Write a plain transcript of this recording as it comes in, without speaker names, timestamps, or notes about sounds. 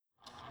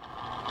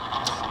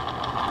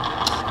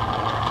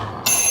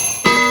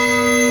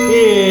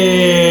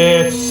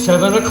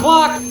7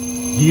 o'clock. Do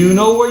you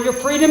know where your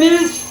freedom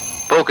is?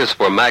 Focus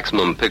for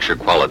maximum picture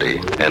quality,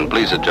 and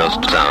please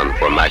adjust sound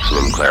for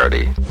maximum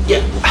clarity.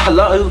 Yeah,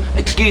 hello,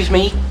 excuse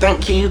me,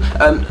 thank you.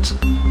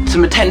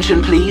 Some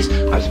attention, please.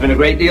 I've spent a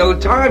great deal of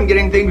time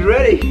getting things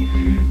ready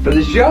for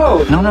the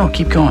show. No,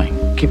 keep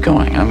going. Keep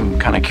going. I'm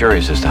kind of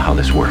curious as to how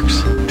this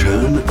works.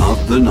 Turn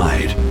of the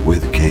Night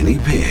with Kenny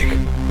Pig.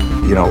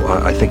 You know,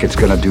 I think it's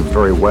going to do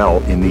very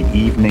well in the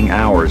evening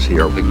hours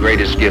here. The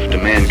greatest gift to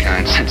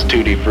mankind since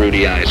Tutti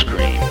Frutti ice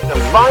cream. A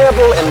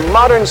viable and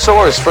modern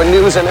source for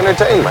news and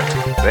entertainment.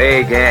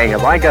 Hey, gang,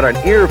 have I got an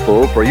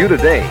earful for you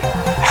today?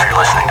 If you're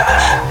listening to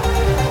this,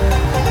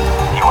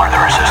 you are the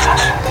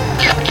Resistance.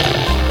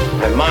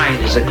 My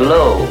mind is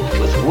aglow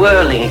with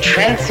whirling,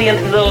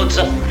 transient loads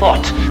of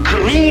thought,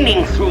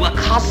 careening through a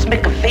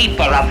cosmic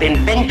vapor of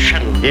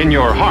invention. In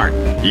your heart,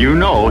 you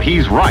know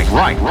he's right.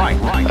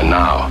 And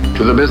now,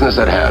 to the business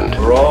at hand.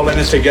 We're all in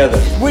this together.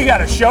 We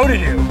got a show to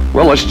do.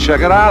 Well, let's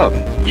check it out.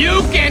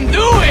 You can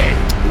do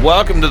it!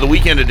 Welcome to the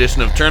weekend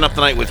edition of Turn Up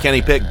the Night with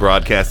Kenny Pick,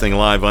 broadcasting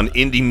live on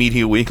Indie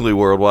Media Weekly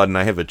Worldwide, and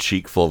I have a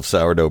cheek full of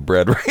sourdough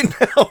bread right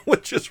now,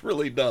 which is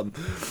really dumb.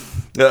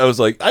 I was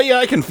like, yeah,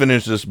 I can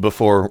finish this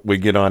before we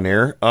get on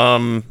air.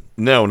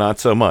 No, not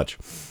so much.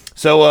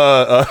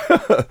 So,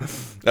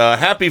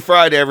 happy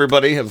Friday,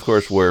 everybody. Of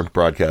course, we're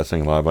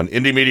broadcasting live on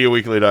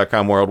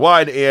IndieMediaWeekly.com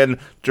worldwide, and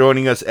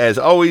joining us, as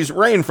always,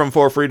 Rain from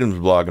Four Freedoms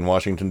blog in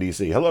Washington,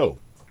 D.C. Hello.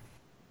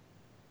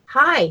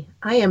 Hi,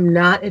 I am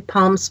not at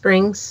Palm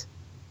Springs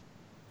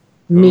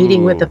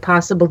meeting with a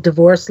possible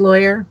divorce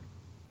lawyer.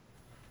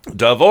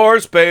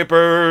 Divorce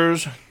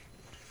papers.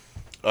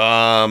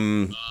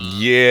 Yeah,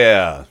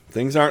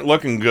 things aren't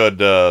looking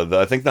good.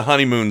 I think the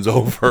honeymoon's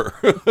over.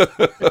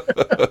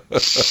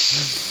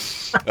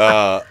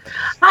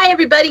 Hi,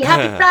 everybody.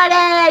 Happy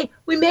Friday.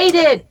 We made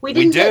it. We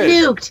didn't get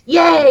nuked.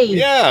 Yay.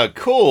 Yeah,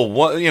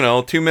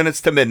 cool. 2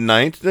 minutes to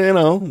midnight.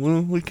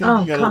 We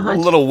got a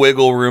little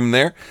wiggle room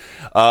there.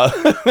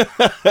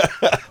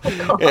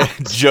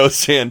 Joe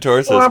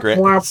Santor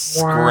says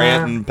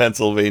Scranton,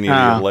 Pennsylvania,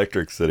 the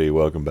Electric City.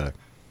 Welcome back.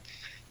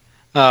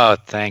 Oh,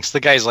 thanks. The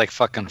guy's like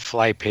fucking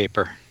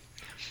flypaper.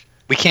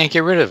 We can't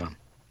get rid of him.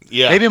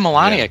 Yeah, maybe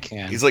Melania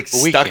can. He's like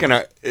stuck in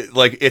our.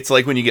 It's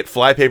like when you get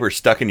flypaper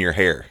stuck in your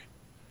hair.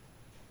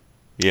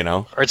 You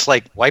know, or it's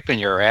like wiping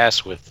your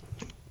ass with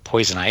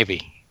poison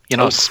ivy. You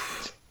know,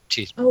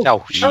 jeez.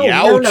 No.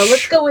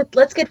 Let's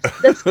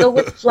go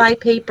with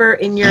flypaper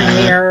in your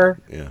hair.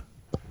 Yeah.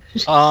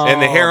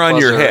 And the hair on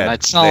your head.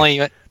 It's only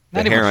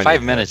not even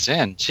 5 minutes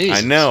in. Jeez.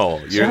 I know.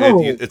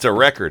 It's a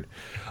record.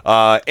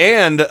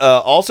 And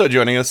also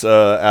joining us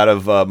out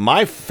of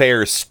my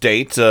fair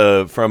state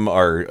from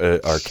our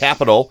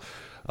capital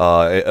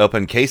up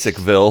in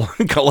Casickville,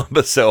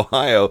 Columbus,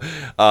 Ohio,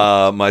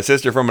 my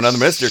sister from another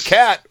mister,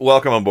 Kat.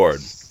 Welcome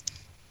aboard.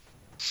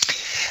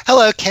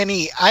 Hello,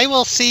 Kenny. I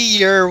will see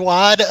your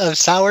wad of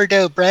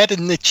sourdough bread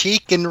in the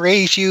cheek and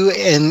raise you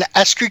an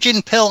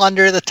estrogen pill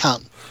under the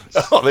tongue.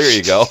 Oh, there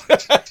you go.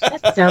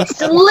 That sounds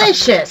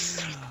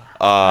delicious.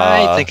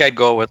 I think I'd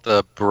go with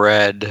the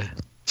bread.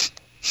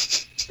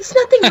 There's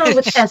nothing wrong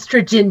with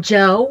estrogen,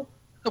 Joe.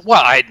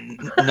 Well,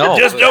 no.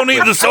 Just don't eat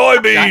the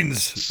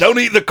soybeans. Don't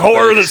eat the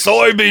core of the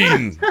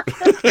soybean.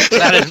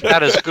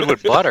 That is good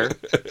with butter.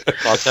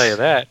 I'll tell you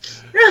that.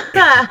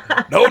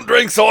 Don't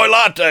drink soy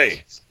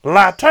latte.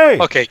 Latte.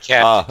 Okay,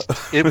 Kat.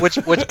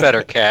 What's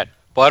better, Kat?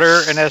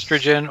 Butter and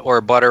estrogen or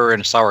butter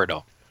and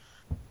sourdough?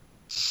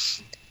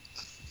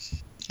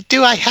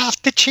 Do I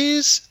have to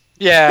choose?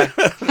 Yeah.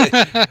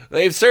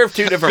 They've served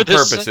two different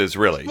purposes,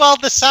 really. Well,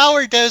 the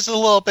sourdough's a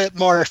little bit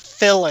more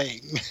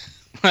filling.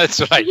 That's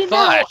what I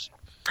thought.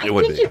 I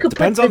think you could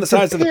Depends put on the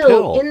size of the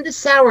pill pill in the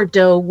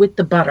sourdough with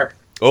the butter.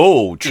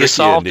 Oh, tricky. You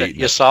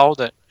solved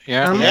it.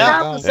 Yeah. I'm a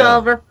problem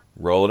solver.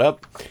 Roll it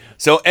up.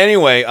 So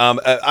anyway,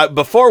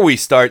 before we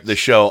start the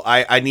show,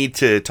 I need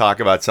to talk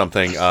about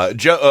something.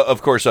 Joe,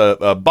 of course,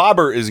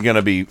 Bobber is going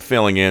to be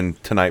filling in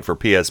tonight for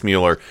P.S.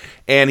 Mueller,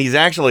 and he's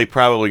actually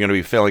probably going to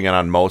be filling in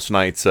on most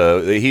nights.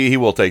 He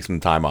will take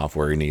some time off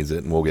where he needs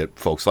it, and we'll get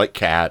folks like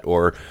Kat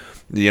or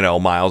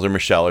Miles or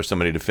Michelle or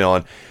somebody to fill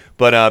in.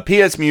 But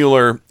P.S.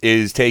 Mueller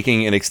is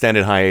taking an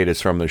extended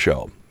hiatus from the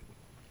show,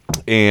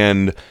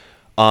 and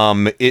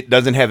it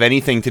doesn't have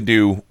anything to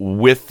do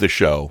with the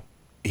show.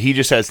 He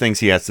just has things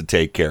he has to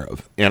take care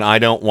of. And I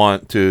don't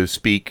want to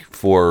speak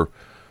for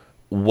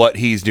what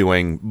he's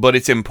doing, but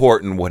it's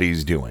important what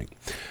he's doing.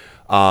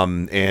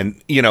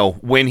 And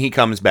when he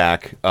comes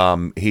back,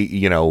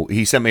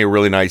 he sent me a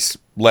really nice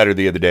letter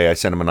the other day. I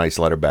sent him a nice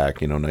letter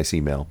back, nice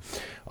email.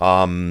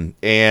 And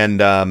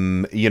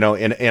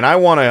I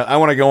want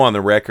to go on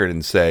the record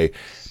and say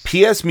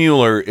P.S.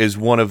 Mueller is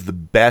one of the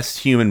best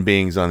human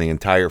beings on the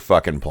entire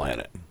fucking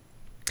planet.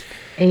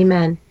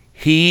 Amen.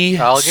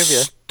 I'll give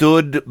you.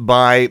 Stood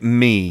by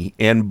me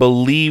and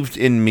believed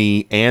in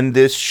me and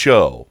this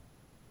show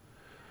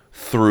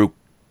through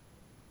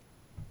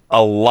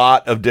a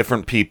lot of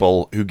different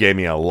people who gave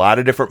me a lot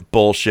of different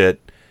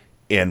bullshit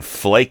and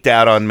flaked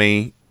out on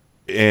me.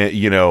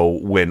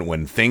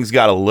 When things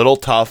got a little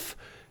tough,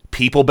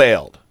 people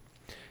bailed.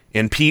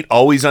 And Pete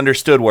always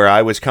understood where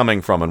I was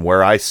coming from and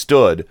where I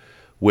stood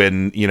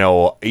when,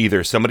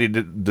 either somebody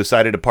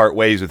decided to part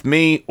ways with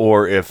me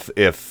or if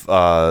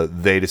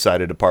they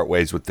decided to part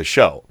ways with the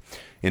show.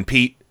 And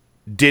Pete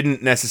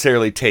didn't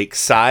necessarily take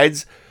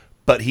sides,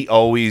 but he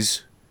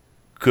always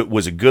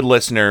was a good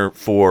listener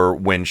for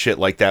when shit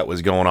like that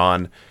was going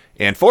on.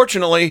 And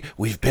fortunately,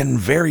 we've been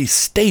very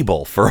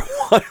stable for a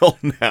while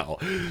now.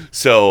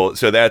 So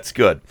that's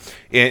good.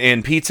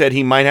 And Pete said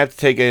he might have to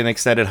take an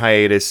extended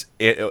hiatus.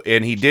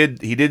 And he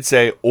did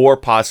say, or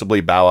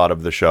possibly bow out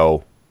of the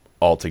show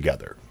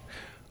altogether.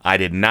 I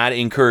did not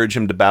encourage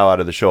him to bow out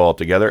of the show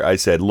altogether. I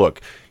said,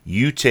 look,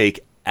 you take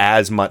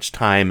as much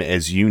time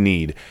as you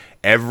need.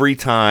 Every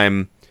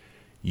time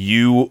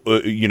you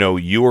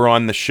are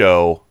on the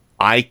show,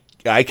 I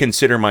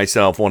consider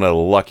myself one of the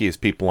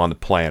luckiest people on the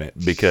planet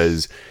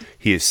because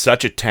he is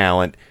such a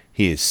talent.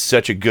 He is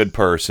such a good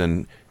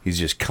person. He's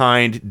just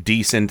kind,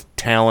 decent,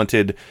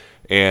 talented,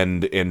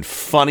 and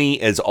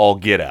funny as all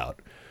get out.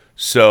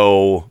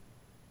 So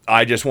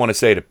I just want to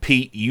say to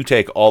Pete, you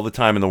take all the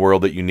time in the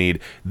world that you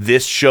need.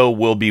 This show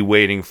will be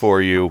waiting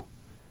for you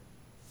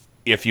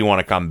if you want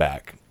to come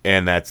back.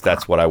 And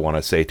that's what I want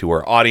to say to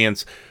our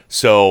audience.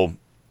 So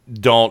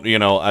don't,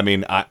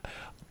 I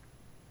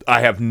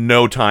have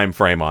no time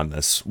frame on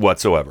this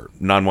whatsoever.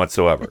 None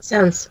whatsoever. That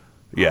sounds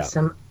Yeah.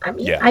 awesome. I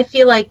mean, Yeah. I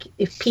feel like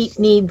if Pete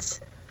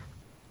needs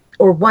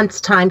or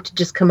wants time to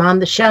just come on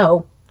the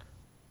show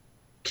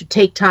to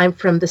take time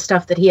from the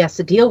stuff that he has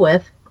to deal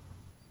with,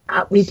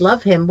 we'd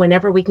love him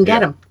whenever we can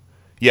get him.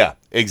 Yeah,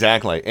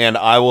 exactly. And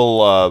I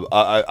will,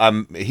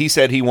 he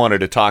said he wanted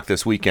to talk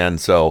this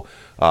weekend, so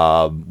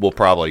we'll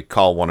probably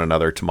call one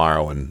another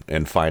tomorrow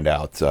and find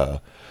out, because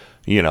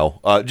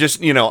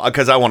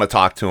I want to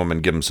talk to him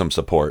and give him some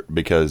support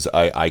because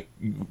I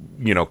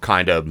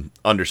kind of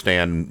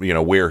understand,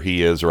 where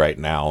he is right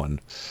now.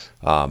 And,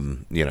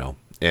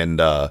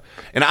 and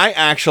I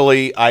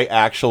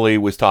actually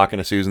was talking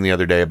to Susan the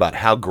other day about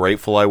how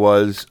grateful I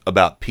was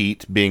about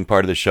Pete being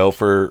part of the show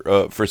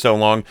for so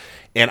long.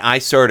 And I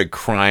started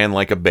crying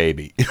like a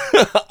baby.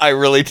 I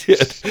really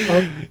did.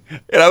 And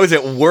I was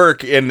at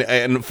work,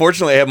 and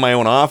fortunately I have my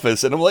own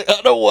office, and I'm like,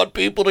 I don't want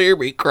people to hear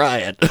me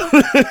crying.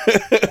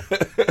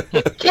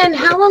 Ken,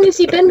 how long has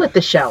he been with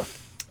the show?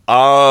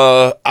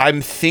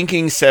 I'm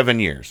thinking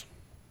 7 years.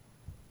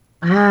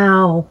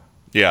 Wow.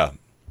 Yeah.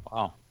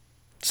 Wow.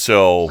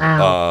 So,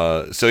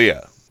 Wow.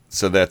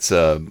 So that's,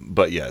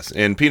 but yes.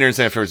 And Peter in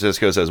San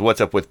Francisco says,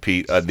 what's up with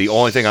Pete? The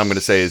only thing I'm going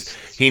to say is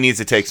he needs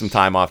to take some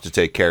time off to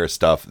take care of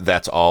stuff.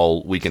 That's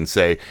all we can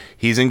say.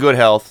 He's in good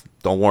health.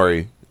 Don't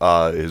worry.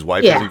 His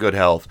wife is in good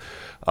health.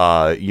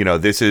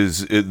 This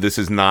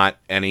is not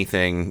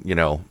anything,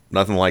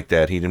 nothing like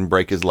that. He didn't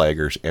break his leg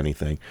or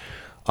anything.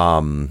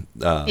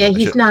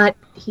 He's not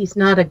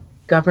a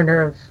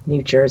governor of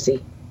New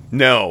Jersey.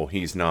 No,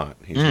 he's not.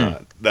 He's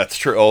not. That's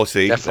true. Oh,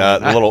 see,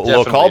 Definitely little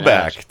definitely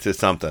callback not. to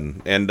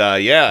something. And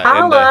yeah.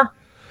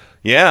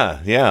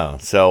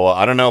 So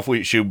I don't know if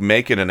we should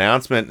make an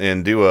announcement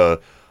and do a.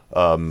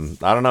 I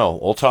don't know.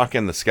 We'll talk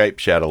in the Skype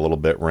chat a little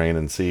bit, Rain,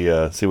 and see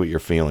what your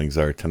feelings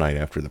are tonight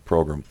after the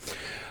program.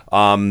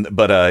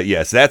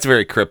 Yes, that's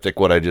very cryptic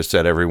what I just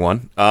said,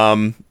 everyone.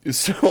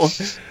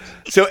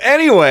 So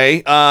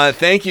anyway,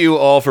 thank you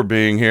all for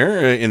being here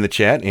in the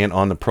chat and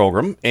on the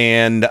program.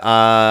 And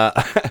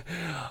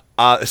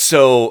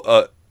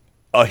so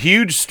a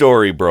huge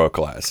story broke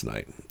last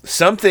night.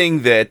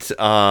 Something that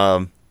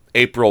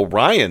April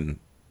Ryan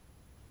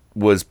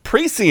was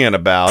prescient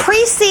about.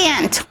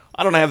 Prescient!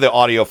 I don't have the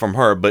audio from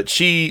her, but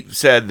she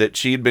said that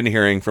she'd been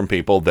hearing from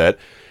people that,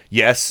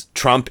 yes,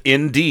 Trump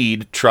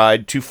indeed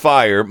tried to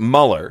fire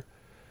Mueller,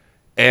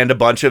 and a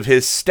bunch of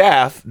his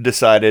staff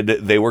decided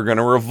they were going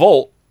to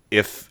revolt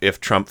if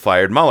Trump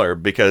fired Mueller,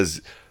 because,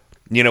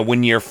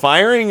 when you're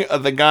firing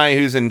the guy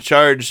who's in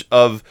charge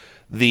of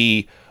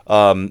the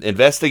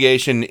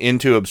investigation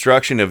into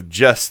obstruction of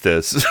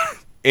justice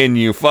and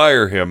you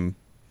fire him.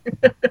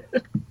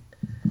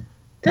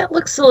 That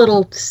looks a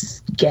little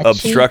sketchy.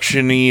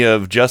 Obstruction-y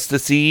of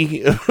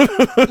justice-y.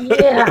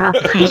 Yeah.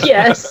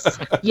 Yes.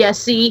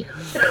 Yesy.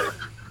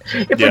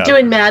 If we're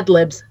doing Mad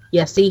Libs,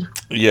 yesy.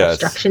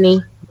 Yes. Obstruction-y.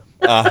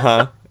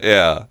 Uh-huh.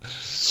 Yeah.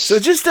 So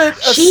just a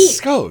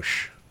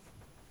skosh.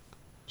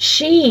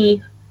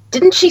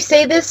 Didn't she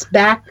say this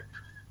back?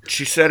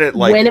 She said it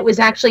when it was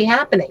actually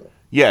happening.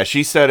 Yeah,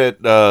 she said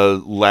it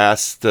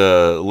last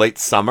late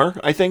summer,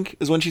 I think,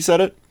 is when she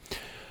said it.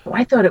 Oh,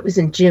 I thought it was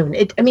in June.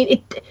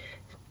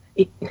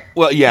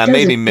 Well, yeah,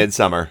 maybe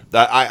midsummer.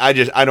 I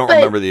don't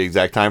remember the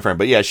exact time frame,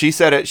 but yeah, she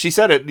said it. She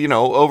said it,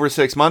 over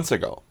 6 months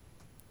ago.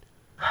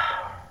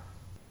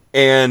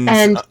 And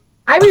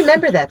I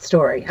remember that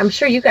story. I'm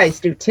sure you guys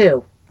do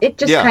too. It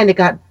just kind of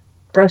got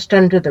brushed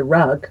under the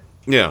rug.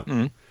 Yeah.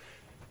 Mm-hmm.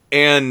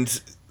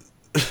 And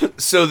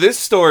so this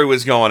story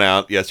was going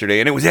out yesterday,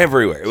 and it was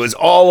everywhere. It was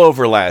all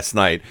over last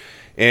night.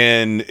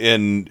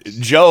 And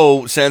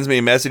Joe sends me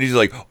a message. He's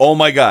like, "Oh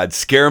my God,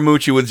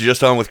 Scaramucci was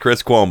just on with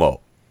Chris Cuomo."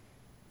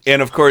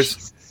 And of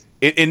course,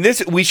 in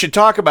this, we should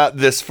talk about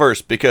this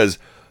first because,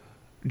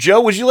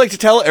 Joe, would you like to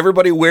tell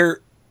everybody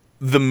where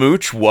the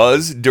mooch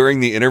was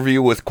during the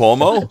interview with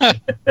Cuomo?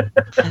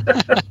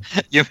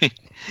 You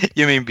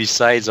mean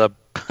besides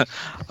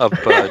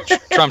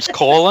Trump's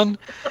colon?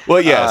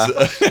 Well,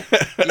 yes.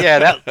 Yeah,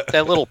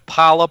 that little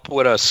polyp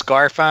with a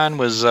scarf on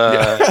was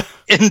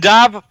in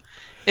Davos.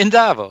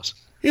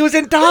 He was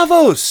in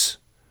Davos.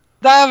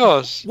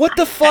 Davos. What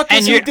the fuck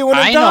is he doing in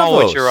Davos? I know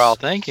what you're all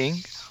thinking.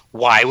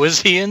 Why was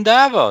he in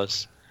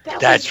Davos?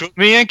 That's what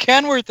me and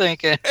Ken were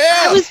thinking.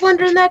 I was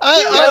wondering that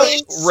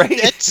too. Right.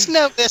 It's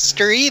no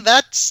mystery.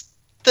 That's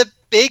the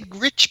big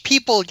rich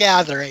people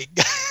gathering.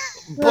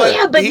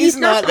 But he's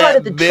not part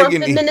of the Trump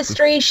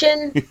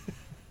administration.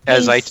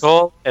 As I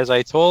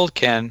told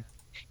Ken,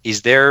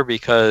 he's there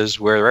because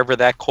wherever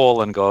that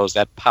colon goes,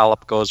 that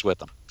polyp goes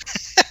with him.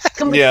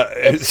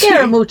 It's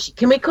Scaramucci.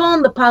 Can we call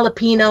him the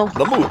Polypino?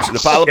 The mooch, the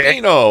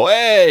Polypino.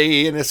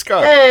 Hey, in his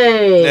scarf.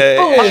 Hey,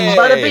 boom,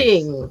 bada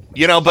bing.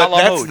 You know, but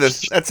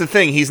that's the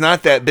thing. He's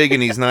not that big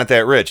and he's not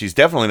that rich. He's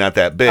definitely not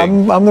that big.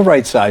 I'm the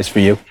right size for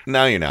you.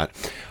 No, you're not.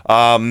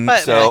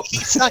 But he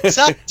sucks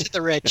up to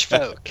the rich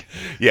folk.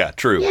 Yeah,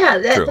 true. Yeah,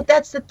 true. But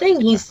that's the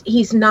thing.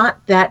 He's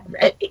not that.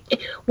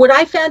 What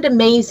I found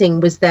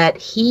amazing was that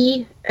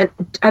he. And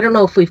I don't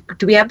know if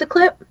do we have the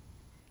clip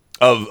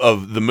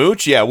of the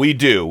mooch? Yeah, we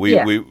do.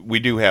 We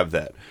do have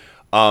that.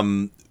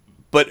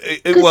 But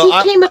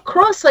he came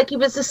across like he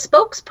was a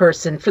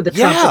spokesperson for the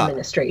Trump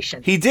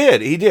administration. He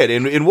did,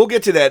 and we'll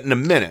get to that in a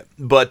minute.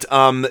 But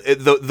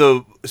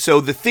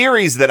the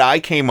theories that I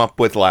came up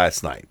with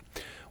last night,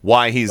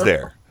 why he's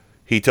there.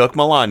 He took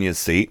Melania's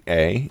seat,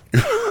 eh?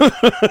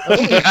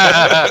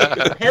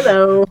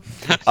 Hello.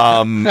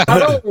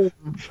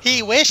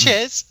 He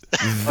wishes.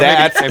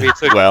 Maybe he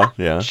took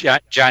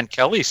John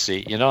Kelly's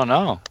seat. You don't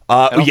know.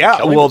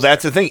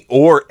 That's the thing.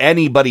 Or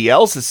anybody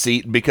else's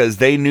seat, because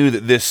they knew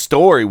that this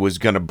story was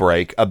going to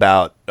break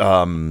about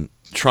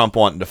Trump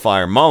wanting to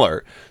fire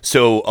Mueller.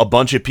 So a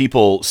bunch of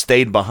people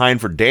stayed behind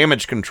for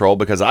damage control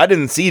because I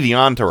didn't see the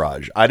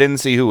entourage. I didn't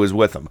see who was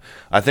with him.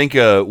 I think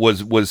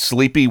was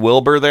Sleepy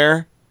Wilbur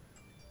there?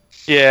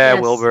 Yeah,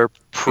 yes. Wilbur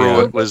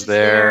Pruitt was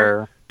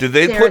there. Did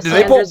they Sarah put? Did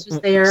they put? Was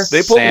there.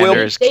 They put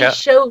Sanders,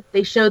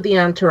 They showed the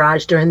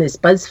entourage during this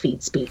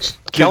BuzzFeed speech.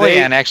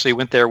 Kellyanne actually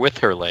went there with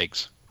her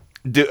legs.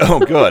 Good.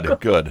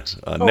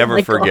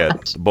 Never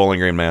forget the Bowling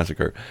Green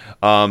Massacre.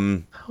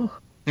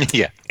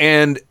 Yeah.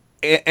 And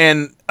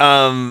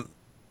do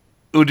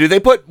they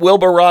put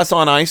Wilbur Ross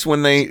on ice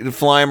when they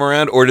fly him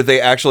around, or did they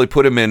actually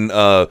put him in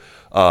a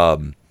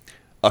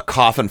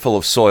coffin full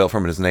of soil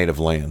from his native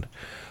land?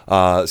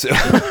 I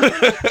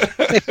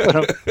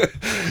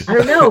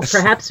don't know.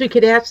 Perhaps we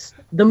could ask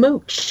the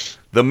mooch.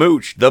 The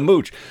mooch.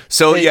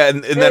 So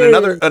and then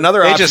another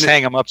they option. Just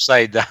hang him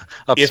upside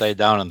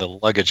down in the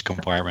luggage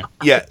compartment.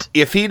 Yeah,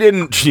 if he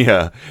didn't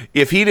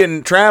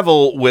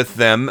travel with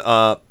them,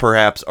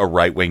 perhaps a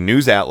right-wing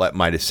news outlet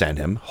might have sent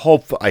him.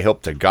 I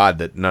hope to God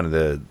that none of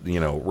the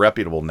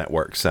reputable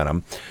networks sent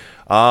him,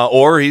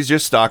 or he's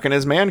just stalking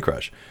his man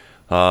crush.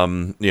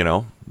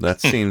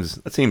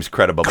 That seems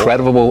credible.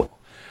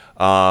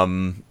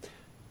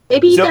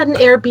 Maybe he got an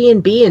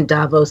Airbnb in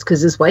Davos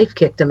because his wife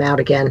kicked him out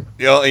again.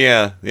 Oh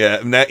yeah.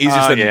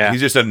 He's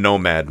just a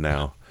nomad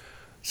now.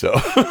 So a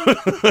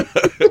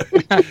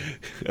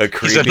creepy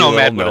he's a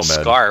nomad with nomad. A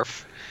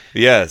scarf.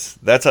 Yes,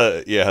 that's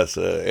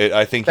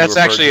I think that's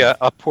actually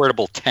a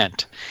portable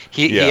tent.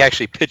 He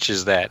actually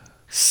pitches that.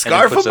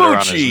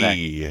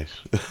 Scarfamucci.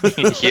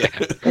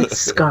 That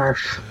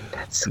scarf.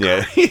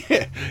 Yeah,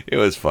 it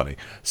was funny.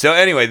 So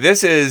anyway,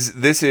 this is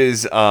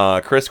Chris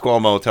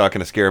Cuomo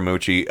talking to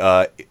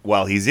Scaramucci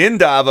while he's in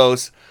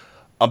Davos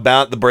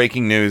about the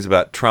breaking news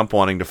about Trump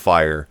wanting to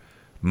fire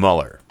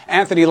Mueller.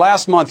 Anthony,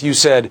 last month you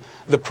said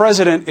the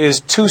president is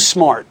too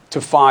smart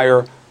to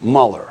fire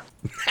Mueller.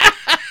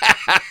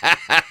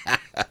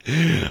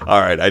 All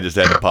right, I just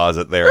had to pause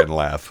it there and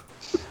laugh.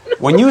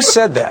 When you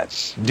said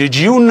that, did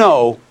you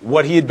know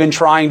what he had been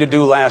trying to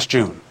do last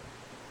June?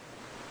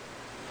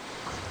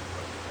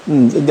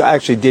 I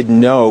actually didn't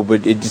know,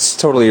 but it's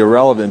totally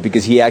irrelevant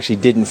because he actually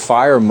didn't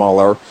fire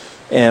Mueller.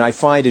 And I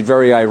find it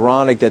very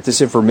ironic that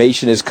this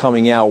information is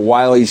coming out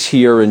while he's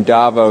here in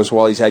Davos,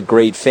 while he's had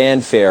great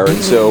fanfare. And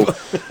so,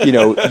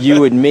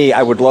 you and me,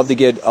 I would love to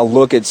get a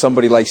look at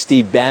somebody like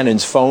Steve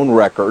Bannon's phone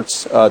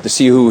records to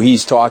see who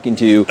he's talking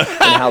to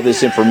and how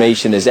this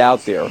information is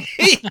out there.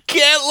 He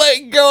can't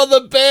let go of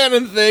the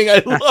Bannon thing.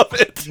 I love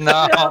it.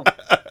 No.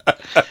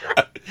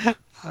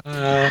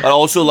 I'd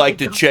also like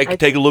to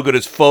take a look at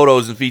his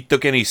photos if he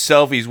took any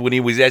selfies when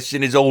he was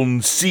in his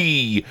own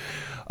sea.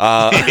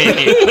 Here's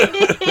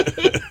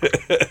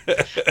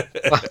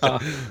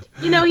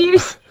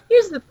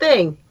the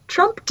thing.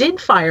 Trump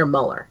did fire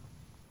Mueller.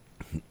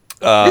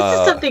 This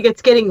is something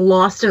that's getting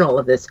lost in all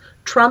of this.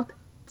 Trump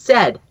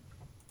said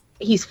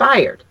he's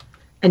fired.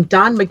 And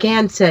Don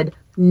McGahn said,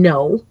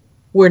 no,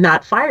 we're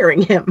not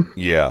firing him.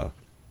 Yeah,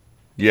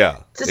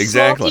 it's a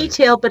small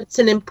detail, but it's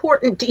an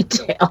important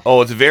detail.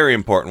 Oh, it's a very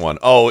important one.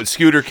 Oh,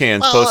 Scooter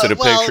Cans posted a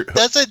picture.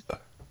 Doesn't go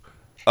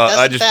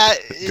that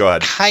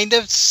ahead. kind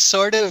of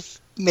sort of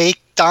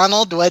make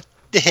Donald what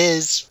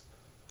his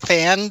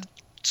fan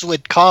adults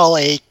would call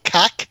a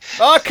cock.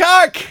 A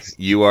cock!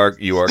 You are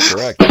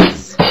correct.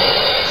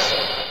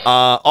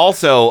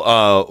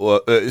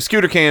 Also,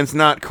 Scooter Can's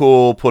not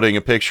cool putting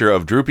a picture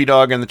of Droopy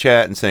Dog in the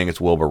chat and saying it's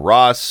Wilbur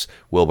Ross.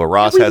 Wilbur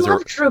Ross we has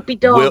love Droopy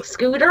Dog,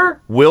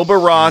 Scooter. Wilbur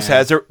Ross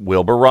has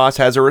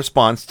a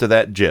response to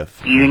that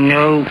GIF. You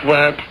know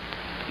what?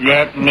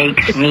 That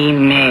makes me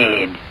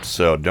mad.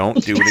 So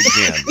don't do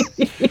it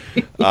again.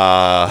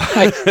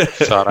 I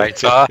thought I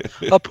saw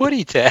a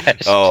putty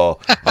tat. Oh,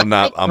 I'm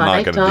not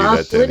going to do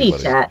that to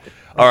anybody.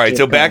 All right,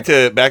 so back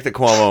to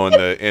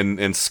Cuomo and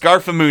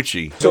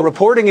Scarfamucci. So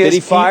reporting is Did he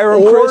fire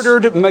him,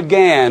 ordered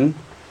McGahn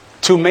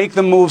to make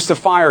the moves to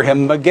fire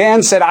him.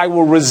 McGahn said, "I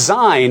will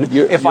resign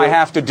if I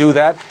have to do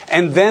that,"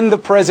 and then the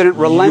president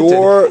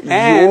relented.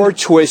 You're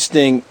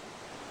twisting.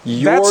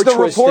 You're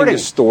twisting the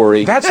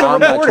story. That's the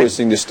I'm reporting. not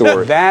twisting the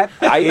story.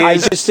 I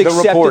just the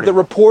accepted the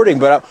reporting,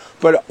 but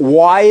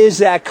why is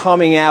that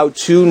coming out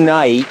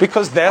tonight?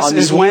 Because this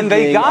is when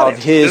they got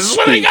it.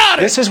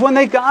 This is when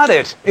they got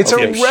it. It's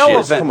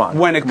irrelevant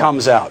when it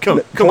comes out.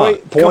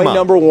 Point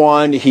number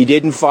one, he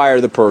didn't fire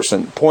the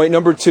person. Point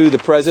number two, the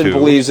president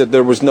believes that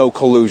there was no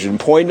collusion.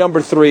 Point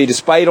number three,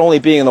 despite only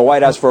being in the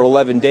White House for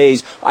 11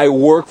 days, I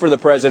worked for the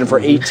president for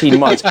 18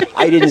 months.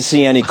 I didn't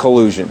see any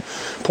collusion.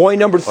 Point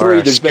number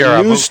three, there's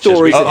been news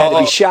stories that had to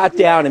be shot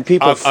down and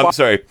people... I'm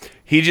sorry.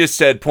 He just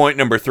said point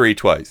number 3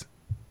 twice.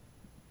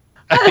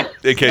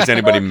 In case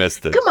anybody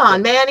missed it. Come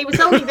on, man. He was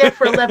only there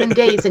for 11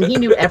 days and he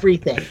knew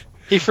everything.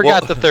 He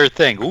forgot the third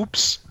thing.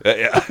 Oops.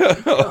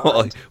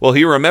 Well,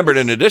 he remembered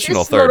an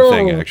additional third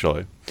thing,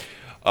 actually.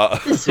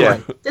 He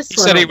said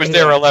he was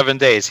there 11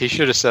 days. He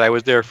should have said I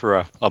was there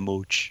for a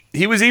mooch.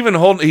 He was even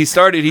holding. He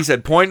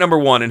said point number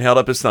 1 and held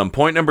up his thumb.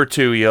 Point number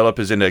 2, he held up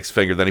his index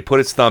finger. Then he put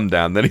his thumb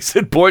down. Then he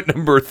said point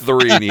number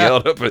 3 and he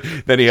held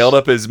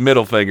up his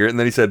middle finger. And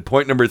then he said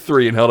point number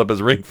 3 and held up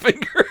his ring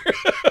finger.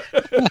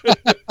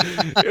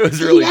 It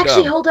was really dumb. Did he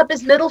actually hold up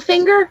his middle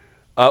finger?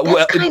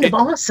 That's kind of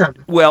awesome.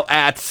 Well,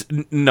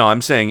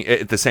 I'm saying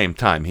at the same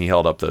time he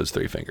held up those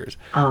 3 fingers.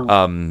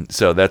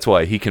 So that's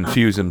why he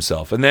confused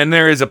himself. And then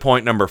there is a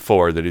point number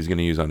 4 that he's going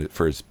to use on it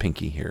for his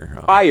pinky here.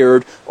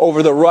 Fired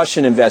over the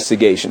Russian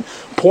investigation.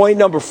 Point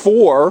number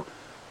 4,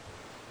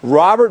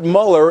 Robert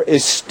Mueller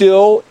is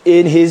still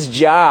in his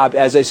job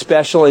as a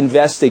special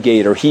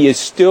investigator. He is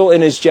still in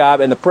his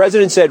job, and the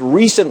president said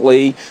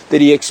recently that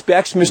he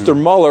expects Mr.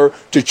 Mueller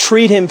to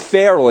treat him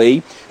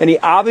fairly, and he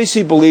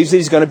obviously believes that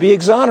he's going to be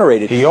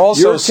exonerated. He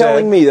also You're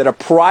telling me that a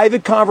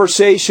private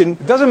conversation...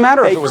 It doesn't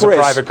matter if it was Chris, a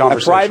private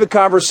conversation. A private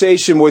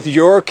conversation with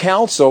your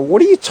counsel.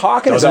 What are you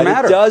talking Doesn't about?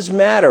 matter. It does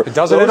matter. It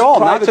doesn't at all.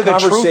 Not to the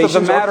truth of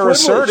the matter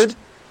asserted.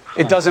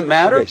 It doesn't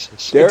matter. It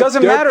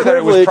doesn't matter that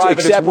it was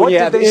private. Except when you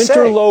have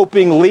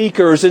interloping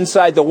leakers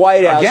inside the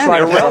White House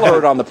trying to put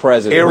dirt on the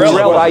president. Irrelevant.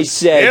 That's what I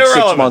said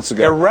 6 months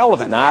ago.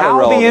 Irrelevant. Not How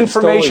irrelevant. the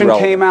information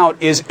Totally came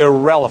out is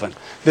irrelevant.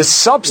 The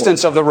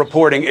substance of the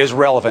reporting is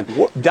relevant.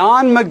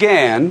 Don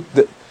McGahn,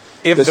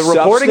 if the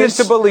reporting is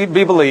to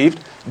be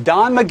believed,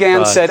 Don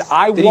McGahn said,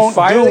 "I won't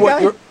do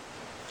what you're."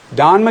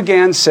 Don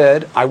McGahn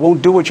said, "I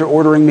won't do what you're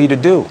ordering me to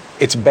do.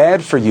 It's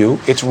bad for you.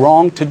 It's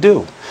wrong to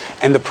do."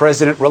 And the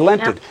president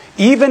relented.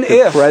 Even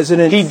if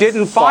he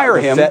didn't fire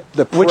him,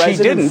 which he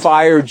didn't.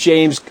 Fire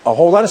James.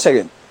 Hold on a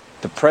second.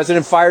 The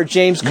president fired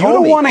James Comey. You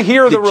don't want to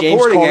hear the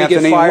reporting,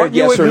 Anthony. Fired,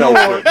 yes or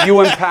no?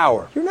 You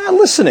empower. You're not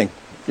listening.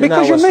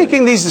 Because you're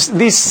making these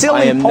silly points.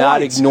 I am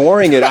not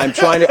ignoring it. I'm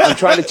trying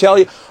to tell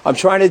you. I'm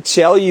trying to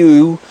tell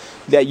you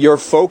that you're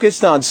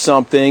focused on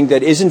something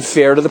that isn't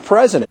fair to the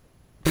president.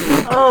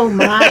 Oh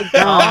my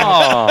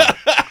God!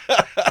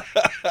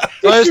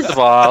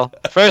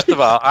 First of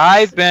all,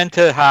 I've been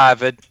to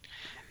Harvard,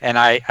 and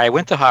I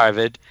went to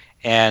Harvard,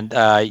 and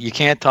you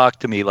can't talk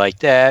to me like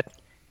that,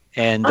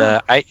 and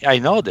I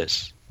know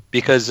this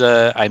because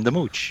I'm the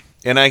mooch,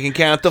 and I can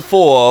count to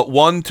 4.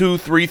 1, 2,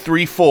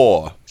 3,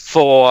 4.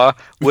 4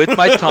 with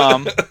my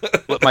thumb,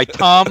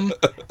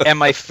 and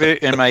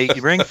my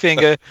ring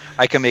finger,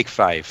 I can make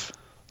 5.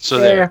 So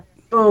there.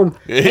 Boom.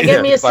 Hey,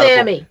 give me a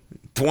Sammy.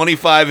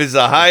 25 is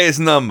the highest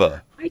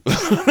number. I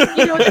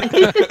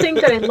think the thing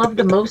that I love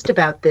the most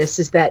about this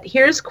is that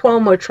here's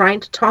Cuomo trying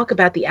to talk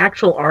about the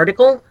actual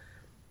article,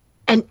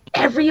 and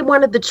every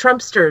one of the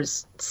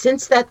Trumpsters,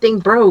 since that thing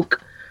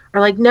broke,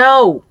 are like,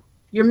 no,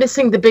 you're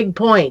missing the big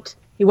point.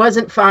 He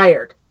wasn't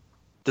fired.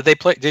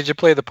 Did you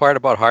play the part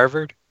about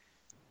Harvard?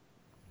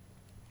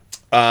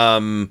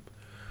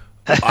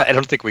 I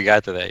don't think we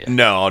got to that yet.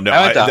 No.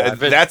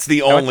 That's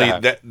the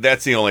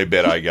only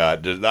bit I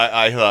got.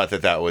 I thought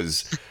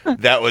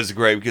that was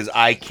great because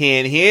I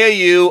can't hear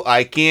you.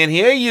 I can't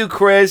hear you,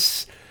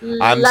 Chris.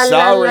 I'm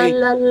sorry.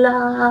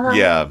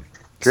 Yeah,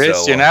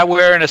 Chris, you're not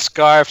wearing a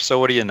scarf. So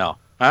what do you know?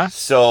 Huh?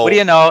 So what do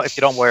you know if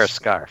you don't wear a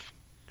scarf?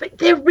 But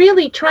they're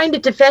really trying to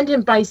defend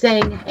him by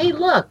saying, "Hey,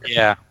 look,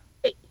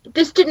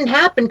 this didn't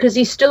happen because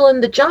he's still in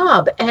the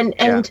job."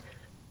 And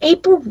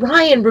April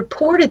Ryan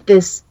reported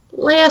this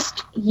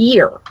last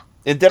year.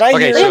 And did I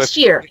hear last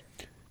year?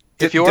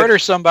 If you order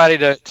somebody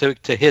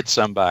to hit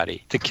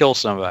somebody, to kill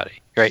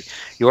somebody, right?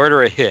 You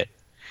order a hit,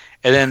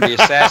 and then the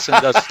assassin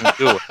doesn't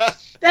do it.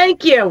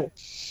 Thank you.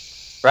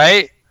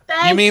 Right?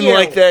 You mean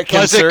like that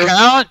Does it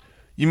count?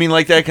 You mean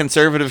like that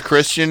conservative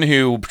Christian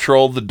who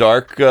trolled the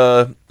dark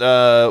web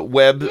a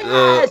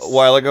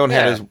while ago and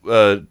had his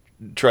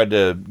tried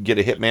to get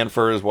a hitman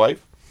for his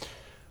wife?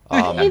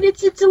 And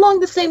it's along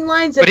the same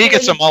lines. But he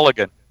gets a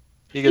mulligan.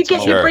 You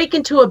break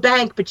into a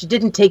bank, but you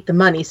didn't take the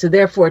money, so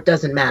therefore it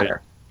doesn't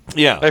matter.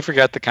 Yeah. I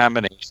forgot the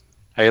combination.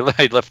 I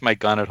left my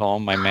gun at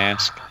home, my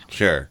mask.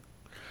 Sure.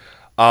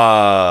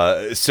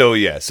 So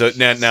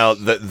now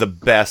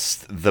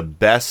the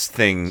best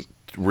thing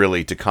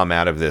really to come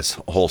out of this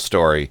whole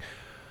story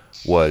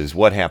was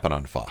what happened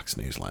on Fox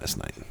News last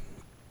night.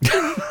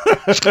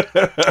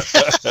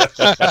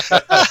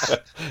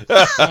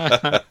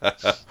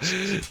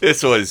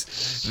 This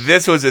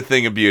was a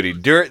thing of beauty.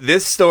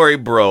 This story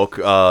broke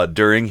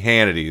during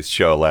Hannity's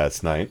show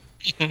last night.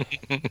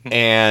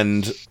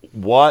 And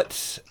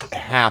what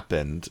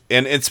happened,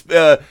 and it's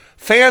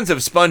fans of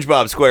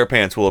SpongeBob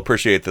SquarePants will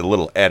appreciate the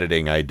little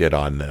editing I did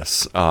on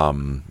this.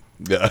 Even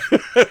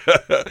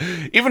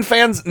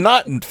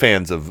not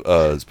fans of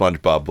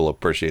SpongeBob will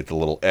appreciate the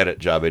little edit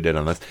job I did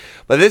on this.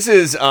 But this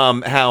is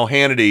how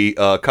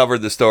Hannity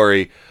covered the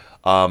story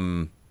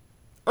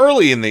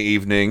early in the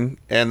evening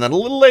and then a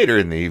little later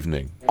in the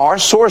evening. Our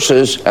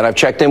sources, and I've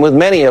checked in with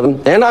many of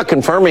them, they're not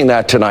confirming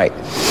that tonight.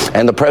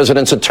 And the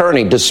president's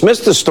attorney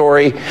dismissed the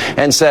story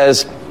and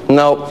says,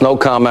 no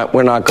comment,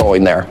 we're not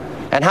going there.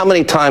 And how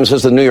many times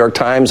has the New York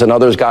Times and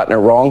others gotten it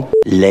wrong?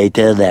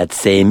 Later that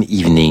same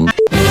evening.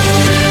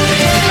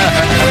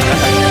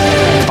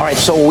 All right,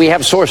 so we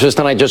have sources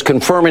tonight just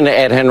confirming to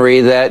Ed Henry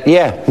that,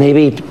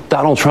 maybe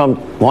Donald Trump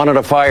wanted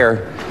to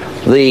fire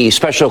the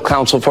special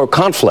counsel for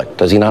conflict.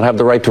 Does he not have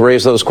the right to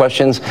raise those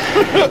questions?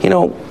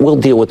 We'll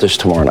deal with this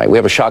tomorrow night. We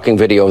have a shocking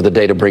video of the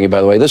day to bring you,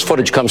 by the way. This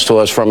footage comes to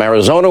us from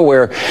Arizona,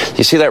 where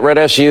you see that red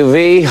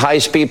SUV,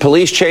 high-speed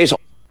police chase.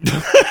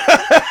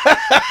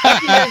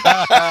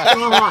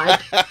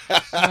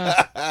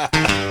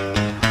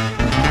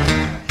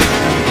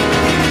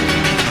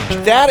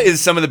 That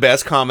is some of the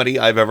best comedy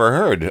I've ever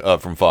heard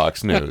from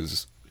Fox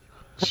News.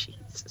 And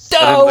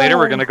then later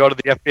we're going to go to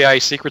the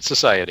FBI Secret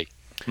Society.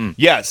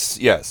 Yes.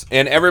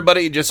 And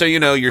everybody, just so you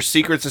know, your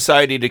Secret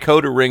Society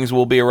decoder rings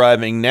will be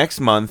arriving next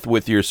month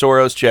with your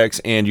Soros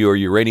checks and your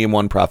Uranium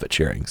One profit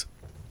sharings.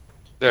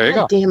 There you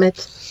go. Damn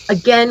it.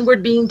 Again, we're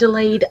being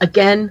delayed.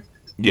 Again.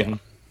 Yeah.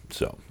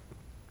 So.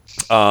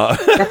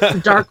 That's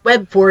the dark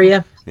web for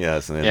you.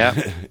 Yes. And,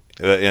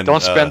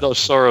 don't spend those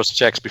Soros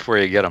checks before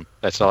you get them.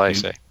 That's all I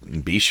say.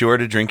 Be sure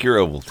to drink your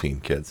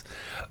Ovaltine, kids.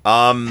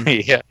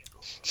 Yeah.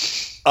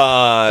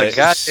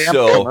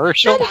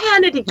 Commercial.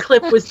 That Hannity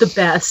clip was the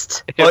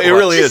best. Well, it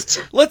really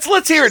is.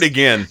 Let's hear it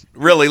again.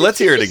 Really, let's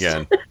hear it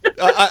again.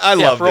 I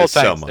love this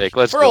so much.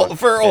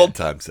 For old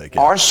time's sake.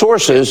 Our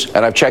sources,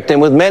 and I've checked in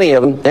with many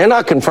of them, they're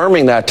not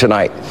confirming that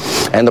tonight.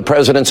 And the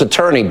president's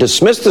attorney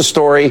dismissed the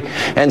story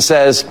and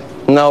says,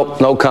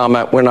 no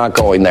comment, we're not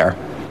going there.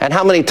 And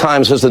how many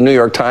times has the New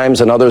York Times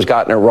and others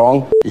gotten it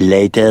wrong?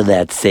 Later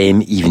that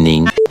same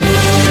evening.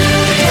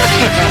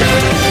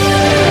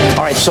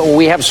 All right, so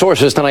we have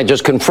sources tonight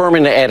just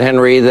confirming to Ed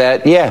Henry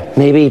that,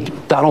 maybe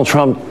Donald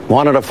Trump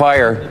wanted to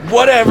fire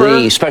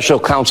the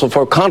special counsel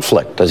for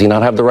conflict. Does he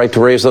not have the right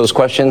to raise those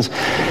questions?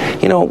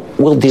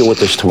 We'll deal with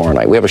this tomorrow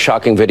night. We have a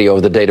shocking video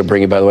of the day to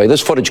bring you, by the way. This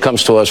footage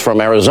comes to us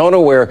from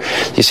Arizona, where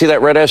you see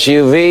that red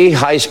SUV,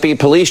 high-speed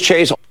police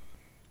chase.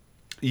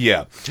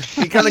 Yeah.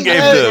 He kind of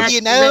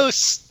gave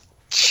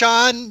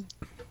Sean,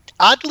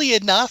 oddly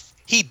enough,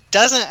 he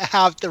doesn't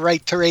have the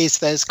right to raise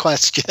those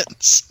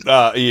questions.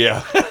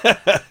 Yeah.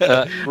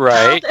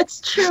 Right. Oh, that's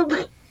true.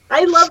 But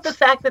I love the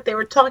fact that they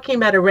were talking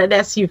about a red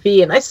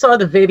SUV, and I saw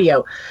the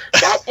video.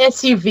 That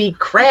SUV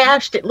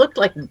crashed. It looked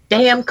like a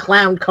damn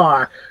clown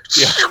car.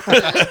 Yeah.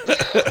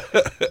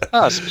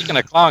 Speaking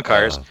of clown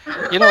cars,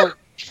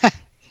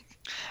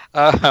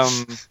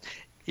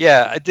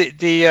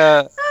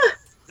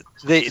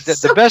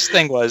 The best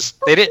thing was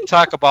they didn't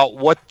talk about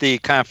what the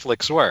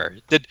conflicts were.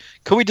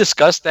 Could we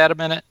discuss that a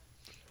minute?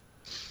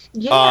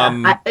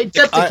 Yeah,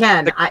 just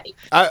can.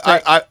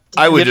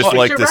 I would just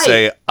like to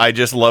say I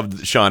just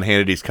loved Sean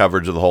Hannity's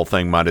coverage of the whole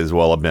thing. Might as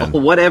well have been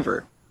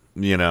whatever.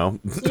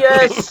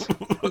 Yes.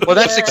 Well,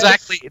 that's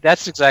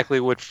exactly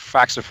what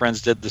Fox and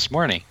Friends did this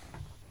morning.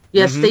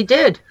 Yes, they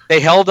did. They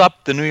held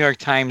up the New York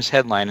Times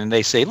headline and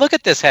they say, "Look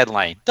at this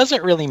headline. Does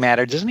it really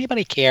matter? Does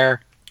anybody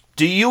care?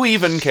 Do you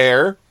even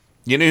care?"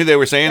 You knew who they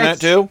were saying that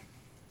to?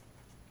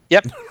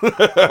 Yep.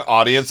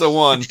 Audience of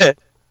one.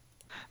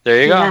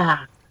 There you go.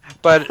 Yeah.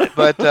 But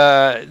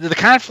the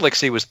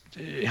conflicts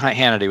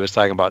Hannity was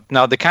talking about.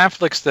 Now, the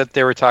conflicts that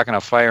they were talking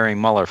about firing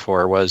Mueller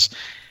for was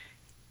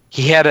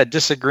he had a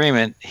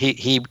disagreement.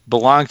 He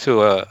belonged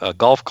to a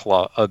golf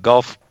club.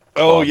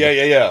 Oh,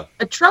 yeah.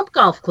 A Trump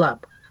golf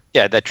club.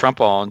 Yeah, that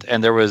Trump owned,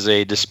 and there was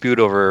a dispute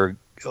over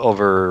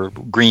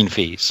green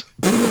fees.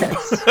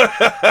 Yes.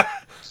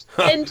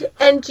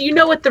 And you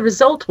know what the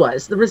result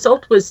was? The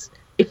result was,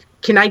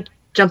 can I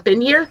jump in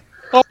here?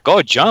 Oh,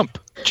 go jump.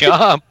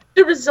 The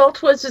the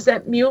result was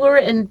that Mueller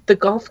and the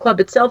golf club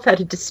itself had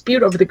a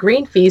dispute over the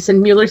green fees,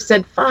 and Mueller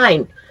said,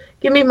 "Fine,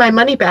 give me my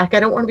money back. I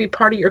don't want to be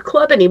part of your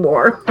club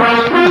anymore."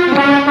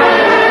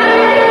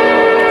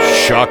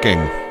 Shocking.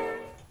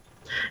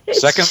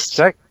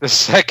 The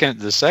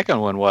second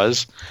one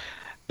was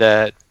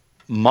that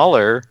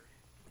Mueller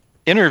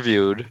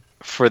interviewed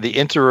for the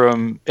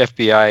interim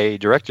FBI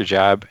director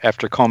job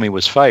after Comey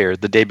was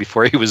fired the day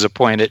before he was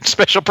appointed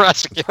special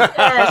prosecutor.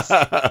 Yes.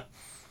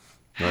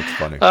 That's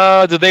funny.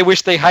 Did they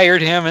wish they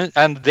hired him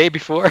on the day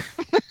before?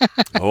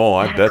 Oh,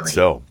 I bet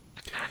so.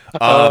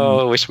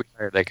 I wish we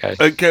hired that guy.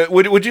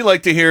 Would you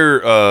like to hear,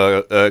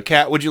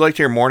 Kat, would you like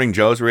to hear Morning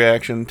Joe's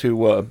reaction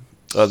to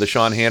the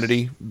Sean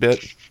Hannity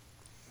bit?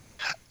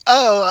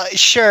 Oh,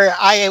 sure.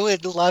 I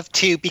would love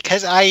to,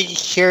 because I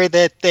hear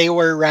that they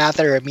were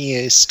rather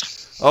amused.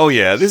 Oh,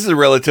 yeah. This is a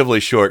relatively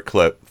short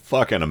clip.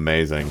 Fucking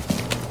amazing.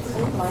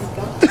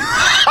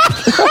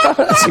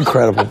 That's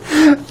incredible.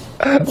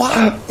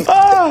 What?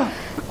 Oh,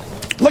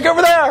 look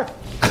over there.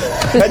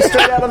 That's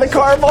straight out of the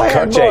Carnival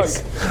handbook.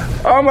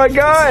 Oh, my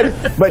God.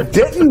 But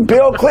didn't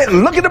Bill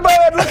Clinton, look at the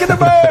bird, look at the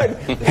bird.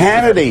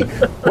 Hannity.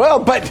 Well,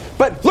 but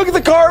look at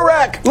the car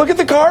wreck. Look at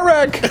the car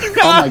wreck.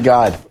 Oh, my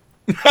God.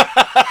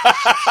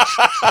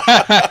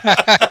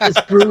 It's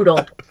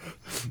brutal.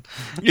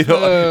 You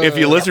know, if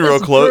you listen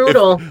real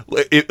close,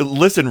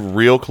 listen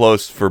real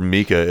close for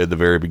Mika at the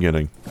very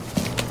beginning.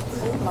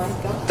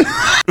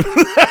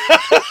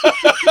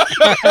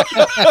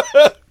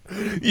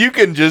 You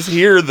can just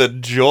hear the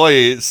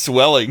joy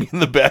swelling in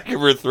the back of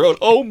her throat.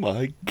 Oh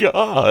my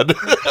God.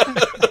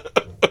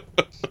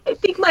 I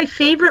think my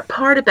favorite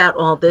part about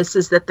all this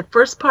is that the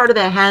first part of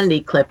that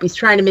Hannity clip, he's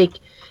trying to make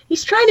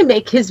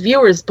his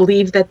viewers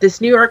believe that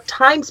this New York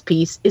Times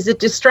piece is a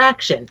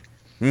distraction.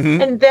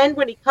 Mm-hmm. And then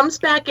when he comes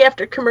back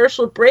after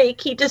commercial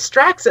break, he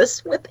distracts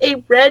us with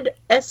a red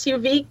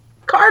SUV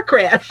car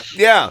crash.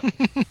 Yeah.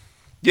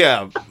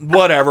 Yeah,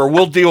 whatever.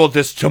 We'll deal with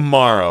this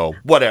tomorrow.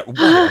 Whatever.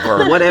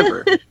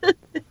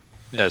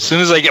 Yeah, as soon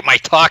as I get my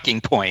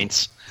talking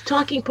points.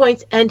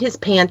 And his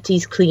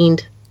panties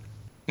cleaned.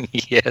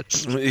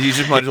 Yes. He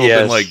just might as well have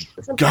been like,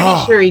 I'm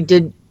pretty sure he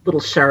did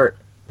little shirt.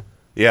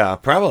 Yeah,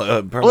 probably.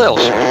 Little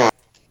shirt.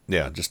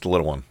 Yeah, just a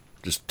little one.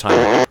 Just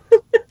tiny.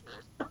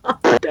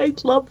 I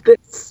love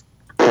this.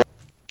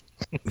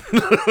 And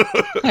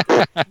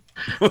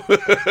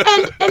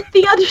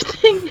the other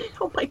thing,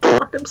 oh my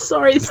God, I'm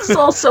sorry, this is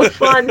all so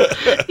fun.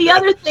 The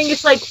other thing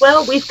is like,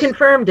 well, we've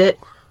confirmed it.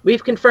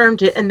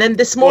 And then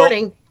this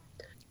morning,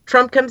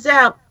 Trump comes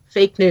out,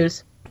 fake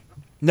news.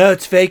 No,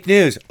 it's fake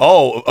news.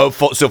 So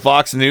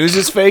Fox News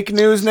is fake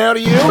news now to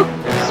you?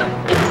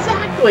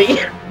 Exactly.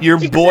 Your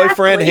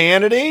boyfriend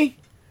Hannity?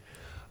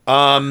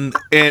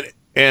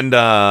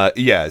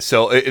 Yeah,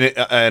 so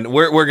and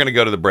we're going to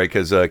go to the break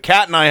because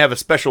Kat and I have a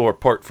special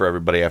report for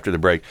everybody after the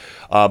break.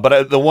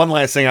 But the one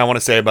last thing I want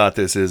to say about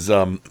this is,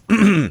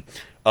 pardon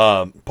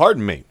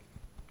me,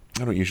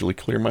 I don't usually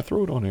clear my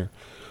throat on here.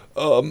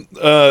 I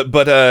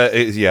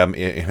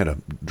had a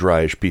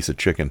dryish piece of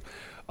chicken.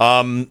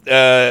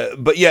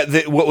 But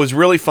yeah, what was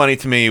really funny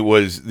to me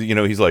was,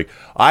 he's like,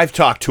 I've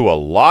talked to a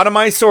lot of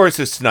my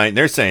sources tonight, and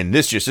they're saying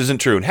this just isn't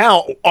true. And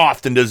how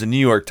often does the New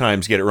York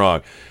Times get it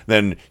wrong?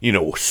 Then,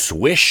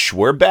 swish,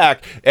 we're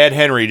back. Ed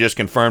Henry just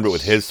confirmed it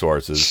with his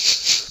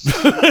sources.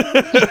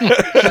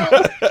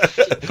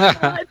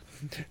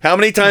 How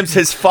many times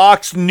has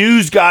Fox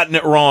News gotten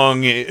it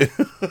wrong?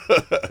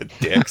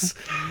 Dicks.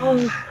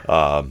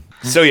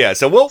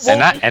 So we'll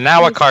and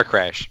now a car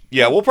crash.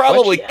 Yeah, we'll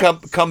probably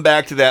come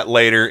back to that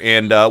later,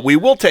 and we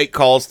will take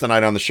calls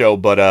tonight on the show.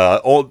 But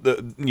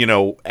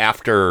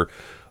after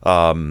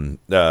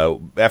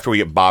we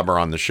get Bobber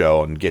on the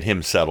show and get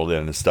him settled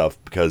in and stuff,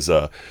 because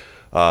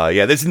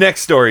this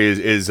next story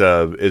is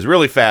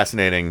really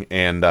fascinating,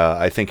 and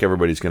I think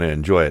everybody's going to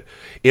enjoy it.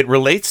 It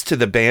relates to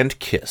the band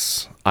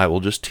Kiss. I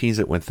will just tease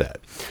it with that.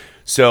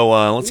 So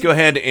let's go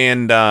ahead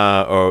and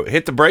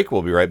hit the break.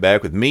 We'll be right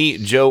back with me,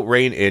 Joe,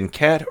 Rain, and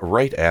Kat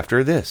right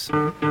after this.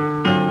 The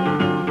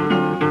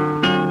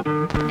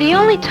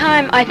only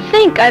time I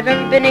think I've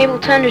ever been able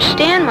to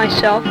understand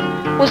myself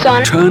was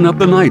on Turn Up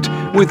the Night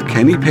with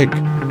Kenny Pick.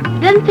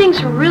 Then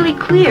things were really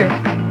clear.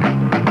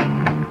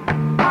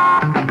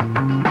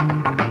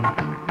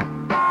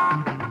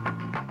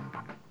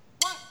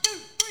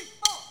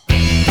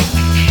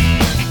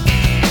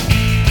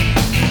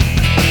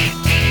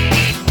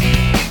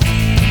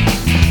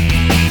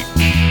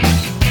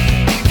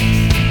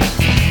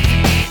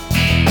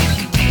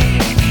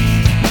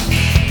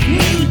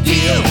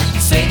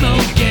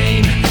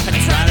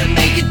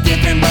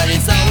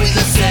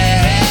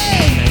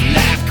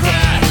 Life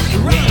cry,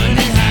 run and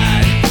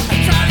hide.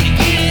 I'm trying to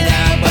get it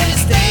out, but it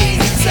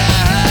stays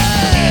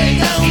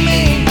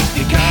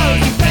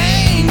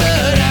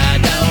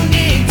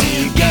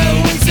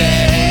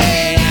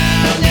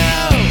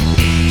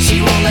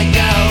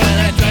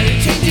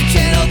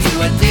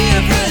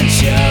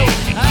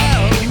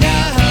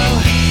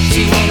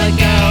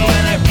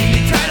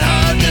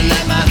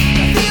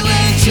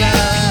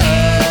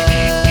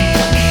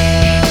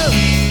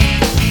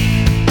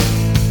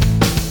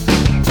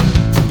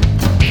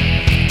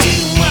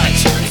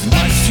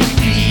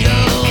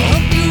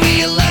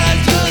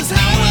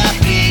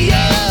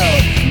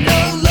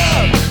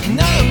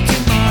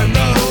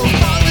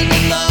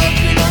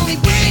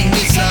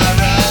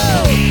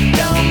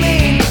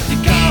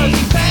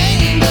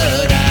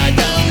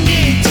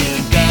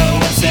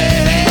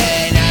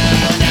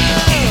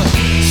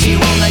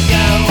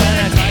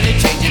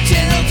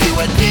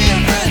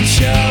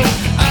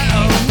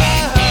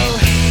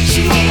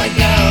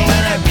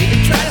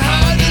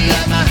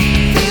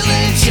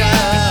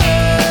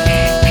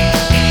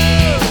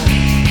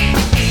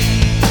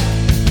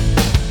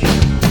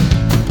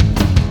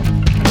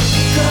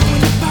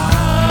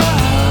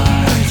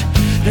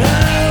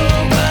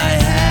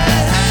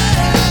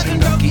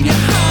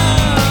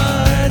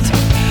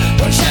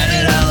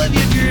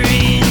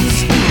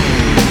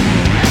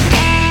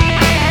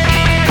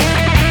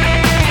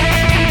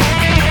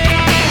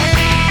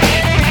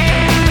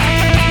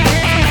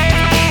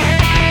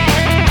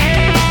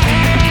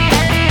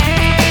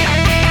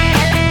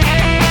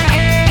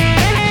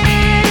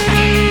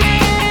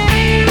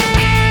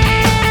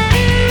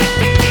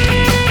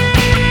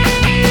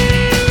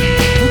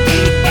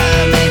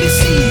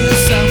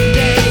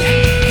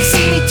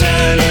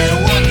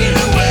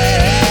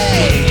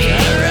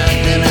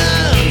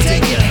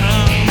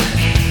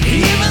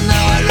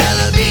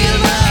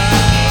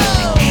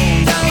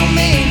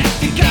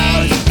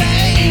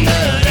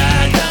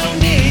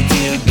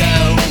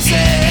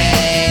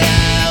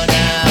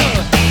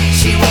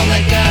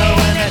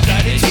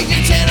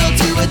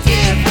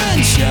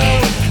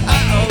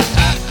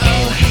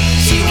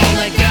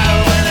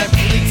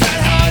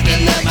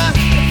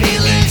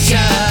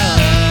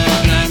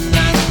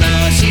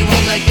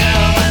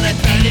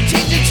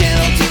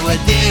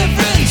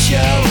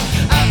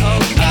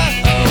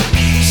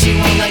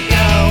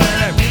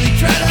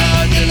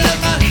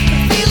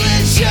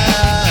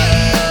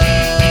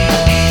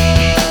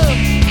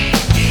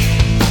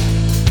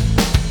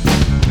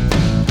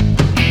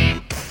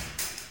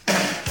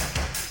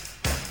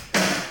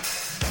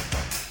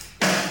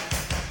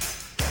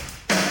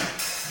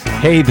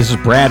Hey, this is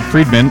Brad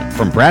Friedman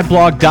from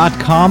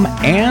BradBlog.com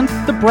and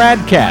the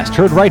Bradcast,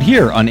 heard right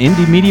here on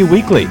Indie Media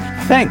Weekly.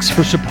 Thanks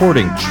for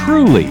supporting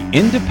truly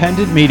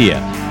independent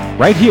media,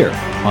 right here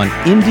on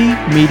Indie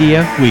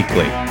Media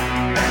Weekly.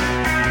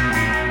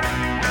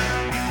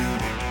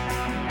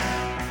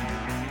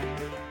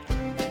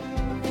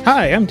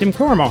 Hi, I'm Tim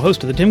Corrimal,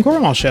 host of The Tim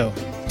Corrimal Show.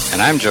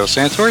 And I'm Joe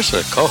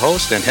Santorsa,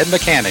 co-host and head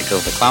mechanic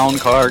of the Clown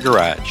Car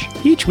Garage.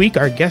 Each week,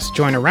 our guests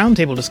join a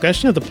roundtable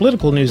discussion of the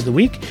political news of the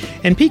week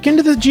and peek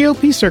into the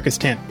GOP circus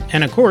tent.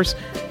 And of course,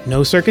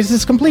 no circus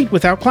is complete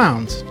without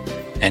clowns.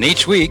 And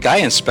each week, I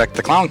inspect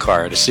the clown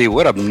car to see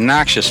what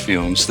obnoxious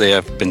fumes they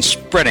have been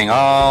spreading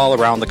all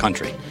around the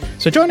country.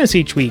 So join us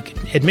each week.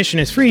 Admission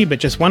is free, but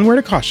just one word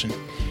of caution.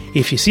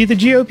 If you see the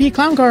GOP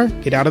clown car,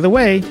 get out of the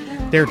way.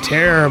 They're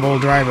terrible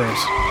drivers.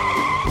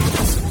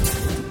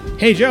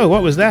 Hey, Joe,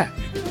 what was that?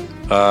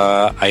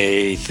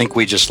 I think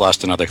we just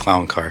lost another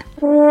clown car.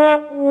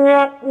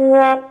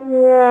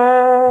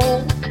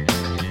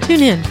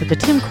 Tune in for the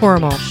Tim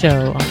Corrimal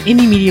Show on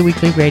Indie Media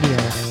Weekly Radio,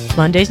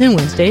 Mondays and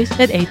Wednesdays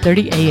at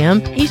 8:30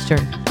 a.m.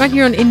 Eastern, right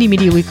here on Indie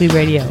Media Weekly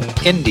Radio.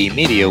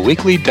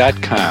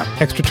 IndieMediaWeekly.com.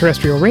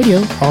 Extraterrestrial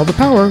radio, all the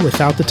power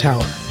without the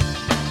tower.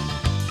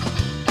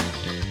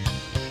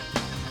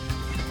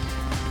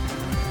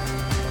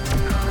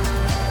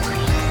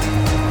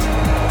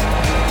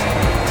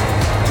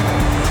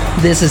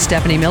 This is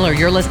Stephanie Miller.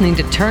 You're listening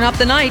to Turn Up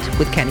the Night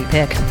with Kenny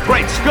Pick.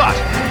 Great Scott!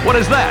 What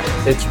is that?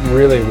 It's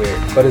really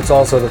weird, but it's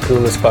also the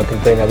coolest fucking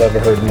thing I've ever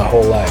heard in my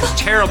whole life. It's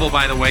terrible,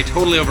 by the way.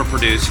 Totally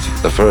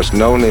overproduced. The first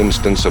known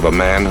instance of a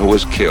man who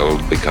was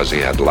killed because he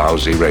had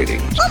lousy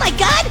ratings. Oh my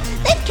God!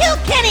 They've killed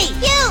Kenny!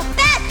 You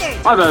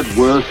bastard! I've had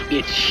worse.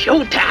 It's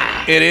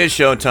showtime! It is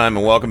showtime,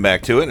 and welcome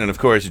back to it. And of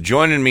course,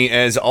 joining me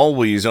as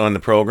always on the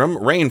program,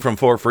 Rain from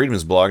Fort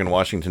Freedom's blog in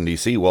Washington,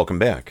 D.C. Welcome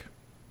back.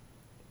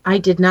 I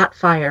did not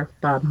fire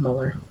Bob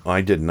Mueller.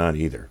 I did not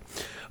either.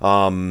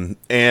 And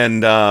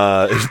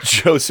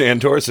Joe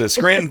Santorsa,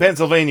 Scranton,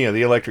 Pennsylvania,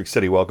 the Electric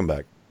City. Welcome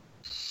back.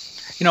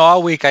 You know,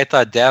 all week I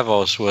thought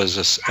Davos was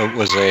a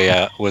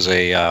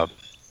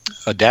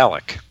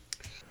Dalek.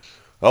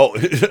 Oh,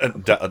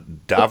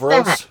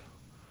 Davros?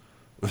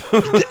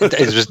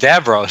 It was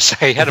Davros.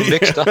 I had them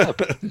mixed up.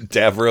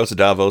 Davros,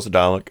 Davos,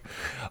 Dalek.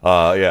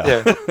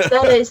 Yeah.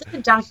 Is that a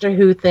Doctor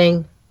Who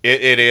thing?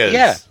 It is.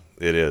 Yeah.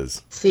 It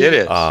is. See? It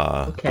is.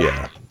 Okay.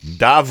 Yeah.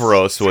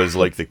 Davros was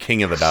like the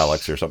king of the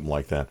Daleks or something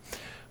like that.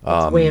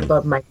 It's way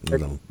above my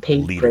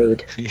paid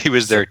grade. He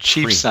was their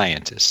chief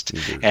scientist,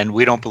 and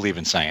we don't believe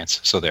in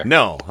science, so there.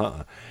 No.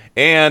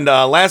 And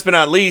last but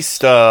not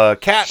least,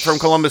 Kat from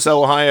Columbus,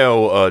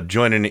 Ohio,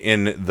 joining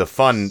in the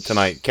fun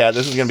tonight. Kat,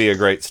 this is going to be a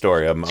great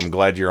story. I'm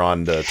glad you're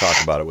on to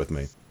talk about it with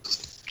me.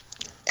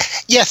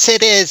 Yes,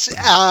 it is.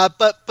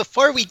 But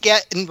before we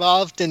get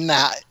involved in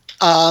that,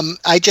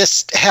 I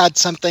just had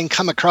something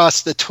come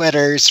across the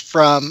Twitters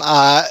from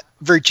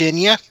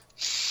Virginia.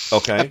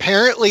 Okay.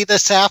 Apparently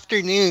this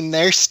afternoon,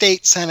 their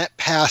state Senate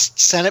passed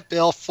Senate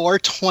Bill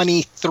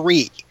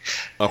 423.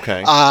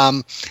 Okay.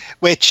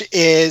 Which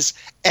is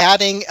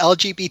adding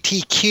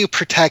LGBTQ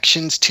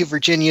protections to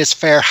Virginia's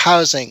fair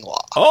housing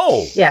law.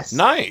 Oh, yes.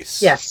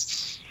 Nice.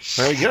 Yes.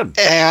 Very good.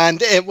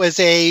 And it was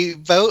a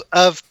vote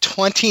of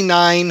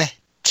 29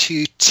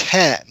 to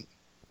 10.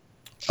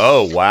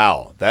 Oh,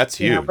 wow. That's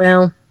huge. Yeah,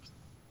 well.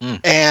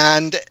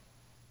 And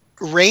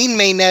Rain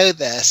may know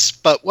this,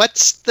 but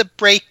what's the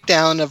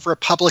breakdown of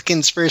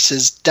Republicans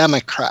versus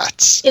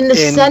Democrats? In the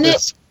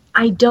Senate,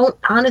 I don't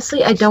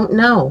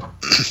know.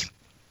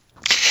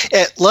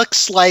 It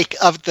looks like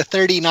of the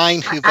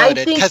 39 who voted.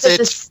 I think that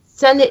the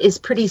Senate is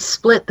pretty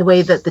split the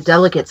way that the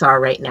delegates are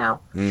right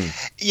now.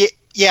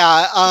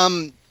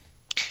 Yeah.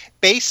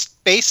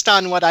 Based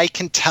on what I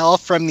can tell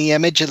from the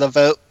image of the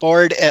vote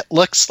board, it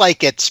looks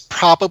like it's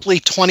probably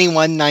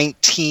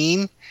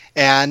 21-19.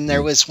 And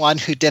there was one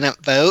who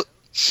didn't vote,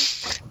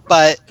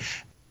 but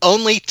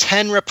only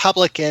 10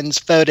 Republicans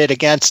voted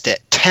against it.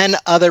 10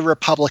 other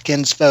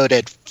Republicans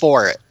voted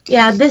for it.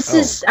 Yeah, this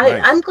is, nice.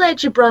 I'm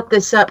glad you brought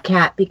this up,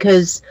 Kat,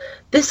 because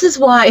this is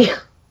why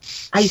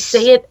I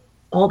say it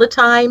all the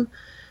time.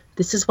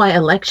 This is why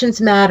elections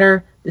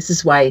matter. This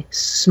is why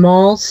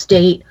small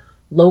state,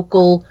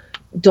 local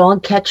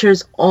dog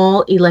catchers,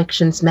 all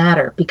elections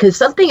matter, because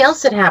something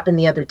else that happened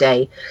the other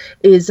day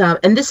is,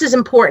 and this is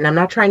important, I'm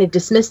not trying to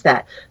dismiss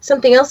that.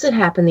 Something else that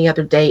happened the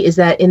other day is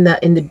that in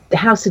the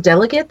House of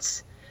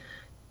Delegates,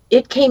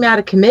 it came out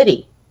of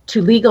committee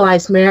to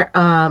legalize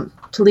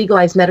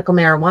medical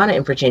marijuana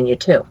in Virginia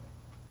too,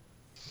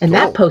 and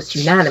that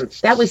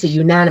was a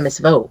unanimous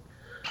vote.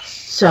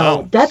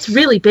 So that's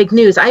really big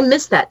news. I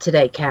missed that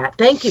today, Kat.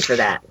 Thank you for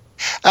that.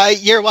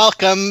 You're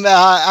welcome.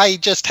 I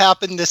just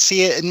happened to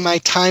see it in my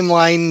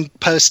timeline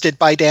posted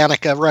by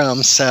Danica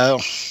Rome. So,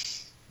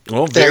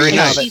 very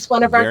nice. She's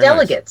one of our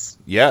delegates.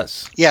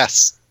 Nice.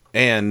 Yes.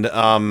 And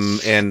also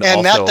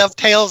that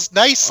dovetails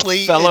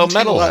nicely. Fellow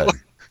metalhead.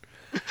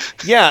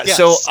 Yeah. Yes.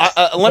 So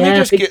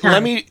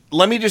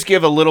let me just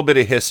give a little bit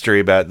of history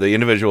about the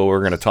individual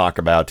we're going to talk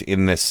about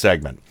in this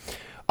segment.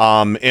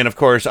 And of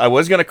course, I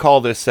was going to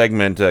call this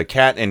segment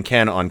Kat and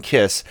Ken on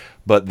Kiss,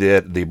 but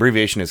the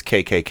abbreviation is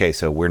KKK,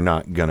 so we're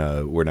not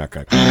gonna.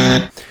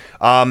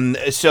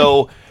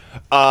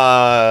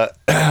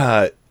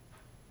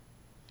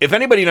 If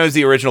anybody knows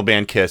the original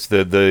band Kiss,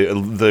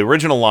 the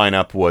original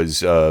lineup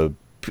was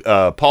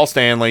Paul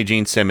Stanley,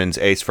 Gene Simmons,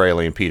 Ace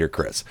Frehley, and Peter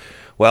Criss.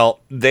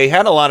 Well, they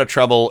had a lot of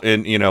trouble with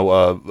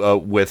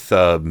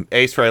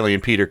Ace Frehley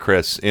and Peter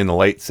Criss in the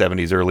late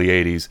 70s, early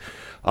 80s.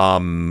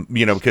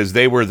 Because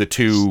they were the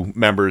two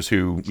members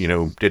who,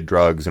 did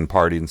drugs and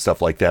partied and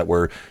stuff like that,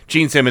 where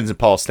Gene Simmons and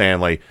Paul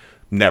Stanley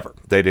never.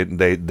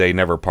 They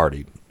never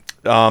partied.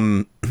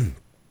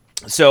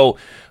 So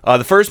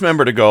the first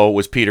member to go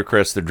was Peter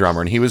Criss, the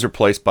drummer, and he was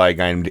replaced by a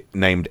guy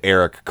named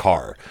Eric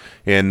Carr,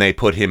 and they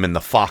put him in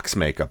the Fox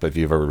makeup, if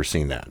you've ever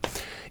seen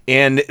that.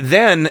 And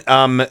then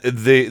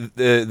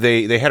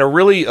they had a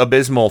really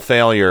abysmal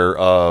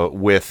failure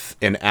with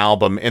an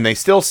album, and they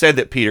still said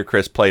that Peter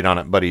Criss played on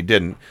it, but he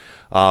didn't.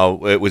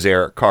 It was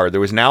Eric Carr.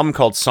 There was an album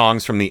called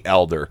Songs from the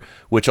Elder,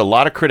 which a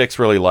lot of critics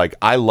really like.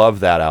 I love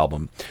that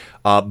album,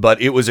 but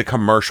it was a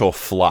commercial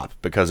flop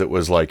because it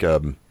was like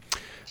a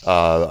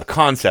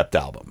concept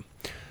album.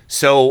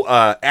 So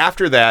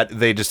after that,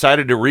 they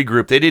decided to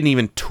regroup. They didn't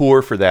even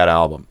tour for that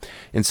album.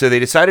 And so they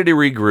decided to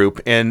regroup.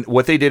 And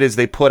what they did is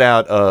they put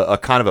out a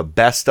kind of a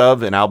best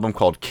of, an album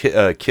called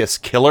Kiss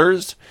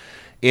Killers.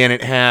 And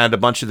it had a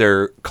bunch of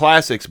their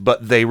classics,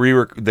 but they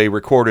wrote and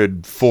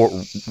recorded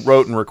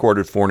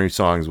 4 new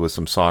songs with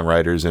some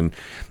songwriters. And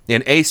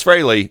Ace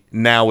Frehley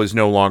now is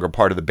no longer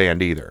part of the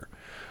band either.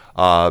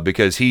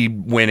 Because he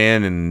went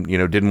in and,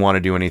 didn't want to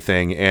do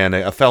anything. And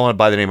a fellow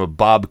by the name of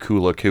Bob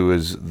Kulick, who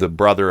is the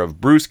brother of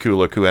Bruce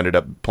Kulick, who ended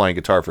up playing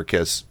guitar for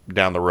Kiss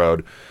down the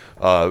road,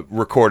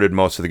 recorded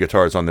most of the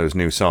guitars on those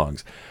new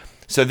songs.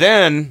 So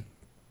then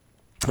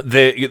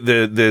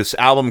this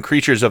album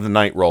Creatures of the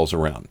Night rolls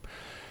around.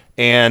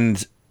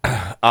 And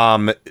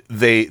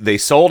they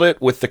sold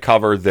it with the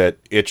cover that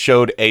it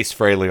showed Ace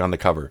Frehley on the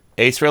cover.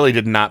 Ace Frehley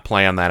did not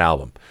play on that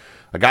album.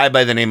 A guy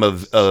by the name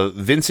of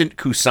Vincent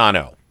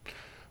Cusano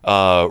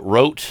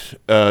wrote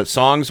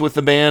songs with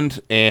the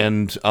band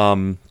and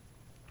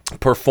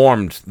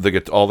performed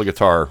all the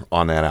guitar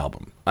on that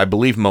album. I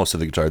believe most of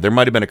the guitar. There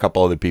might have been a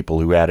couple other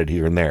people who added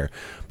here and there,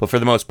 but for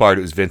the most part,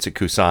 it was Vincent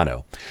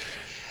Cusano.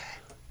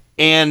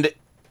 And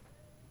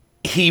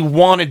he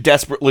wanted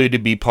desperately to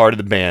be part of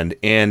the band,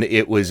 and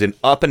it was an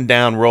up and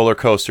down roller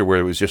coaster where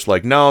it was just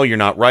like, no, you're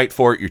not right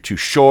for it. You're too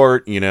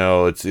short.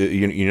 It's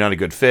you're not a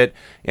good fit.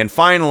 And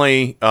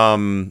finally,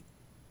 the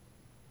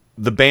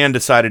band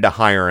decided to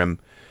hire him.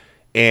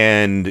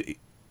 And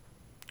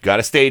got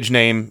a stage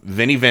name,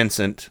 Vinnie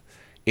Vincent,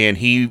 and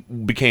he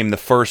became the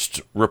first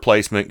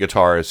replacement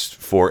guitarist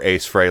for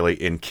Ace Frehley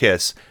in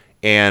Kiss,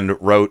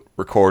 and wrote,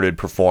 recorded,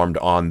 performed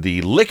on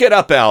the Lick It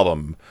Up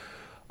album.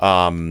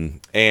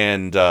 If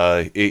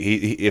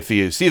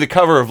you see the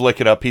cover of Lick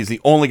It Up, he's the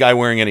only guy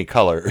wearing any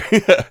color.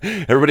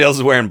 Everybody else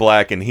is wearing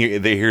black, and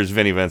here's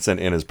Vinnie Vincent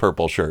in his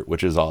purple shirt,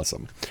 which is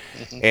awesome.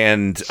 Mm-hmm.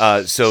 And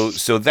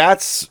so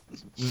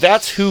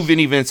that's who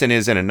Vinnie Vincent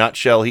is in a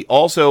nutshell.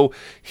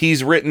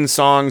 He's written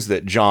songs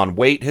that John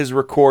Waite has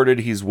recorded.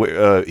 He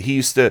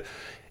used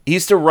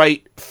to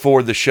write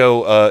for the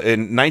show.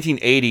 In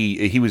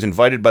 1980, he was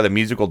invited by the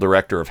musical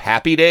director of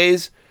Happy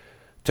Days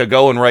to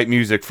go and write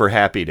music for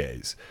Happy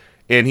Days.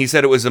 And he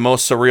said it was the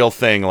most surreal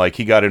thing. Like,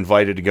 he got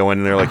invited to go in,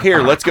 and they're like,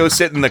 "Here, let's go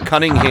sit in the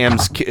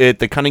Cunningham's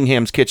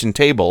kitchen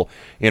table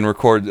and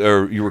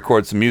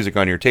record some music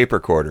on your tape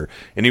recorder."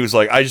 And he was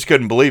like, "I just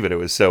couldn't believe it. It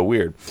was so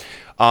weird."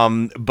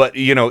 But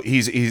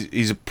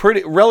he's a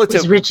pretty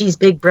relative. Was Richie's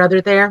big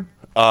brother there?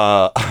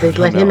 They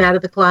let him out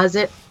of the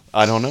closet.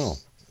 I don't know.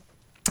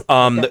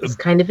 That was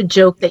kind of a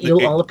joke that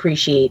you'll all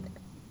appreciate.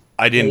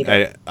 I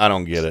didn't. I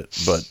don't get it,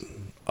 but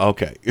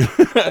okay.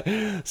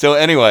 So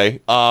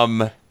anyway,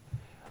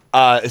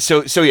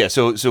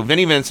 So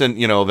Vinnie Vincent,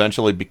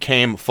 eventually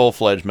became a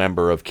full-fledged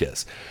member of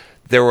Kiss.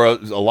 There were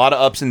a lot of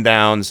ups and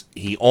downs.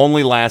 He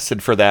only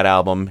lasted for that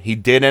album. He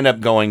did end up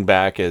going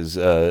back, as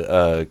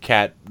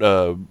Kat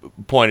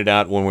pointed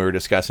out when we were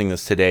discussing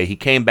this today. He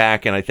came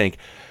back, and I think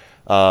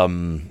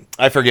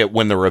I forget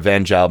when the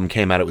Revenge album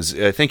came out.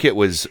 I think it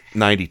was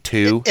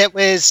 92. It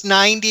was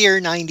 90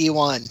 or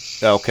 91.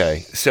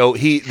 Okay, so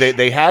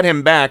they had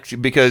him back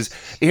because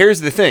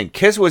here's the thing: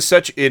 Kiss was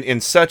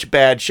in such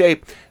bad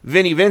shape.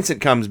 Vinnie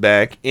Vincent comes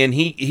back, and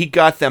he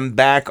got them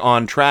back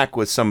on track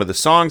with some of the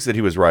songs that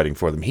he was writing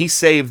for them. He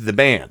saved the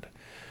band,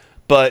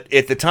 but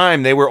at the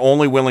time they were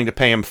only willing to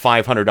pay him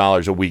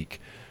 $500 a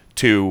week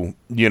to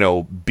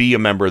be a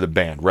member of the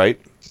band, right?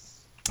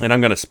 And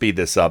I'm going to speed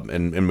this up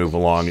and move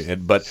along.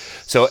 But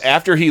so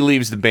after he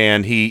leaves the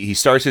band, he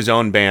starts his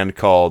own band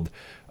called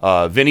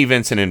Vinnie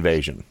Vincent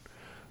Invasion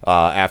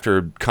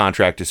after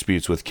contract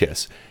disputes with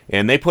Kiss.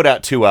 And they put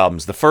out 2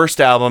 albums. The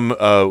first album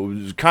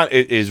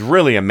is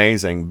really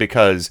amazing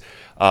because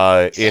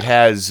it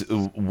has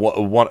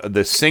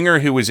the singer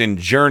who was in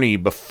Journey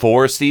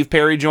before Steve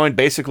Perry joined,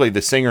 basically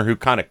the singer who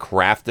kind of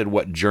crafted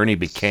what Journey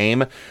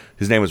became.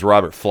 His name was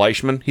Robert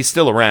Fleischman. He's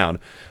still around.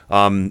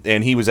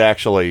 And he was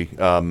actually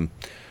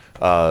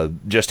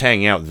just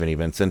hanging out with Vinnie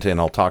Vincent, and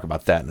I'll talk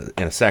about that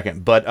in a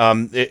second. But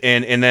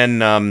and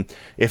then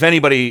if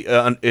anybody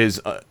is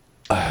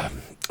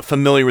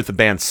familiar with the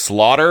band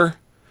Slaughter,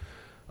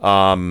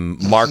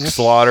 Mark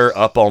Slaughter,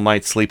 Up All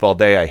Night, Sleep All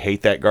Day. I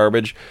hate that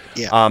garbage.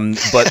 Yeah.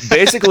 But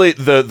basically,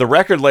 the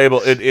record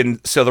label,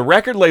 so the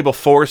record label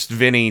forced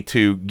Vinny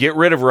to get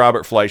rid of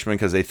Robert Fleischman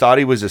because they thought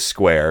he was a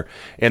square,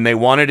 and they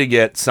wanted to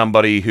get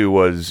somebody who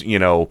was,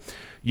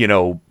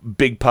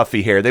 big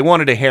puffy hair. They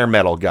wanted a hair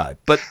metal guy,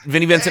 but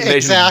Vinnie Vincent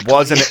Invasion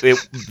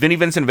Vinnie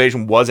Vincent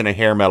Invasion wasn't a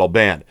hair metal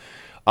band.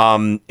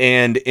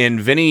 And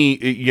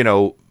Vinny,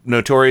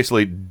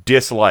 notoriously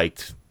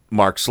disliked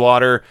Mark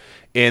Slaughter.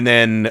 And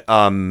then,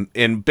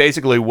 and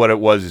basically what it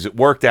was is it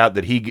worked out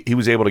that he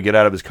was able to get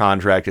out of his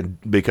contract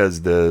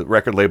because the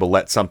record label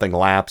let something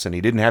lapse and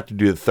he didn't have to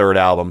do the third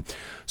album.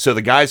 So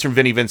the guys from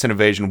Vinnie Vincent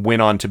Invasion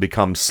went on to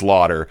become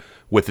Slaughter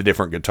with a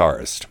different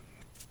guitarist.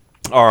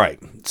 All right,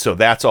 so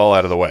that's all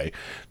out of the way.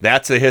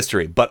 That's the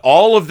history. But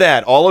all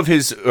of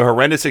his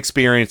horrendous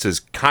experiences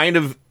kind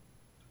of,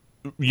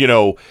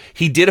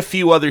 he did a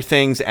few other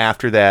things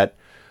after that.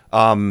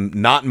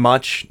 Not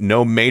much,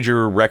 no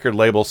major record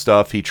label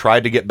stuff. He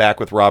tried to get back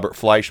with Robert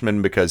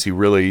Fleischman because he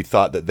really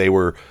thought that they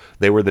were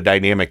the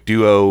dynamic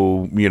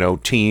duo,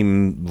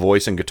 team,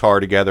 voice and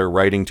guitar together,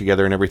 writing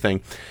together and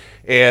everything.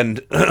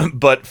 And,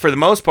 but for the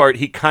most part,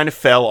 he kind of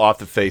fell off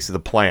the face of the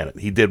planet.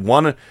 He did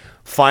one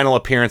final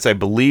appearance, I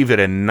believe, at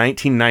a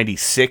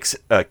 1996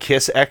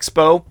 Kiss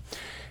Expo.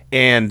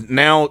 And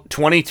now,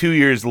 22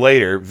 years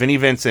later, Vinnie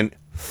Vincent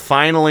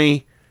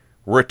finally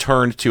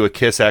returned to a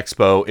Kiss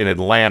Expo in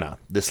Atlanta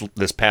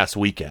this past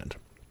weekend.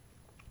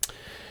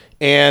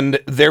 And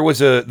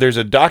there's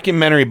a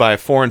documentary by a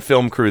foreign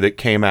film crew that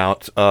came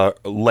out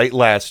late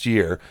last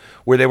year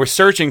where they were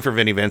searching for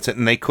Vinnie Vincent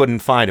and they couldn't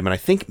find him. And I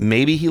think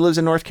maybe he lives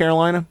in North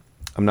Carolina.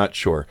 I'm not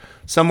sure.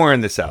 Somewhere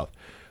in the South.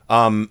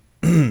 And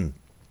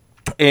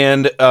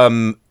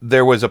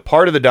there was a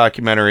part of the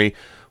documentary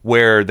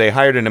where they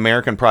hired an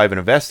American private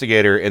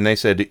investigator and they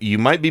said, you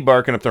might be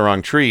barking up the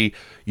wrong tree.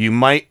 You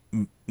might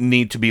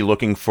need to be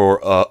looking for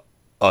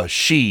a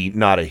she,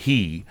 not a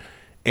he.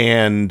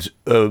 And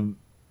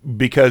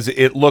because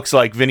it looks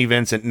like Vinnie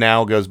Vincent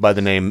now goes by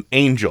the name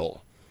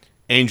Angel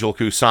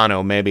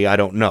Cusano, maybe, I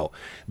don't know.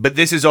 But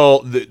this is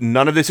all,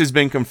 none of this has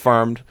been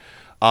confirmed.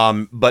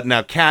 But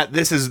now, Kat,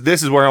 this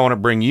is where I want to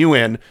bring you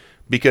in,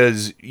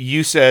 because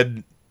you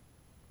said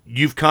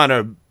you've kind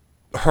of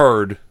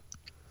heard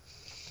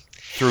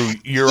through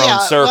your own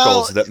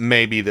circles that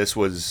maybe this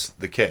was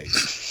the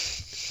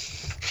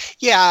case.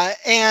 Yeah,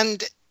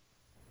 and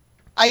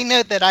I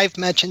know that I've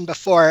mentioned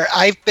before,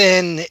 I've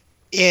been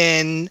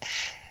in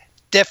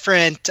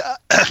different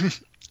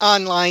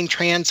online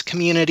trans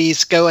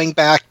communities going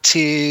back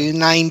to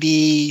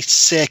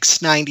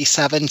 96,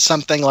 97,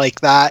 something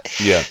like that.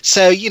 Yeah.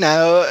 So,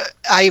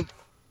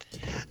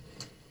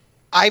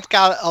 I've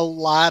got a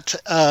lot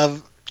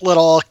of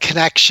little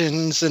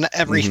connections and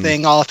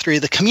everything all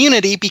through the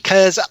community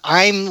because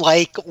I'm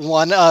like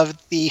one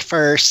of the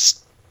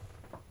first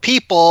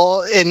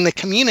people in the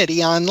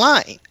community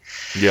online.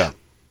 Yeah.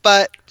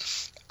 But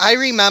I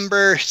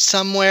remember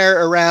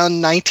somewhere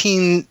around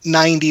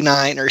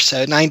 1999 or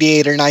so,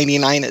 98 or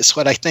 99 is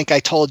what I think I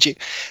told you,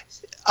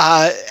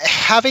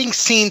 having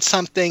seen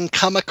something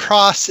come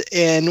across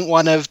in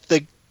one of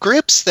the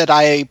groups that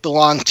I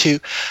belong to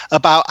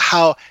about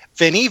how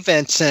Vinnie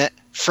Vincent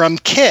from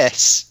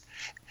Kiss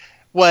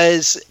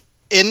was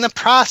in the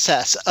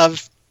process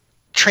of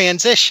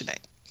transitioning.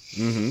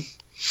 Mm-hmm.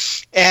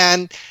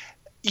 And,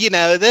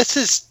 this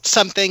is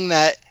something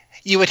that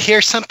you would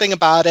hear something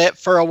about it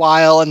for a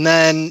while and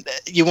then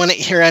you wouldn't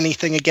hear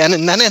anything again.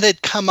 And then it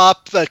had come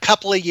up a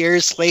couple of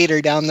years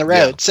later down the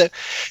road. Yeah.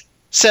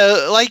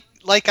 So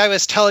like I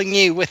was telling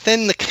you,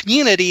 within the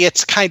community,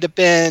 it's kind of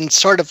been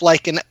sort of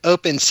like an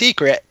open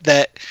secret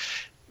that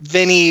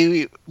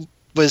Vinny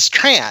was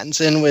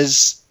trans and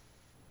was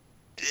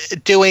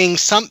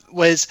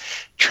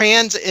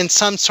trans in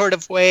some sort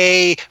of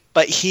way,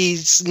 but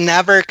he's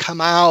never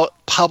come out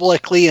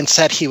publicly and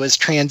said he was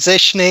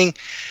transitioning.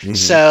 Mm-hmm.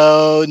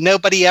 So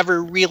nobody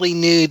ever really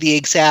knew the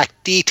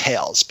exact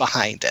details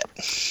behind it.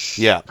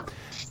 Yeah.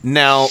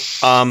 Now,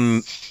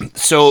 so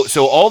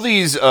all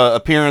these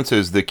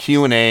appearances, the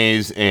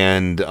Q&As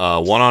and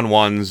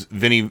one-on-ones,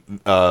 Vinny,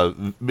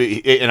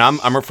 and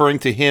I'm referring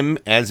to him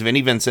as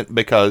Vinnie Vincent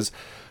because,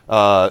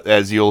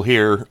 as you'll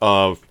hear,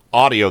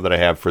 audio that I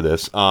have for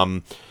this,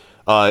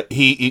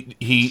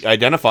 he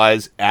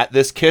identifies at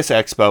this Kiss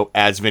Expo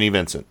as Vinnie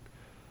Vincent.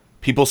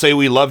 People say,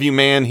 "We love you,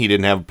 man." He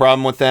didn't have a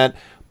problem with that,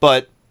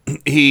 but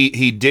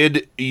he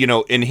did,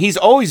 and he's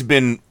always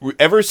been,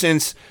 ever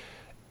since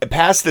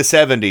past the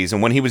 70s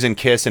and when he was in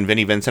Kiss and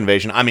Vinnie Vincent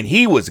Invasion. I mean,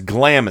 he was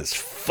glam as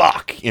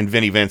fuck in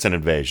Vinnie Vincent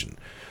Invasion.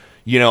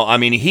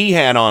 He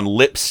had on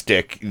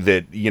lipstick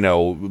that,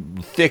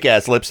 thick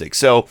ass lipstick.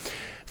 So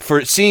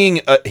for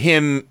seeing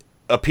him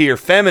appear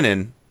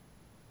feminine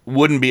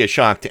wouldn't be a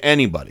shock to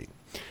anybody.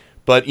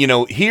 But,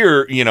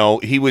 here,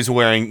 he was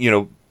wearing,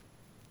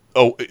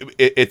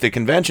 at the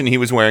convention, he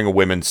was wearing a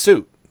women's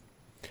suit,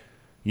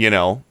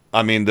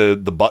 I mean, the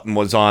button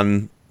was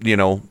on,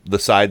 the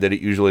side that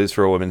it usually is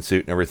for a women's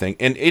suit and everything.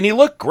 And he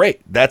looked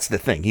great. That's the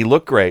thing. He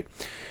looked great.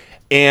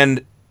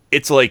 And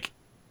it's like,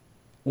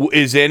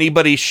 is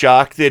anybody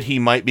shocked that he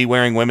might be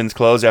wearing women's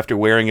clothes after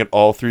wearing it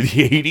all through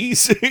the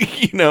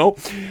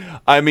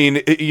 80s? I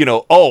mean,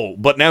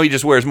 but now he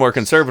just wears more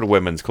conservative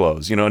women's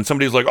clothes, and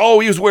somebody's like, oh,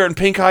 he was wearing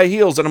pink high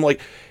heels. And I'm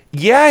like,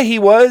 yeah, he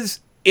was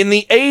in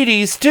the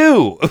 80s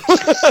too.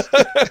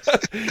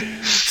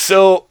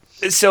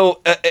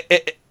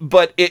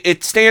 But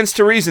it stands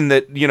to reason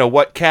that,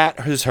 what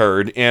Kat has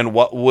heard and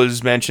what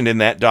was mentioned in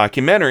that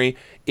documentary,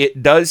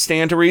 it does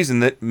stand to reason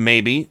that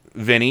maybe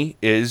Vinny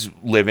is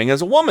living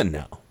as a woman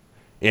now.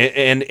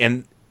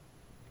 And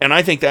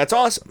I think that's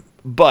awesome.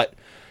 But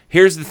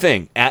here's the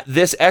thing. At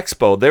this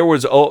expo, there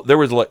was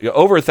like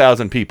over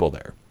 1,000 people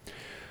there.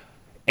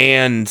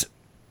 And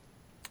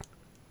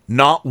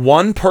not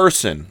one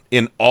person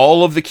in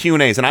all of the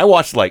Q&As, and I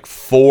watched like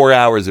 4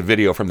 hours of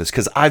video from this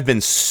because I've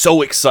been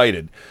so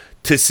excited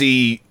to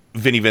see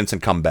Vinnie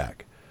Vincent come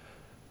back.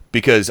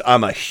 Because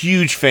I'm a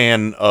huge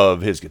fan of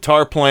his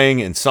guitar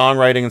playing and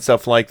songwriting and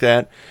stuff like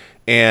that.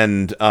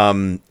 And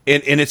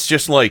it's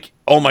just like,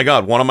 oh my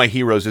God, one of my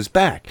heroes is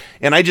back.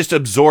 And I just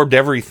absorbed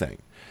everything.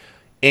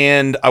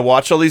 And I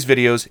watched all these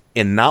videos,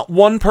 and not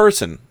one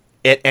person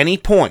at any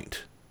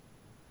point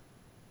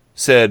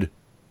said,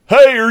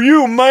 hey, are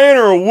you a man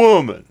or a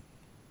woman?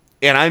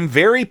 And I'm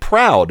very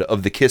proud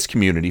of the KISS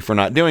community for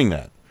not doing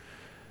that.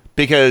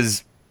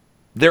 Because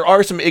there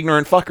are some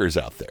ignorant fuckers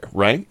out there,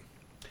 right?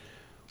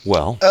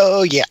 Well.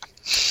 Oh, yeah.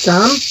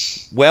 Some?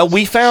 Well,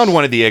 we found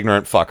one of the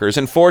ignorant fuckers.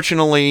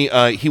 Unfortunately,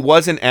 he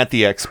wasn't at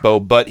the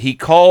expo, but he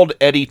called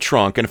Eddie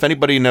Trunk. And if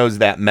anybody knows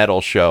that metal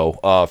show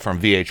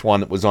from VH1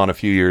 that was on a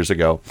few years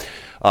ago,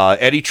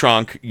 Eddie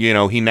Trunk,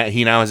 he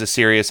now has a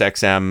Sirius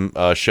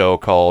XM show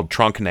called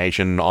Trunk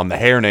Nation on the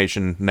Hair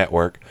Nation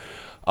network.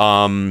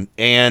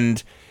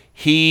 And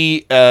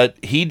he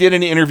did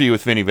an interview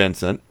with Vinnie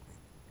Vincent.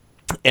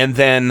 And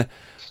then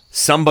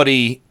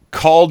somebody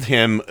called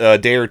him a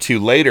day or two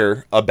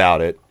later about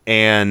it,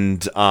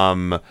 and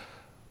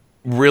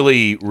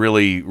really,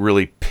 really,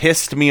 really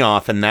pissed me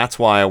off, and that's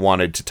why I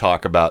wanted to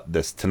talk about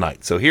this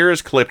tonight. So here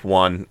is clip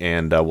one,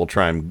 and we'll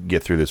try and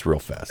get through this real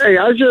fast. Hey,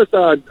 I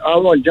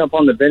want to jump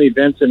on the Vinnie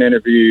Vincent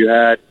interview you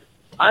had.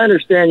 I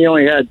understand you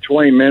only had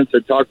 20 minutes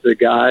to talk to the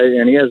guy,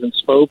 and he hasn't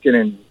spoken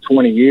in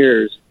 20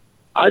 years.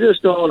 I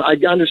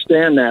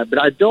understand that, but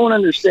I don't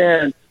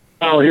understand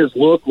how his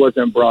look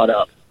wasn't brought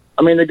up.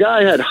 I mean, the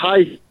guy had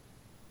high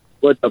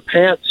with a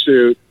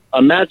pantsuit,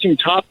 a matching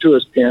top to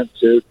his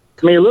pantsuit.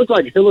 I mean, he looked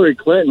like Hillary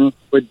Clinton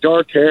with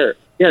dark hair.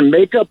 He had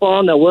makeup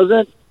on that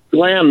wasn't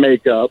glam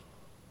makeup,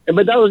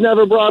 but that was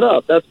never brought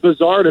up. That's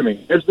bizarre to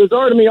me. It's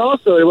bizarre to me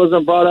also it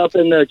wasn't brought up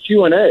in the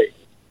Q&A.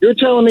 You're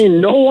telling me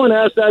no one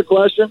asked that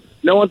question?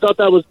 No one thought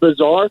that was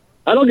bizarre?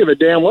 I don't give a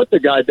damn what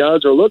the guy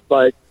does or looks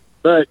like,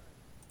 but...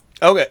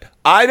 Okay,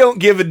 I don't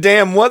give a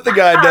damn what the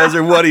guy does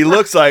or what he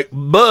looks like,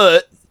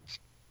 but...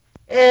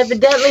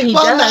 Evidently he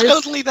does. Well, not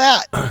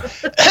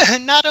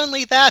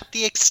only that,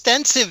 the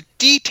extensive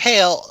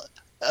detail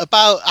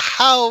about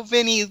how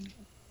Vinny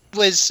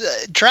was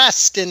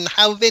dressed and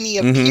how Vinny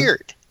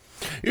appeared.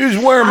 He was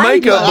wearing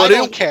makeup, but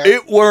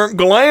it weren't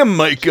glam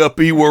makeup.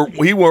 He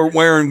weren't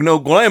wearing no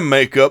glam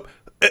makeup.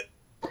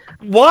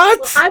 What?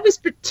 Well, I was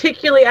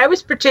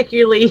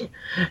particularly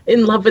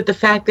in love with the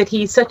fact that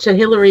he's such a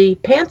Hillary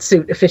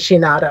pantsuit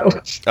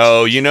aficionado.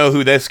 Oh, you know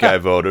who this guy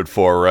voted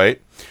for,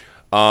 right?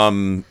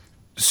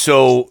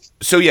 So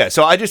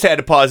I just had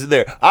to pause it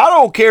there. I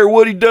don't care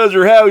what he does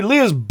or how he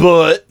lives,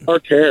 but...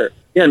 Dark hair.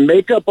 He had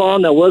makeup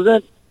on that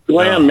wasn't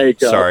glam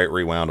makeup. Sorry, it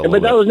rewound a little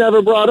bit. But that was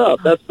never brought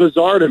up. That's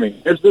bizarre to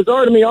me. It's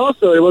bizarre to me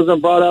also it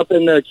wasn't brought up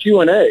in the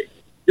Q&A.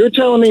 You're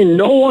telling me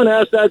no one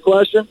asked that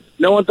question?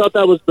 No one thought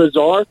that was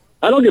bizarre?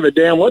 I don't give a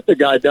damn what the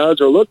guy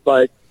does or looks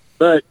like,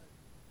 but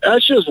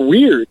that's just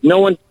weird. No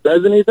one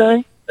says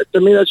anything?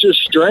 To me, that's just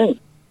strange.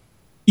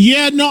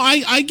 Yeah, no,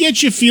 I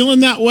get you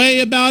feeling that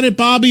way about it,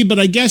 Bobby, but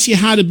I guess you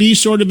had to be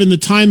sort of in the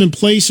time and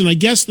place, and I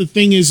guess the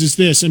thing is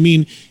this. I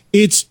mean,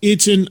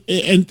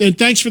 and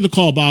thanks for the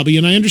call, Bobby,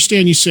 and I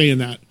understand you saying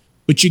that,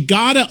 but you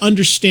got to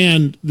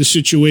understand the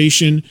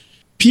situation.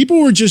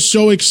 People were just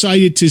so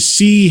excited to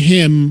see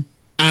him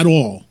at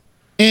all.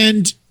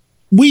 And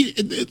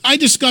I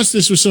discussed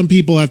this with some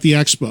people at the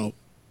expo.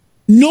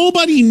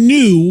 Nobody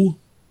knew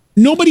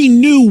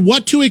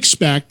what to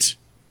expect,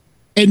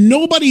 and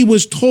nobody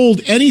was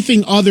told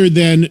anything other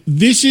than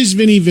this is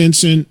Vinnie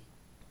Vincent.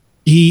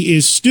 He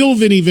is still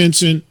Vinnie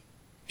Vincent.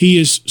 He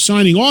is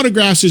signing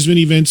autographs as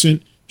Vinnie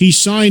Vincent. He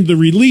signed the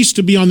release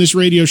to be on this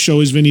radio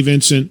show as Vinnie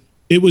Vincent.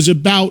 It was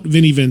about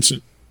Vinnie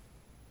Vincent.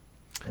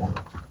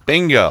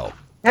 Bingo.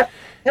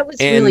 That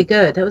was really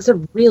good. That was a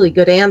really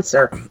good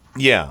answer.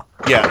 Yeah.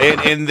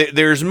 And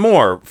there's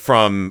more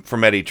from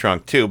Eddie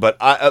Trunk, too. But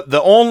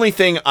the only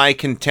thing I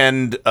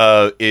contend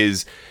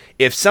is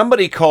if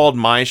somebody called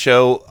my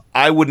show,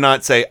 I would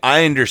not say,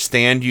 I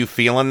understand you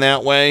feeling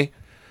that way.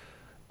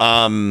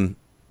 I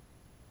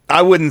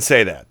wouldn't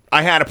say that.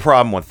 I had a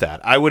problem with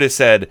that. I would have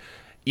said,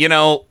 you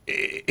know,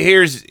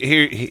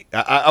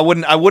 I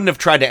wouldn't have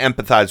tried to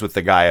empathize with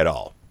the guy at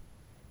all.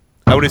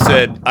 I would have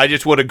said, I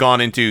just would have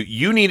gone into,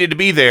 you needed to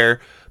be there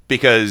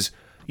because,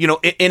 you know,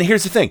 and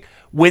here's the thing.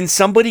 When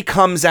somebody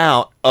comes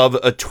out of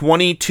a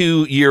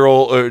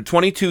 22-year-old or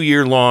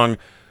 22-year-long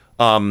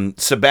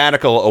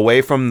sabbatical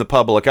away from the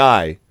public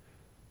eye,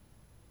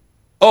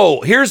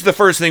 oh, here's the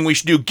first thing we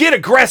should do. Get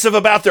aggressive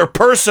about their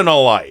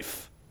personal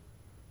life.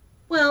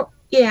 Well,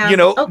 yeah. You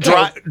know,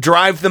 okay.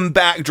 drive them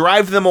back,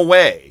 drive them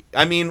away.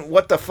 I mean,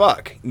 what the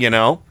fuck, you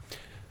know?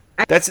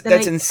 That's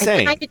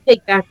insane. I kind of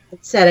take back what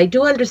I said. I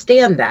do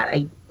understand that.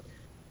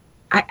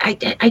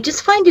 I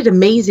just find it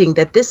amazing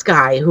that this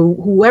guy,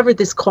 whoever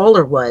this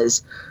caller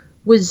was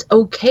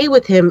okay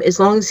with him as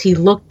long as he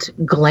looked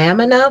glam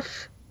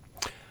enough.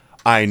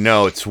 I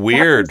know, it's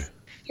weird.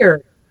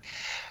 Weird.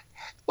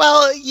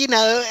 Well, you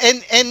know,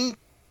 and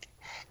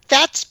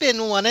that's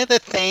been one of the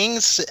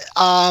things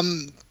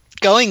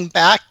going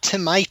back to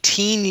my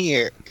teen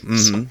years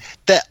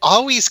that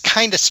always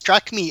kind of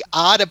struck me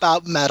odd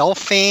about metal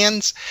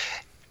fans,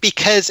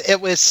 because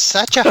it was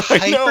such a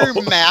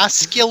hyper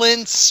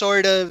masculine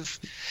sort of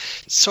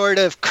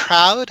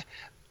crowd,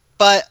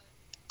 but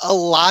a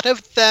lot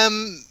of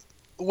them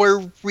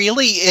were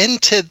really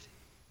into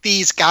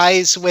these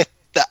guys with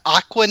the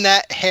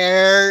Aquanet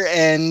hair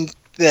and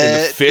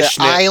the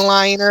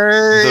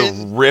eyeliner,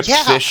 the ripped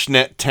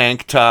fishnet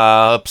tank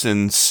tops,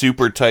 and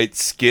super tight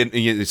skin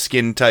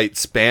tight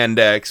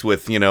spandex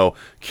with, you know,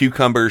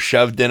 cucumbers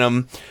shoved in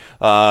them.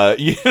 Right.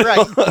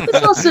 It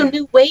was also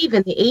new wave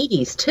in the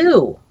 80s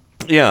too.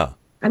 Yeah.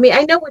 I mean,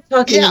 I know we're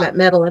talking about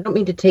metal. I don't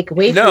mean to take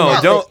away from that. No,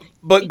 don't.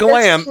 But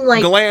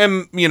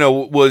glam, you know,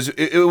 was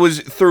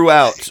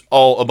throughout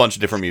a bunch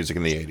of different music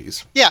in the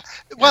 80s. Yeah.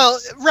 Well,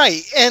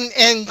 right.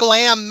 And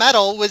glam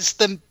metal was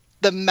the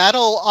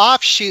metal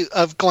offshoot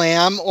of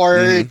glam,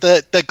 or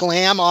the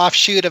glam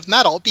offshoot of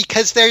metal,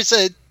 because there's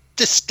a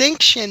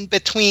distinction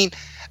between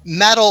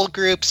metal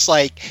groups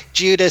like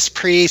Judas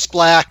Priest,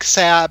 Black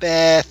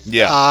Sabbath,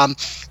 Dio,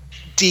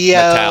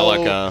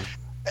 Metallica.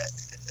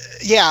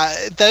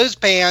 Those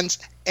bands,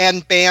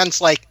 and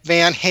bands like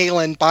Van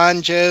Halen,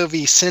 Bon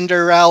Jovi,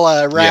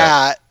 Cinderella,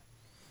 Rat.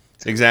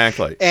 Yeah.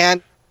 Exactly.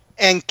 And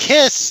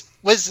Kiss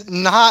was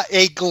not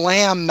a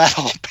glam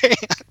metal band.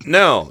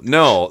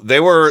 No, they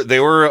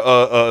were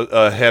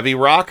a heavy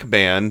rock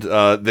band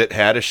that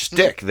had a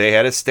shtick. They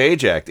had a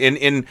stage act,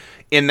 and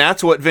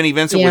that's what Vinnie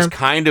Vincent was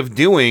kind of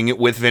doing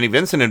with Vinnie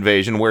Vincent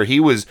Invasion, where he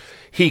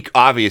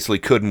obviously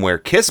couldn't wear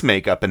Kiss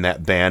makeup in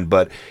that band,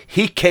 but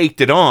he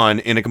caked it on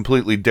in a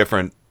completely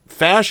different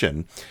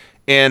fashion.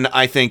 And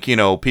I think, you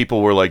know,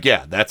 people were like,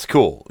 yeah, that's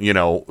cool, you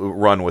know,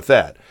 run with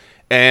that.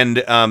 And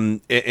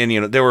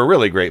you know, they were a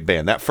really great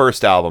band. That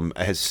first album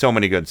has so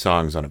many good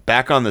songs on it.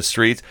 Back on the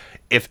Streets.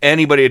 If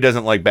anybody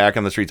doesn't like Back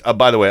on the Streets,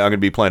 by the way, I'm going to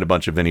be playing a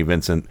bunch of Vinnie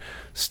Vincent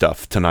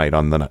stuff tonight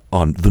on the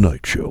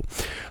night show.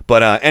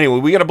 But anyway,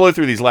 we got to blow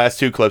through these last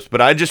two clips. But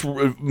I just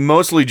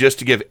mostly just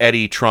to give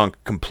Eddie Trunk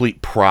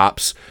complete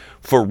props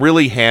for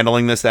really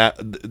handling this.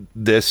 And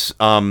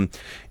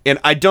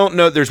I don't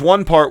know. There's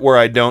one part where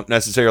I don't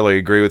necessarily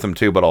agree with him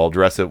too, but I'll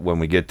address it when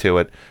we get to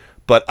it.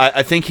 But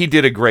I think he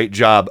did a great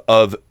job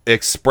of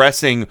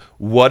expressing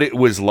what it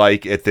was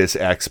like at this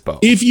expo.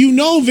 If you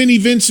know Vinnie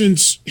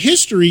Vincent's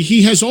history,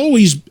 he has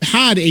always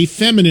had a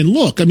feminine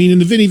look. I mean, in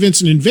the Vinnie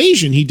Vincent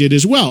Invasion, he did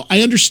as well.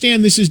 I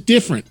understand this is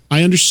different.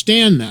 I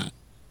understand that.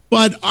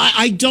 But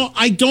I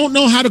don't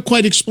know how to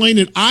quite explain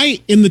it.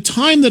 In the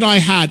time that I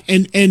had,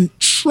 and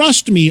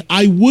trust me,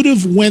 I would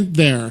have went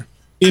there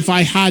if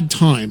I had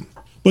time.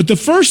 But the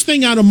first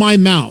thing out of my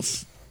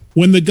mouth,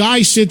 when the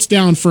guy sits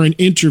down for an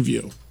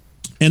interview,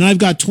 and I've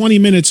got 20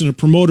 minutes and a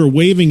promoter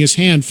waving his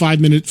hand 5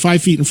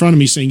 feet in front of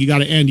me saying, you got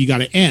to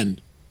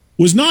end,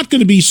 was not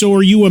going to be, so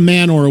are you a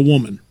man or a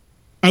woman?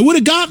 I would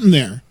have gotten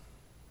there.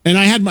 And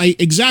I had my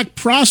exact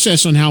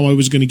process on how I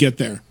was going to get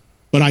there.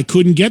 But I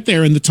couldn't get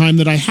there in the time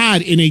that I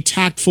had in a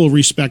tactful,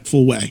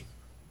 respectful way.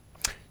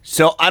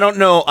 So I don't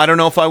know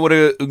if I would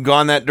have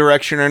gone that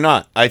direction or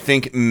not. I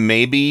think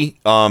maybe,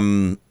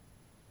 you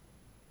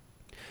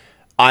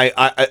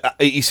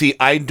see,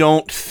 I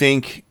don't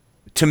think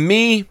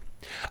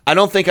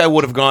I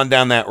would have gone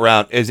down that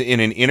route as in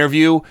an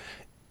interview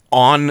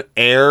on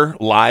air,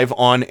 live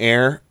on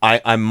air.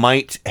 I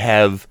might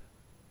have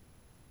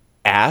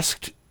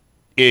asked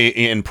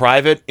in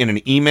private, in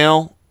an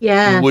email.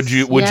 Yeah.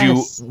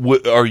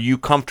 Are you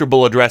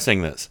comfortable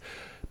addressing this?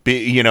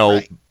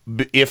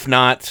 If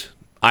not,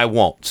 I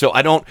won't. So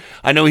I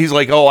know he's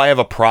like, oh, I have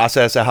a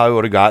process of how I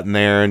would have gotten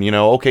there. And,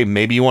 okay,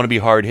 maybe you want to be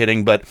hard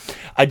hitting, but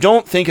I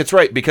don't think it's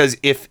right, because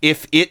if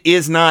it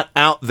is not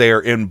out there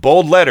in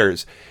bold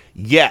letters,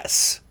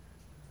 yes,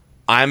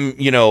 I'm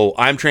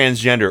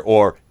transgender,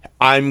 or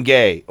I'm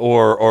gay,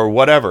 or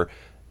whatever,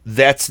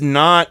 that's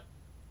not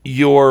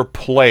your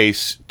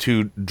place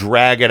to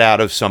drag it out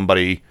of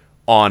somebody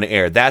on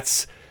air.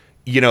 That's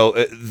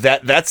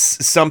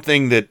that's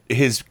something that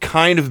has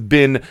kind of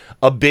been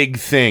a big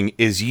thing,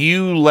 is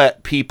you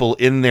let people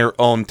in their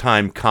own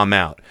time come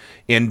out,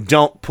 and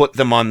don't put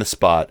them on the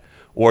spot,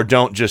 or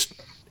don't just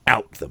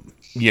out them.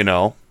 you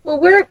know. Well,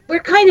 we're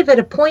kind of at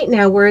a point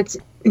now where it's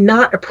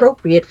not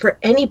appropriate for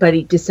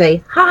anybody to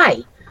say hi.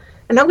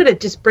 And I'm going to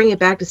just bring it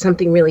back to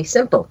something really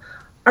simple.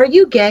 Are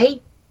you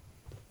gay?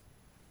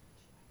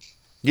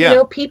 Yeah. You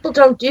know, people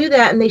don't do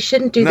that, and they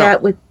shouldn't do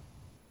that with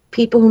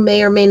people who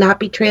may or may not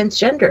be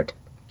transgendered.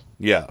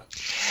 Yeah.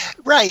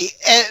 Right.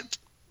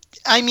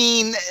 I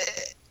mean,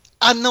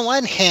 on the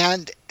one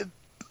hand,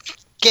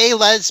 gay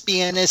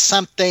lesbian is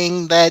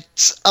something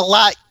that's a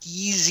lot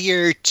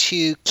easier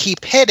to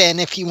keep hidden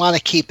if you want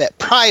to keep it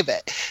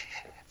private.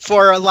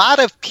 For a lot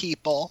of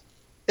people,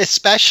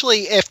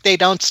 especially if they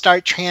don't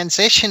start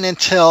transition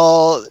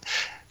until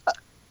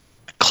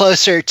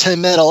closer to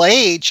middle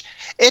age,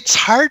 it's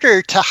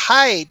harder to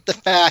hide the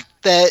fact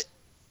that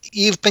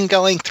you've been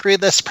going through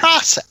this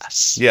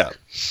process. Yeah.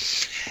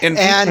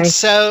 And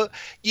so,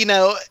 you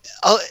know,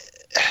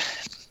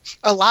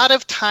 a lot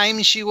of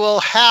times you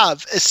will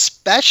have,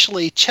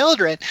 especially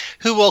children,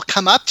 who will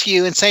come up to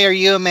you and say, are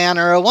you a man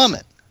or a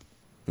woman?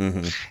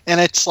 Mm-hmm.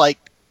 And it's like,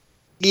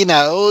 you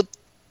know,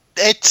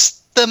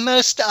 it's the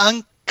most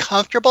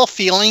uncomfortable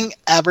feeling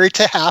ever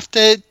to have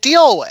to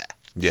deal with.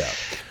 Yeah.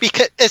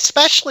 Because,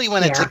 especially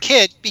when it's a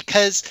kid,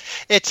 because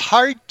it's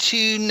hard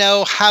to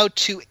know how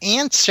to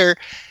answer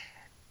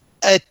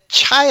a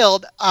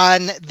child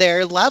on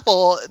their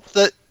level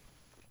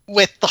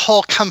with the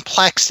whole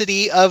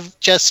complexity of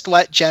just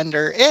what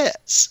gender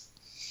is.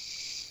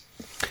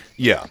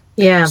 Yeah.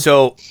 Yeah.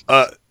 So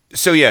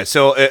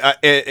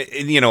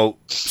you know,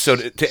 so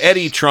to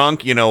Eddie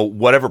Trunk, you know,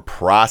 whatever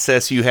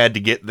process you had to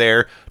get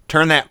there,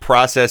 turn that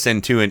process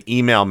into an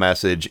email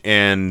message,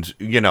 and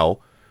you know,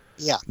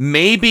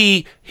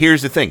 maybe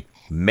here's the thing: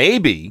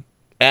 maybe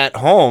at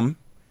home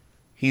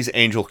he's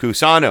Angel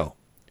Cusano,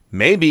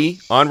 maybe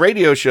on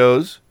radio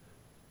shows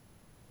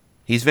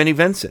he's Vinnie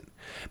Vincent.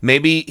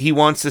 Maybe he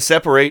wants to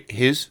separate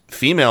his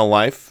female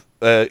life,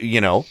 you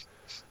know,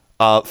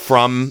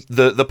 from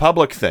the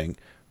public thing.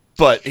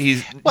 But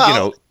he's,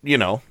 you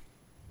know.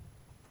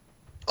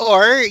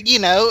 Or, you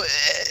know,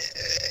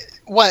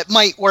 what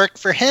might work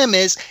for him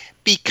is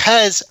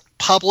because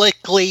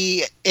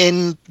publicly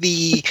in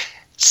the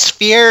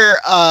sphere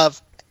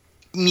of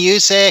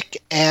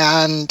music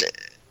and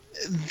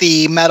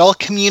the metal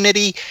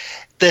community,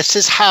 this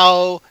is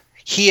how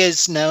he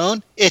is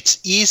known. It's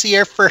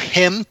easier for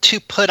him to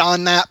put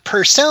on that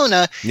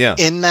persona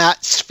in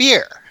that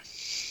sphere.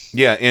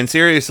 Yeah, and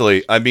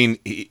seriously, I mean,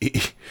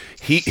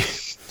 he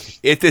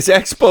at this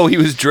expo, he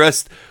was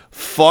dressed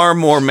far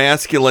more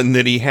masculine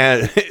than he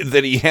had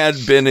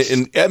been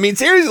in. I mean,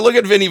 seriously, look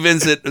at Vinnie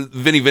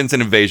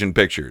Vincent Invasion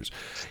pictures.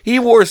 He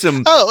wore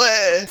some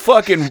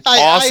fucking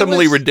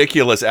awesomely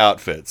ridiculous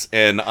outfits,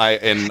 and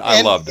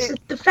I loved it.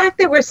 The fact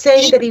that we're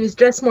saying that he was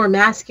dressed more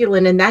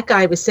masculine, and that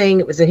guy was saying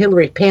it was a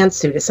Hillary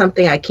pantsuit, is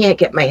something I can't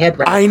get my head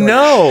around. I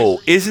know,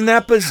 isn't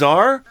that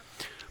bizarre?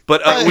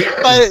 But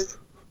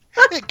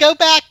go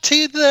back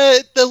to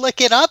the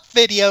Lick It Up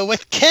video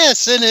with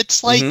Kiss, and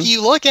it's like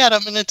you look at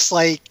him and it's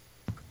like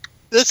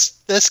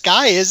this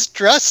guy is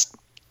dressed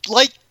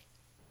like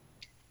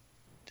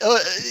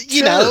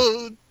you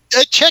know,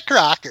 a chick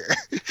rocker.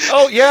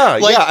 Oh yeah,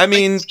 yeah. I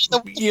mean,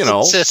 you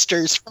know,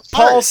 sisters from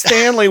Paul Heart.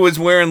 Stanley was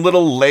wearing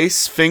little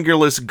lace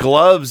fingerless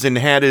gloves and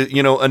had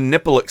a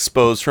nipple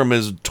exposed from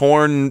his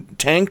torn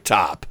tank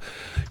top.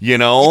 You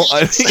know,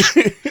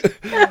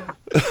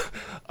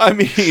 I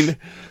mean.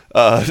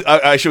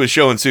 I was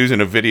showing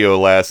Susan a video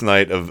last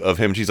night of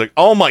him. She's like,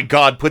 "Oh my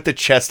God, put the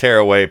chest hair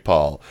away,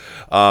 Paul."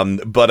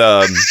 But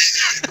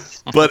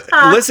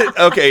listen,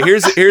 okay,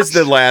 here's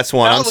the last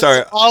one. I'm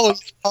sorry.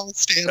 Always Paul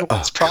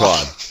Stanley's problem.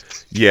 God.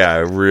 Yeah,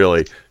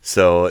 really.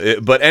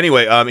 So, but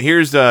anyway,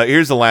 here's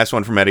the last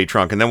one from Eddie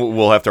Trunk, and then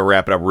we'll have to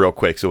wrap it up real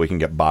quick so we can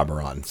get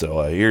Bobber on.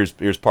 So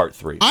here's part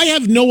 3. I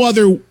have no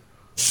other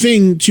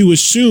thing to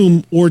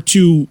assume or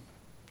to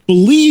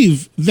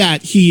believe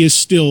that he is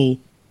still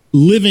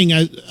living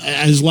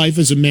as life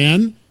as a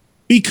man,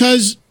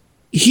 because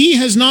he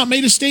has not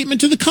made a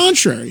statement to the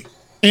contrary,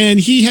 and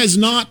he has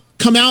not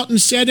come out and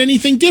said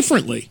anything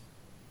differently.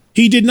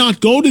 He did not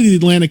go to the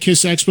Atlanta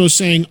Kiss Expo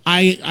saying,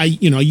 I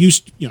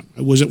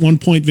was at one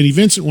point Vinnie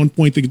Vincent, at one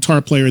point the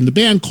guitar player in the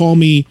band, call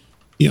me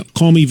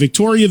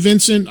Victoria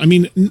Vincent. I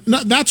mean,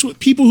 that's what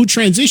people who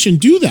transition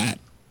do that.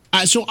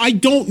 So I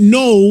don't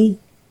know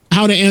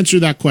how to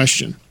answer that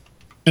question,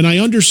 and I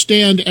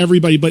understand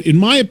everybody, but in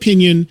my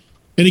opinion.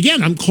 And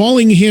again, I'm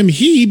calling him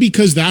he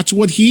because that's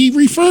what he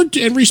referred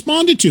to and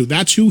responded to.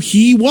 That's who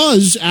he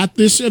was at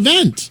this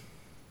event.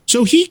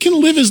 So he can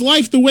live his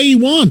life the way he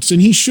wants,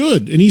 and he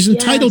should, and he's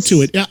entitled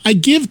to it. I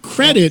give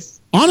credit,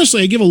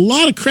 honestly, I give a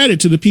lot of credit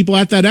to the people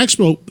at that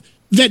expo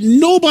that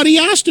nobody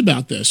asked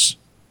about this.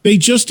 They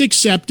just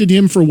accepted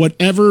him for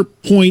whatever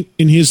point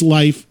in his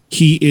life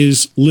he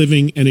is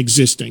living and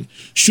existing.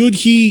 Should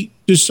he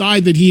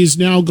decide that he is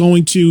now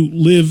going to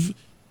live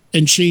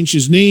and change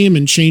his name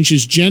and change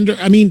his gender,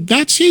 I mean,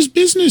 that's his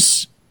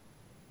business.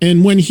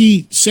 And when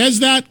he says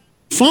that,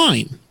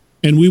 fine.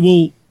 And we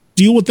will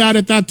deal with that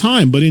at that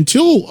time. But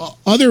until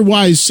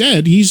otherwise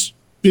said, he's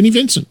Vinnie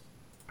Vincent.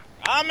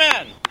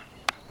 Amen.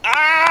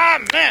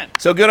 Amen.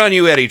 So good on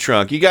you, Eddie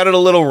Trunk. You got it a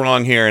little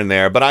wrong here and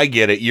there, but I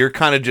get it. You're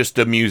kind of just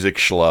a music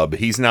schlub.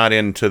 He's not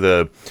into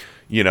the,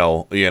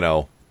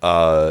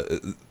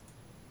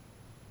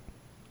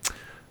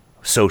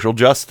 social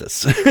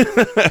justice.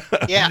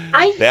 Yeah,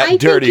 I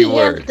think dirty he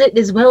word. handled it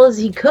as well as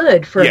he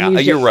could for a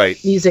music, you're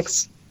right.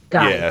 music's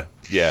guy.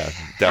 Yeah,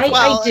 definitely.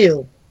 I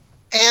do.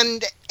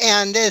 And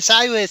as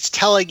I was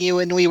telling you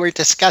when we were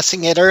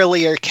discussing it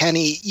earlier,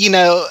 Kenny,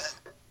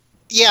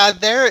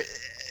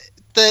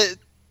 the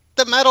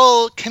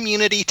metal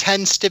community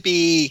tends to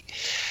be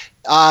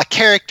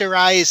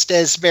characterized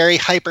as very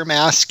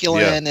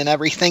hypermasculine and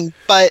everything,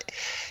 but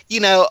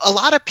a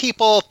lot of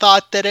people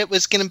thought that it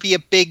was going to be a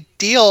big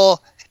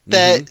deal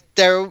that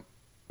there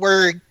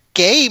were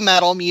gay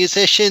metal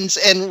musicians,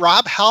 and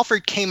Rob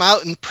Halford came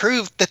out and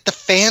proved that the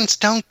fans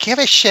don't give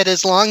a shit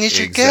as long as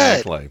you're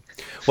good.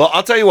 Well,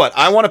 I'll tell you what.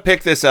 I want to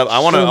pick this up. I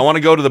want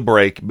to go to the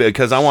break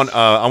because I want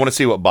to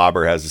see what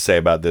Bobber has to say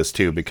about this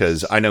too,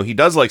 because I know he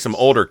does like some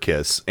older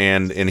Kiss,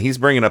 and he's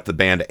bringing up the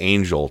band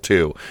Angel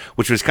too,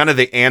 which was kind of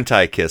the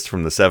anti-Kiss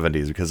from the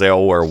 70s because they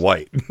all wear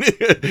white.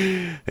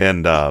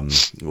 And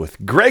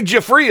with Greg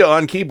Giuffria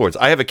on keyboards.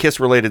 I have a Kiss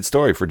related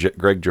story for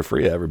Greg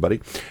Giuffria,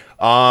 everybody.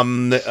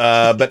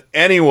 But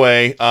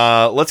anyway,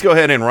 let's go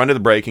ahead and run to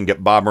the break and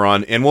get Bobber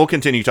on, and we'll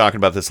continue talking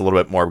about this a little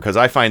bit more because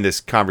I find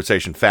this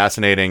conversation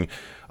fascinating.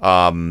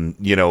 And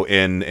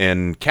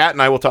Kat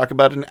and I will talk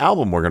about an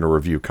album we're going to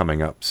review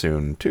coming up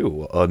soon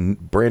too, a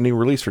brand new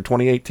release for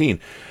 2018.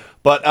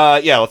 But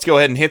let's go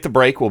ahead and hit the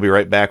break. We'll be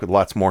right back with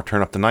lots more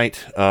Turn Up the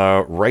Night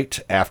right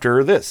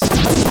after this.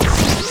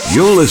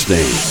 You're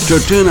listening to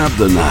Turn Up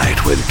the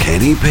Night with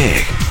Kenny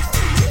Pick.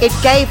 It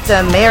gave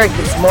the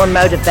Americans more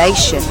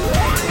motivation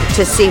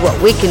to see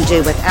what we can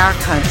do with our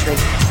country.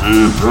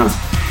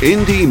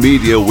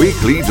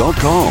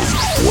 IndieMediaWeekly.com.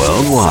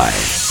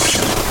 Worldwide.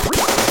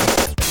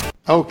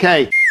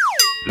 Okay.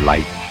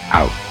 Light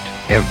out,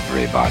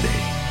 everybody.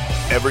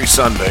 Every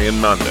Sunday and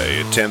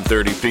Monday at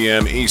 10:30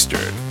 p.m.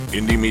 Eastern,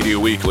 Indie Media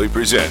Weekly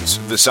presents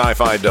the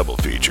Sci-Fi Double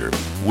Feature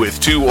with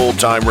two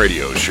old-time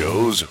radio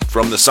shows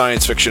from the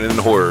science fiction and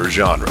horror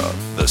genre.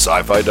 The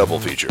Sci-Fi Double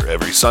Feature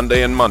every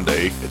Sunday and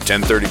Monday at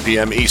 10:30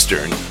 p.m.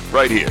 Eastern,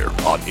 right here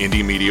on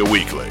Indie Media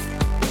Weekly.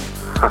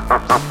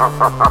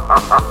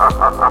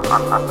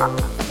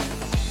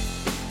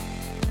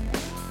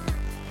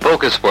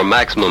 Focus for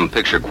maximum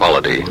picture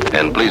quality,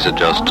 and please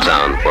adjust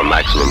sound for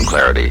maximum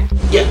clarity.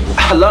 Yeah,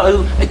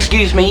 hello,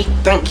 excuse me,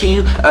 thank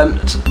you.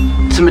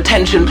 Some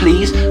attention,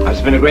 please. I've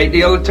spent a great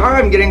deal of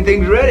time getting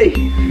things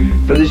ready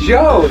for the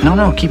show.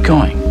 No, keep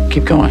going.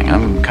 Keep going.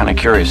 I'm kind of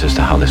curious as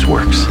to how this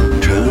works.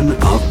 Turn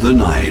Up the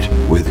Night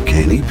with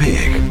Kenny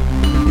Pick.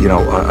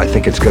 I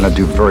think it's going to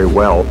do very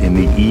well in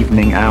the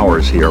evening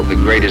hours here. The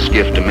greatest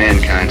gift to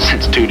mankind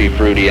since Tutti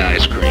Frutti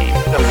ice cream.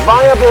 A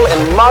viable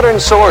and modern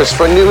source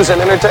for news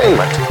and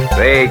entertainment.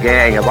 Hey,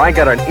 gang, have I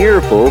got an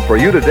earful for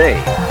you today?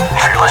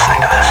 If you're listening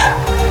to this,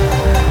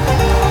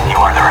 you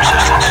are the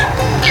resistance.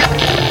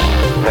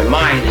 My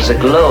mind is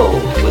aglow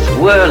with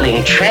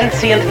whirling,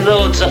 transient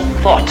loads of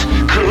thought,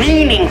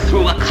 careening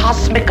through a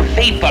cosmic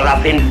vapor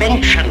of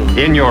invention.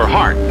 In your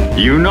heart,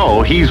 you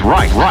know he's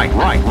right.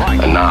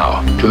 And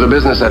now, to the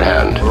business at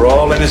hand. We're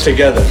all in this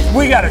together.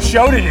 We got a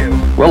show to do.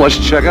 Well, let's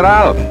check it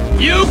out.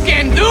 You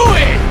can do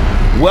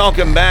it.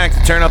 Welcome back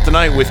to Turn Up the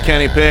Night with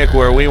Kenny Pick,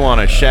 where we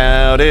want to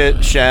shout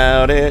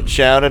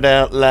it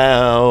out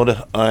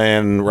loud,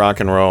 and rock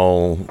and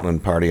roll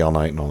and party all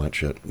night and all that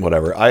shit.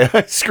 Whatever. I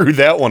screwed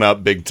that one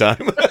up big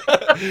time.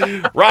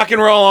 Rock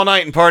and roll all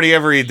night and party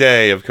every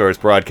day, of course,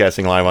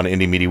 broadcasting live on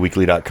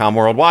IndieMediaWeekly.com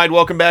worldwide.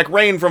 Welcome back,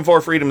 Rain from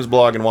Four Freedoms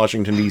blog in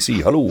Washington,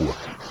 D.C. Hello.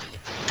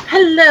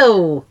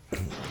 Hello.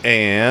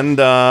 And,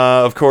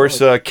 of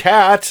course,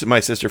 Kat, my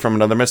sister from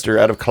another mister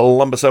out of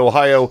Columbus,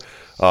 Ohio.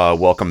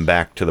 Welcome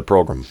back to the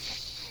program.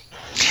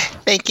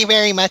 Thank you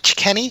very much,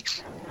 Kenny.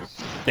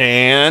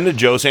 And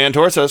Joe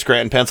Santorsa,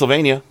 Scranton,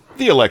 Pennsylvania,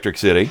 the Electric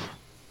City.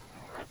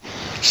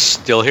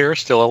 Still here,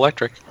 still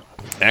electric.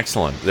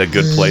 Excellent. A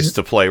good place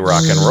to play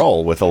rock and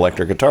roll with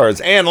electric guitars.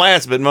 And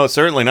last but most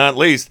certainly not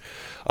least,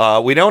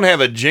 we don't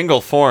have a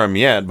jingle for him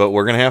yet, but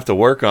we're going to have to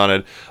work on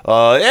it.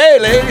 Hey,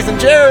 ladies and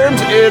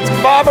germs, it's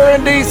Bobber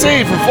in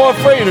D.C. from Four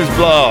Freedoms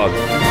blog.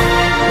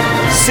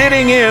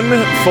 Sitting in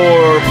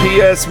for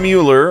P.S.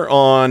 Mueller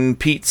on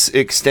Pete's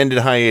extended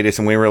hiatus,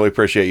 and we really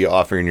appreciate you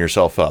offering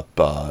yourself up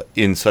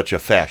in such a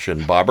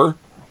fashion, Bobber.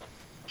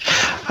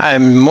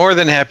 I'm more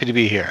than happy to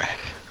be here.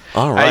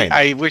 All right.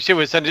 I wish it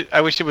was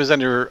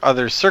under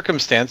other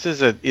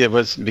circumstances. It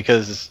was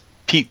because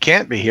Pete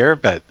can't be here,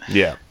 but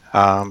yeah,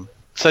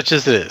 such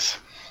as it is.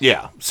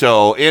 Yeah.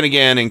 So, and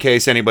again, in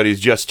case anybody's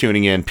just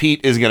tuning in,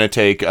 Pete is going to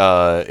take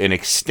an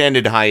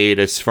extended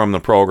hiatus from the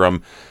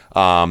program.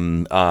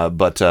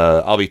 But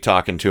I'll be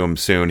talking to him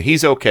soon.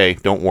 He's okay.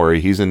 Don't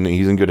worry. He's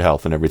in good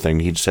health and everything.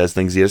 He just has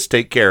things he has to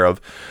take care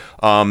of.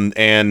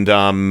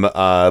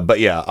 But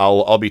yeah,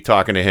 I'll be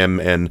talking to him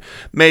and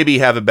maybe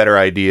have a better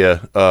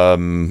idea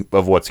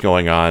of what's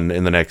going on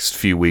in the next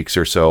few weeks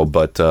or so.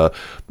 But we'll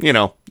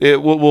take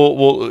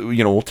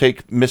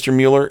Mr.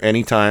 Mueller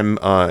anytime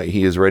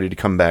he is ready to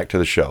come back to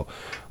the show.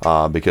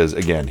 Because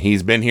again,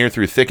 he's been here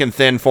through thick and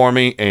thin for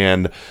me,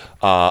 and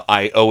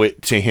I owe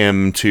it to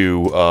him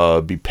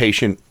to be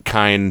patient,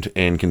 kind,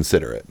 and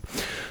considerate.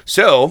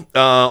 So,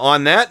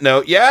 on that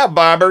note, yeah,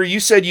 Bobber, you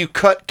said you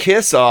cut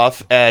Kiss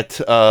off at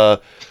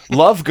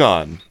Love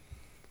Gun.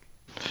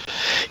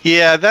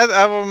 Yeah, that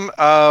album.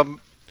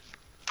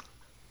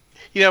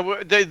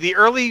 The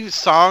early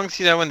songs,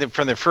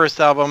 from their first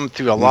album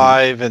through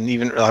Alive, and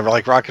even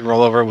like Rock and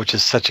Roll Over, which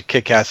is such a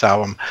kick-ass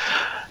album.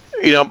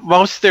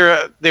 Most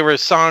they were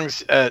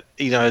songs, as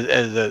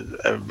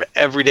a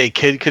everyday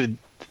kid could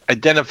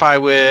identify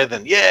with,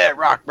 and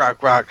rock.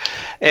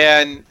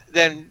 And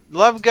then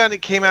Love Gun,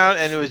 it came out,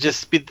 and it was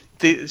just it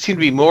seemed to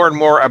be more and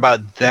more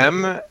about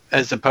them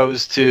as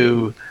opposed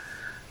to,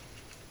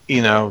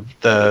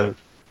 the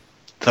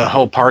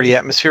whole party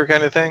atmosphere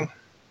kind of thing.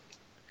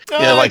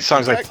 Like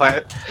songs like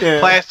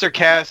Plaster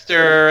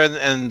Caster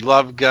and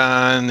Love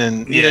Gun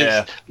and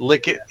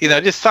Lick It.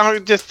 Just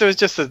song. Just there was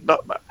just a.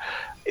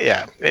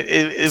 Yeah,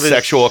 it was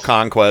sexual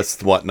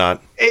conquest,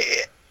 whatnot.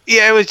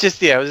 It was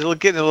just it was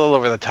getting a little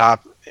over the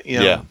top,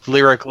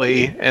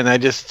 lyrically, and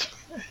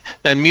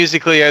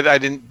musically, I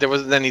didn't. There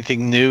wasn't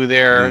anything new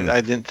there. I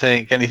didn't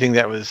think anything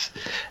that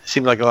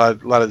seemed like a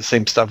lot of the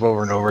same stuff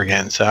over and over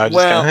again. So I just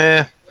kind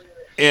of.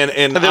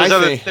 And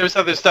there was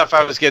other stuff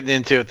I was getting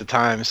into at the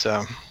time.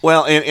 So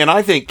and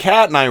I think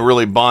Kat and I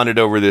really bonded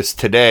over this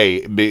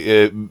today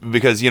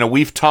because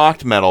we've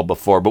talked metal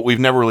before, but we've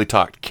never really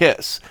talked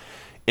Kiss.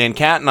 And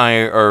Kat and I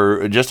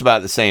are just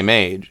about the same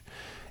age,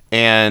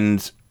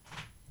 and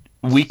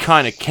we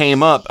kind of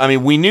came up. I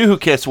mean, we knew who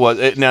Kiss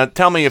was. Now,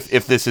 tell me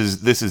if this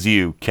is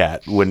you,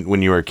 Kat,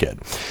 when you were a kid.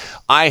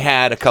 I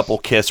had a couple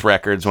Kiss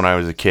records when I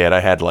was a kid. I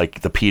had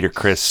like the Peter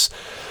Criss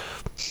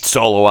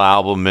solo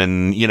album,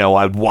 and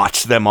I'd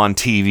watch them on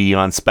TV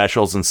on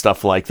specials and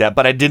stuff like that.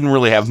 But I didn't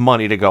really have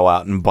money to go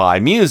out and buy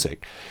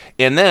music.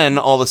 And then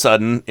all of a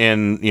sudden,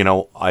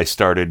 I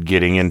started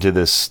getting into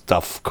this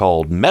stuff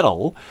called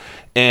metal.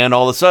 And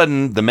all of a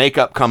sudden, the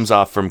makeup comes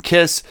off from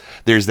Kiss.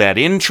 There's that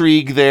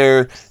intrigue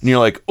there. And you're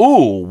like,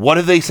 ooh, what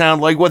do they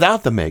sound like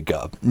without the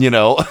makeup? And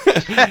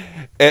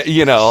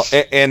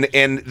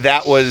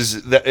that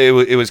was,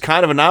 it was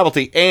kind of a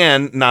novelty.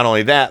 And not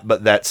only that,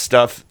 but that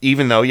stuff,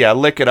 even though,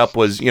 Lick It Up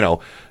was,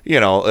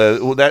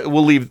 that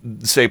we'll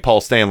say Paul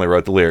Stanley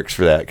wrote the lyrics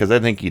for that, because I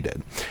think he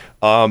did.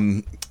 But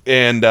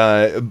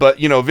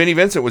Vinnie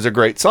Vincent was a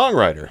great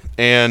songwriter.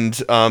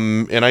 And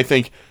I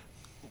think,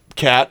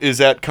 Kat, is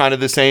that kind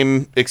of the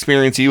same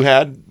experience you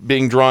had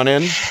being drawn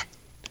in?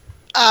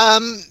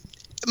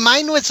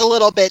 Mine was a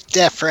little bit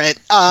different.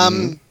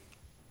 I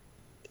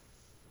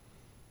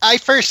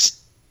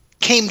first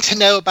came to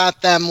know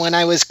about them when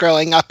I was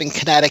growing up in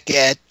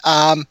Connecticut.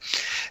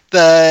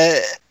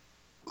 The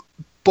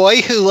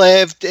boy who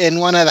lived in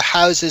one of the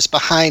houses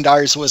behind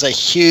ours was a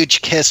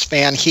huge Kiss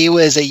fan. He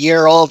was a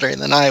year older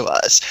than I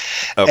was.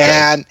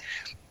 Okay.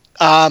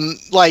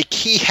 And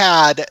he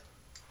had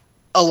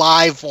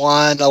Alive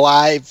 1,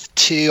 Alive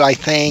 2, I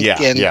think,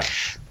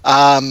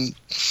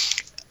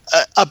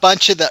 a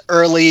bunch of the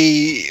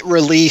early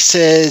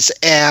releases,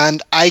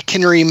 and I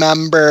can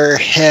remember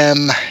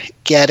him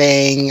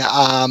getting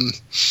one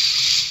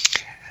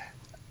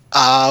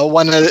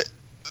of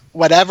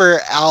whatever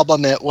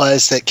album it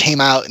was that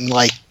came out in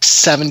like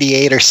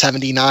 78 or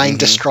 79,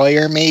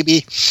 Destroyer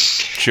maybe.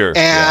 Sure,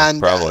 and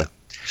probably.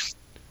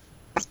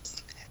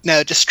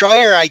 No,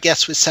 Destroyer, I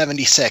guess, was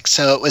 76,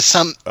 so it was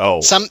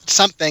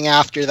something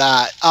after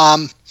that.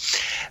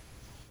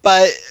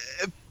 But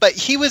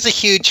he was a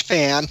huge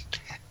fan.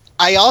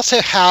 I also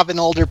have an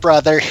older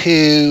brother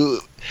who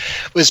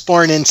was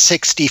born in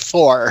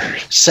 64,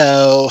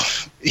 so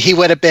he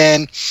would have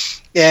been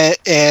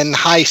in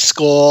high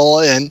school,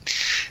 and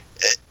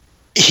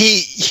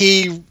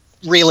he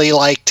really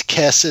liked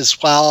Kiss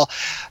as well.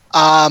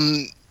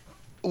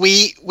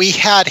 We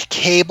had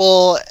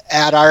cable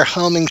at our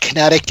home in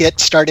Connecticut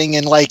starting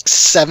in like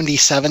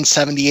 77,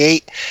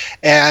 78,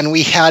 and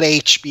we had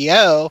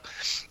HBO,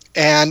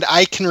 and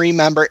I can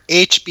remember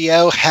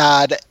HBO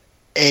had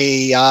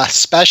a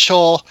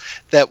special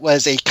that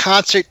was a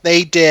concert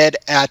they did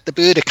at the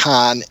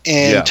Budokan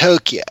in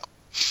Tokyo.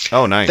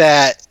 Oh, nice.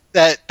 That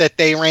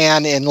they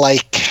ran in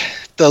like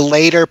the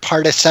later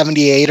part of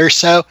 78 or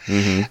so.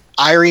 Mm-hmm.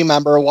 I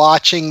remember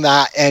watching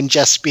that and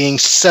just being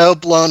so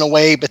blown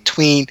away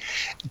between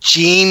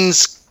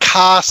Gene's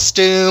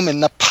costume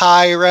and the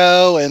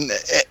pyro, and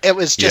it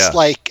was just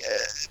like,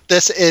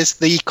 this is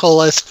the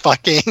coolest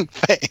fucking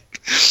thing.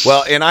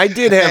 Well, and I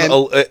did have,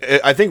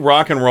 I think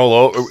Rock and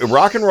Roll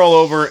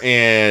Over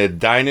and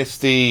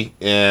Dynasty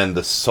and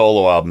the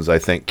solo albums, I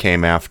think,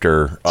 came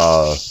after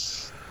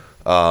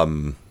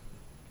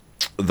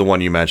the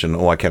one you mentioned.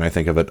 Why can't I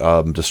think of it?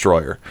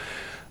 Destroyer.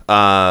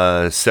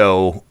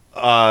 So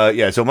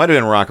it might have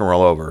been Rock and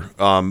Roll Over.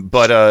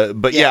 But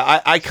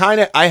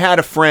I had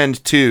a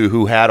friend too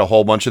who had a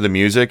whole bunch of the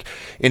music,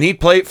 and he'd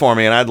play it for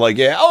me, and I'd like,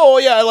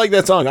 I like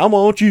that song. I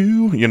want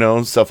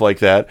you, stuff like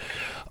that.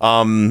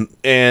 And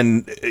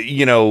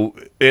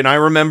I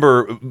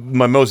remember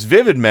my most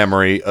vivid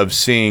memory of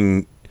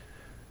seeing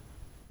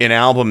an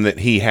album that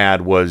he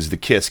had was the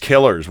Kiss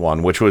Killers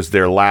one, which was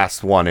their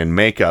last one in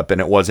makeup,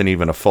 and it wasn't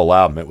even a full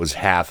album. It was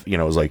half, it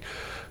was like,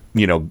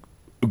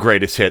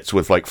 greatest hits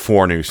with like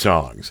 4 new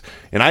songs.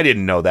 And I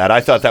didn't know that. I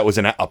thought that was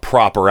a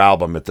proper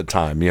album at the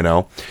time,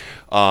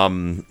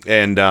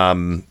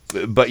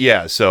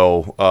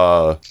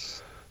 so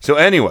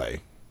anyway,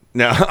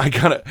 now we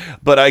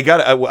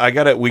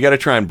gotta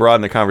try and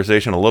broaden the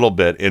conversation a little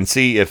bit and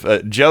see if,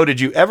 Joe, did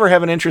you ever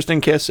have an interest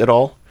in Kiss at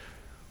all?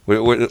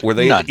 Were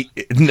they none?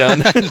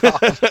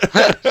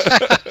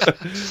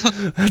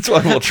 That's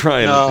why we'll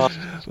try and No.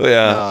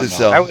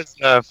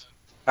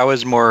 I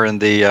was more in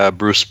the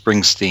Bruce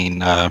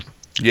Springsteen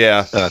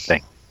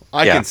thing.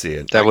 I can see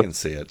it. I can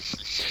see it.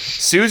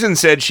 Susan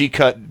said she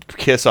cut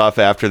Kiss off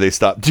after they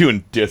stopped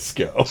doing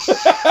disco.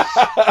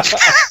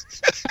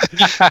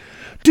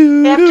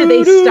 After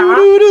they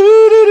stopped?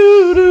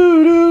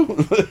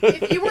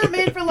 If you weren't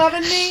made for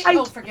loving me,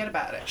 forget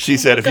about it. She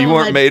said, if you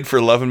weren't made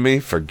for loving me,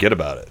 forget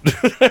about it.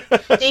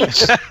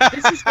 This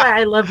is why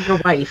I love your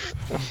wife.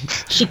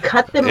 She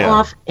cut them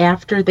off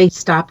after they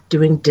stopped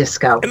doing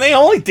disco. And they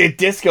only did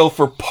disco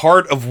for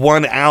part of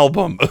one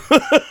album.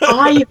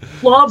 I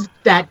loved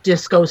that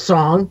disco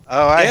song.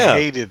 Oh, I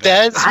hated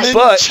that.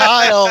 Desmond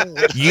Child.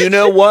 You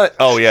know what?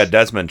 Oh yeah,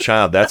 Desmond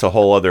Child. That's a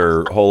whole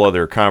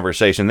other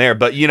conversation there.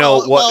 But you know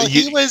what? Well,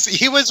 he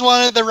was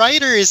one of the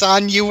writers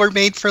on "You Were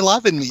Made for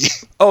Loving Me."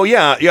 Oh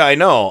yeah, I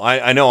know.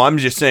 I know. I'm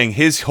just saying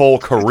his whole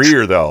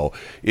career though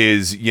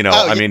is,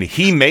 I mean,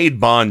 he made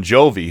Bon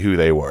Jovi who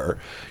they were.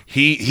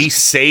 He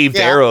saved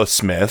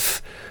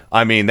Aerosmith.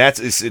 I mean,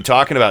 that's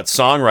talking about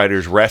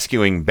songwriters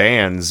rescuing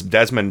bands.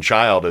 Desmond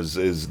Child is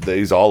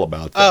he's all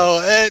about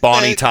that.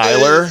 Bonnie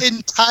Tyler.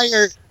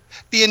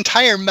 The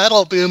entire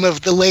metal boom of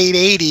the late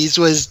 '80s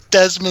was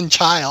Desmond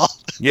Child.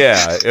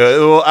 Yeah,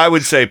 well, I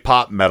would say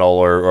pop metal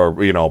or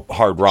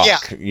hard rock.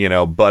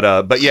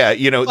 But yeah,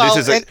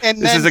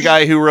 this is a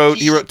guy who wrote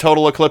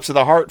Total Eclipse of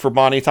the Heart for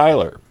Bonnie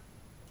Tyler.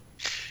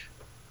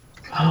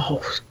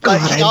 Oh God,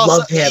 I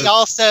love him.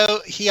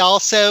 He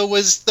also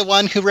was the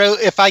one who wrote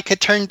 "If I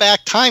Could Turn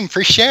Back Time"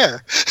 for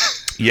Cher.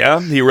 Yeah,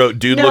 he wrote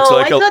 "Dude No, Looks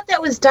Like I thought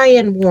that was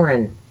Diane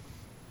Warren.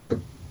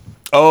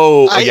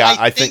 Oh,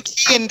 I think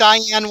he and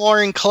Diane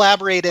Warren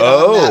collaborated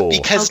on that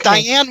because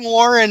Diane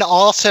Warren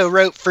also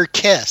wrote for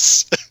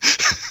Kiss.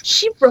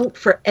 She wrote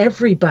for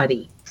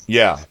everybody.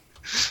 Yeah.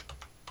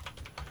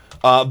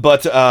 I'm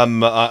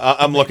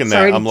looking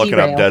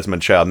up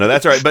Desmond Child. No,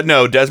 that's all right. But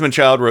no, Desmond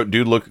Child wrote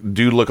 "Dude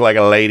Look Like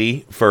a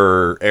Lady"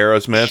 for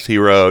Aerosmith. He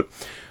wrote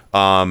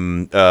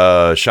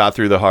 "Shot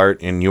Through the Heart"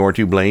 and "You're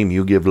to Blame,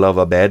 You Give Love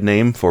a Bad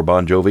Name" for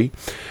Bon Jovi.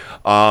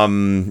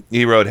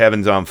 He wrote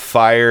 "Heaven's on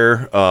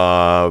Fire"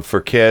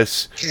 for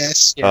Kiss.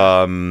 Kiss.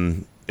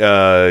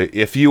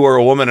 If You Were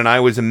a Woman and I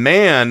Was a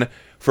Man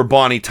for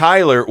Bonnie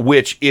Tyler,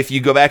 which if you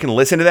go back and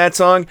listen to that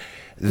song,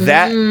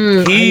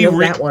 listen to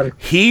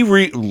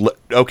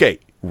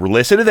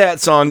that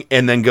song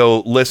and then go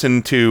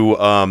listen to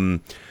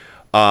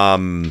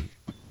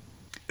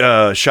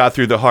 "Shot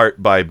Through the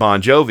Heart" by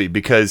Bon Jovi,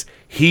 because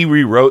he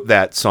rewrote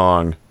that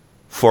song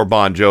for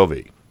Bon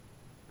Jovi.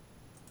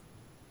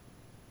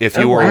 If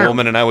you were a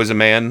woman and I was a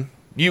man,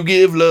 you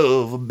give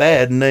love a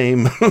bad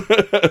name. Did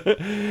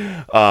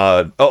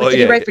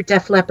he write for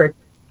Def Leppard?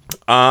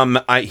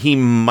 He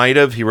might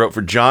have. He wrote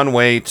for John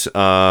Waite,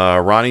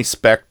 Ronnie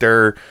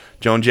Spector,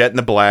 Joan Jett and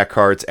the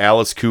Blackhearts,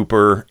 Alice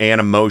Cooper,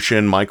 Anna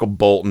Motion, Michael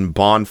Bolton,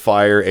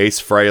 Bonfire,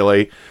 Ace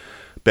Frehley,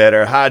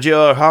 "Better Hide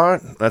Your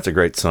Heart." That's a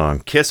great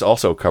song. Kiss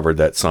also covered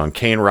that song.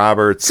 Kane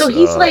Roberts. So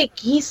he's like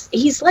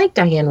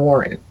Diane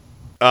Warren.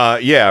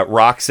 Yeah,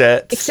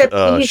 Roxette. Except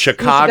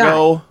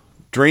Chicago.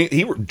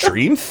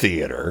 Dream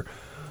Theater.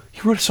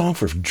 He wrote a song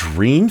for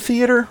Dream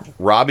Theater.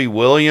 Robbie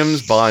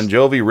Williams, Bon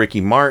Jovi,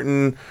 Ricky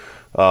Martin,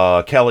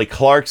 Kelly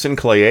Clarkson,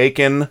 Clay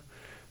Aiken.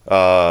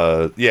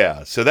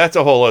 Yeah, so that's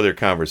a whole other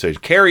conversation.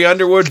 Carrie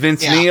Underwood,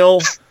 Vince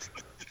Neil.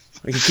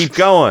 We can keep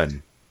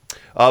going.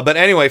 But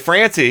anyway,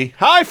 Francie.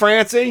 Hi,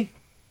 Francie.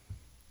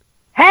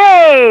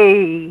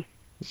 Hey.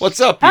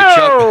 What's up, you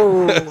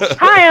chuck?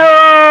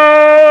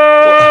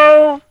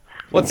 Hi-oh.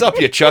 What's up,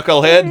 you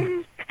chucklehead?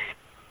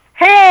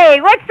 Hey,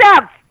 what's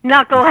up,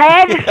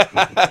 knucklehead?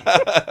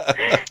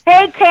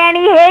 Hey,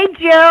 Kenny. Hey,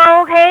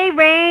 Joe. Hey,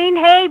 Rain.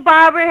 Hey,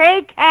 Barbara.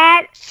 Hey,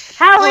 Kat.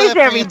 How is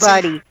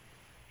everybody?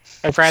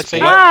 Hey,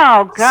 Francie.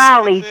 Oh,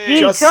 golly.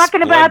 Gee,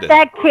 talking about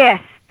that Kiss.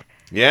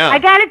 Yeah. I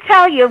got to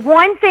tell you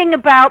one thing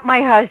about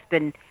my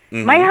husband.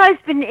 Mm-hmm. My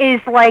husband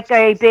is like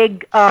a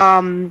big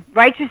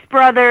Righteous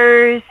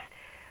Brothers,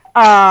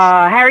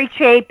 Harry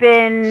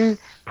Chapin,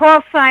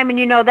 Paul Simon,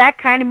 that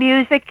kind of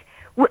music.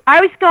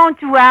 I was going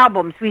through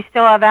albums. We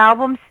still have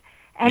albums.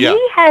 and Yeah.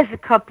 he has a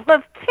couple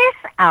of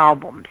Kiss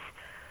albums.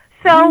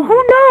 So who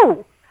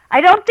knew?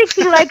 I don't think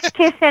he likes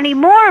Kiss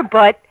anymore,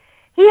 but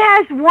he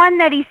has one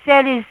that he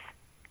said is,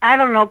 I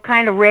don't know,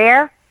 kind of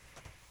rare.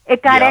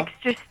 It got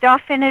extra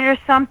stuff in it or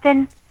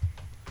something.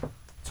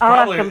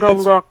 I'll have to go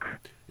look.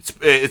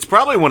 It's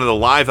probably one of the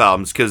live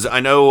albums, because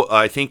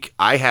I think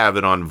I have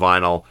it on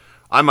vinyl.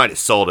 I might have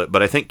sold it,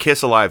 but I think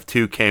Kiss Alive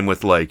 2 came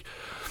with like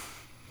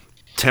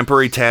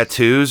temporary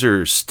tattoos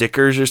or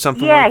stickers or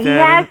something like that.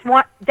 Yeah, he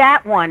has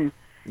that one.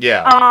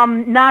 Yeah.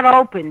 Not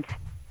opened.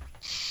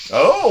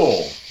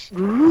 Oh.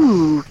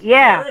 Ooh,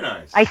 yeah. Very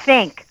nice. I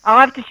think. I'll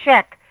have to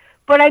check.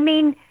 But I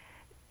mean,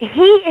 he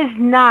is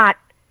not.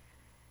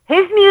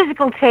 His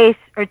musical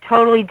tastes are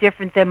totally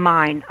different than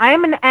mine. I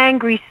am an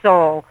angry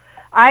soul.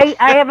 I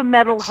have a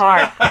metal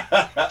heart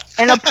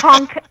and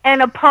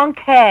a punk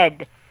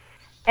head.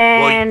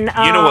 And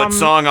well, you know what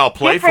song I'll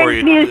play for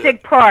you?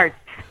 Music parts.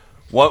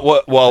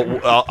 What?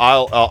 Well,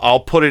 I'll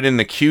put it in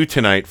the queue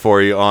tonight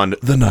for you on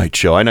the night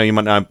show. I know you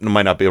might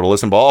not be able to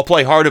listen, but I'll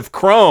play "Heart of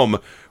Chrome,"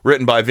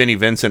 written by Vinnie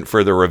Vincent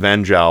for the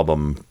Revenge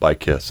album by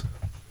Kiss.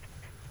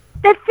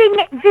 The thing,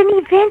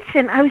 Vinnie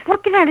Vincent, I was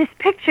looking at his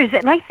pictures,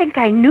 and I think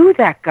I knew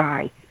that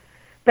guy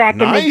back in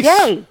the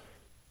day.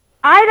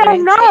 I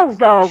don't know,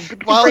 though.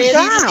 Well,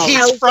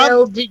 How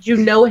well did you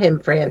know him,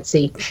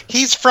 Francie?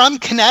 He's from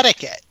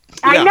Connecticut.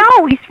 I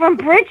know. He's from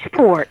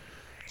Bridgeport.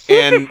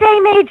 He's the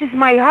same age as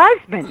my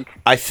husband.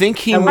 I think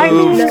he moved. I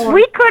mean,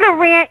 we could have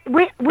ran.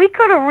 We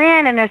could have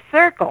ran in a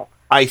circle.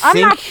 I'm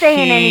not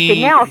saying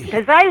anything else,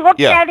 because I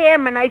looked at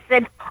him and I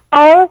said,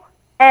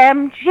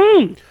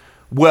 "OMG."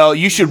 Well,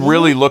 you should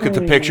really look at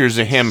the pictures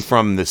of him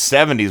from the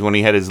 70s when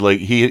he had his,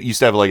 like, he used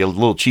to have like a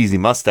little cheesy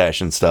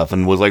mustache and stuff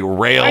and was like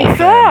rail. I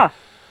saw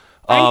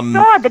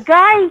the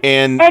guy,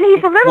 and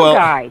he's a little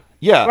guy.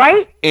 Yeah.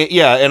 Right?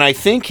 And I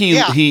think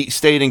he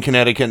stayed in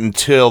Connecticut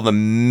until the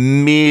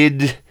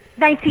mid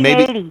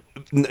 1980.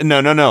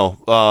 No.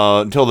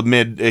 Until the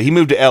mid. He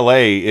moved to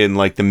L.A. in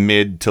like the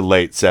mid to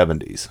late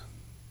 70s.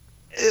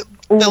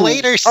 The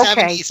later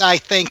 70s, I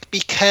think,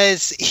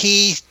 because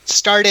he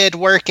started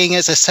working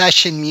as a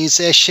session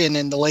musician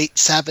in the late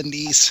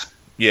 70s.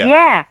 Yeah.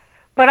 Yeah,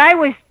 but I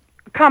was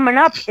coming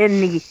up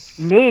in the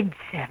mid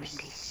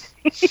 70s.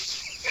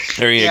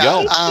 There you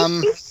go. Ooh,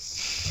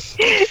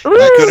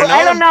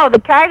 I don't know. The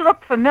guy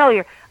looked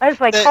familiar. I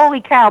was like, holy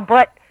cow.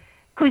 But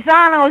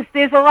Cusanos,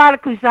 there's a lot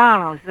of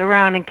Cusanos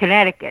around in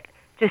Connecticut.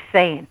 Just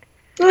saying.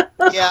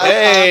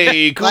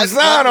 Hey,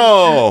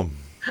 Cusano!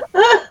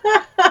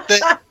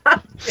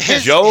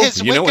 Joe,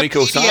 you know any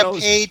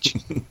Cusanos?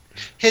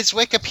 His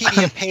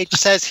Wikipedia page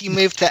says he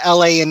moved to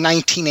LA in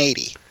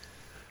 1980.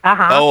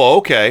 Oh,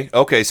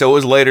 okay. So it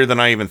was later than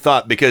I even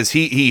thought, because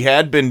he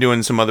had been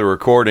doing some other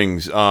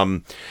recordings.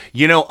 I'm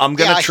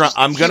gonna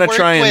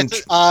try and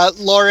with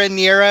Laura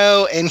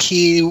Nero, and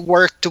he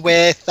worked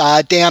with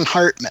Dan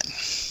Hartman.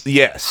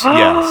 Yes.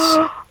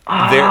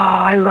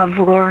 I love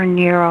Laura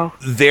Nero.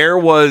 There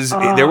was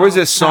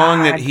a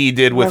song that he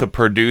did with a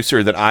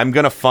producer that I'm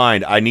gonna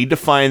find. I need to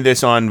find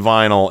this on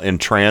vinyl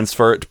and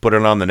transfer it to put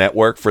it on the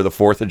network for the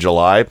 4th of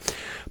July.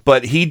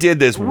 But he did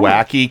this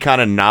wacky kind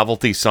of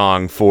novelty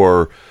song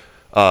for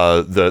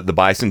the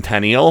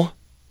bicentennial,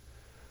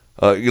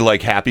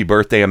 like "Happy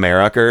Birthday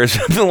America" or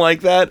something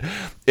like that.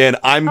 And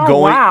I'm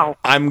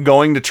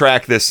going to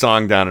track this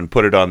song down and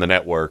put it on the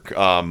network. It's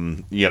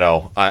on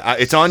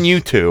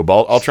YouTube.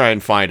 I'll try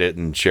and find it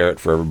and share it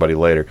for everybody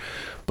later.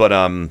 But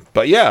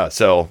yeah.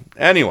 So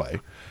anyway,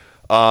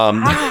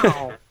 fun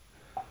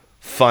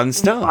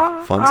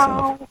stuff.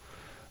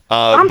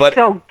 I'm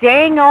so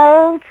dang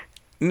old.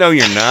 No,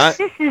 you're not.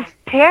 This is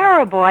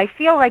terrible. I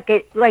feel like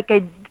a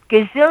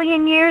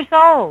gazillion years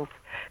old.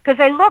 Because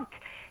I looked,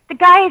 the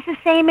guy is the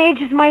same age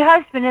as my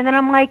husband, and then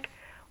I'm like,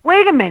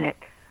 wait a minute,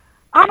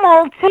 I'm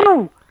old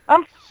too.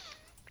 I'm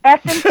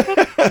effing 60.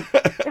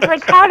 It's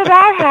like, how did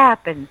that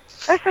happen?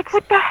 I was like,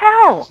 what the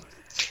hell?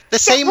 The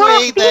same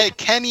way that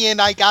Kenny and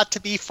I got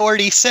to be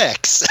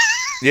 46.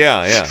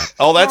 Yeah.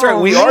 Oh, that's right.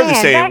 We are the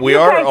same. We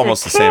are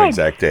almost the same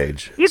exact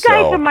age. You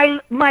guys are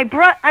my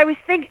brother. I was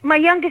thinking, my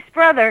youngest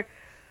brother.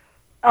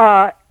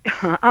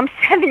 I'm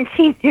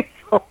 17 years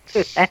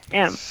older than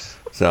him.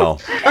 So.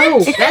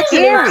 Oh, that's an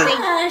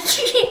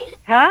oopsie.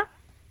 Huh?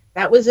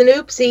 That was an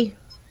oopsie.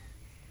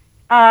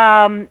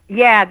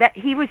 Yeah, that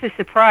he was a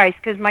surprise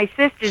because my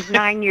sister's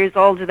 9 years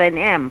older than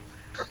him.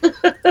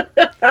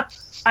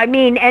 I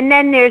mean, and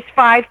then there's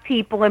 5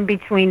 people in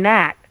between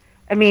that.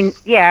 I mean,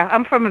 yeah,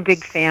 I'm from a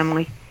big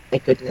family.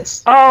 Thank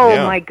goodness.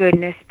 Oh, my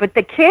goodness. But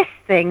the Kiss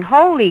thing,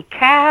 holy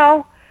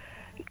cow.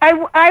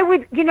 I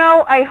would,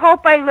 I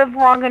hope I live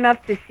long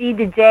enough to see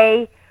the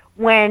day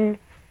when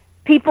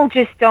people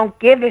just don't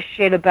give a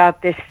shit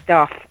about this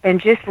stuff and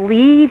just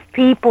leave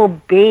people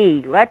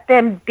be. Let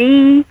them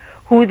be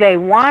who they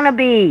want to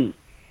be.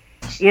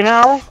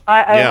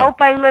 I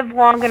hope I live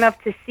long enough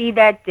to see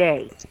that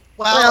day.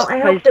 Well, I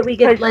hope that we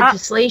get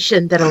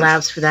legislation that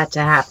allows for that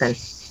to happen.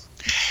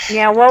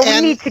 Yeah, well,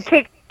 we need to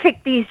kick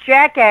these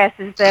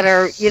jackasses that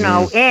are,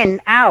 in,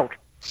 out.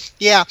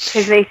 Yeah,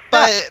 because they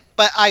suck.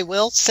 But I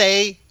will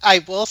say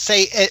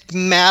it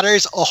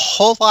matters a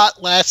whole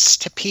lot less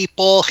to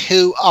people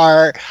who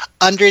are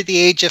under the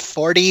age of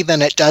 40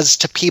 than it does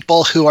to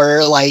people who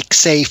are like,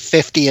 say,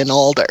 50 and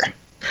older.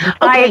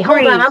 Okay,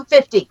 hold on. I'm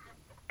 50.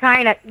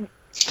 Kind of.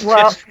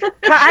 Well,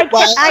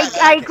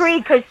 I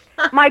agree because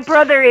my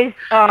brother is.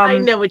 I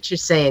know what you're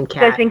saying,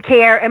 Kat. Doesn't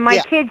care, and my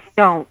kids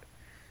don't.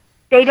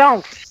 They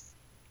don't.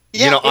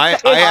 Yeah, you know, I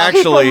people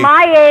actually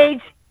my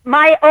age,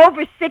 my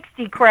over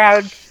 60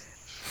 crowd.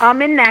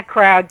 I'm in that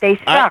crowd. They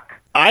suck.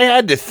 I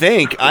had to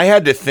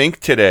think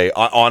today.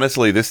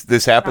 Honestly,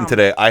 this happened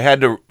today. I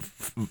had to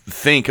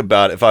think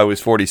about if I was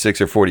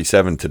 46 or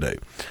 47 today.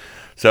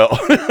 So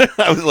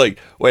I was like,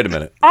 wait a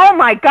minute. Oh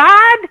my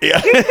God!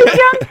 Yeah. You're too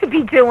young to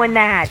be doing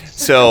that.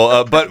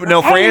 So, but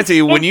no,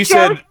 Francie, when you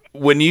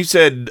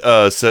said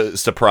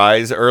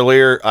surprise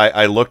earlier,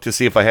 I looked to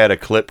see if I had a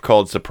clip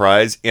called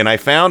surprise, and I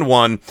found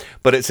one,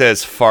 but it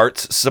says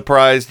farts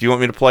surprise. Do you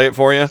want me to play it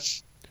for you?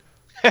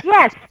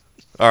 Yes.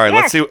 All right,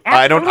 let's see.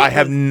 Absolutely. I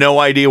have no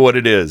idea what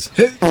it is.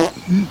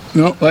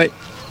 No, wait.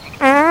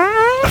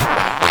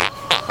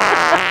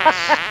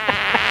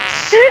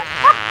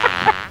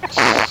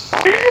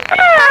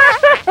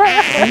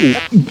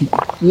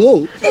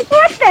 Whoa. What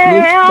the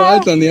hell?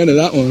 Surprise on the end of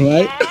that one,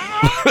 right?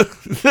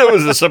 There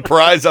was a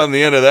surprise on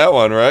the end of that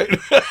one, right?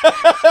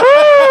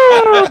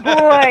 Oh,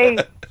 boy.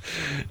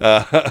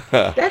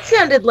 That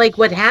sounded like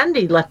what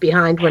Handy left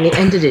behind when he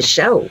ended his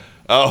show.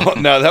 Oh,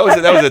 no, that was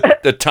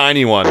a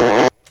tiny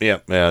one.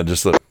 Yeah,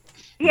 just look.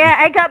 Yeah,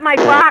 I got my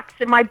box,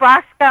 and one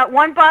box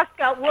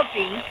got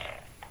Whoopi,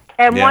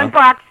 and one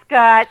box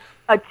got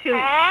a toot.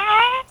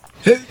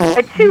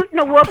 A toot and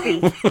a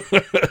Whoopi.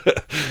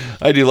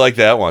 I do like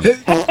that one.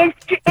 Is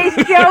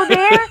Joe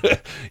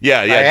there?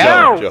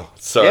 Yeah, Joe.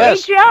 Sorry.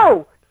 Yes. Hey,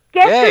 Joe,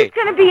 guess who's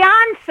going to be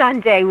on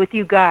Sunday with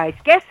you guys?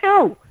 Guess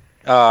who?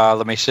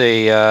 Let me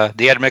see. The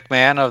Ed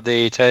McMahon of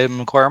the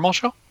Tim Carmel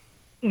Show?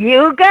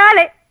 You got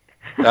it.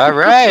 All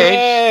right.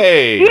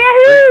 Hey.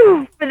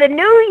 Yahoo! For the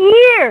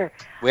new year.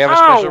 We have a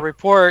special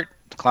report.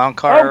 The Clown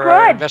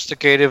Car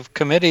Investigative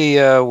Committee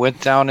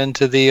went down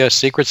into the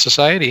secret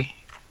society.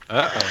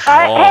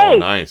 Hey,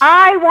 nice.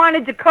 I want a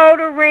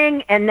Dakota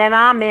ring, and then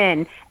I'm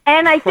in.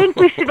 And I think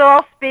we should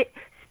all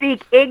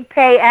speak Ig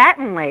Pay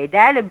Attenlay.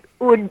 That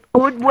would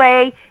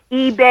way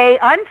eBay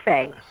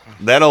unfay.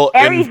 That'll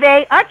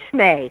Everyday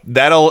Uchmay.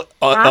 That'll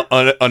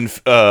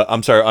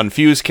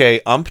unfuse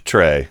K ump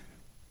tray.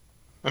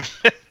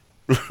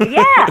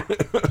 Yeah.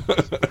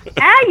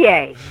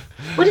 Aye.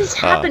 What is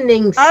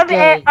happening? Of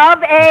a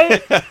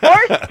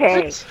horse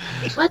K.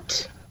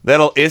 What?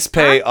 That'll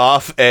ispay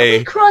off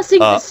a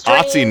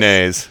Otzi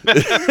nays. Ig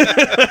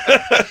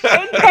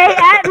Pay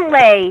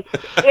Attenlay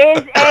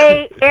is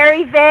a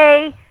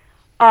Everyday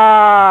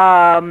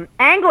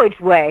Anglage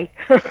way.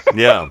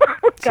 Yeah.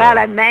 God,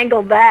 I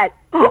mangled that.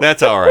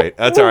 That's all right.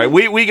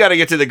 We got to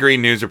get to the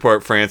Green News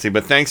Report, Francie,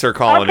 but thanks for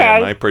calling in.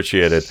 I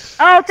appreciate it.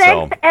 Oh,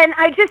 thanks. And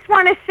I just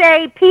want to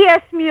say,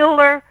 P.S.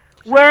 Mueller,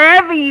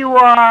 wherever you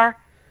are,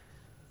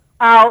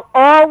 I'll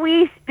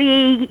always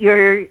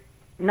be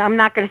I'm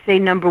not going to say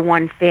number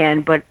one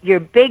fan, but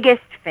your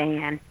biggest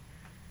fan.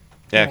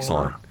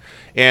 Excellent.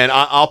 And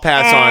I'll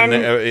pass on.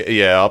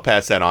 I'll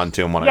pass that on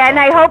to him when I talk and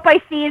I hope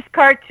I see his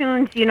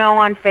cartoons,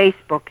 on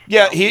Facebook.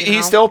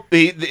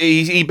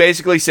 He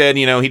basically said,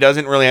 he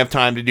doesn't really have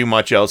time to do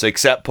much else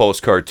except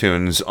post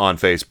cartoons on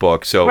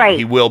Facebook. So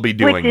he will be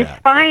doing that. Which is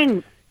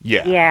fine.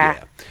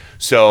 Yeah.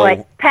 So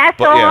but pass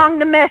along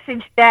the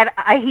message that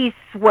he's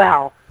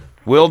swell.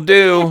 Will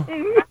do.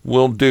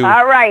 Will do.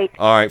 All right.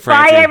 Francie.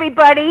 Bye,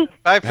 everybody.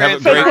 Bye,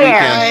 Francie. Have a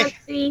great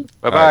weekend.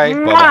 Bye-bye.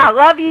 Bye-bye.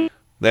 Love you.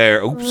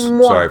 There. Oops.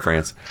 Sorry,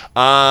 France.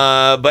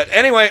 But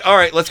anyway, all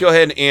right, let's go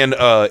ahead and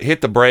hit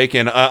the break.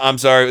 And I'm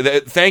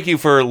sorry. Thank you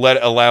for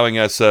allowing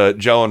us,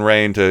 Joe and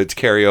Rain, to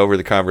carry over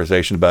the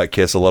conversation about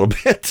Kiss a little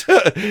bit.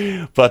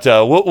 But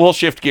we'll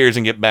shift gears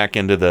and get back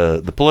into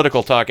the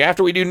political talk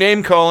after we do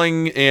name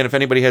calling. And if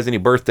anybody has any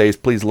birthdays,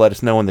 please let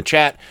us know in the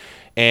chat.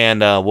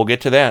 And we'll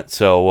get to that.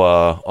 So,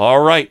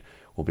 all right.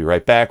 We'll be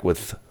right back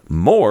with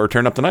more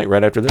Turn Up the Night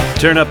right after this.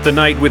 Turn Up the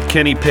Night with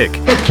Kenny Pick.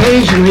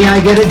 Occasionally I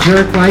get a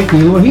jerk like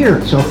you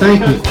here, so thank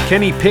you.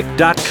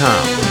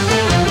 KennyPick.com.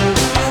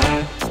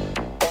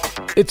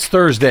 It's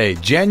Thursday,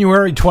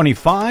 January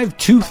 25,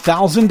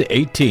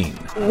 2018.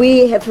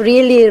 We have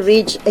really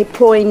reached a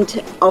point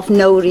of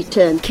no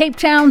return. Cape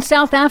Town,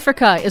 South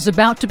Africa is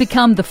about to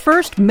become the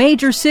first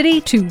major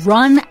city to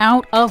run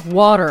out of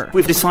water.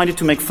 We've decided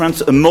to make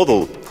France a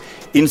model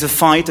in the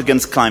fight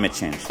against climate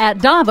change. At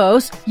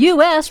Davos,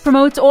 U.S.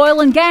 promotes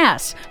oil and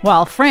gas,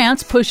 while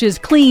France pushes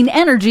clean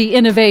energy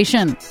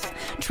innovation.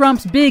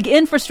 Trump's big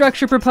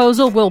infrastructure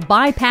proposal will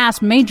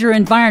bypass major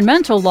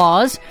environmental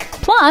laws.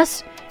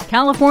 Plus,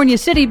 California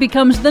City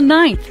becomes the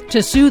 9th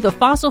to sue the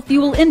fossil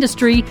fuel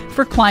industry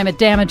for climate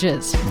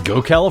damages.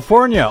 Go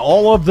California.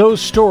 All of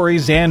those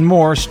stories and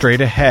more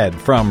straight ahead.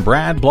 From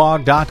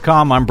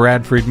BradBlog.com, I'm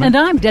Brad Friedman. And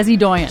I'm Desi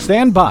Doyen.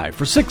 Stand by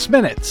for 6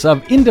 minutes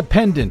of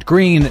independent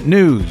green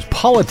news,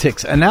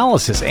 politics,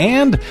 analysis,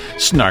 and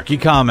snarky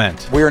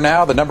comment. We are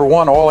now the number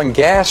one oil and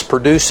gas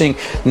producing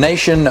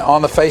nation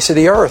on the face of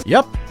the earth.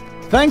 Yep.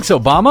 Thanks,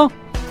 Obama.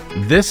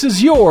 This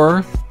is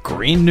your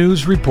Green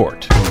News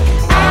Report.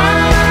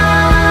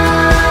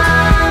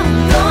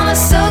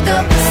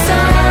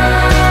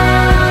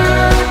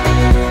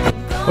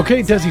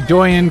 Okay, Desi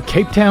Doyen,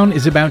 Cape Town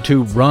is about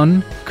to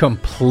run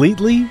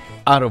completely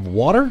out of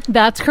water?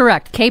 That's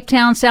correct. Cape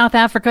Town, South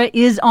Africa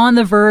is on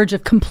the verge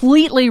of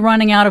completely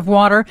running out of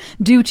water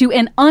due to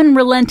an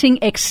unrelenting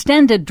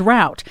extended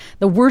drought,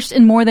 the worst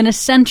in more than a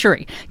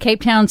century.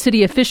 Cape Town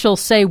city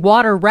officials say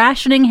water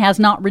rationing has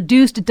not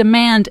reduced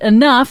demand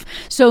enough.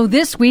 So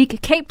this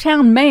week, Cape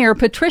Town Mayor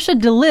Patricia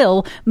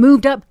DeLille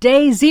moved up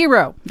day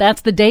 0.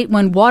 That's the date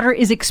when water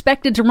is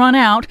expected to run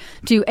out,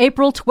 to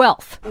April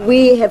 12th.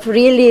 We have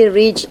really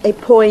reached a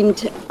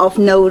point of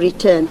no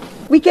return.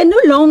 We can no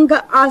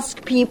longer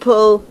ask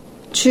people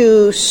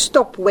to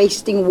stop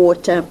wasting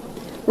water.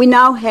 We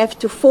now have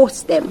to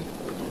force them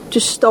to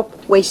stop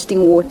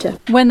wasting water.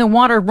 When the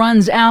water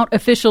runs out,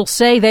 officials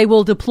say they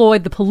will deploy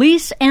the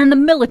police and the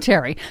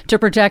military to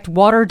protect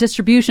water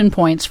distribution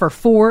points for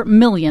 4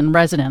 million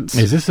residents.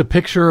 Is this a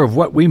picture of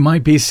what we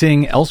might be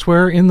seeing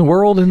elsewhere in the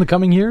world in the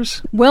coming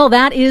years? Well,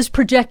 that is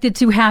projected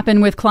to happen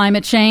with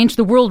climate change.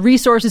 The World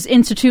Resources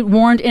Institute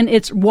warned in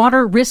its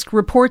water risk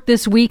report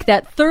this week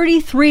that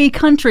 33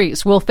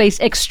 countries will face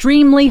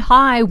extremely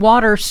high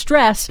water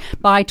stress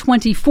by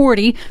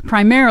 2040,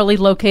 primarily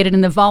located in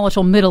the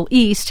volatile Middle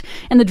East.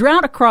 And the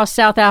drought across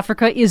South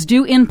Africa is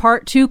due in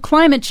part to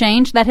climate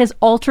change that has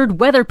altered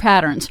weather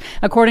patterns.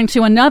 According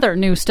to another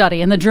new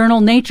study in the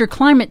journal Nature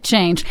Climate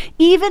Change,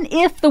 even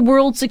if the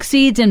world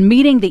succeeds in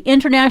meeting the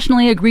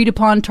internationally agreed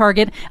upon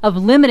target of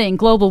limiting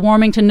global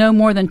warming to no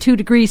more than 2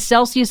 degrees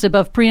Celsius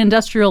above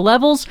pre-industrial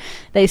levels,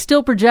 they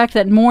still project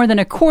that more than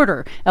a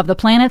quarter of the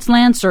planet's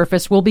land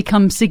surface will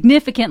become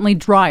significantly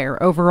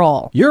drier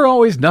overall. You're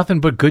always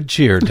nothing but good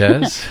cheer,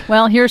 Des.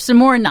 Well, here's some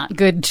more not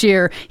good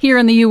cheer. Here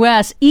in the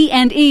U.S.,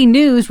 E&E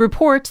News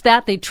reports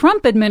that the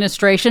Trump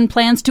administration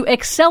plans to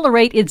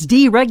accelerate its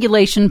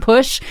deregulation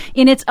push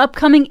in its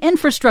upcoming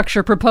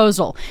infrastructure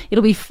proposal.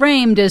 It'll be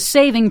framed as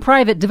saving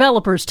private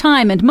developers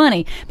time and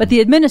money, but the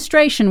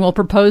administration will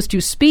propose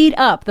to speed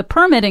up the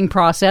permitting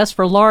process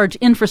for large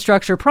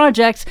infrastructure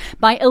projects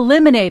by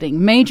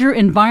eliminating major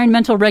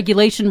environmental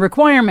regulation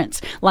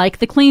requirements like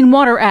the Clean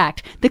Water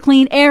Act, the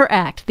Clean Air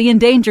Act, the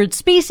Endangered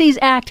Species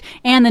Act,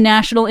 and the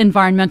National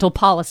Environmental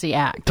Policy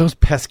Act. Those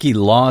pesky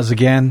laws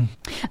again.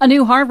 A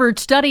new Harvard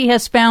study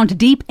has found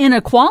deep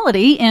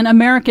inequality in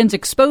Americans'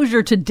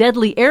 exposure to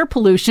deadly air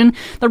pollution.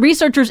 The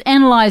researchers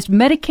analyzed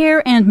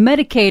Medicare and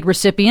Medicaid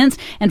recipients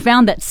and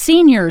found that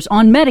seniors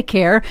on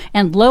Medicare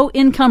and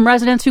low-income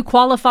residents who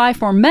qualify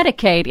for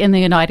Medicaid in the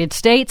United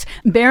States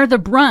bear the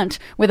brunt,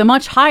 with a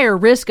much higher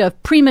risk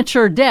of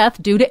premature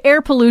death due to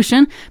air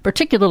pollution,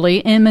 particularly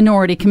in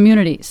minority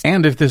communities.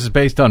 And if this is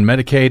based on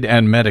Medicaid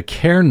and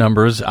Medicare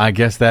numbers, I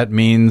guess that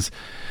means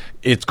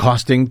it's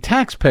costing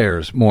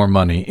taxpayers more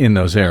money in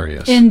those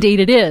areas.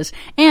 Indeed it is.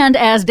 And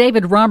as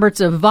David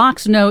Roberts of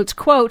Vox notes,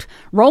 quote,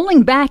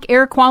 rolling back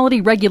air quality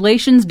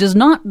regulations does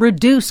not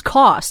reduce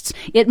costs.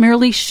 It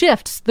merely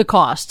shifts the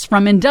costs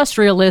from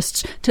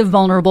industrialists to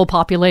vulnerable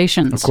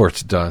populations. Of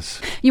course it does.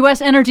 U.S.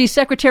 Energy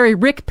Secretary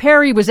Rick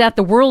Perry was at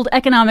the World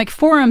Economic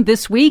Forum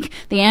this week,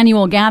 the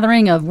annual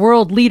gathering of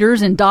world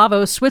leaders in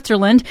Davos,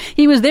 Switzerland.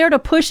 He was there to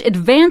push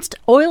advanced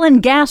oil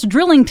and gas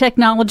drilling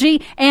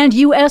technology and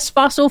U.S.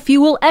 fossil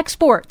fuel exports.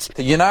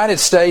 The United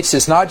States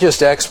is not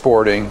just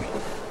exporting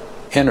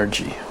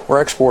energy, we're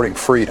exporting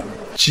freedom.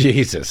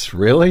 Jesus,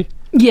 really?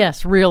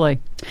 Yes, really.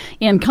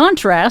 In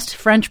contrast,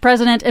 French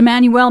President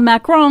Emmanuel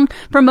Macron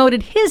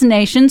promoted his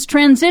nation's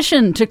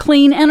transition to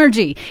clean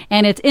energy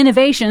and its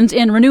innovations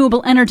in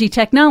renewable energy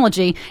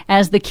technology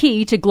as the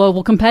key to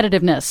global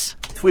competitiveness.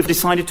 We've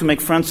decided to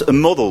make France a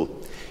model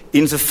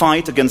in the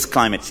fight against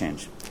climate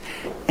change.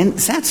 And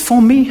that's,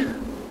 for me,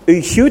 a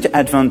huge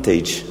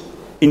advantage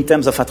in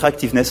terms of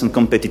attractiveness and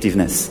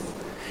competitiveness.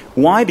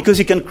 Why? Because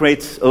you can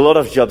create a lot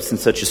of jobs in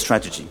such a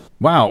strategy.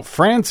 Wow,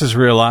 France has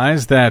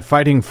realized that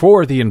fighting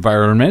for the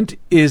environment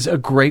is a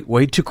great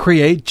way to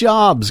create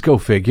jobs. Go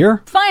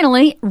figure.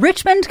 Finally,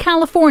 Richmond,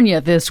 California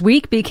this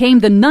week became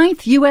the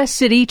 9th U.S.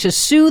 city to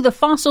sue the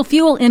fossil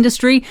fuel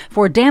industry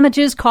for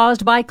damages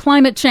caused by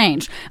climate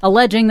change,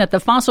 alleging that the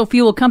fossil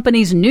fuel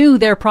companies knew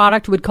their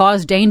product would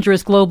cause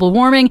dangerous global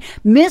warming,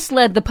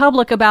 misled the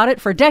public about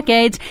it for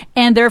decades,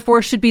 and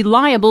therefore should be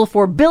liable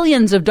for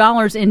billions of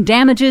dollars in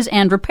damages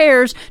and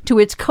repairs to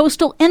its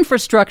coastal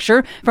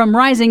infrastructure from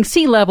rising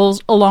sea levels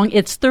along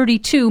its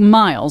 32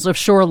 miles of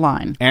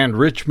shoreline. And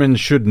Richmond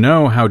should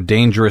know how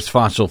dangerous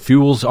fossil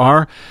fuels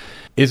are.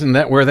 Isn't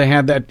that where they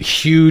had that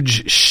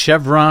huge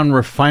Chevron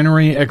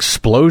refinery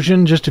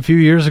explosion just a few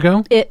years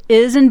ago? It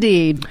is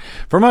indeed.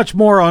 For much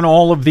more on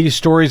all of these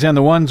stories and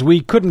the ones we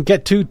couldn't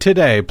get to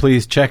today,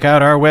 please check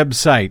out our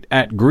website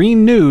at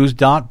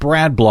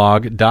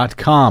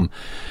greennews.bradblog.com.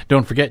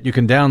 Don't forget you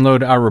can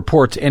download our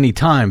reports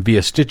anytime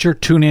via Stitcher,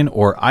 TuneIn,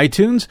 or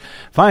iTunes.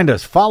 Find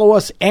us, follow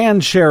us,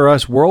 and share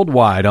us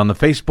worldwide on the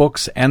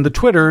Facebooks and the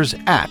Twitters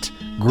at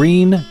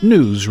Green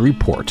News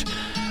Report.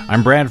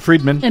 I'm Brad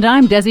Friedman. And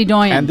I'm Desi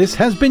Doyen. And this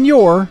has been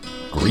your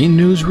Green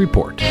News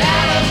Report.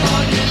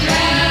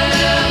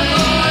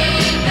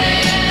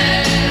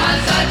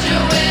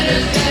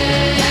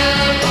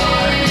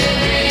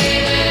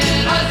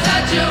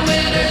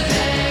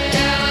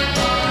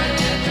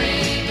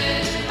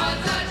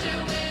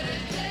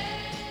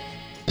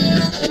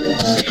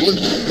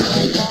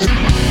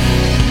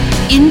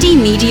 Indie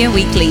Media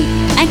Weekly,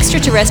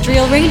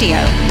 extraterrestrial radio.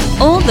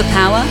 All the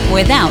power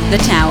without the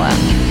tower.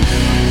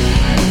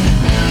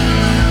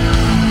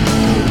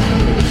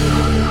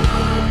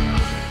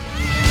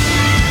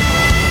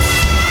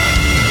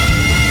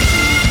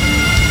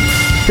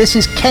 This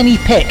is Kenny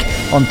Pick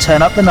on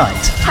Turn Up the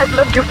Night. I've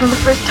loved you from the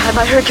first time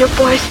I heard your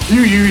voice.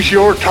 You use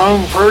your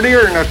tongue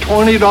prettier than a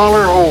 $20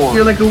 whore.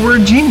 You're like a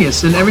word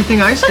genius, and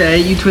everything I say,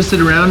 you twist it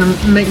around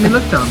and make me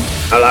look dumb.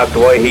 I like the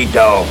way he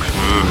talks.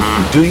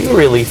 Mm-hmm. Do you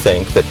really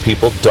think that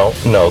people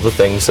don't know the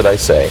things that I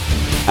say?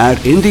 At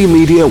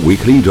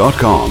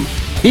IndieMediaWeekly.com.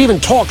 He even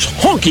talks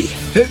honky.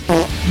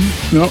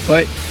 No,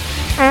 wait.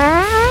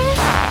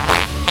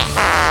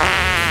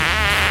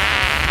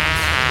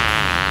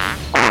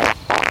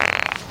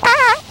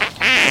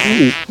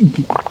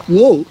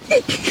 Whoa.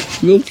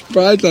 Little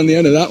surprise on the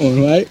end of that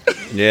one, right?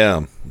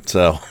 Yeah.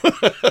 So,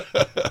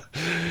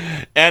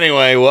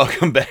 anyway,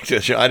 welcome back to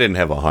the show. I didn't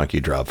have a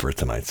honky drop for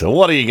tonight, so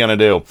what are you going to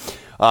do?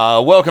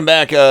 Welcome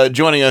back.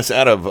 Joining us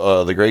out of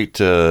the great,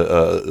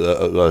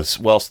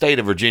 state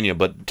of Virginia,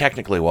 but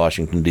technically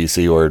Washington,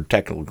 D.C., or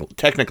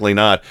technically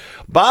not.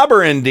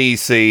 Bobber in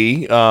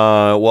D.C.,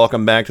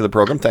 welcome back to the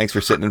program. Thanks for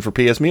sitting in for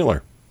P.S.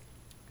 Mueller.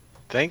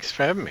 Thanks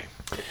for having me.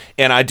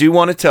 And I do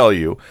want to tell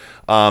you,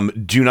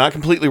 do not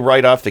completely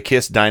write off the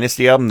Kiss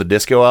Dynasty album, the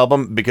disco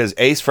album, because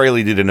Ace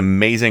Frehley did an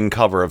amazing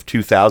cover of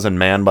 2000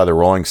 Man by the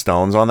Rolling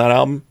Stones on that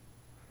album.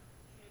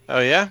 Oh,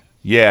 yeah?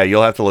 Yeah,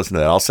 you'll have to listen to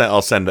that.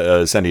 I'll send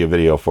you a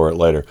video for it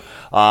later.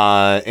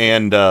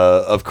 And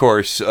of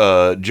course,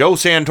 Joe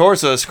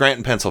Santorsa,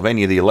 Scranton,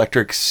 Pennsylvania, the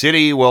Electric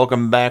City.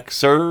 Welcome back,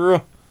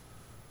 sir.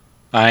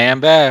 I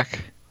am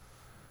back.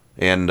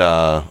 And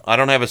I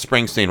don't have a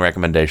Springsteen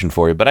recommendation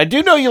for you, but I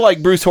do know you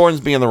like Bruce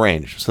Hornsby in the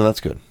Range, so that's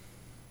good.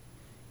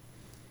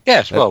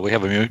 Yes, well, we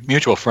have a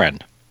mutual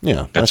friend.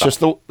 Yeah, that's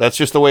just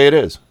the way it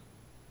is.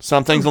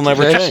 Some things will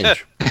never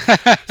change.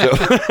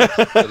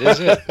 It is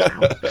it.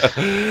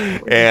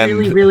 And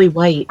really, really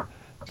white.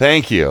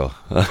 Thank you.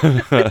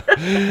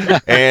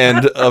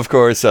 And, of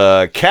course,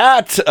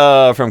 Kat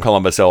from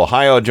Columbus,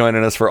 Ohio,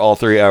 joining us for all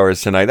 3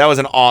 hours tonight. That was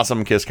an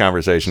awesome Kiss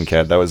conversation,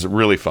 Kat. That was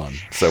really fun.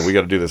 So we got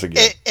to do this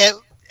again. It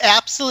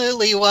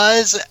absolutely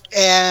was,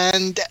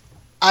 and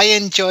I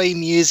enjoy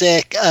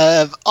music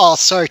of all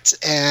sorts,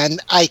 and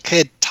I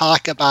could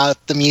talk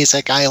about the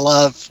music I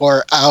love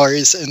for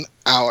hours and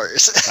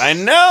hours. I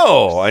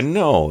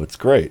know. It's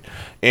great.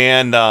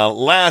 And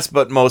last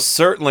but most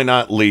certainly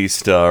not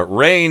least,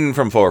 Rain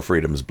from Four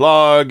Freedoms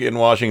blog in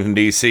Washington,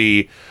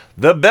 D.C.,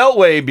 the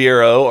Beltway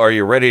Bureau. Are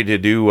you ready to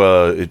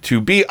do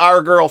to be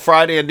our girl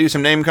Friday and do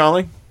some name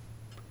calling?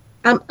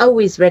 I'm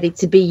always ready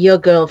to be your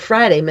girl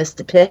Friday,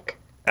 Mr. Pick.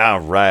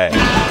 All right.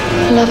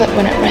 I love it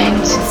when it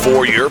rains.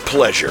 For your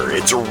pleasure,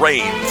 it's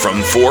Rain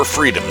from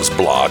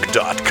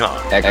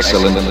FourFreedomsBlog.com.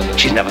 Excellent.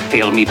 She's never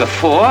failed me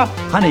before.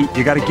 Honey,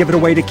 you got to give it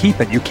away to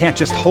keep it. You can't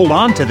just hold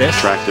on to this.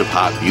 Attractive,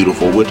 hot,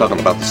 beautiful. We're talking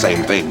about the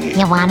same thing here.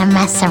 You want to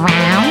mess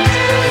around?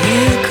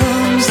 Here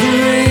comes the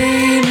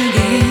rain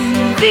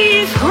again.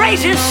 The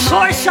greatest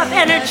source of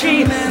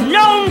energy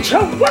known to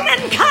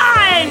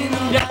womankind.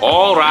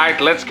 All right,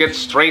 let's get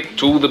straight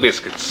to the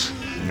biscuits.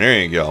 There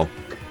you go.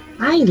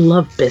 I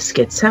love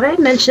biscuits. Have I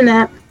mentioned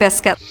that?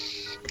 Biscuit.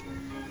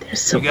 They're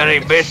so You got any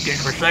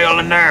biscuits for sale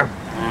in there?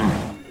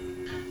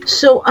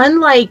 So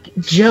unlike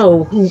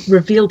Joe, who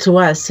revealed to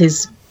us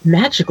his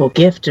magical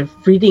gift of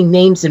reading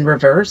names in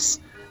reverse,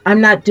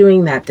 I'm not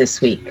doing that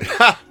this week.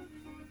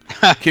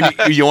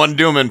 You want to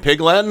do them in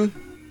Pig Latin?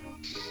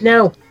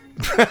 No,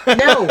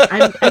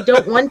 I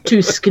don't want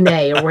to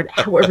skene or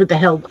however the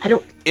hell. I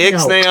don't.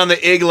 Ixnay on the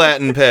Ig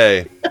Latin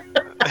pay.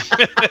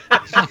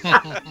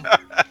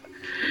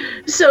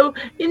 So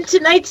in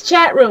tonight's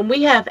chat room,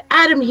 we have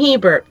Adam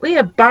Hebert. We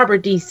have Barbara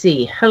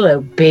DC. Hello,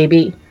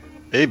 baby.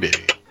 Baby.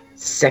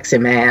 Sexy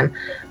man.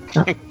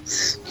 Oh,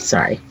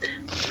 sorry.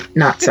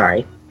 Not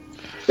sorry.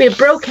 We have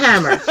Broke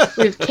Hammer.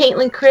 We have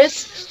Caitlin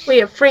Chris. We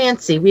have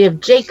Francie. We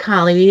have Jake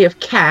Colley. We have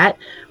Kat.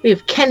 We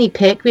have Kenny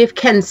Pick. We have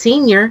Ken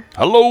Sr.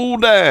 Hello,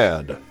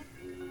 Dad.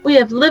 We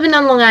have Living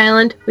on Long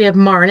Island. We have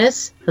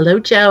Marnus. Hello,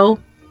 Joe.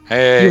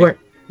 Hey.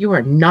 You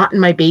are not in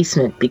my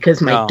basement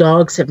because my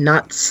dogs have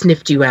not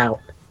sniffed you out.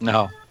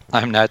 No,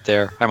 I'm not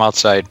there. I'm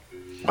outside.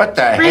 What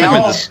the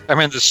hell? I'm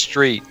in the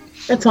street.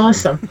 That's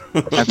awesome.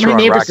 I'm My throwing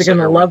neighbors rocks are at going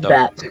to your love window.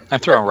 that. I'm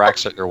throwing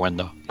rocks at your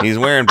window. He's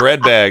wearing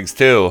bread bags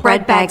too.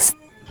 Bread bags.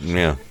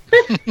 Yeah.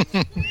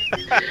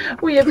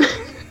 We have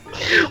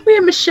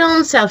Michelle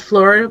in South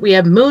Florida. We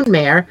have Moon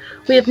Mare.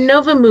 We have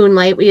Nova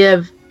Moonlight. We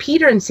have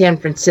Peter in San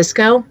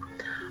Francisco.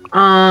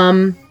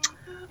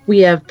 We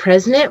have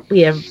President.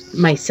 We have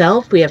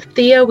myself. We have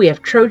Theo. We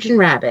have Trojan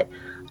Rabbit.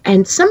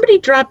 And somebody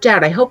dropped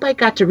out. I hope I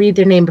got to read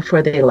their name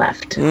before they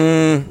left.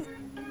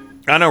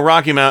 I know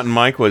Rocky Mountain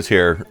Mike was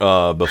here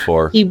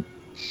before.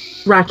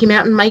 Rocky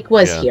Mountain Mike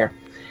was here.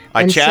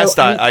 I And so,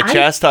 I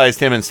chastised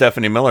him and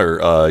Stephanie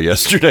Miller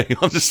yesterday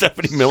on the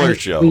Stephanie Miller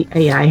show.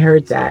 I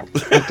heard that.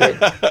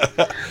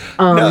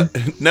 I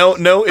did.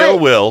 No ill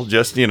will.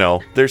 Just,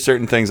 there's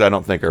certain things I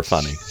don't think are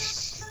funny.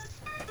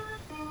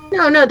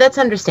 No, that's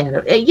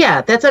understandable.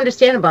 Yeah, that's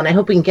understandable, and I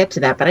hope we can get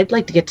to that, but I'd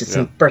like to get to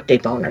some birthday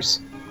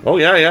boners. Oh,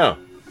 yeah.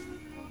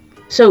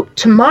 So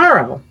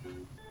tomorrow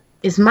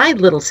is my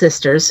little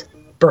sister's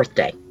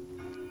birthday.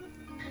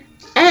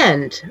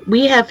 And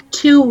we have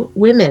two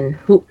women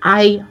who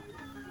I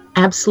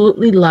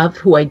absolutely love,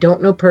 who I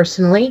don't know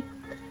personally.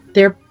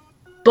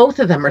 Both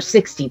of them are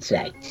 60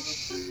 today.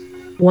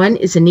 One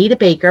is Anita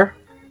Baker.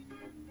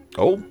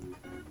 Oh.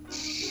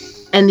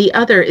 And the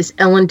other is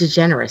Ellen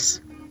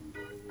DeGeneres.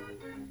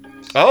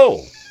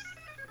 Oh.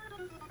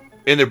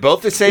 And they're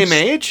both the same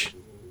age?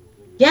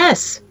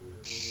 Yes.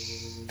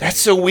 That's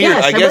so weird.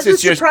 Yes, I guess wasn't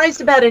it's just surprised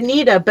about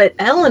Anita, but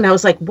Ellen, I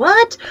was like,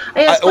 what?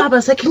 I asked Bob, I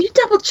was like, can you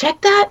double check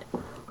that?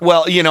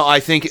 Well, I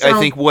think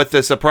what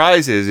the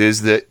surprise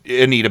is that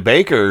Anita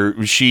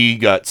Baker, she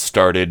got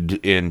started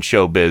in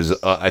showbiz.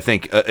 I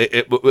think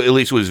it at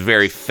least was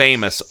very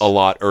famous a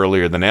lot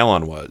earlier than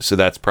Ellen was. So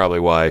that's probably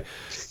why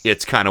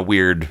it's kind of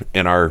weird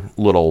in our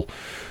little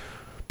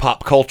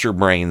pop culture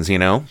brains,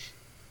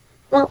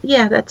 Well,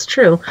 yeah, that's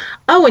true.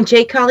 Oh, and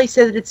Jay Colley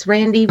said that it's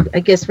Randy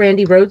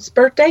Rhodes'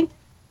 birthday.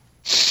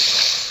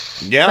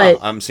 Yeah, But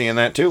I'm seeing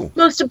that too.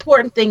 Most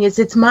important thing is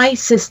it's my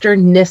sister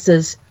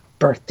Nissa's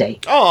birthday.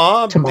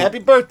 Aw, happy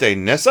birthday,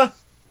 Nissa.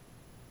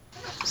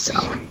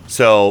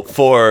 So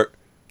for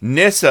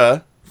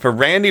Nissa, for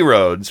Randy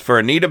Rhodes, for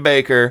Anita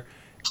Baker,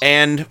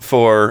 and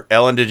for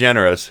Ellen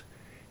DeGeneres,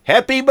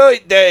 happy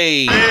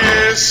birthday!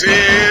 This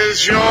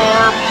is your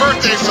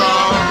birthday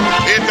song.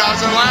 It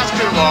doesn't last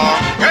too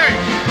long. Hey,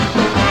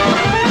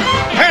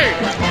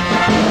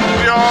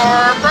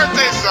 your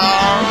birthday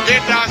song.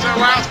 It doesn't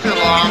last too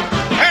long.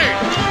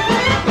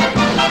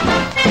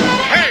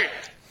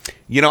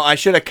 I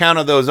should have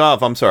counted those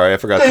off. I'm sorry, I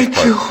forgot this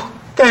part.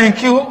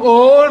 Thank you,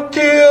 all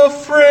dear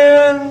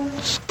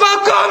friends, for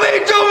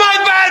coming to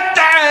my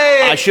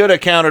birthday! I should have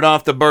counted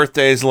off the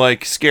birthdays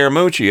like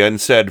Scaramucci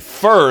and said,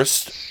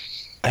 first,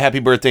 happy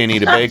birthday,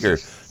 Anita Baker.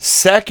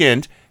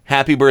 Second,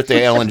 happy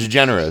birthday, Ellen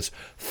DeGeneres.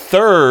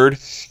 Third,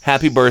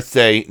 happy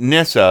birthday,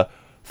 Nissa.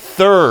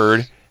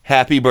 Third,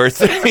 happy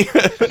birthday,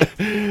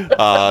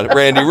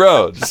 Randy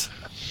Rhodes.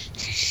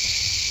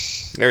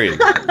 There you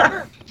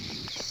go.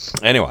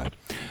 Anyway.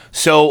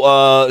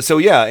 So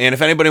yeah, and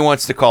if anybody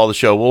wants to call the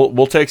show,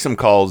 we'll take some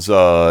calls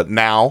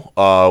now.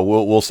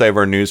 We'll save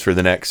our news for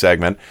the next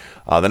segment.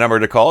 The number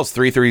to call is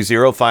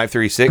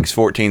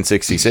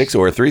 330-536-1466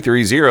 or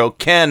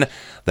 330-KEN,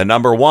 the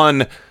number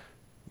 1,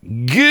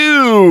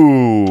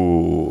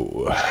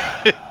 GOO.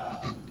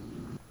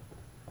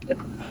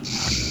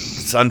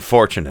 It's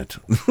unfortunate,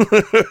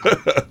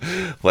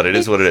 but it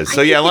is what it is.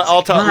 So yeah,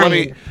 I'll talk.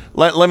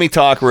 Let me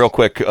talk real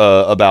quick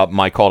about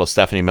my call to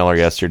Stephanie Miller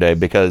yesterday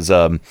because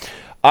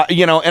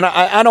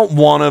I don't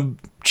want to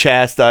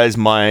chastise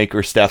Mike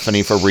or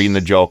Stephanie for reading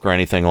the joke or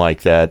anything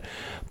like that.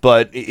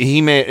 But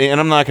and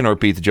I'm not going to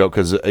repeat the joke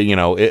because,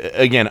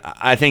 again,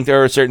 I think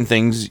there are certain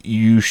things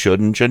you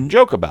shouldn't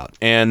joke about.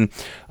 And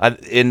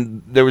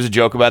there was a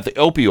joke about the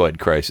opioid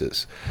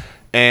crisis.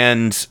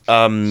 And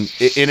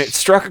it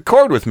struck a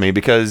chord with me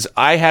because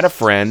I had a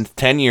friend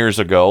 10 years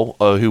ago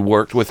who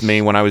worked with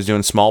me when I was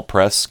doing small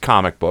press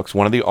comic books,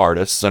 one of the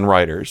artists and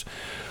writers,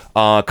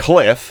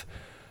 Cliff,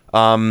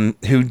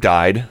 who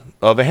died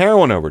of a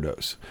heroin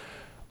overdose.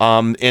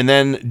 And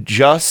then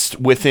just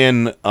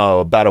within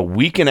about a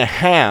week and a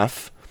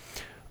half,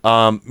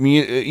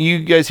 you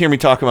guys hear me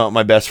talk about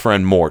my best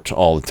friend Mort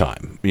all the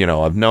time.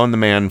 I've known the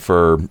man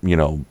for,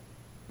 him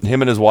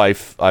and his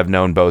wife, I've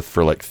known both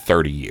for like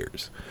 30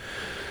 years.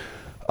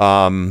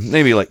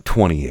 Maybe like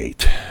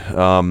 28.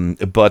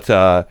 But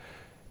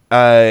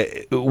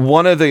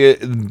one of the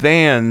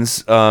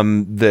bands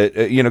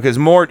that, because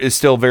Mort is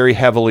still very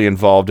heavily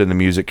involved in the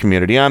music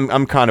community.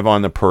 I'm kind of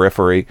on the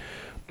periphery,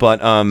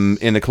 but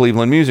in the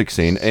Cleveland music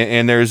scene.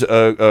 And there's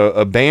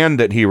a band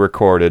that he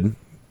recorded,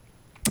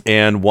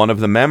 and one of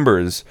the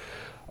members,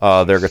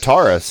 their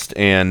guitarist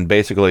and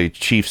basically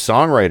chief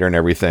songwriter and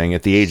everything,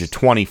 at the age of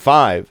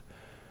 25,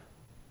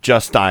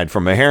 just died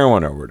from a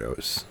heroin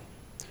overdose.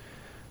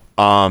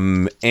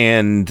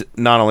 And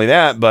not only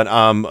that, but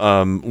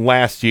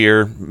last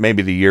year,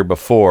 maybe the year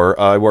before,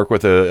 I worked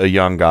with a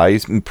young guy.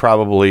 He's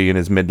probably in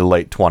his mid to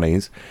late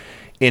 20s.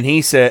 And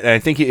he said, and I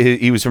think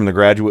he was from the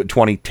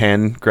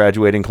 2010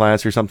 graduating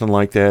class or something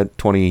like that,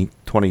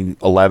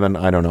 2011,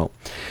 I don't know.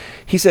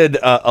 He said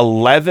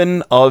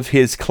 11 of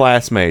his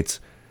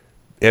classmates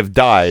have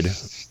died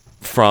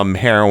from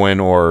heroin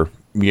or,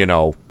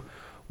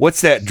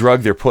 what's that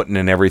drug they're putting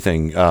in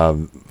everything?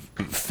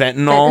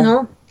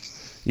 Fentanyl?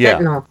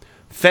 Yeah.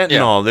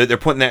 Fentanyl. Yeah. They're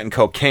putting that in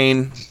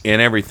cocaine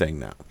and everything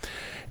now.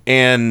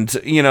 And, so,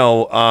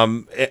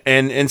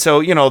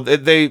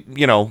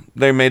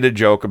 they made a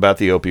joke about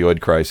the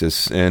opioid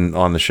crisis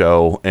on the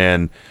show.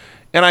 And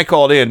I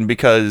called in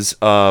because,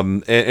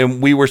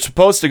 and we were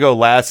supposed to go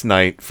last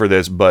night for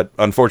this, but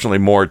unfortunately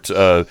Mort,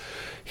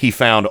 he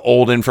found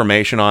old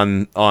information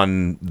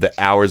on the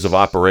hours of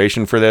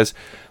operation for this.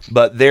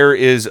 But there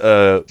is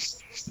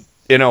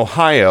in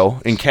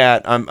Ohio, in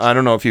Cat, I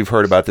don't know if you've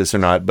heard about this or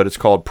not, but it's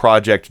called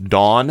Project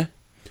Dawn.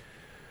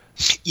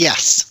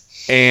 Yes.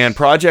 And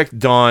Project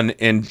Dawn,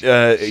 and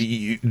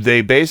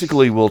they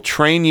basically will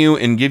train you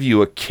and give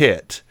you a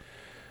kit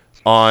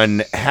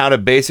on how to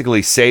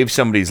basically save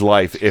somebody's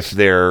life if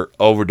they're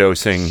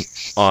overdosing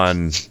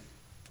on,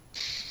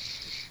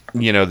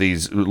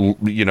 these,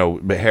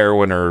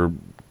 heroin or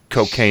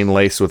cocaine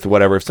laced with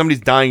whatever. If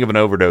somebody's dying of an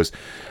overdose,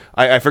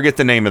 I forget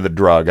the name of the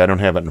drug. I don't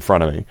have it in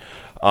front of me.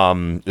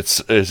 Naloxone.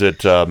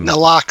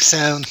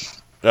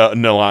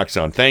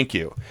 Naloxone. Thank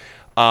you.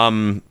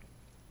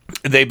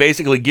 They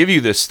basically give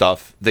you this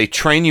stuff. They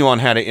train you on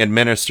how to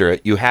administer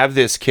it. You have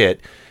this kit,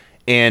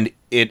 and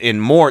in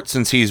Mort,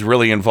 since he's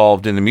really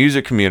involved in the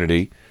music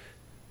community,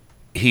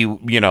 he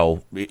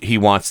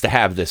wants to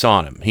have this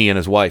on him. He and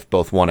his wife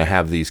both want to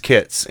have these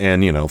kits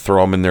and,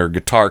 throw them in their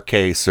guitar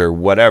case or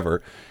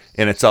whatever,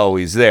 and it's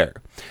always there.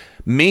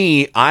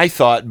 Me, I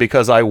thought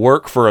because I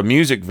work for a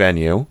music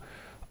venue,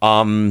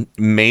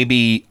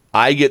 maybe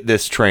I get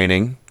this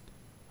training.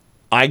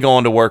 I go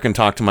into work and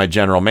talk to my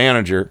general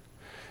manager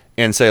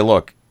and say,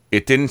 look,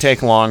 it didn't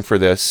take long for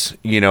this.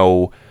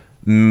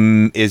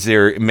 Is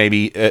there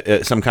maybe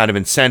some kind of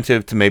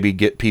incentive to maybe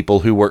get people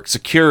who work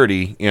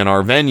security in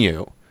our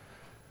venue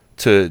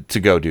to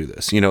go do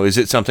this? Is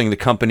it something the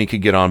company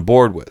could get on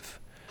board with?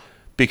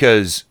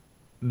 Because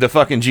the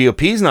fucking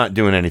GOP's not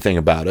doing anything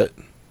about it.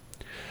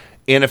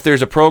 And if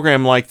there's a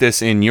program like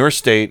this in your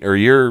state or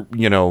your,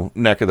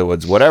 neck of the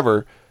woods,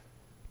 whatever,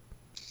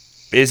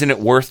 isn't it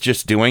worth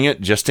just doing it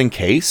just in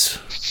case?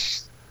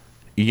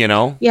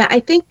 Yeah, I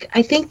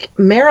think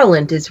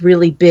Maryland is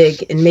really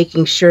big in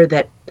making sure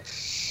that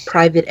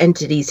private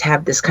entities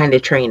have this kind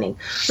of training.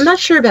 I'm not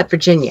sure about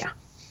Virginia.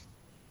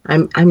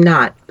 I'm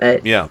not,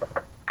 but yeah,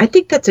 I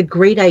think that's a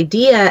great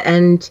idea.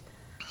 And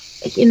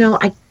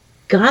I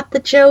got the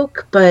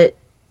joke, but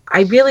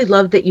I really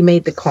love that you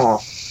made the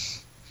call.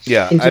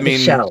 Yeah,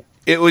 show.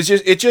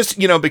 It just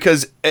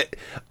because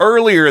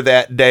earlier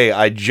that day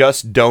I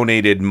just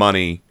donated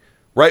money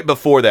right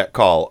before that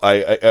call.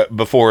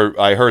 Before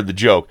I heard the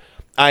joke.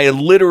 I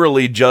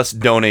literally just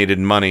donated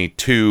money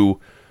to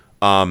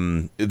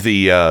the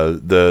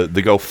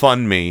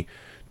GoFundMe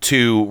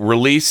to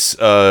release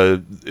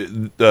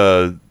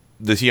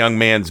this young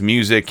man's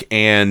music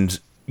and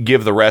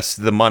give the rest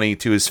of the money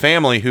to his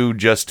family who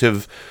just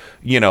have,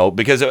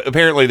 because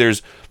apparently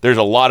there's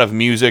a lot of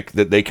music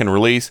that they can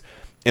release,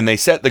 and they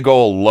set the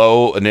goal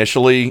low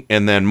initially,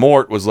 and then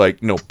Mort was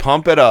like, no,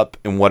 pump it up,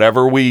 and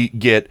whatever we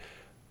get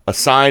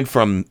aside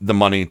from the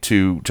money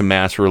to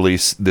mass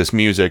release this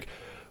music,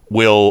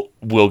 we'll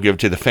give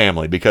to the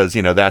family, because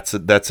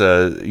that's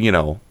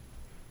a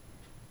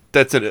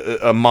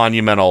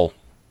monumental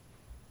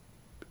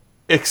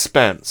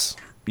expense.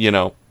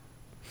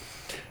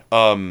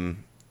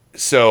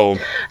 So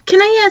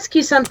can I ask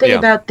you something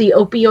about the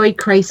opioid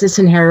crisis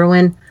and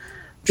heroin?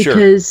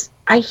 Because sure.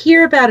 I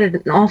hear about it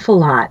an awful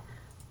lot,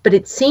 but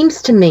it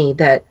seems to me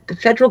that the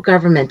federal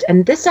government,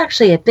 and this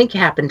actually I think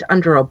happened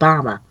under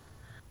Obama,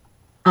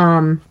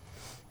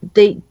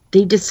 they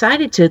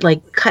decided to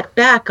cut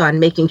back on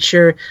making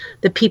sure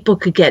that people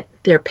could get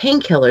their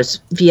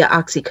painkillers via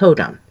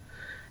oxycodone.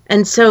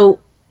 And so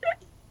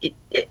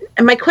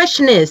and my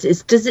question is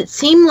does it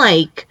seem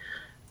like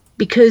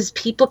because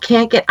people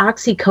can't get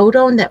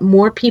oxycodone that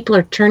more people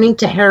are turning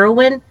to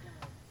heroin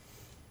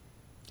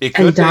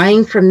and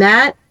dying from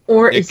that?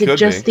 Or is it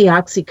just the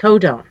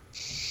oxycodone?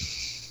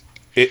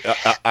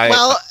 I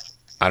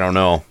don't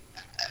know.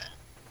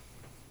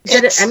 I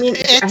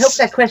hope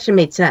that question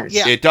made sense.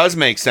 Yeah. It does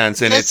make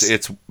sense, and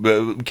it's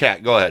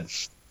Kat, go ahead.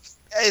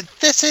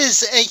 This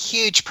is a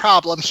huge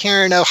problem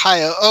here in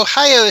Ohio.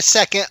 Ohio is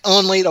second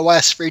only to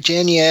West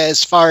Virginia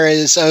as far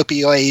as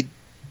opioid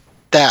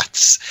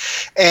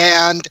deaths.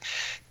 And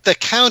the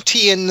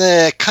county in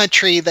the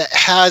country that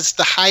has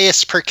the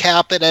highest per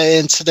capita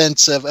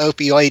incidence of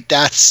opioid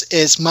deaths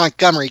is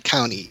Montgomery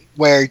County,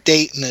 where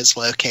Dayton is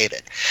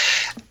located.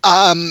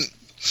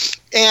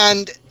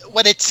 And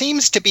what it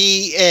seems to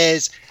be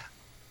is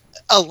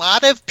a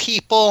lot of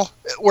people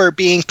were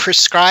being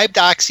prescribed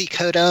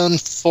oxycodone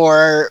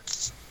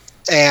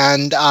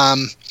and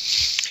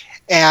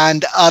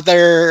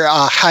other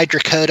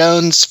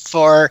hydrocodones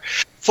for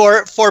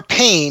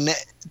pain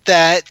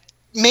that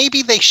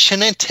maybe they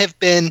shouldn't have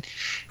been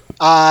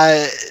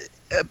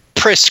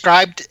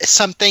prescribed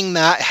something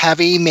that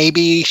heavy,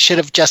 maybe should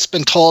have just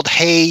been told,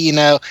 hey, you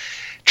know,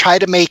 try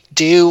to make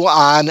do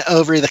on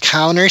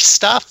over-the-counter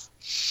stuff.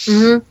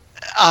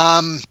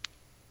 Mm-hmm.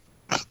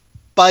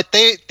 But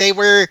they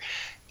were...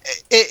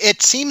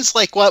 It seems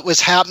like what was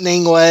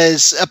happening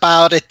was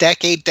about a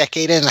decade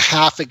and a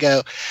half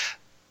ago,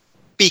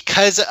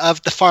 because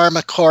of the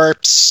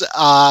PharmaCorps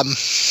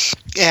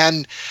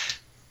and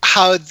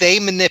how they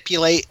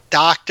manipulate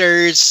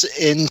doctors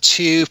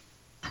into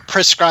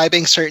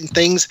prescribing certain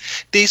things.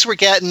 These were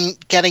getting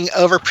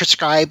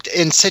overprescribed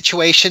in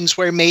situations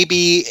where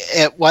maybe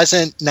it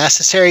wasn't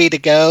necessary to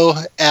go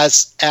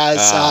as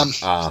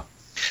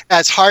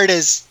hard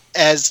as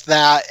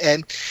that,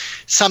 and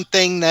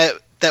something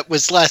that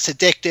was less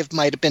addictive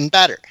might have been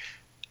better.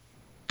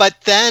 But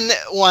then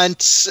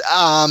once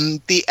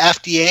the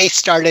FDA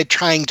started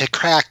trying to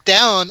crack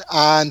down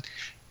on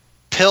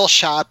pill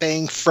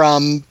shopping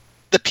from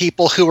the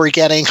people who were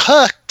getting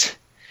hooked,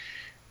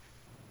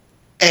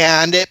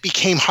 and it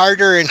became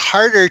harder and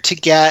harder to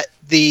get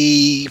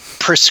the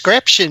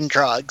prescription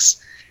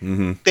drugs,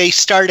 they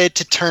started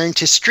to turn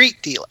to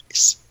street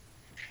dealers.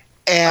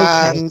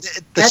 And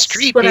the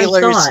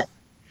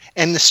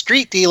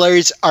street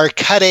dealers are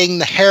cutting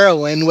the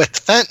heroin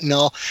with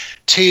fentanyl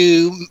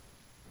to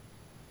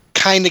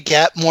kind of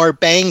get more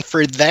bang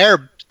for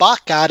their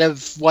buck out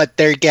of what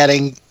they're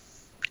getting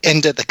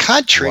into the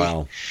country.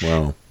 Wow.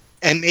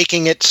 And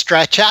making it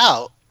stretch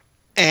out.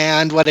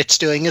 And what it's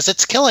doing is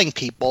it's killing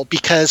people,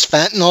 because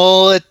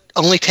fentanyl, it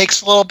only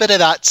takes a little bit of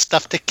that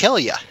stuff to kill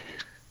you.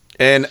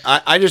 And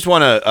I just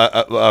want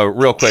to,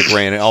 real quick,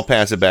 Ray, and I'll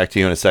pass it back to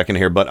you in a second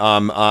here, but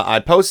I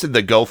posted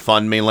the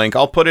GoFundMe link.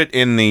 I'll put it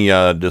in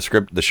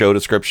the show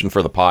description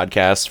for the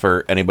podcast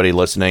for anybody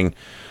listening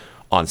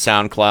on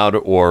SoundCloud,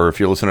 or if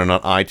you're listening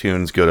on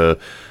iTunes, go to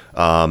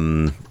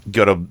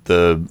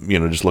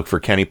the, just look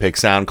for Kenny Pick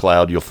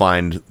SoundCloud. You'll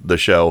find the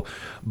show.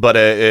 But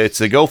it's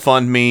the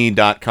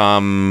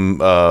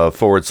GoFundMe.com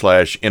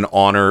 / in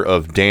honor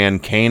of Dan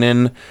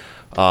Kanin.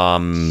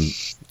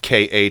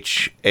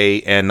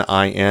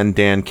 Khanin,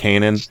 Dan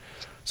Kanin.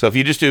 So if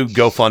you just do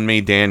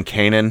GoFundMe, Dan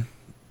Kanin,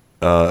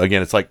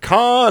 again, it's like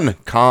con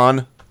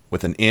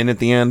with an N at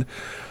the end.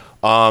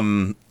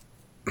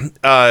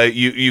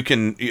 You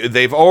can.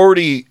 They've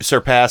already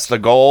surpassed the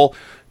goal.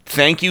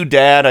 Thank you,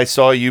 Dad. I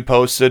saw you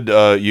posted.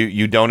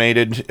 You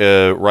donated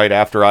right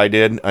after I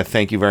did. I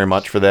thank you very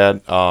much for that.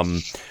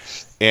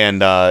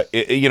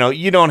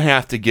 You don't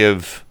have to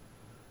give.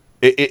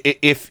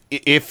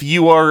 If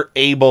you are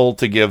able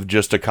to give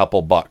just a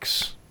couple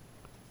bucks,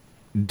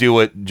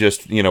 do it.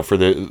 Just for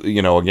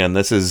the again,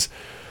 this is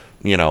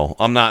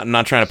I'm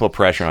not trying to put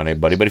pressure on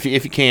anybody, but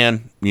if you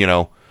can,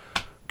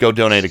 go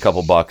donate a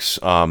couple bucks.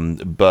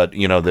 But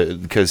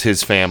because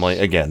his family,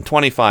 again,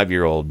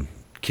 25-year-old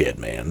kid,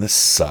 man, this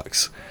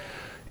sucks.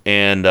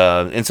 And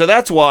so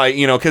that's why,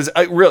 because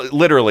I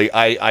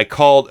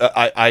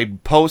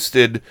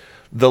posted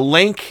the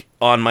link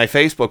on my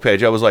Facebook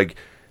page. I was like,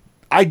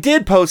 I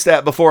did post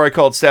that before I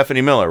called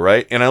Stephanie Miller,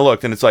 right? And I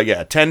looked, and it's like,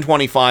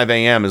 10:25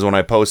 a.m. is when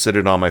I posted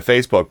it on my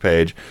Facebook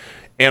page,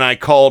 and I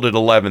called at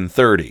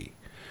 11:30.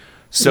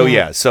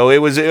 So so it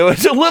was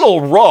a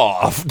little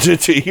raw to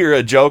hear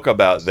a joke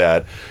about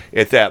that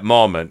at that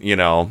moment,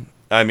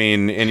 I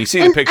mean, and you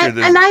see the picture.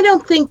 And I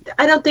don't think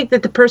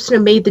that the person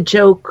who made the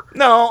joke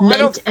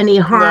meant any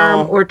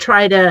harm or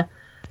try to,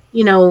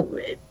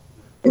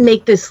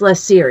 make this less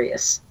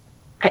serious.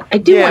 I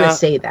do want to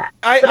say that,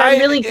 but I'm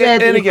really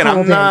glad that you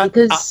called in,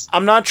 because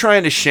I'm not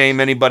trying to shame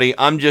anybody.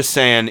 I'm just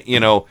saying,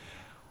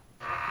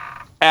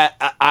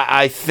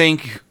 I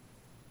think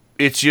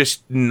it's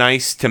just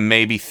nice to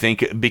maybe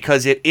think,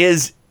 because it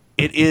is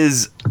an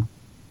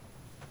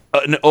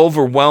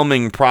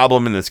overwhelming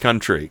problem in this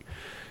country.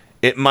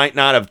 It might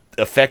not have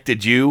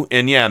affected you,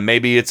 and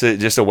maybe it's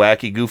just a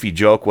wacky, goofy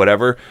joke,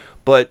 whatever.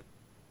 But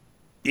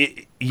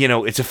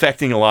it's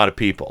affecting a lot of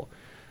people.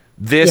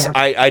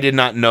 I did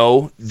not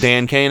know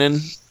Dan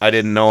Kanin. I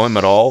didn't know him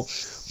at all,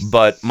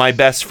 but my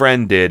best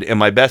friend did, and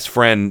my best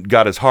friend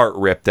got his heart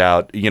ripped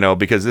out,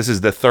 because this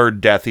is the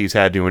third death he's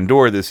had to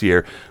endure this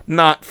year,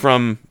 not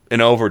from an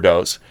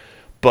overdose,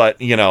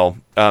 but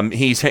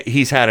he's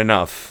had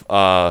enough,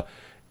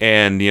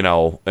 and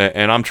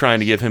I'm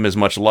trying to give him as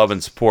much love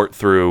and support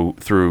through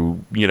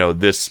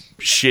this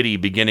shitty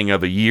beginning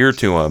of a year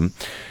to him.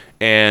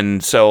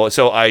 And so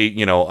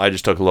I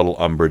just took a little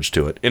umbrage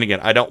to it. And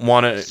again, I don't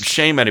want to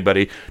shame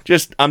anybody.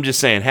 I'm just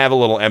saying, have a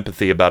little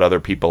empathy about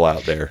other people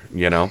out there,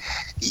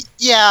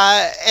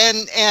 Yeah,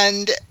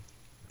 and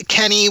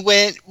Kenny,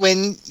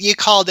 when you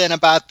called in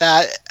about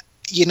that,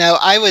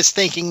 I was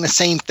thinking the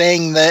same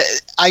thing. That,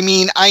 I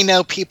mean, I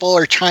know people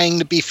are trying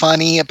to be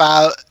funny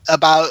about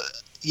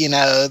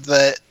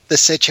the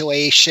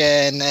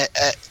situation,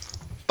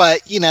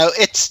 but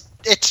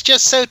it's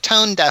just so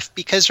tone deaf,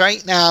 because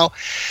right now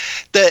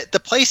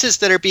the places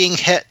that are being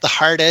hit the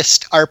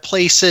hardest are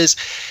places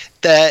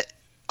that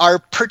are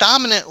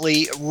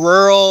predominantly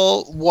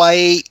rural,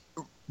 white,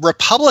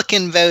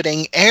 Republican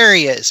voting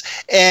areas.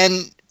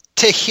 And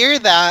to hear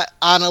that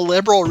on a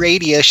liberal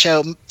radio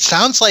show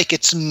sounds like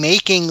it's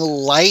making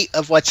light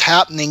of what's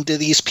happening to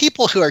these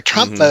people who are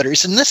Trump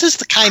voters, and this is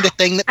the kind of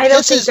thing that I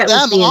don't think pisses that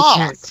was them the off.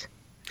 intent.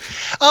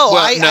 Oh,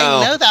 Well, I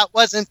no. know that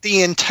wasn't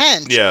the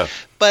intent. Yeah.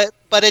 But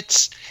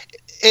it's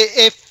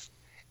if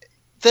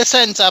this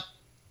ends up,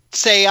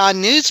 say, on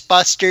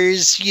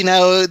Newsbusters,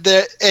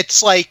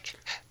 it's like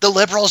the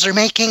liberals are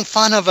making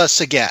fun of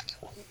us again.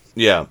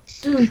 Yeah.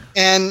 And,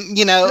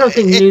 I don't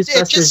think it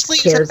Newsbusters just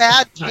leaves cares a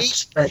bad much,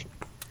 taste. but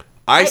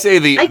I say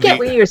I get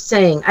what you're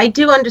saying. I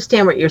do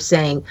understand what you're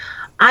saying.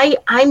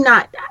 I'm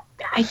not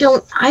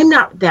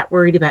that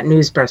worried about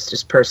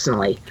Newsbusters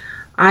personally.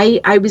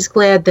 I was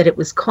glad that it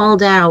was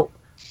called out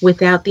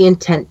without the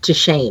intent to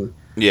shame.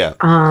 Yeah.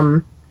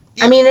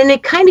 I mean, and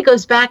it kind of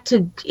goes back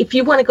to, if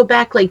you want to go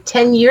back like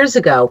 10 years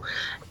ago,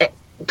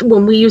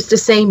 when we used to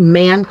say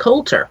man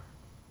Coulter.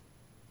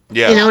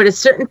 Yeah. At a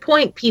certain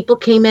point, people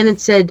came in and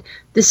said,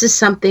 this is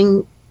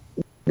something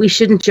we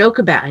shouldn't joke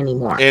about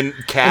anymore. And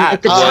Kat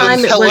at the time,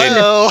 it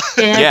wasn't.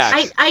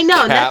 Yeah. I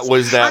know. Kat That's,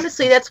 was that.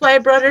 honestly, that's why I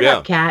brought it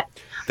up, Kat.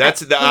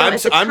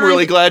 I'm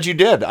really glad you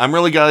did. I'm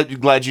really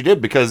glad you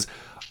did, because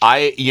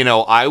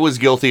I was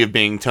guilty of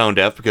being tone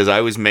deaf because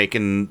I was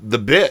making the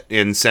bit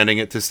and sending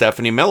it to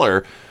Stephanie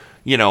Miller,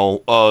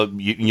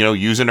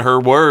 using her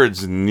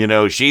words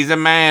and, she's a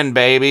man,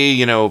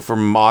 baby,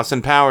 from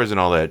Austin Powers and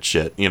all that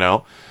shit,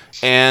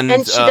 And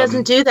she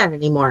doesn't do that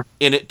anymore.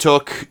 And it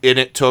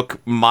took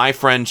my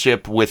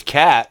friendship with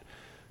Kat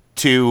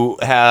to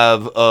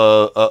have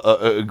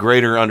a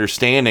greater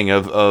understanding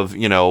of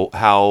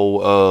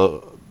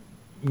how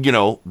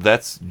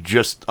that's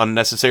just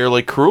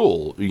unnecessarily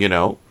cruel,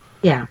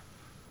 Yeah.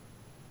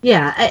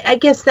 Yeah, I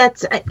guess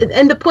that's,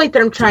 and the point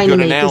that I'm trying to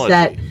make is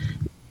that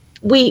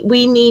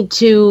we need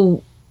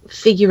to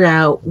figure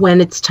out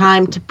when it's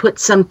time to put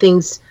some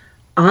things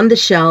on the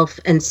shelf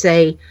and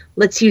say,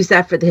 let's use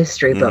that for the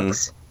history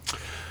books.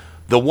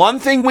 The one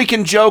thing we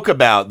can joke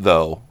about,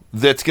 though,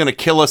 that's going to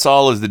kill us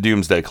all is the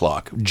doomsday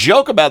clock.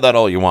 Joke about that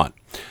all you want,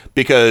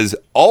 because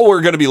all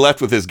we're going to be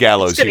left with is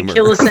gallows humor.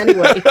 It's going to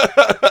kill us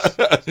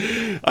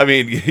anyway. I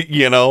mean,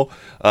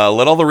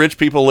 let all the rich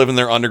people live in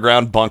their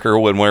underground bunker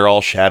when we're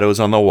all shadows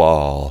on the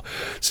wall.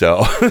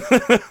 So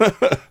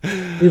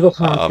we will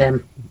haunt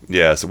them.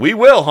 Yes, we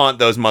will haunt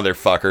those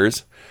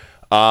motherfuckers.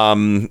 So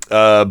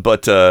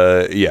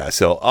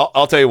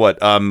I'll tell you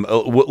what,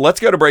 let's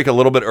go to break a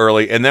little bit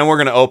early, and then we're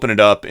going to open it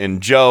up,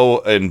 and Joe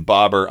and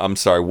Bobber,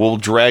 we'll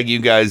drag you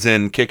guys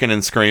in kicking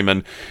and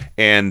screaming,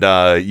 and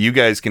you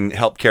guys can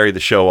help carry the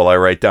show while I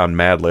write down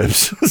Mad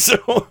Libs.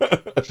 So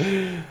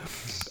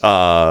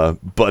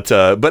but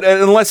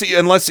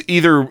unless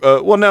either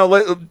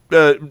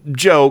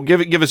Joe,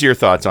 give us your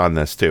thoughts on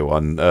this too,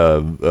 on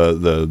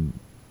the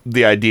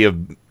idea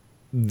of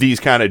these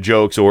kind of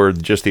jokes or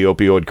just the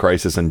opioid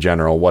crisis in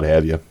general, what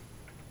have you.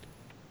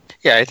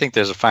 Yeah, I think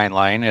there's a fine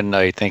line, and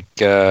I think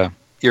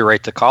you're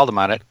right to call them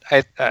on it.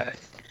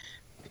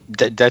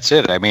 That's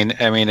it. I mean,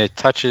 it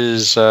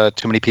touches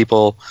too many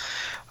people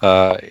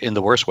in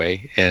the worst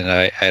way, and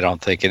I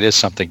don't think it is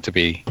something to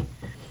be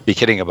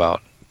kidding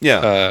about.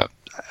 Yeah.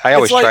 I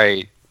always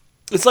try.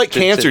 It's like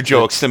cancer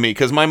jokes to me,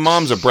 because my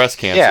mom's a breast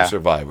cancer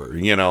survivor.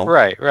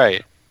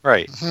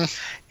 Right. Mm-hmm.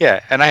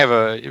 Yeah, and I have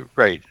a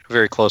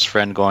very close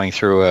friend going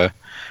through a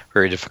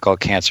very difficult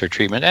cancer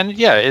treatment, and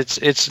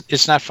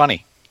it's not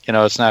funny.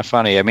 It's not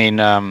funny. I mean,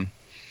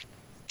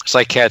 it's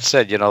like Kat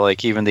said.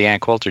 Like even the Ann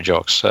Coulter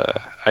jokes.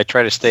 I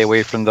try to stay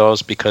away from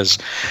those because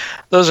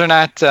those are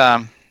not.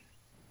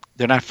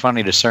 They're not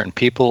funny to certain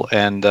people,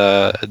 and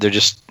they're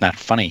just not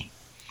funny.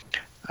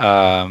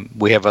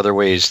 We have other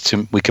ways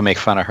we can make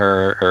fun of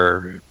her,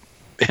 or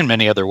in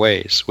many other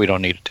ways. We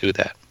don't need to do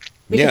that.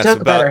 We can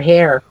talk about her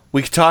hair.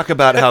 We can talk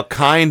about how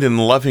kind and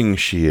loving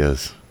she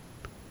is.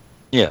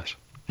 Yes.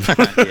 Then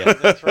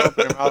throw up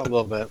in her mouth a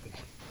little bit.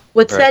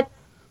 What's that?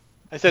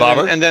 I said,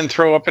 and then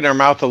throw up in her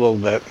mouth a little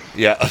bit.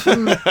 Yeah.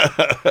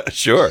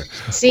 Sure.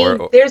 See,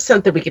 there's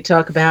something we could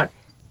talk about.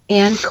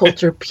 Ann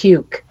Coulter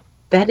puke.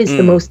 That is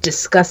the most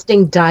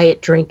disgusting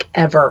diet drink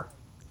ever.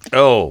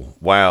 Oh,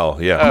 wow.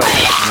 Yeah. Oh,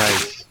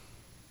 nice.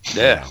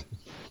 Yeah.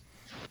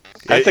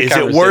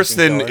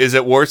 Is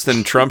it worse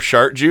than Trump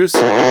shark juice?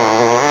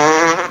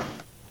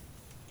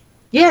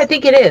 Yeah, I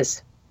think it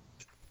is.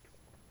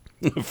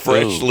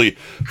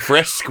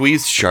 Fresh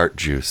squeezed shark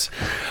juice.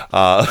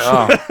 All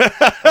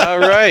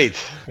right.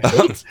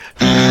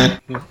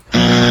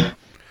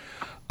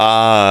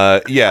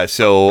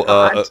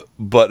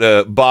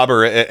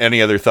 Bobber,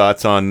 any other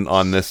thoughts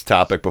on this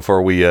topic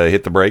before we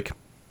hit the break?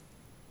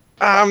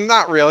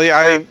 Not really.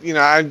 I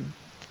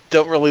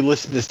don't really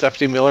listen to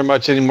Stephanie Miller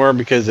much anymore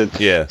because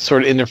it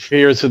sort of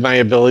interferes with my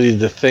ability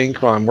to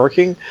think while I'm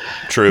working.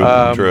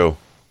 True.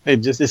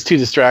 It's too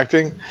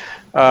distracting.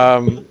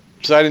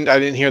 So I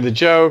didn't hear the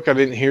joke. I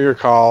didn't hear your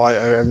call.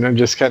 I'm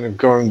just kind of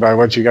going by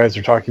what you guys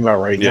are talking about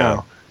right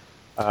now.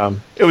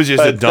 It was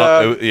just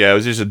it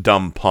was just a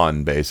dumb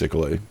pun,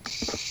 basically.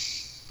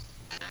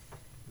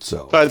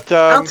 So, but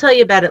I'll tell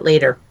you about it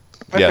later.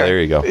 Yeah,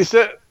 there you go. It's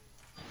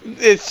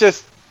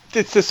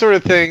the sort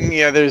of thing.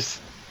 Yeah, there's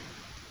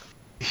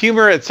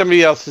humor at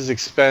somebody else's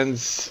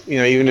expense,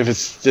 even if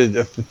it's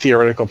the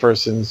theoretical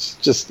person's,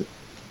 just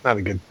not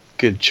a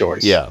good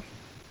choice. Yeah.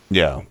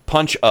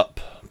 Punch up.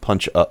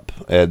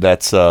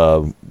 That's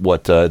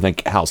what I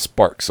think Hal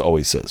Sparks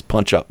always says.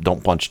 Punch up,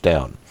 don't punch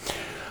down.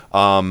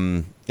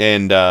 And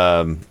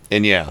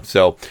yeah.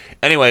 So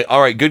anyway,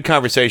 all right. Good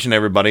conversation,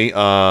 everybody.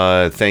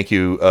 Thank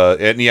you.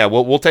 And yeah,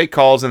 we'll take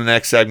calls in the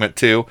next segment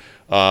too.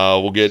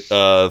 We'll get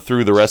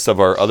through the rest of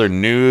our other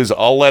news.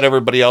 I'll let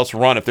everybody else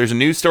run. If there's a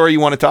news story you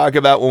want to talk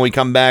about when we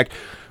come back,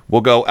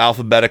 we'll go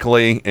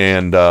alphabetically,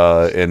 and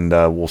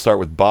we'll start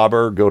with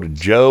Bobber, go to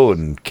Joe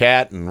and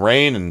Kat and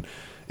Rain,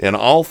 and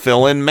I'll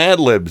fill in Mad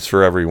Libs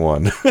for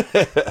everyone.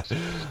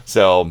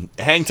 So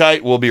hang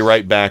tight. We'll be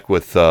right back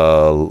with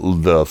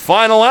the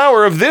final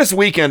hour of this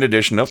weekend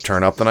edition of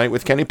Turn Up the Night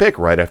with Kenny Pick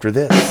right after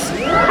this.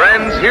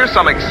 Friends, here's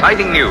some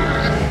exciting news.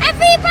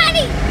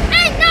 Everybody,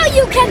 I know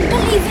you can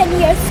believe in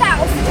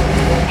yourself.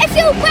 If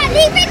you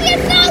believe in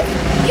yourself,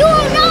 you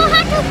will know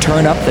how to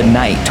Turn Up the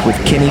Night with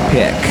Kenny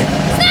Pick.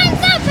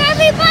 Thumbs up,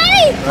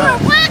 everybody, for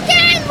rock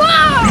and roll!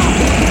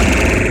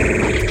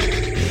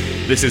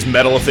 This is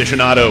metal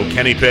aficionado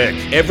Kenny Pick.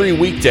 Every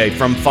weekday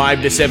from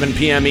 5 to 7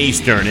 p.m.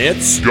 Eastern,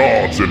 it's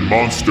Gods and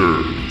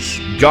Monsters.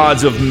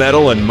 Gods of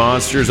Metal and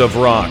Monsters of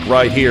Rock,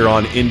 right here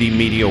on Indie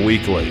Media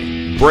Weekly.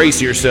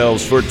 Brace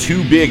yourselves for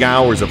 2 big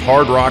hours of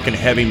hard rock and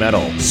heavy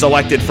metal,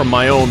 selected from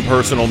my own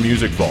personal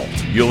music vault.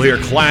 You'll hear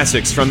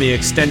classics from the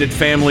extended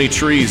family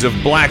trees of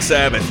Black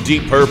Sabbath,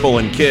 Deep Purple,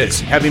 and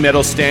Kiss, heavy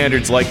metal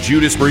standards like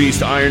Judas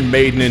Priest, Iron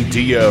Maiden, and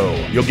Dio.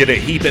 You'll get a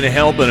heap and a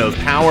helping of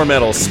power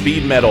metal,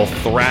 speed metal,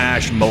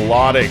 thrash,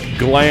 melodic,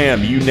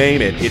 glam, you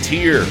name it, it's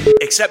here.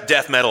 Except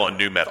death metal and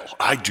nu metal.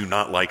 I do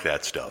not like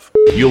that stuff.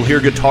 You'll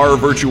hear guitar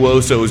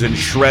virtuosos and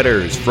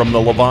shredders from the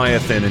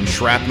Leviathan and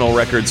Shrapnel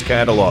Records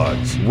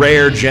catalogs,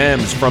 rare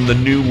gems from the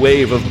new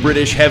wave of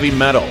British heavy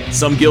metal,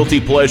 some guilty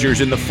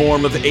pleasures in the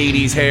form of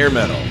 80s hair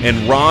metal,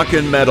 and rock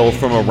and metal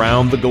from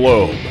around the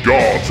globe.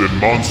 Gods and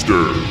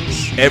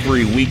Monsters.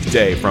 Every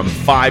weekday from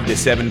 5 to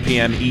 7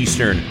 p.m.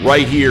 Eastern,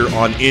 right here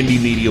on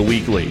Indie Media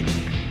Weekly.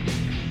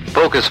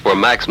 Focus for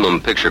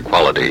maximum picture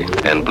quality,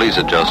 and please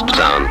adjust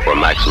sound for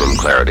maximum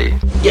clarity.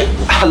 Yeah,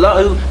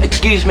 hello,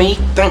 excuse me,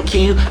 thank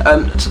you.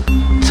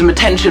 Some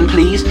attention,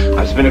 please.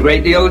 I've spent a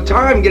great deal of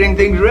time getting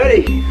things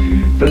ready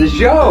for the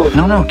show.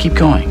 No, keep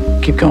going.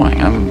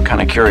 I'm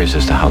kind of curious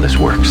as to how this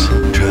works.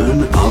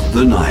 Turn Up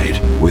the Night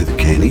with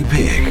Kenny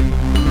Pick.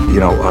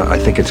 I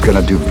think it's going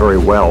to do very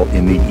well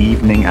in the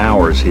evening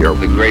hours here.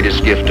 The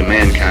greatest gift to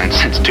mankind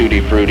since Tutti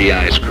Frutti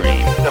ice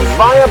cream. A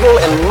viable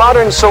and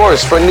modern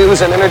source for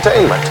news and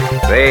entertainment.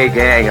 Hey,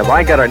 gang, have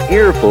I got an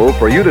earful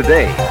for you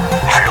today?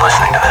 If you're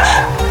listening to this,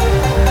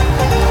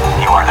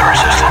 you are the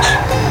resistance.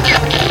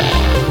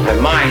 My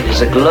mind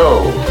is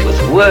aglow with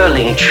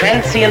whirling,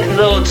 transient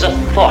loads of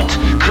thought,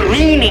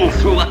 careening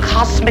through a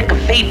cosmic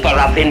vapor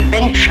of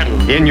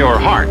invention. In your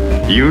heart,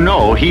 you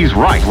know he's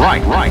right.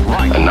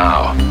 And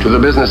now, to the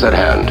business at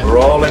hand. We're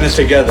all in this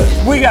together.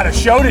 We got a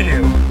show to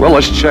do. Well,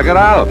 let's check it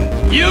out.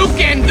 You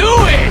can do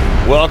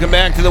it! Welcome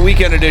back to the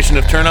weekend edition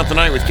of Turn Up the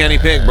Night with Kenny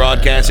Pick,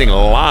 broadcasting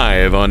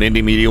live on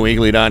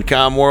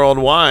IndieMediaWeekly.com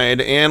worldwide.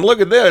 And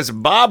look at this.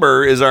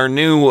 Bobber is our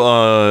new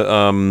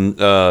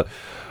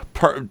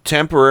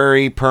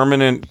temporary,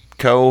 permanent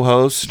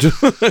co-host.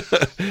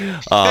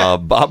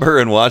 Bobber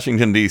in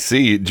Washington,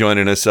 D.C.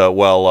 joining us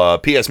while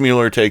P.S.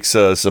 Mueller takes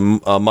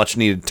some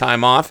much-needed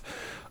time off.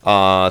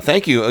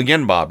 Thank you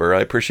again, Bobber.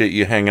 I appreciate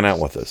you hanging out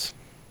with us.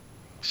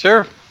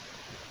 Sure.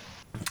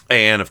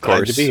 And, of course...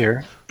 Glad to be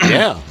here.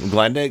 Yeah, I'm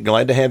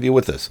glad to have you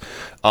with us.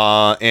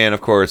 And,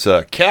 of course,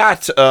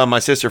 Kat, my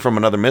sister from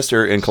another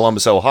mister in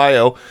Columbus,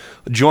 Ohio,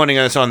 joining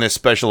us on this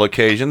special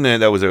occasion.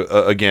 And that was,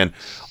 again,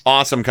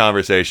 awesome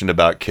conversation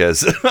about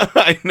Kiss.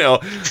 I know.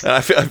 I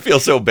feel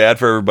so bad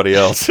for everybody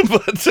else,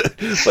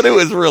 but it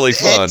was really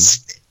fun.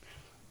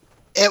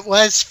 It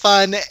was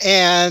fun,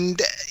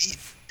 and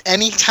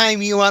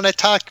anytime you want to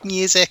talk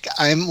music,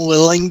 I'm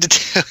willing to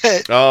do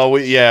it. Oh,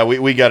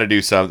 we got to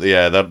do something.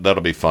 Yeah,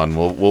 that'll be fun.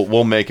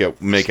 We'll make it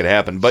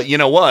happen. But you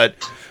know what?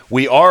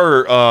 We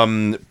are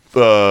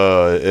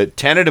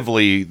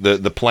tentatively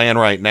the plan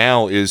right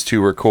now is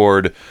to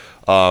record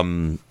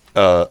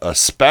a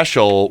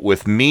special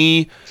with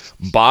me,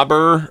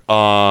 Bobber,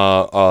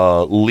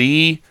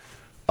 Lee,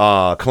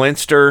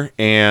 Clinster,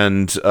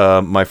 and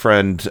my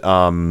friend.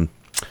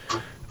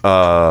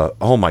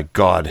 Oh my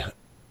God.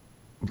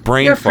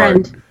 Brain Your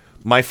fart. friend.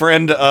 My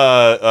friend,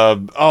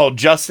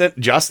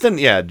 Justin.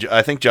 Yeah,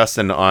 I think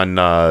Justin on.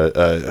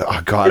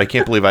 Oh God, I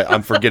can't believe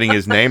I'm forgetting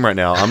his name right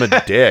now. I'm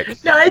a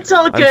dick. No, it's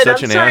all good. I'm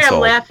sorry, I'm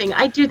laughing.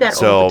 I do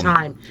that all the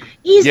time.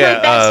 He's my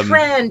best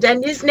friend,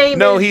 and his name.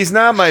 No, is... he's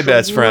not my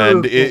best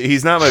friend.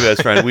 He's not my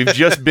best friend. We've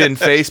just been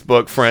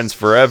Facebook friends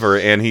forever,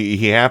 and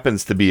he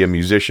happens to be a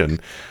musician.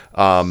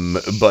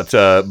 But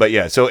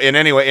yeah. So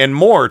and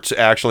Mort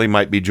actually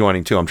might be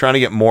joining too. I'm trying to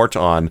get Mort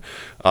on,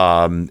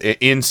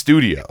 in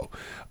studio.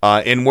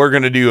 And we're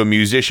going to do a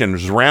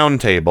musicians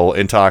roundtable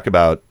and talk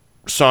about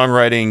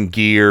songwriting,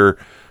 gear,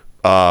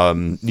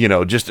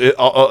 Just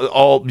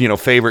all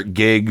favorite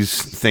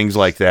gigs, things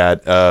like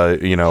that,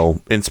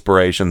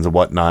 inspirations and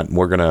whatnot. And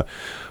we're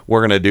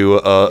gonna do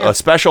a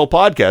special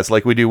podcast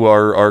like we do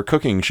our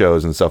cooking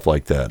shows and stuff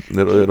like that.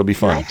 It'll be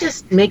fun. Can I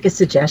just make a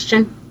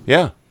suggestion?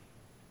 Yeah.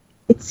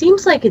 It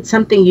seems like it's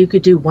something you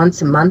could do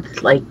once a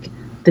month, like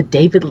the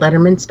David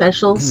Letterman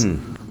specials.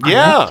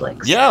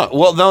 Yeah.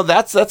 Well, no,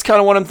 that's kind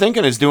of what I'm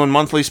thinking, is doing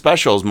monthly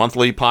specials,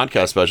 monthly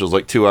podcast specials,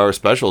 like 2-hour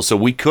specials. So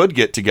we could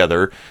get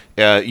together,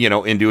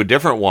 and do a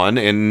different one.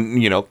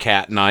 And,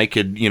 Kat and I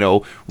could,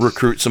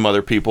 recruit some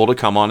other people to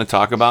come on and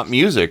talk about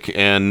music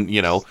and,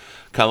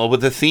 come up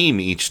with a theme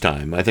each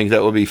time. I think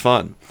that would be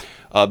fun.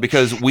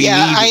 Because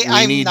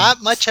I'm need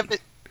not much of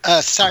it.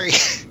 Sorry.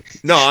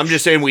 No, I'm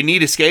just saying we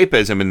need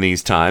escapism in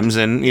these times,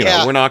 and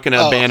we're not going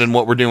to abandon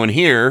what we're doing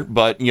here,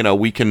 but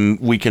we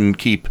can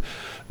keep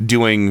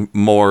doing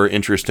more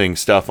interesting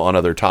stuff on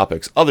other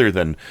topics other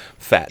than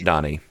Fat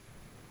Donnie.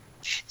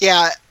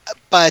 Yeah,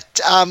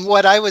 but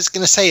what I was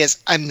going to say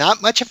is I'm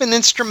not much of an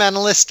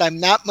instrumentalist. I'm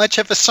not much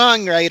of a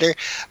songwriter,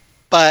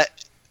 but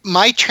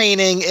my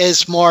training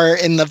is more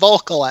in the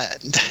vocal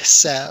end.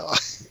 So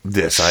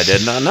this I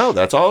did not know.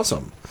 That's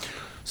awesome.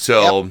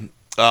 So. Yep.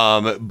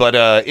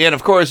 And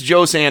of course,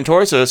 Joe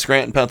Santorsa,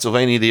 Scranton,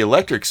 Pennsylvania, the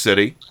Electric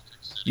City.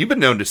 You've been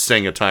known to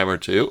sing a time or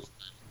two.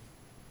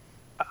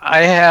 I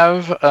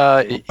have.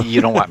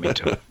 You don't want me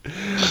to.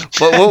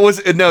 But what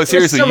was? No,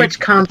 seriously. So much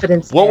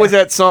confidence. What was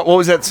that song? What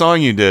was that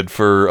song you did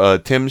for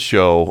Tim's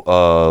show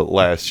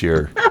last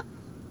year?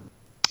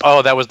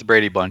 Oh, that was the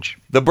Brady Bunch.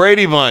 The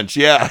Brady Bunch,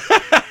 yeah.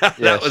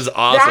 That was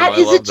awesome. That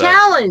is a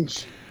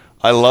challenge.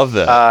 I love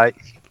that.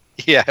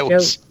 Yeah, it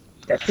was.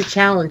 That's a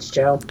challenge,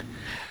 Joe.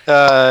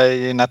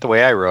 Not the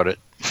way I wrote it.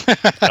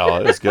 Oh,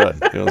 it was good.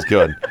 It was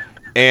good.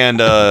 And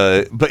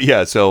but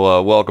yeah,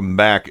 so welcome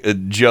back,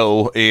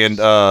 Joe, and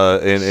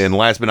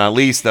last but not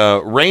least,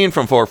 Rain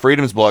from Four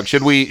Freedoms blog.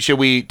 Should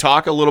we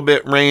talk a little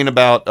bit, Rain,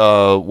 about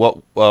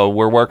what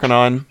we're working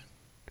on?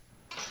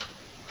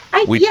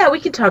 We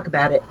can talk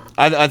about it.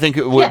 I think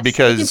it would,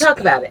 because we can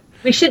talk about it.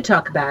 We should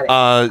talk about it.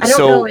 I don't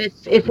know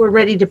if we're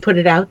ready to put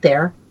it out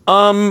there.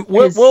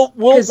 We've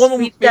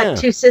got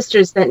two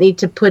sisters that need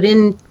to put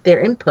in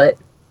their input.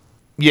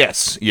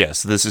 Yes,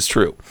 this is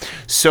true.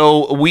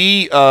 So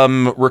we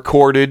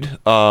recorded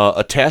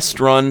a test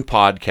run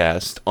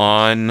podcast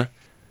on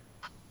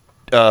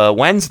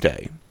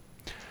Wednesday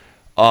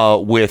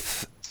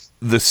with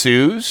the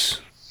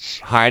Sues,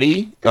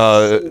 Heidi.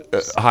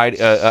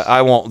 Heidi.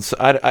 I won't.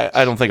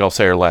 I don't think I'll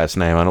say her last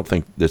name. I don't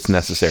think it's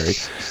necessary.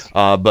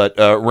 But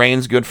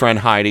Rain's good friend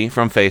Heidi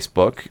from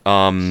Facebook.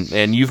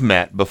 And you've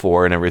met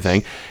before and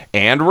everything.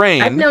 And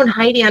Rain. I've known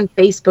Heidi on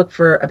Facebook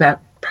for about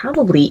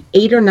probably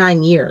 8 or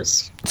 9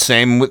 years.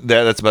 Same with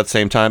that. That's about the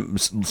same time,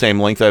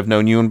 same length I've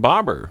known you and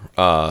Bobber.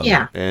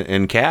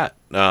 And Kat.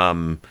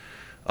 Joe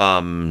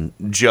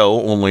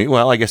only.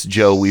 Well, I guess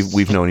Joe.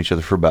 We've known each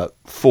other for about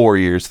 4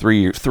 years,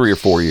 3 or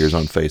 4 years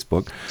on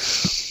Facebook.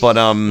 But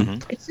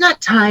it's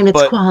not time.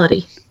 It's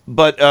quality.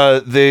 But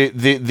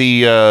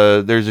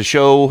there's a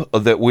show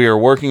that we are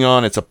working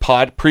on. It's a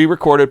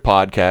pre-recorded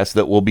podcast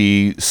that will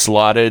be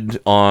slotted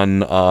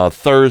on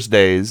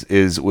Thursdays.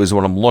 Is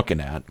what I'm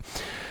looking at.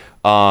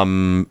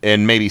 And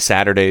maybe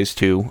Saturdays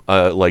too,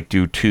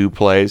 do 2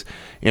 plays,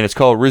 and it's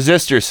called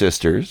Resistor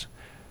Sisters.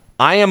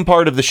 I am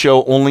part of the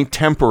show only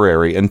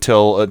temporarily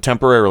until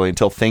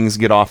things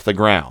get off the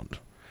ground.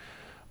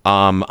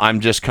 I'm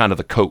just kind of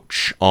the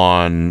coach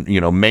on,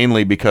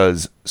 mainly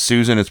because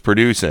Susan is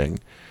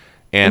producing,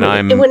 and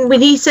when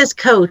he says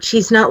coach,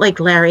 he's not like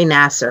Larry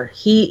Nasser.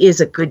 He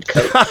is a good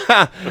coach.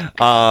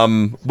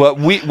 But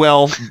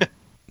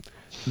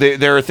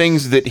there are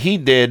things that he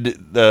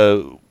did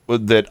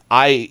that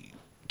I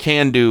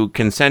can do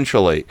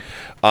consensually,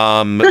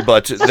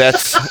 but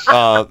that's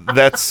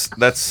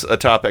a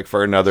topic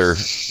for another,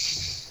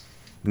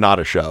 not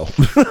a show.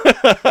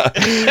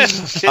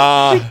 That's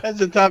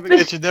a topic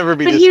that should never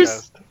be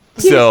discussed.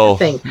 Here's the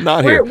thing.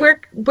 Not here.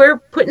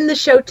 We're putting the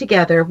show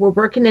together. We're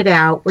working it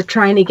out. We're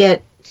trying to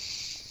get.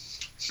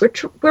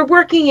 We're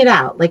working it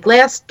out. Like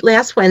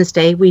last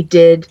Wednesday, we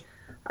did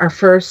our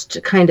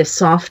first kind of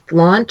soft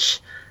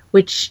launch,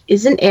 which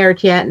isn't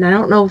aired yet, and I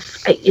don't know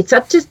if it's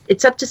up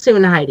to Sue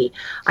and Heidi.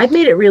 I've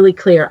made it really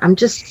clear. I'm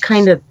just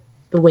kind of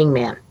the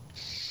wingman,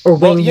 or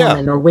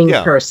woman, or wing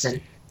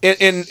person.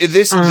 And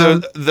this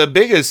the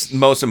biggest,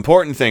 most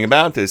important thing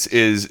about this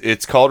is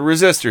it's called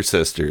Resistor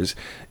Sisters,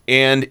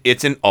 and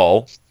it's an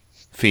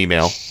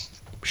all-female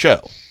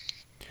show.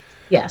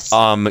 Yes.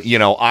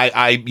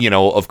 I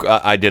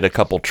did a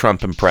couple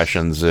Trump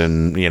impressions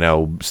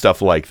and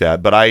stuff like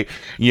that, but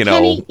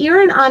Kenny,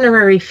 you're an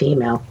honorary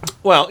female.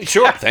 Well,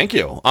 sure, thank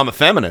you. I'm a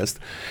feminist,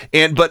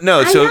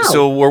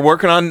 so we're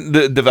working on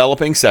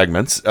developing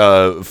segments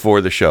for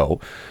the show.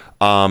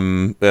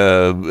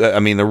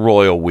 The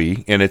royal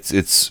we, and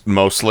it's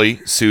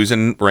mostly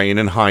Susan, Rain,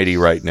 and Heidi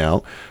right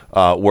now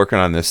working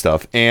on this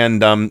stuff,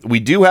 and we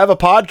do have a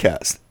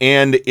podcast,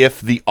 and if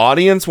the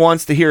audience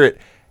wants to hear it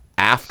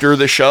after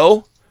the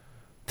show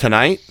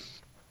tonight,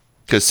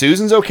 because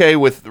Susan's okay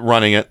with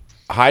running it,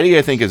 Heidi,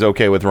 I think, is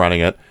okay with running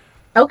it.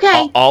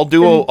 Okay. I'll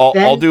do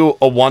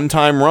a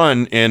one-time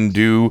run and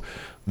do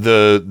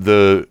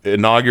the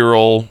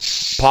inaugural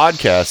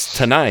podcast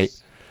tonight.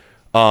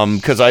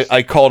 Because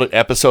I called it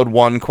episode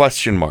 1 ?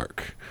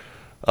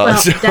 Well,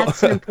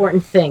 that's an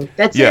important thing.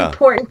 That's an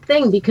important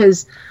thing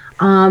because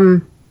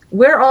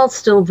we're all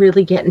still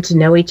really getting to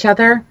know each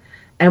other,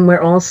 and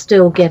we're all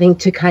still getting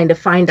to kind of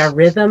find our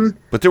rhythm.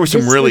 But there were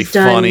some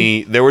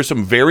there were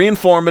some very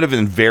informative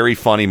and very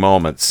funny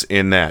moments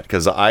in that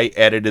because I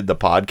edited the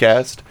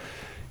podcast.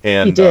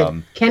 And he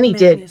did. Kenny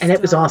did, and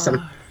it was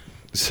awesome.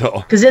 So,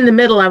 because in the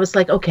middle, I was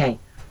like, okay,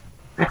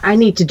 I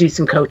need to do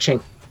some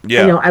coaching.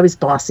 Yeah. You know, I was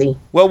bossy.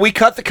 Well, we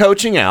cut the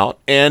coaching out,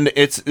 and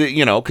it's,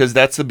 because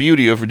that's the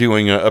beauty of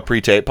doing a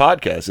pre-tape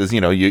podcast is,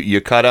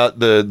 you cut out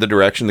the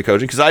direction, the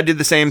coaching, because I did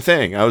the same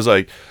thing. I was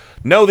like,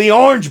 no, the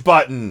orange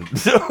button.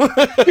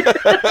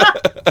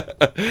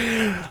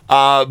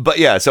 But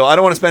yeah, so I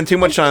don't want to spend too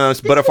much time on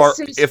this, but if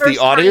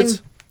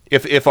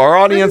our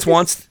audience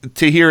wants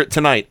to hear it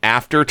tonight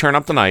after Turn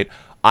Up the Night,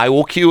 I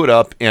will cue it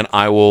up and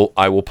I will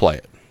play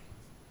it.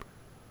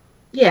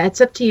 Yeah,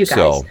 it's up to you guys.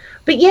 So,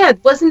 but yeah,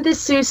 wasn't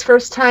this Sue's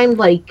first time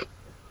like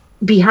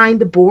behind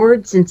the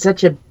boards in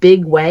such a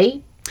big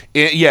way?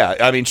 Yeah,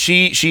 I mean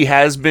she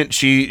has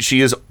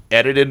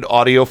edited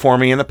audio for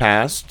me in the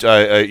past.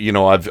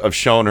 I've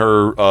shown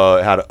her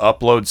how to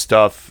upload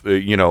stuff,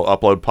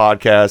 upload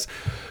podcasts,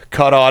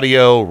 cut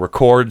audio,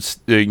 records,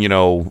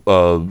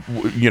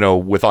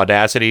 with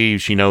Audacity.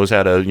 She knows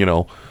how to,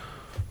 do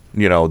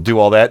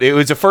all that. It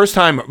was the first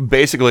time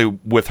basically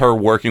with her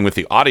working with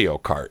the audio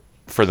cart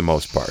for the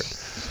most part.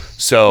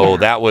 So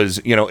that was,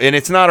 and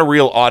it's not a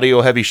real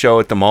audio heavy show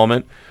at the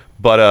moment,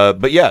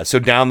 but yeah, so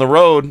down the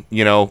road,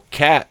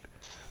 Kat,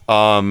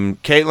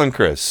 Caitlin,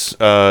 Chris,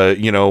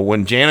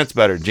 when Janet's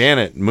better,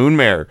 Janet,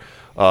 Moonmare,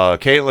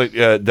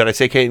 Caitlin, did I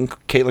say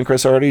Caitlin,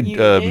 Chris already? You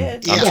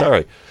did. I'm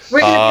sorry. We're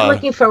going to be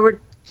looking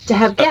forward to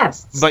have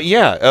guests. But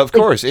yeah, of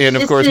course. And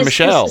of course,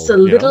 Michelle.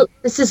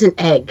 This is an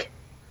egg.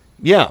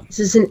 Yeah. This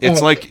is an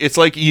egg. It's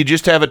like you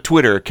just have a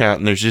Twitter account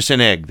and there's just an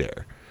egg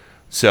there.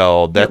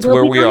 So that's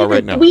where we are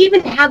right now. Do we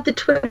even have the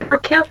Twitter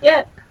account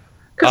yet?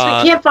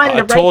 Because we can't find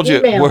the right email. I told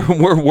you,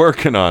 we're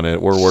working on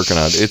it. We're working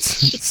on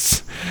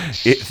it.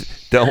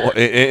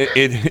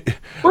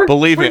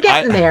 Believe me, we're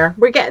getting there.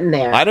 We're getting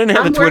there. I didn't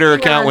have a Twitter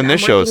account when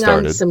this show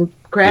started. On some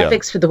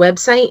graphics for the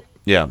website.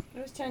 Yeah.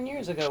 It was 10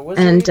 years ago,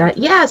 wasn't it?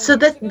 And so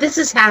this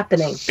is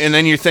happening. And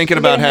then you're thinking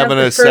about having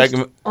a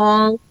segment,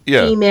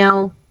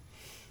 all-female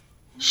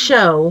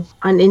show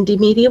on Indie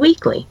Media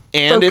Weekly,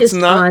 and it's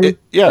not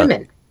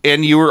women.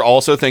 And you were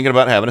also thinking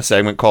about having a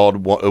segment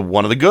called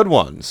One of the Good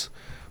Ones,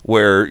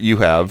 where you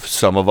have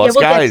some of us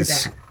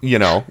guys,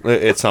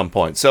 at some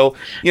point. So,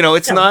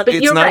 it's not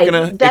going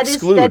to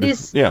exclude. That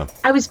is,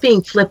 I was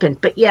being flippant,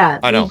 but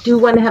yeah, I know. We do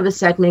want to have a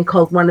segment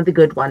called One of the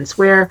Good Ones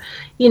where,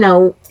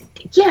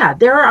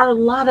 there are a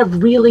lot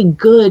of really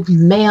good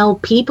male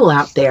people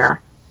out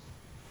there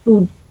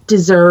who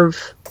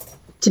deserve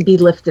to be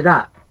lifted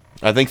up.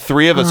 I think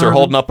 3 of us are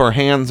holding up our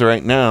hands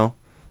right now.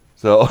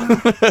 So, like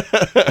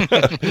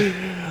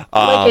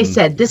I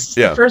said, this is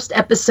the first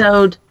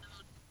episode.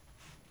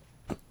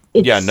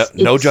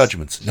 No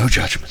judgments. No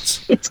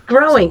judgments. It's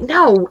growing.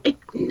 No, there's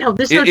no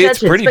judgments. It's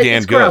pretty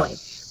damn good. Growing.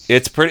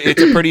 It's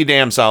a pretty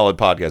damn solid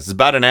podcast. It's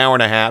about an hour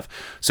and a half.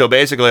 So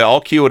basically, I'll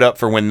cue it up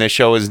for when this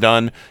show is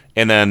done,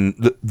 and then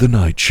the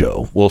night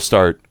show will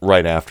start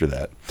right after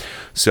that.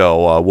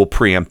 So we'll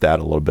preempt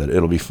that a little bit.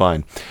 It'll be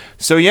fine.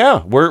 So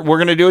yeah, we're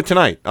gonna do it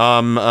tonight.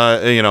 And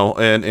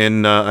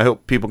I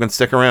hope people can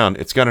stick around.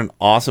 It's got an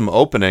awesome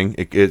opening.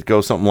 It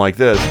goes something like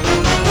this.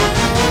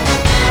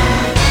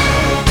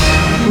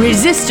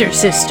 Resistor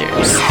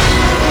Sisters.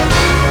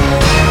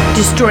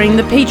 Destroying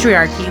the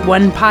patriarchy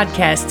one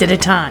podcast at a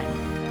time.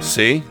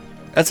 See?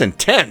 That's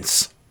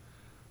intense.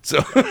 So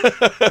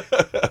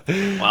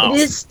wow.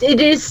 It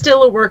is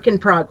still a work in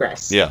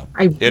progress. Yeah.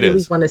 I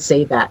really want to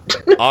say that.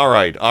 All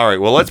right.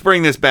 Well, let's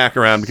bring this back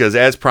around because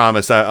as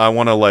promised, I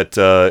want to let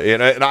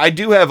and I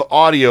do have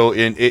audio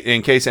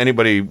in case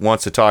anybody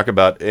wants to talk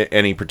about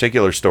any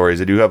particular stories.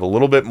 I do have a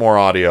little bit more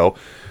audio.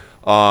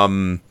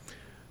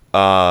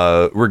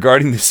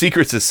 Regarding the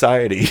Secret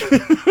Society.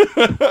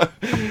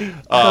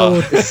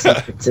 The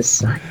Secret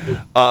Society.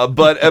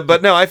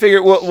 But no, I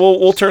figure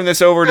we'll turn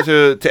this over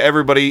to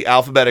everybody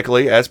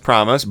alphabetically as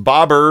promised.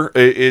 Bobber,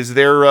 is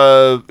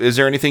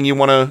there anything you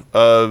want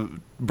to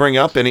bring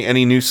up?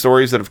 Any news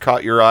stories that have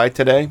caught your eye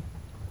today?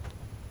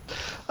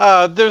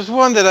 There's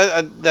one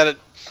that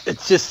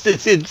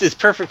it's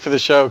perfect for the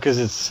show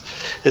because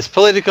it's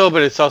political,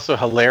 but it's also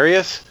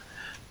hilarious,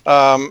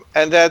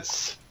 and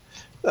that's.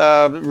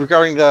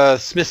 Regarding the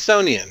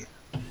Smithsonian.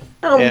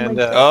 Thank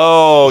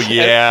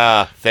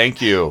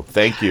you.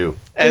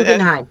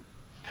 Guggenheim.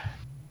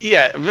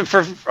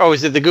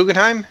 Is it the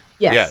Guggenheim?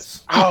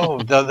 Yes.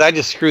 I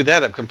just screwed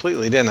that up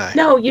completely, didn't I?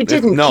 No, you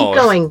didn't. Keep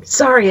going.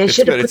 Sorry, I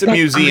should have. It's a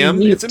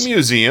museum. It's a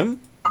museum.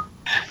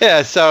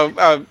 Yeah.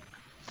 So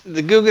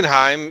the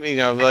Guggenheim,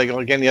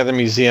 like any other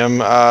museum,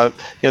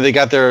 they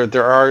got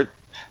their art.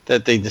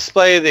 that they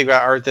display. They've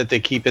got art that they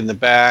keep in the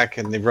back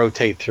and they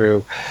rotate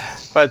through.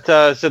 But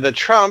so the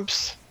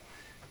Trumps,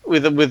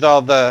 with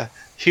all the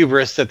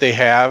hubris that they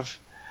have,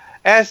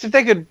 asked if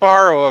they could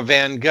borrow a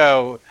Van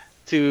Gogh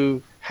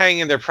to hang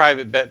in their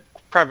private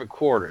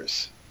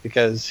quarters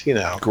because, you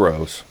know,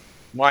 gross.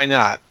 Why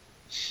not?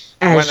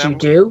 As you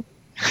do.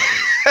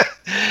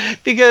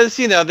 Because,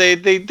 you know, they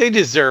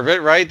deserve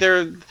it, right?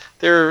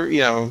 They're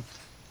you know,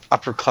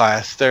 upper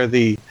class. They're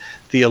the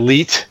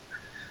elite.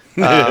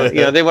 You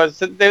know, they want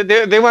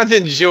to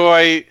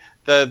enjoy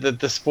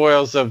the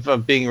spoils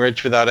of being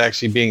rich without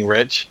actually being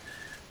rich.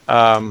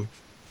 And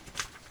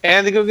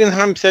the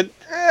Guggenheim said,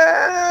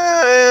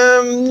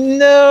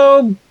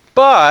 no,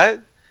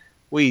 but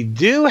we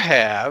do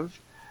have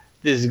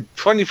this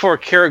 24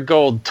 karat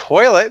gold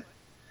toilet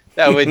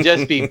that would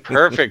just be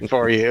perfect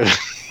for you.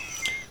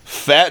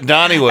 Fat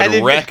Donnie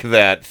would wreck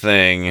that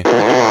thing.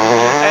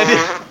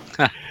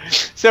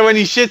 So when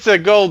he shits a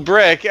gold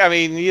brick, I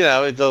mean, you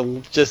know,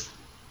 it'll just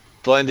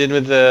blend in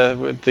with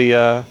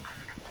the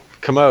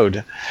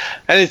commode.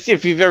 And it's,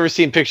 if you've ever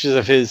seen pictures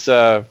of his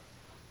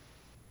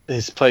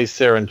place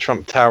there in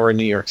Trump Tower in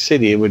New York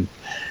City,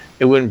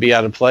 it wouldn't be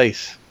out of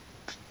place.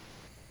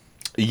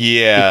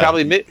 Yeah,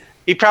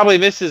 he probably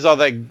misses all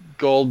that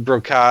gold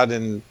brocade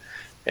and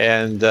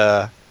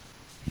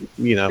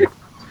you know,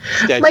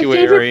 statuary. My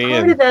favorite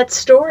part of that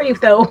story,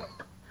 though,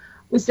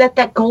 was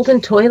that golden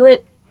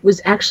toilet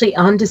was actually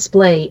on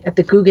display at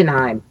the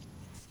Guggenheim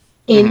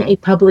in a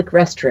public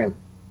restroom.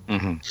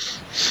 Mm-hmm.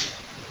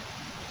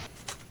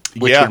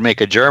 Which would make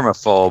a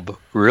germaphobe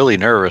really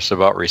nervous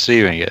about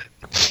receiving it.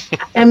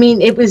 I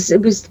mean, it was,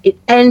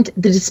 and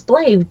the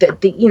display,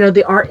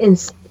 the art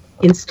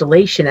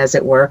installation, as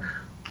it were,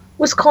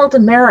 was called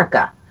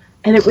America,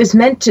 and it was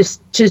meant to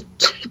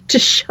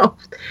show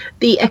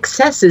the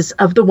excesses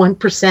of the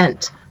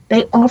 1%.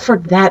 They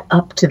offered that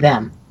up to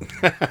them.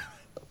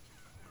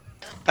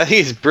 I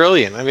think it's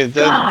brilliant. I mean,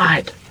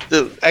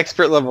 the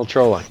expert level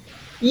trolling.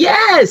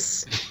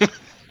 Yes.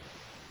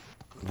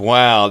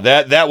 Wow,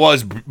 that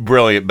was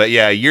brilliant. But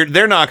yeah,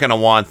 they're not going to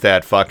want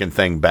that fucking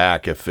thing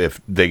back if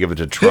they give it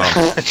to Trump.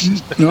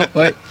 No,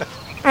 wait.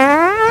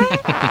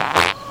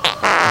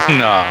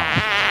 No.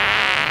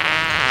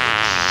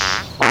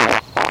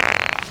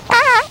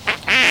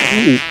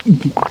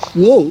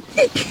 Whoa.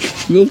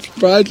 Little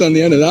surprise on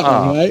the end of that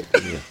one, right?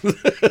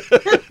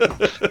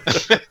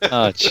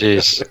 Oh,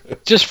 jeez.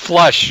 Just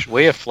flush.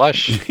 Way of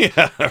flush.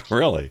 Yeah,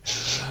 really.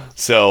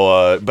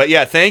 So, but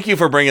yeah, thank you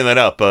for bringing that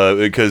up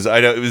because I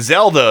know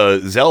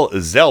Zelda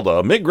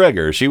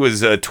McGregor. She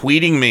was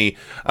tweeting me.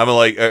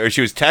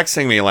 She was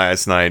texting me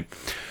last night.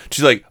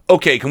 She's like,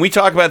 "Okay, can we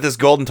talk about this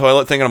golden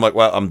toilet thing?" And I'm like,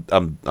 "Well,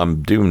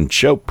 I'm doing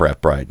show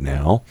prep right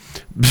now,"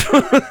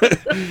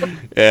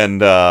 and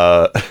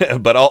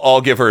but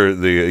I'll give her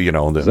the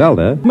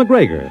Zelda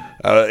McGregor.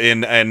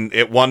 And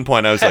at one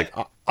point I was like,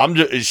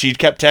 she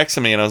kept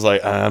texting me, and I was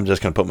like, I'm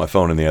just gonna put my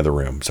phone in the other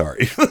room.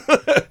 Sorry,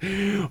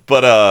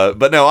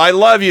 but no, I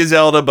love you,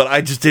 Zelda, but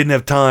I just didn't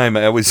have time.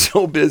 I was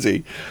so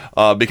busy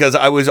because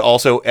I was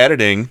also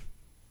editing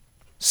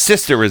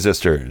Sister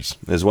Resistors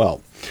as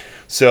well.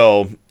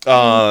 So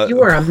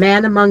you are a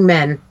man among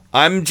men.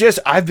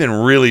 I've been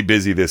really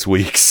busy this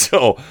week,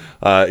 so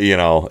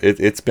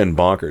it's been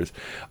bonkers.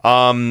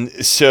 All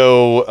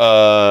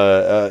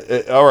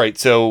right,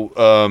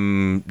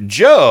 so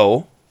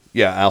Joe,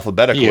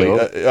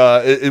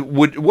 alphabetically,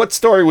 what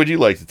story would you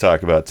like to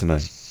talk about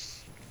tonight?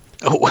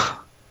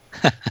 Oh,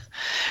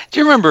 do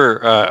you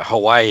remember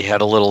Hawaii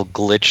had a little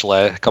glitch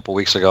a couple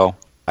weeks ago?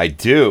 I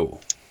do.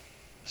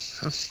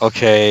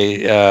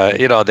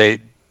 Okay,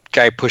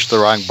 guy pushed the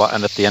wrong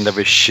button at the end of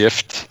his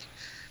shift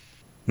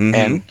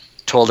and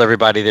told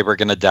everybody they were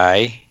going to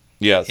die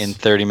in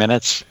 30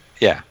 minutes.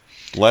 Yeah.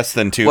 Less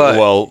than a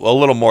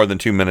little more than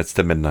 2 minutes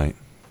to midnight.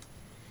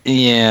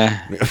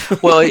 Yeah.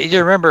 Well, you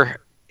remember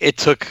it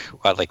took,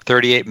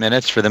 38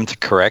 minutes for them to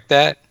correct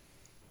that?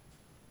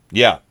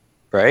 Yeah.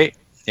 Right?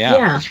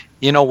 Yeah.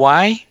 You know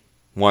why?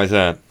 Why is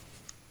that?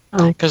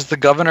 Because the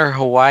governor of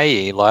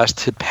Hawaii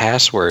lost his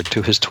password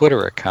to his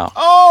Twitter account.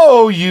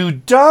 Oh, you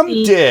dumb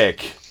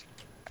dick.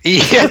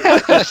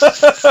 Yes.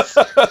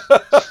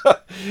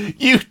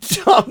 You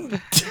dumb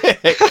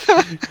dick.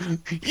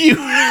 You.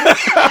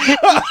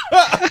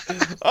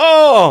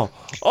 Oh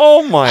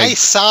my! I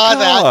saw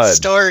that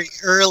story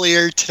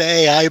earlier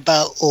today. I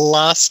about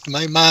lost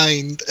my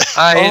mind.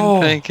 I'm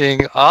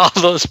thinking all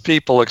those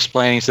people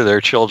explaining to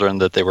their children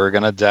that they were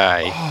going to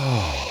die.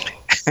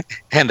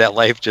 And that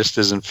life just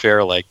isn't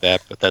fair like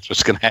that, but that's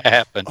what's going to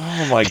happen.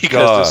 Oh my God.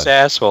 Because this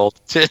asshole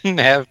didn't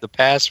have the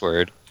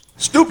password.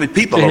 Stupid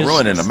people are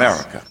ruining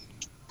America.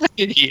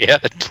 Yeah,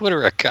 the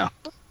Twitter account.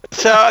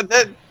 So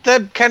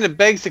that kind of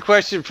begs the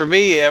question for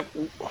me: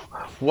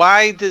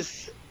 why would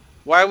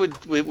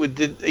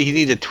he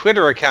need a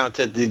Twitter account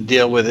to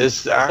deal with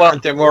this?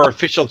 Aren't there more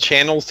official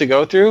channels to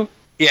go through?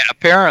 Yeah,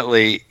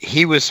 apparently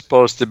he was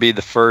supposed to be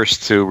the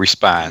first to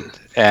respond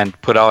and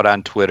put out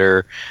on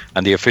Twitter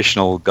on the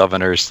official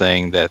governor's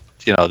thing that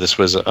this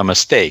was a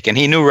mistake, and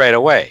he knew right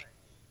away.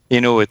 He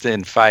knew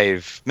within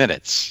 5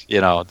 minutes,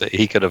 that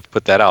he could have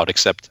put that out,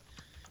 except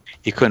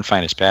he couldn't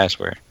find his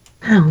password.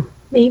 Oh,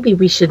 maybe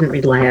we shouldn't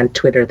rely on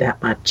Twitter that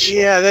much.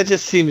 Yeah, that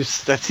seems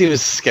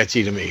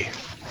sketchy to me.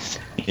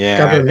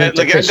 Yeah,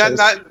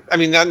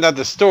 not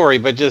the story,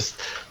 but just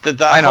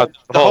the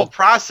whole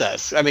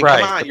process. I mean, right,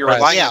 come on, you're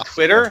relying on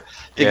Twitter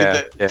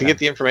to get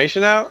the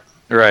information out,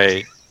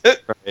 right?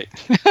 Right.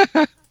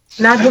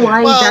 Not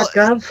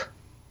Hawaii.gov.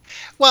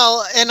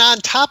 Well, and on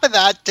top of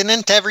that,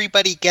 didn't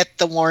everybody get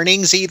the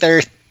warnings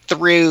either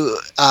through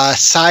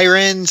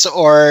sirens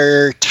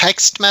or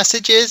text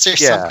messages or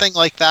something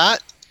like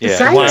that? The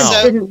sirens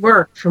didn't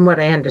work, from what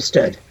I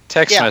understood.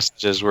 Text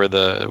messages were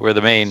the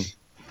main.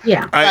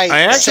 Yeah, I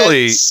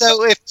actually.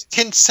 So if you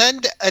can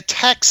send a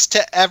text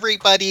to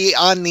everybody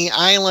on the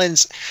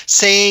islands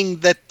saying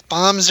that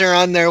bombs are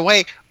on their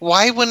way,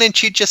 why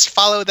wouldn't you just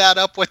follow that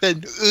up with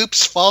an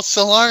 "oops, false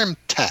alarm"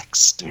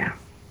 text? Yeah.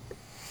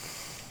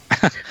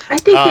 I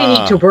think we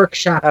need to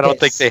workshop. I don't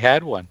think they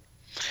had one.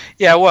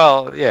 Yeah,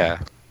 well,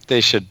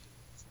 they should.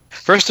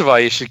 First of all,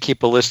 you should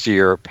keep a list of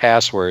your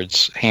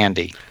passwords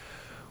handy.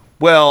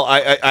 Well,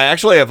 I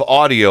actually have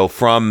audio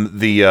from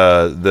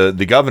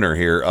the governor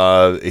here.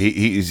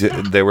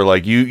 They were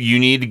like, you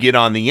need to get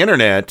on the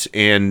internet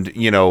and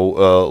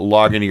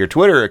log into your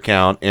Twitter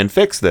account and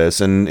fix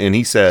this. And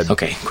he said,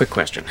 okay, quick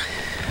question.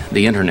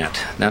 The internet,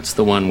 that's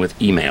the one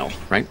with email,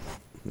 right?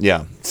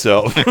 Yeah.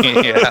 So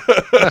yeah,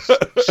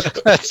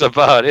 that's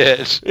about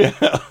it.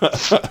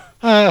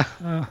 Yeah.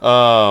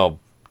 Oh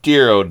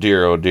dear, oh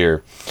dear, oh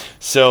dear.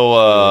 So,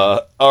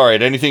 all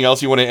right. Anything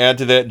else you want to add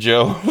to that,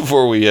 Joe?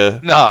 Before we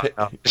no.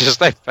 Just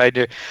I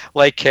do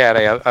like Kat.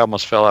 I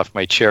almost fell off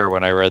my chair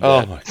when I read that.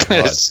 Oh my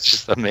God. It's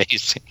just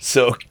amazing.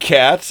 So,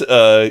 Kat,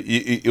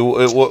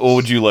 what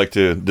would you like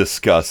to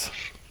discuss?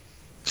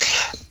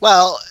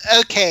 Well,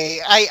 okay.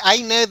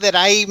 I know that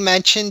I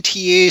mentioned to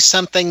you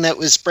something that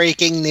was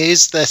breaking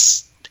news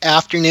this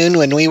afternoon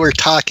when we were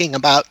talking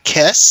about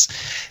KISS,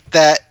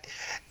 that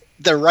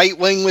the right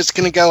wing was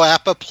going to go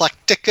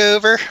apoplectic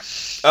over.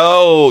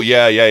 Oh,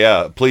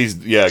 yeah. Please,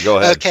 go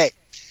ahead. Okay.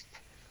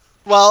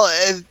 Well,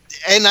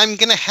 and I'm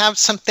going to have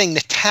something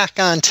to tack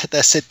on to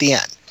this at the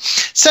end.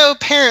 So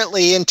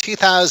apparently in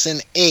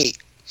 2008,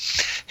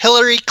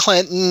 Hillary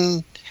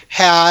Clinton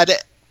had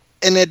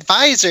an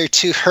advisor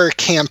to her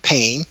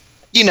campaign,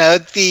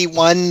 the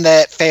one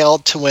that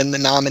failed to win the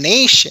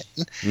nomination.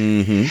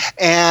 Mm-hmm.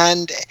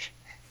 And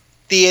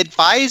the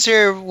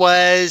advisor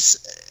was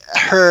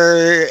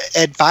her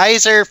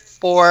advisor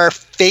for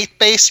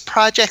faith-based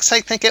projects,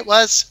 I think it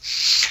was.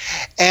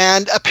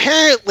 And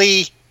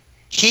apparently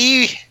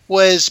he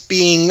was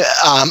being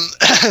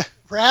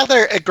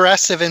rather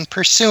aggressive in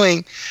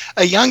pursuing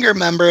a younger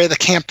member of the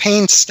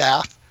campaign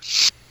staff.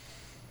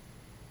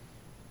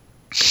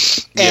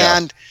 Yeah.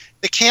 And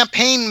the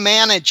campaign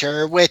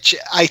manager, which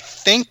I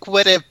think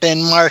would have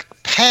been Mark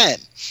Penn,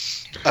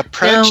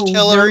 approached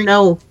Hillary.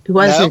 No, it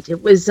wasn't. No?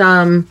 It was.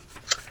 I'm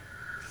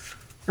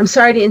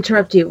sorry to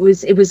interrupt you.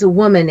 It was a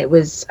woman. It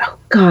was. Oh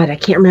God, I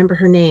can't remember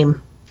her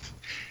name.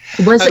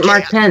 It wasn't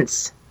Mark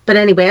Pence. But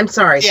anyway, I'm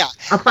sorry. Yeah,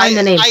 I'll find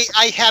the name.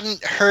 I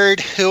hadn't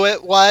heard who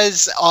it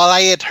was. All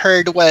I had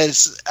heard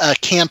was a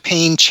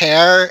campaign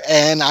chair,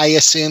 and I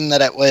assumed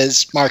that it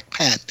was Mark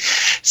Penn.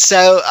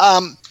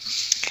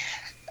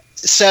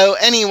 So,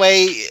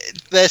 anyway,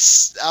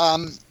 this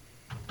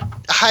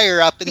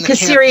higher up in the campaign, because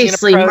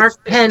seriously,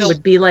 Mark Penn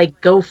would be like,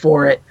 "Go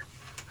for it."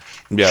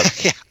 Yeah.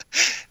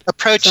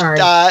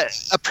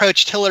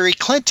 Approached Hillary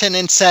Clinton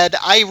and said,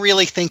 "I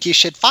really think you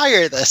should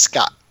fire this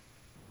guy,"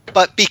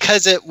 but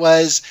because it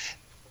was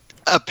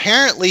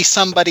apparently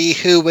somebody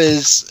who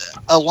was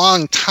a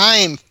long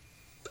time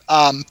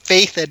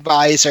faith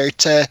advisor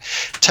to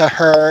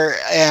her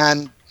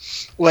and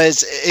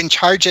was in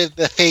charge of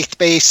the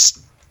faith-based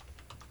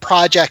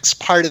projects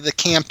part of the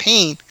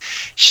campaign,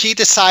 she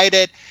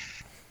decided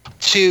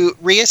to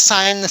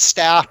reassign the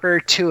staffer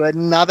to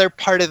another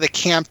part of the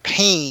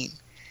campaign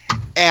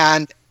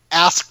and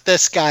ask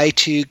this guy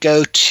to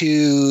go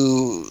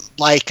to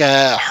like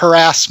a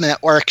harassment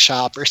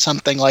workshop or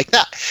something like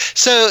that.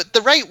 So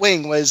the right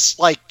wing was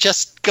like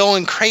just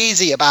going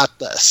crazy about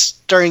this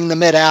during the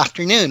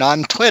mid-afternoon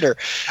on Twitter.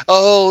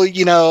 Oh,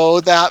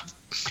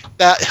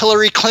 that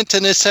Hillary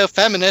Clinton is so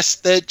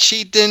feminist that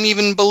she didn't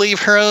even believe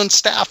her own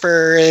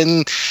staffer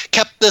and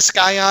kept this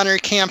guy on her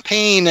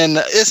campaign, and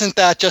isn't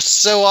that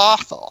just so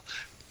awful?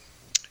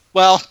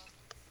 Well,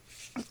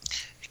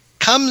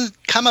 come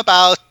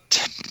about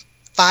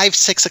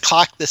 5-6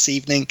 o'clock this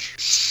evening,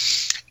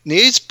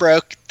 news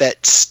broke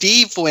that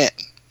Steve Wynn,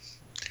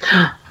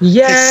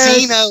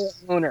 casino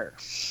owner,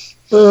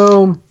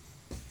 boom,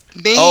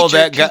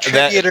 major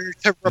contributor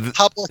to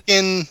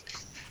Republican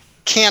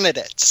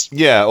candidates.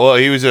 Yeah, well,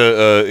 he was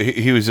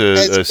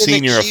a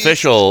senior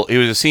official. He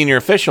was a senior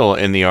official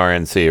in the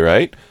RNC,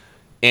 right?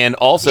 And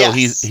also,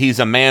 he's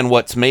a man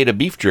what's made of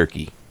beef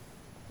jerky.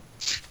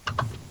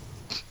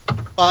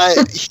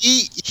 But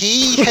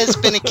he has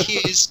been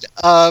accused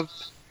of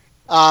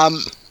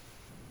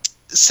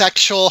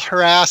sexual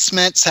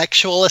harassment,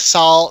 sexual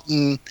assault,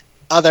 and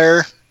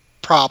other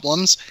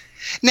problems.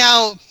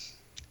 Now,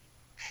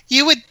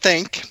 you would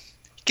think,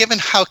 given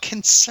how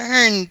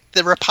concerned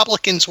the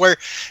Republicans were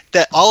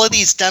that all of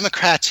these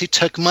Democrats who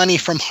took money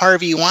from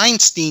Harvey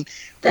Weinstein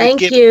would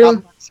give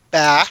money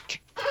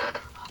back,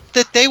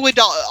 that they would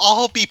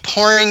all be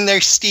pouring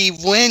their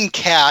Steve Wynn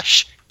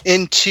cash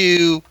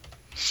into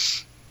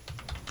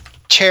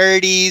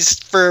charities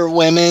for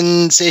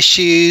women's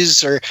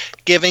issues or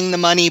giving the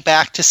money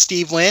back to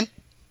Steve Wynn.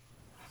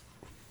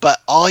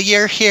 But all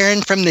you're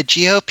hearing from the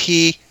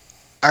GOP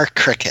are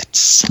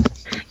crickets.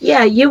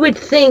 Yeah, you would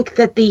think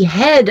that the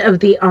head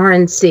of the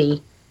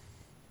RNC,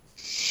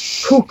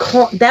 who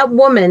called that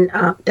woman,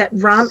 that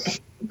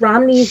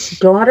Romney's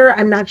daughter,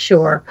 I'm not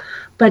sure,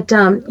 but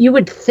you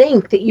would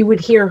think that you would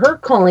hear her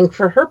calling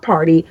for her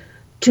party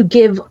to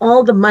give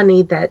all the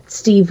money that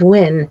Steve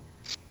Wynn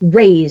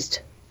raised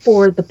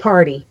for the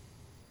party,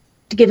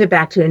 to give it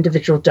back to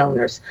individual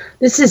donors.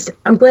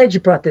 I'm glad you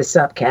brought this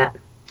up, Kat.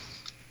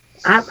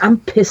 I'm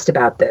pissed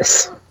about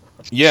this.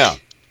 Yeah.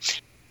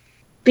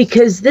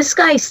 Because this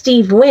guy,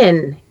 Steve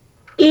Wynn,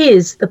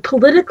 is the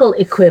political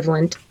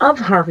equivalent of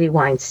Harvey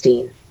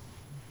Weinstein.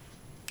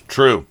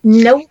 True.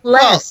 No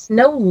less.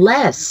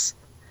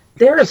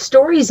 There are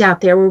stories out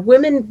there where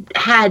women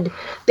had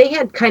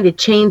kind of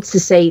chains to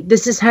say,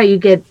 this is how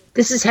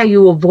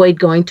you avoid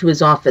going to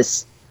his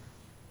office.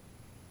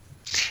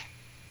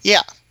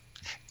 Yeah.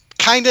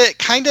 Kind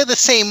of the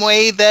same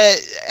way that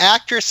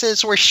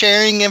actresses were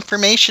sharing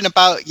information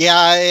about,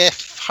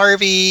 if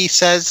Harvey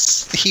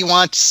says he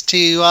wants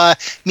to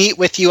meet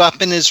with you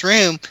up in his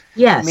room,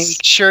 yes,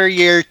 make sure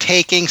you're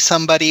taking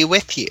somebody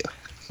with you.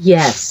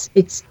 Yes,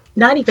 it's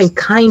not even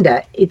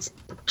kinda, it's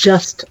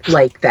just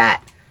like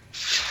that.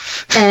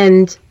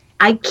 And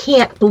I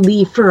can't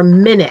believe for a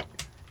minute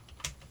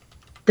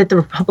that the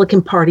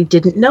Republican Party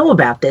didn't know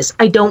about this.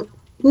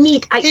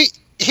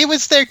 He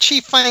was their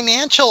chief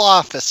financial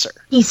officer.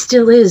 He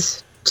still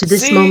is to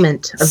this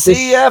moment of this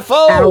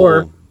CFO.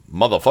 hour.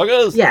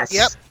 Motherfuckers. Yes.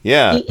 Yep.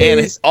 Yeah. Here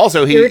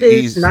it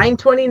is, he's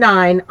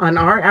 9:29 on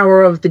our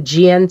hour of the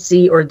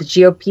GNC or the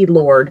GOP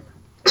Lord.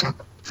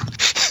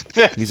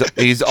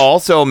 he's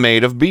also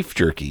made of beef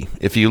jerky.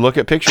 If you look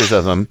at pictures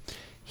of him,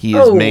 he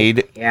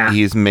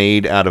is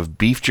made out of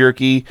beef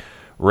jerky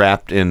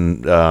wrapped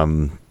in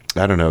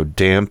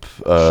damp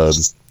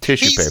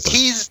tissue paper.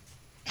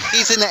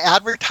 He's an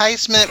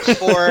advertisement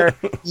for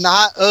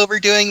not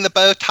overdoing the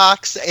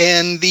Botox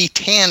and the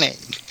tanning.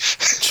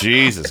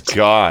 Jesus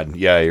God.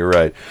 Yeah, you're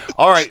right.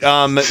 All right.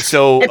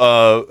 So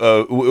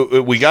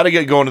we got to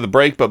get going to the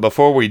break, but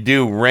before we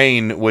do,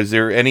 Rain, was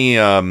there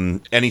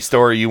any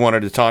story you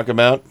wanted to talk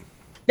about?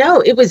 No,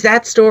 it was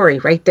that story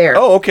right there.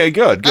 Oh, okay,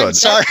 good. I'm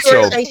sorry.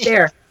 Right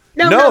there.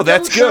 No,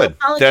 that's good.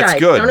 That's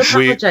good. Don't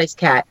apologize,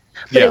 Kat.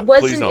 But it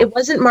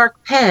wasn't Mark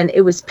Penn.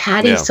 It was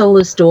Patty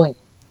Solis Doyle.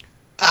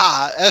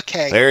 Ah,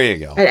 okay. There you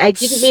go. I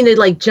didn't mean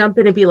to jump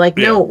in and be like,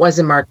 no, it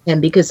wasn't Mark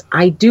Penn, because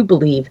I do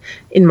believe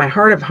in my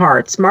heart of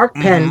hearts, Mark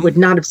Penn would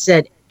not have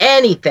said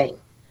anything.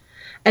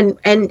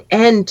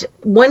 And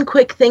one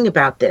quick thing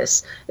about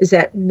this is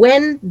that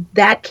when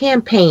that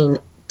campaign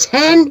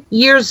 10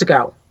 years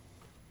ago,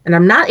 and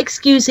I'm not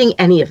excusing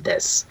any of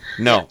this.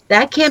 No.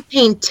 That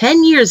campaign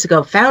 10 years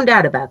ago found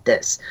out about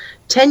this.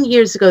 10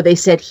 years ago, they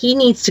said he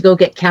needs to go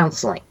get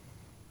counseling.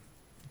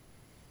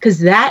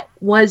 Because that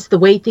was the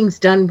way things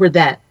done were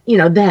then.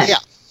 Yeah.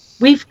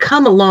 We've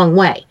come a long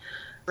way.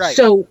 Right.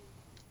 So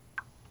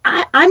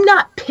I'm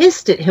not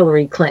pissed at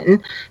Hillary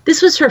Clinton.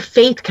 This was her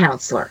faith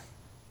counselor.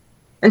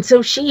 And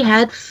so she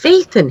had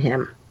faith in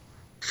him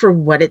for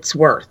what it's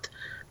worth.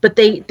 But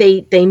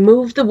they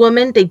moved the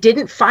woman. They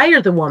didn't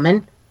fire the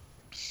woman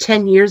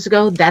 10 years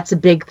ago. That's a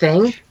big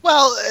thing.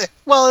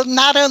 Well,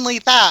 not only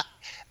that,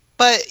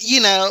 but,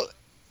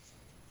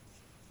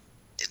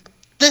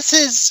 this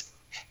is...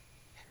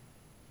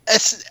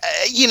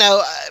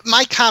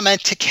 my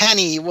comment to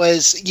Kenny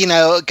was,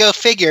 go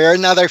figure,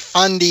 another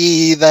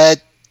fundy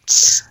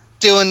that's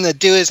doing the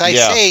do as I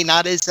say,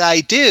 not as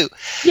I do.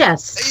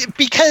 Yes.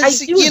 Because,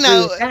 I do agree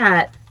with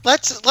that.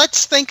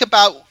 Let's think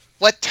about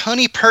what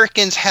Tony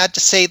Perkins had to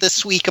say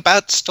this week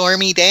about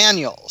Stormy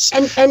Daniels.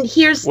 And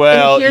here's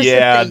the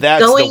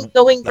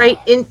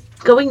thing.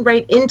 Going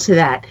right into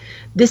that.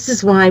 This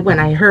is why when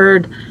I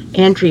heard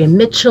Andrea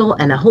Mitchell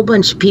and a whole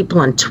bunch of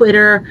people on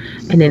Twitter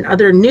and in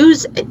other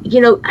news,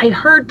 I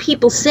heard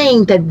people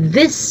saying that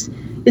this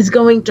is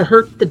going to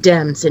hurt the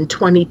Dems in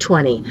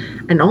 2020.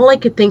 And all I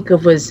could think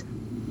of was,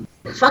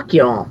 fuck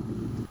y'all.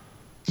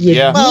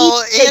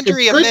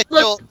 Andrea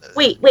Mitchell...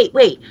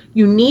 Wait.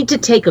 You need to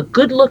take a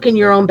good look in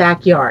your own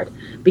backyard,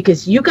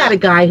 because you got a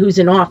guy who's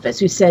in office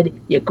who said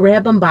you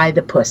grab him by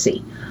the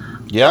pussy.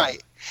 Yeah.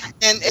 Right.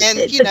 And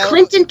the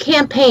Clinton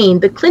campaign,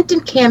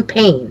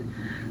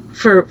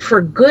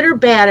 for good or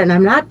bad, and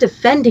I'm not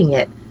defending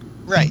it,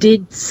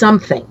 did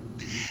something.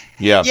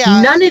 Yeah.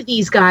 None of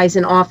these guys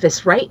in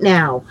office right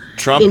now.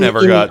 Trump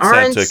never got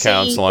sent to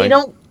counseling.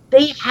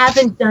 They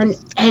haven't done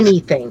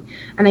anything,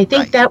 and I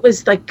think that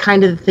was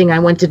kind of the thing I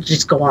wanted to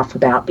just go off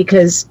about,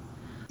 because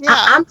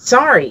I'm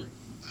sorry,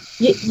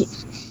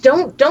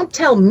 don't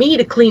tell me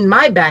to clean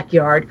my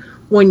backyard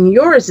when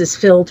yours is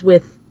filled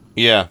with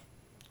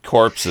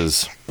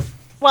corpses.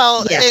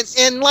 Well,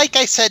 and like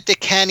I said to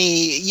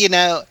Kenny,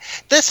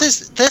 this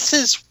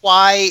is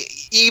why,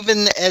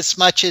 even as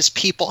much as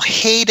people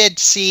hated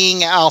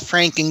seeing Al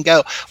Franken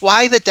go,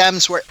 why the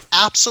Dems were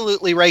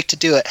absolutely right to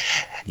do it.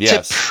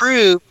 Yes. To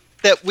prove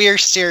that we're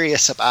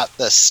serious about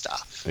this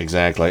stuff.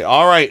 Exactly.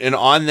 All right, and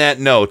on that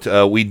note,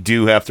 we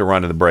do have to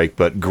run to the break,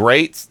 but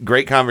great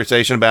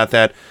conversation about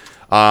that.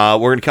 We're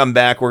going to come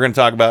back. We're going to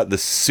talk about the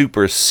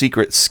super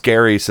secret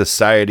scary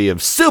society of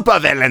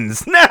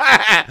supervillains.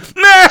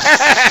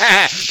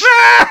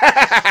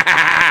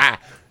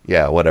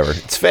 Yeah, whatever.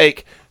 It's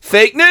fake.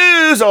 Fake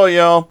news, all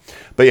y'all.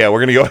 But yeah,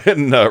 we're going to go ahead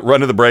and run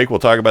to the break. We'll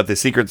talk about the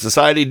secret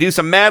society, do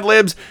some Mad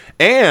Libs,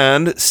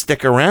 and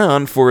stick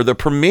around for the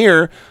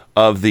premiere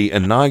of the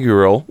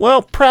inaugural,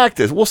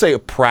 practice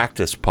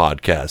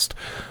podcast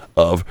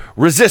of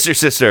Resistor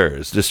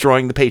Sisters,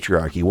 destroying the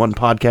patriarchy, one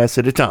podcast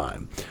at a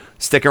time.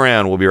 Stick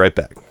around. We'll be right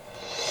back.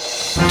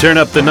 Turn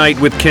up the night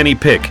with Kenny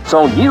Pick.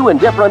 So new and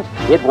different,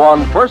 it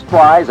won first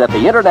prize at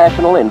the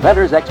International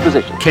Inventors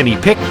Exposition.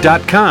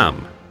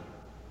 KennyPick.com.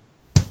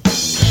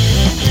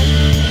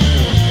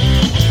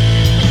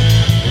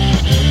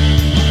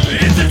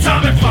 It's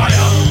atomic fire.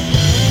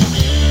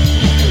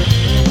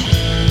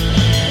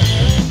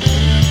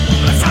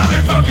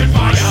 Atomic fucking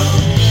fire.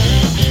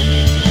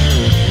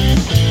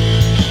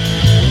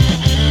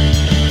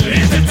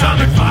 It's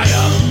atomic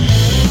fire.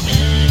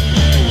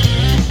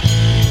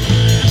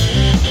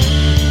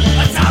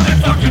 Atomic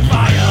fucking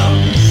fire.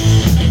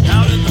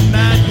 Out in the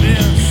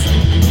madness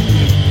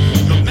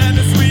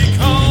we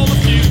call the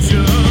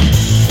future.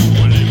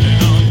 We're living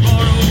on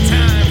borrowed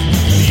time.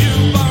 You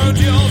borrowed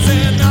yours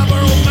and I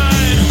borrowed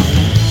mine.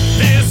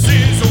 This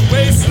is a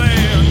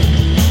wasteland.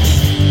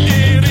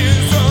 It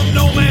is a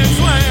no man's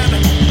land.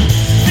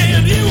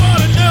 And you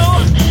ought to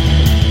know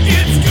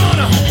it's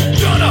gonna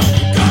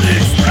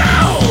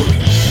explode.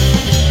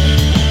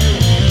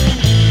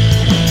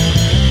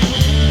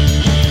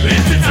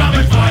 It's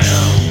atomic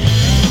fire.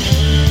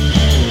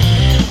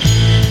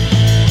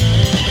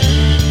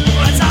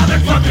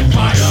 Atomic fucking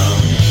fire.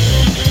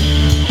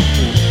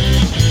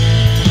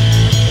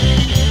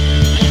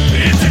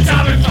 It's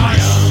atomic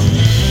fire.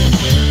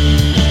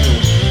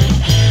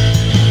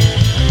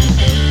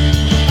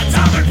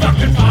 Atomic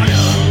fucking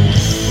fire.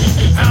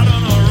 Out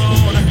on our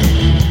own.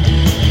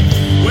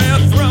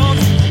 We're thrown,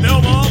 no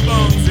more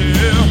bones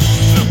here.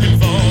 Looking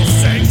for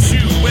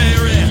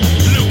sanctuary.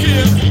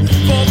 Looking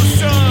for the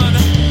sun.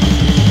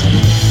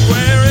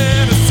 We're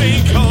in a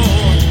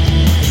sinkhole.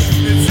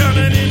 It's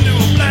turning into a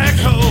black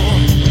hole.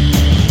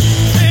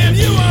 And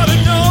you ought to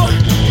know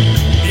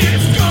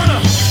it's gonna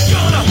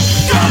explode.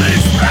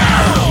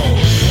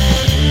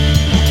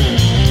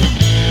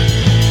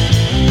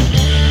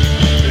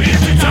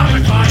 It's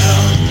atomic fire.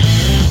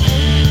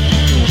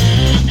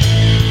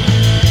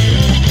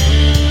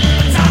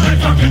 Atomic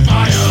fucking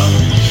fire.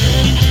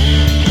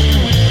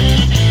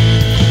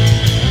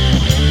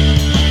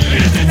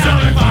 It's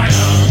atomic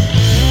fire.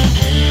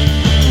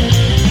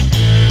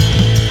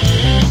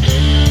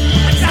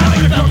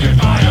 Atomic fucking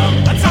fire.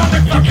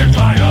 Atomic fucking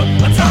fire.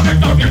 Atomic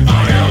fucking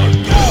fire.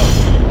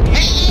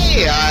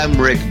 Hey, I'm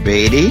Rick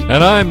Beatty.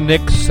 And I'm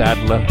Nick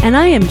Sadler. And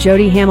I am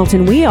Jody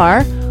Hamilton. We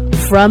are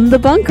From the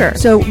Bunker.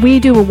 So we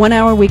do a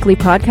 1-hour weekly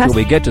podcast.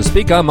 Where we get to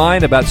speak our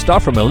mind about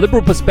stuff from a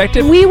liberal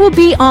perspective. We will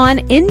be on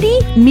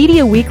Indie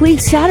Media Weekly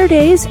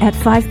Saturdays at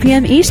 5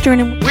 p.m.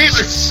 Eastern. We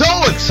are so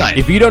excited.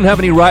 If you don't have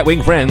any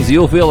right-wing friends,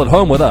 you'll feel at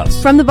home with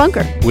us. From the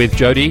Bunker. With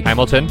Jody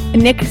Hamilton.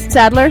 Nick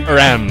Sadler.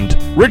 And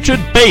Richard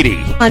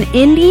Beatty. On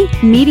Indie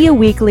Media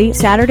Weekly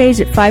Saturdays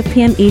at 5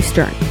 p.m.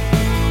 Eastern.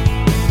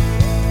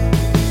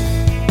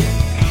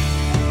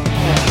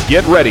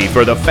 Get ready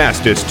for the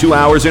fastest 2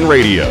 hours in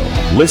radio.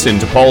 Listen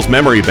to Paul's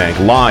Memory Bank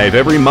live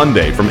every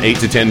Monday from 8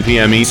 to 10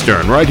 p.m.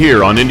 Eastern, right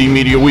here on Indie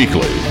Media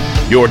Weekly.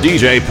 Your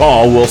DJ,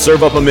 Paul, will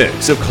serve up a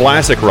mix of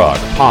classic rock,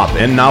 pop,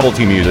 and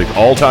novelty music,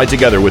 all tied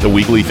together with a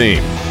weekly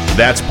theme.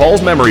 That's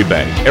Paul's Memory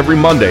Bank, every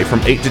Monday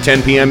from 8 to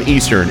 10 p.m.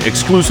 Eastern,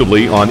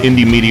 exclusively on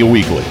Indie Media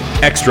Weekly.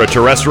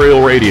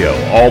 Extraterrestrial radio,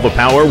 all the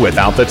power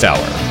without the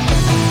tower.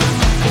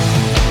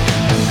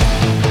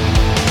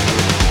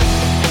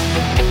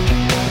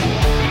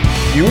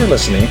 You are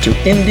listening to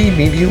Indie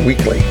Media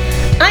Weekly.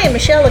 I am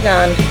Michelle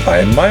Lagon. I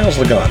am Miles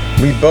Lagon.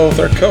 We both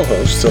are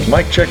co-hosts of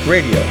Mic Check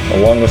Radio,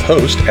 along with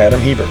host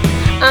Adam Hebert.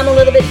 I'm a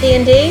little bit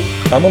D&D.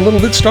 I'm a little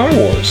bit Star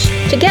Wars.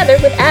 Together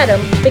with Adam,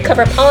 we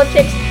cover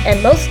politics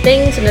and most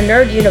things in the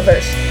nerd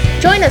universe.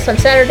 Join us on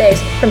Saturdays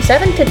from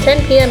 7 to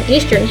 10 p.m.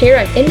 Eastern here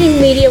on Indie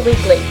Media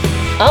Weekly.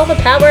 All the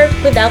power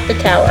without the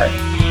tower.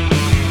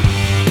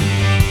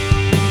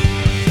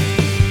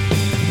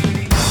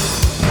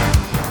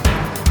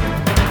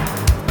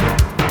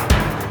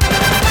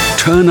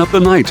 Turn Up the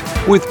Night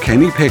with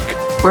Kenny Pick.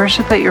 Where is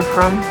it that you're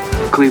from?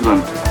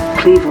 Cleveland.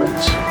 Cleveland.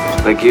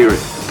 Like Erie.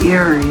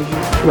 Erie.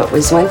 What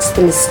was once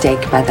the mistake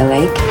by the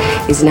lake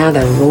is now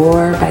the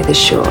roar by the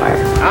shore.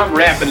 I'm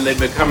rapidly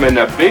becoming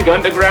a big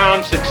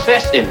underground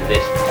success in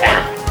this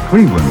town.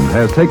 Cleveland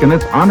has taken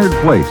its honored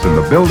place in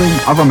the building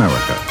of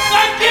America.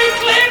 Thank you,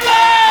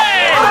 Cleveland!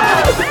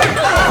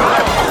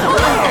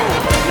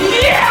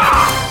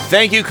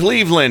 Thank you,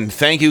 Cleveland.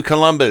 Thank you,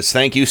 Columbus.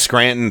 Thank you,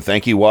 Scranton.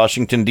 Thank you,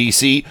 Washington,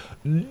 D.C.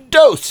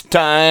 Dose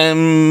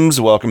Times.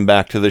 Welcome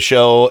back to the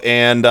show,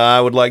 and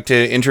I would like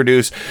to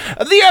introduce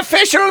the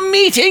official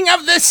meeting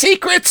of the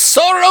Secret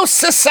Soros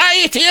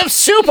Society of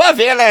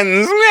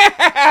Supervillains.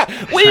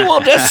 We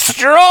will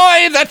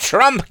destroy the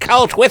Trump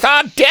cult with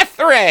our death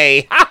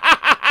ray.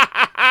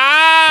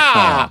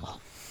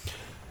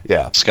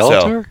 Yeah.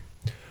 Skeletor?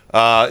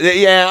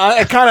 Yeah,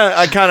 I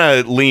kind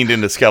of leaned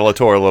into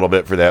Skeletor a little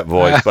bit for that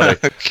voice,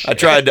 but I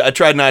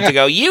tried not to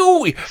go,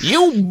 you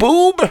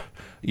boob.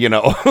 You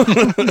know,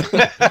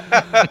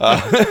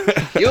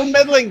 you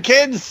meddling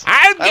kids!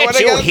 I'll get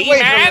you,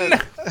 He-Man.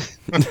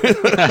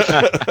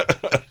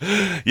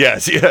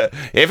 Yes, yeah.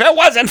 If it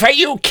wasn't for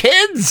you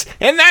kids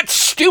and that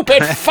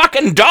stupid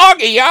fucking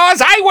dog of yours,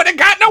 I would have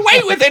gotten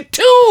away with it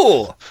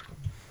too.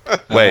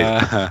 Wait,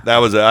 that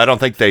was I don't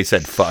think they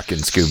said fuck in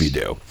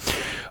Scooby-Doo.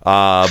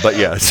 But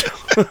yes.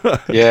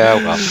 Yeah.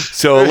 Well.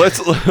 So let's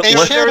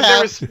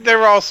they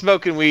were all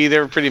smoking weed. They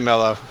were pretty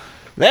mellow.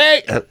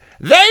 They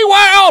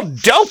were all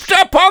doped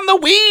up on the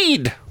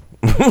weed.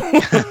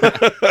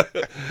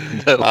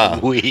 The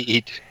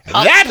weed.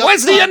 That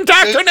was the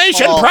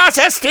indoctrination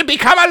process to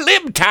become a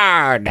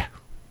libtard.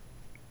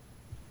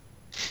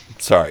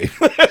 Sorry.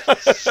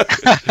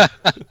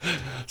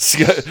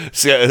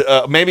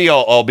 Maybe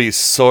I'll be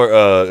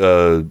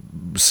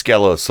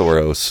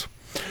Skelosaurus.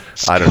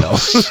 I don't know.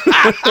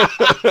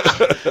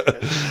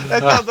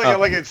 That sounds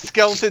like a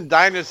skeleton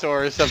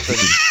dinosaur or something.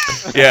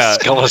 Yeah,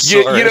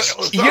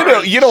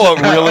 you know what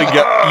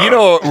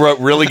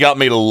really got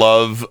me to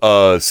love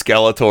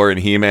Skeletor and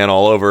He-Man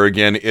all over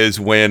again is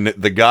when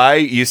the guy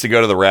used to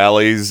go to the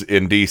rallies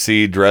in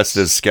DC dressed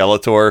as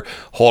Skeletor,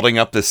 holding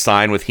up this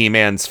sign with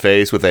He-Man's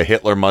face with a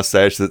Hitler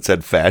mustache that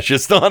said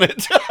fascist on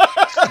it.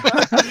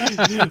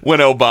 When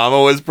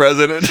Obama was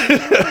president.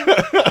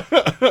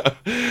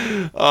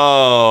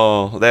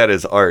 Oh, that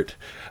is art.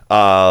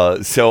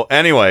 So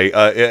anyway,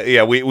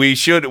 yeah, we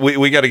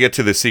got to get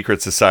to the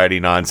secret society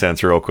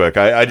nonsense real quick.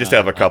 I just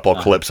have a couple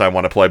clips I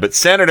want to play, but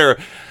Senator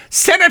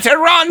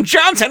Ron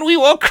Johnson, we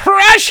will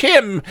crush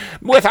him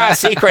with our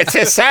secret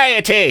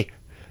society.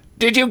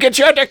 Did you get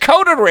your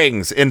decoder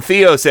rings? And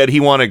Theo said he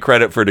wanted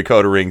credit for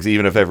decoder rings,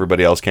 even if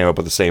everybody else came up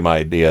with the same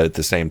idea at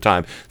the same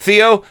time.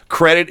 Theo,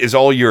 credit is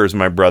all yours,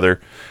 my brother.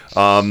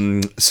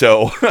 And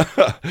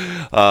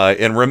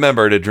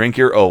remember to drink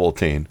your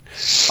Ovaltine.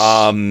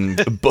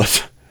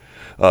 But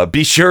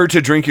be sure to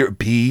drink your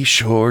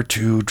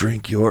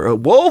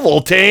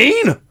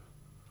Ovaltine.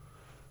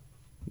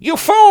 You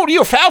fool!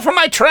 You fell for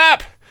my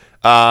trap.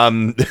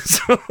 Yeah,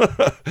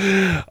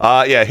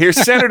 here's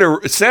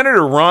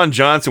Senator Ron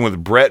Johnson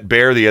with Brett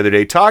Baer the other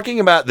day talking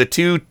about the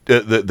two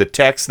the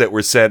texts that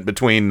were sent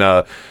between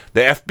the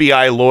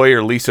FBI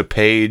lawyer Lisa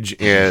Page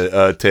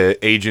and to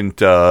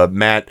Agent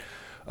Matt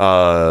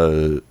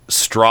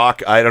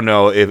Strzok. I don't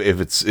know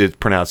if it's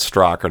pronounced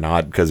Strzok or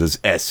not because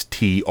it's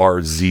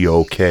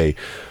Strzok.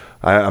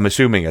 I'm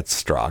assuming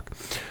it's Strzok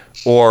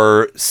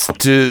or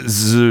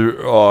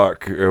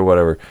Strzok or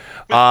whatever.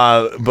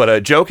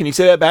 But Joe, can you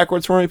say that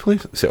backwards for me,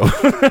 please? So, it'd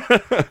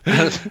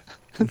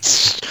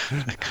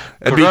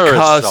be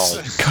yeah.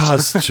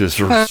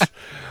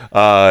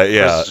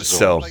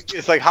 So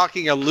it's like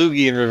hawking a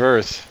loogie in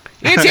reverse.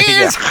 It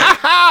is. Ha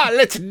ha!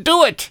 Let's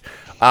do it.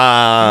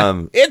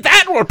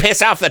 That will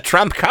piss off the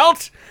Trump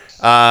cult.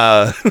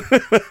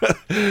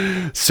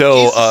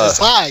 Jesus'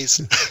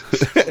 lies.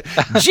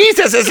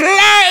 Jesus'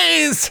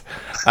 lies.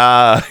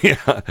 But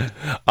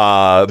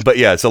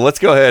yeah, so let's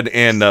go ahead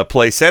and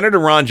play Senator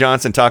Ron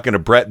Johnson talking to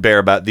Brett Baer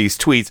about these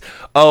tweets.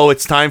 Oh,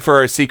 it's time for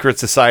our secret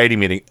society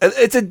meeting.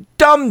 It's a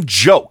dumb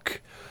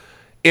joke.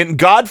 And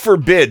God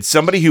forbid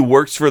somebody who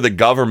works for the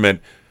government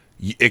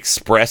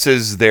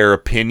expresses their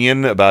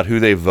opinion about who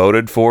they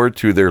voted for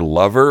to their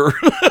lover.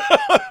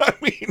 I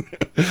mean,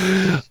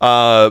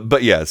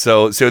 but yeah,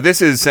 so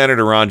this is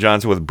Senator Ron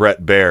Johnson with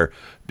Brett Baer,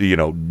 you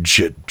know,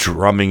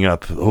 drumming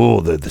up,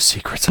 the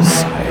secret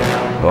society.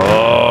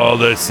 Oh,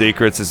 the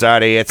secret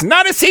society. It's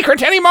not a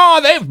secret anymore.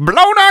 They've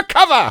blown our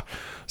cover.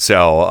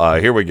 So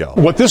here we go.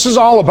 What this is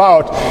all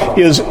about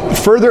is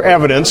further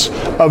evidence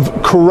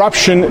of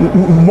corruption,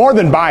 more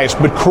than bias,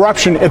 but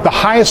corruption at the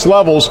highest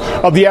levels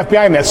of the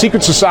FBI and that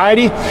secret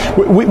society.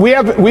 We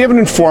have an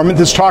informant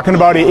that's talking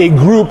about a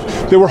group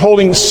that were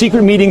holding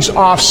secret meetings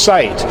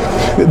off-site.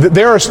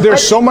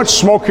 There's so much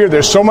smoke here.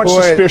 There's so much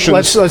suspicion.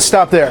 Let's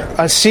stop there.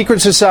 A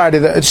secret society,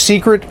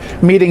 secret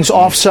meetings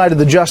off-site of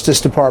the Justice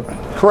Department.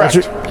 Correct.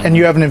 And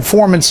you have an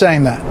informant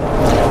saying that.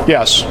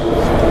 Yes.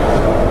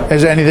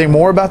 Is there anything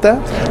more about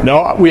that?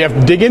 No, we have to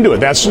dig into it.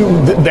 This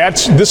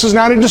is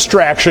not a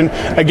distraction.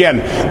 Again,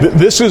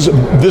 this is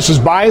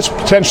bias,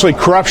 potentially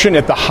corruption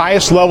at the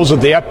highest levels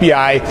of the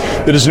FBI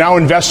that is now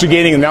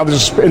investigating. And now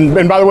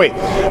and by the way,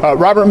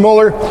 Robert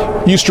Mueller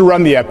used to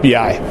run the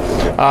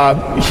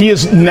FBI. He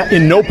is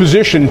in no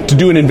position to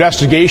do an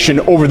investigation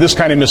over this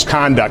kind of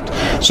misconduct.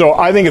 So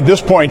I think at this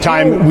point in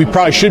time, we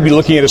probably should be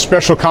looking at a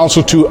special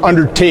counsel to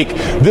undertake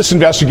this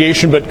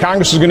investigation. But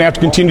Congress is going to have to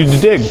continue to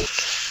dig.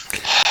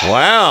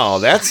 Wow,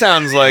 that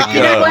sounds like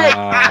You know what?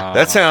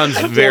 that sounds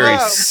very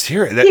serious.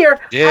 Here,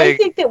 I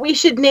think that we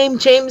should name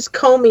James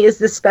Comey as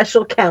the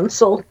special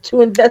counsel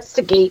to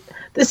investigate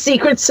the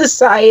secret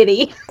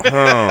society.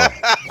 Oh,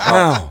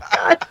 wow.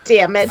 God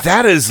damn it.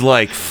 That is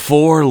like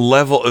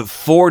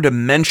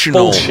four-dimensional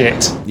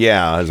bullshit.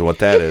 Yeah, is what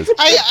that is.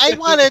 I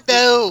want to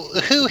know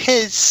who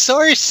his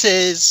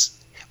sources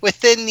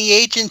within the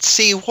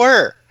agency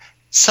were.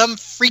 Some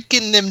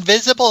freaking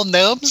invisible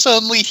gnomes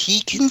only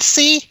he can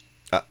see?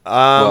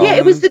 Yeah,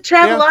 it was the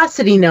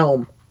Travelocity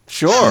gnome.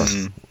 Sure.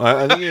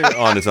 I think you're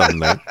onto something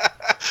there.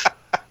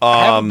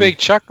 Have a big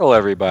chuckle,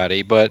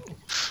 everybody, but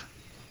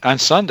on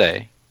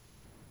Sunday,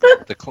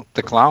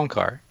 the clown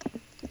car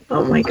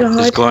Oh my God.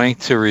 is going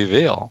to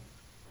reveal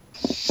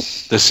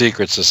the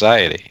secret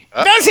society.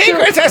 The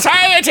secret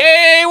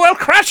society will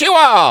crush you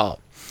all.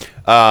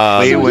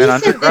 We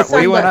went you said this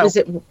on what, was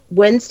it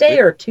Wednesday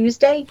or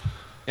Tuesday?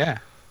 Yeah.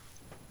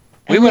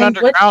 And We went then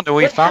underground and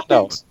we what found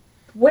happened? out.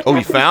 What Oh, you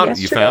happened found it.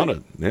 You yesterday? found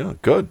it. Yeah,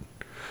 good.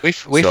 We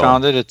So-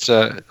 found it. It's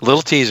a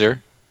little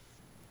teaser.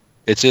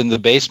 It's in the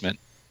basement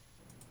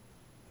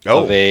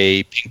of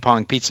a ping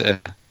pong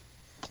pizzeria.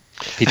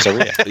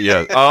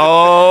 Yeah.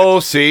 Oh,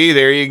 see,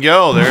 there you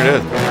go. There it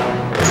is.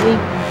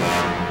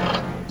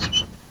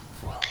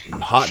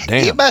 Hot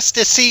damn. You must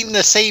have seen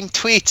the same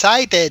tweets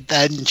I did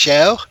then,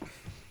 Joe.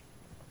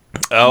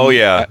 Oh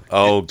yeah.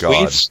 Oh god.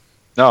 Tweets?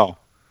 No.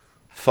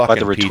 Fucking By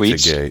the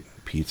retweets?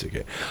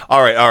 Pizzagate.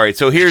 All right.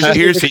 So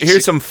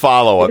here's some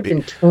follow up.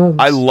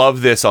 I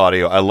love this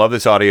audio. I love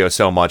this audio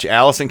so much.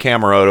 Allison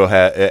Camaroto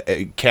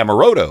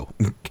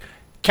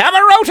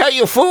Camaroto,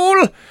 you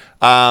fool.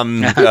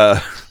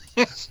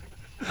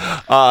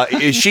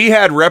 She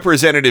had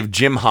Representative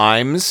Jim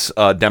Himes,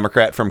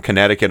 Democrat from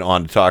Connecticut,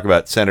 on to talk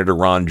about Senator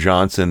Ron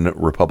Johnson,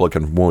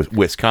 Republican from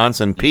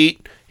Wisconsin.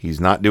 Pete, he's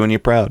not doing you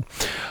proud.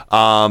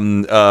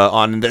 On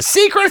the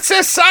secret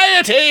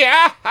society.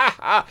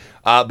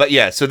 But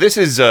yeah, so this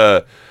is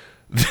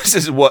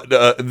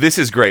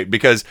great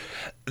because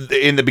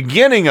in the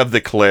beginning of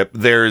the clip,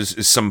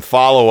 there's some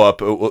follow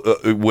up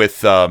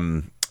with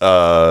Manu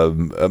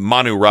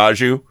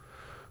Raju.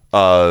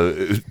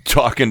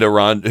 Talking to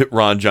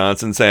Ron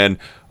Johnson, saying,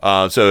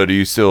 "So, do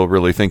you still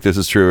really think this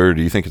is true, or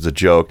do you think it's a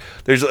joke?"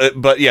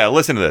 But yeah,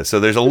 listen to this. So,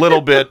 there's a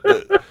little bit.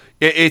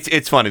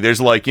 It's funny. There's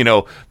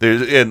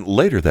and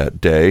later that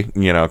day,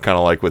 kind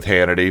of like with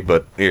Hannity.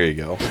 But here you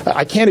go.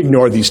 I can't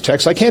ignore these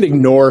texts. I can't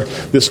ignore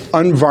this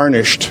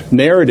unvarnished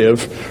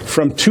narrative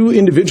from two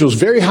individuals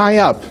very high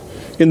up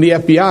in the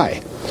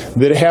FBI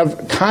that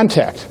have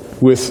contact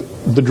with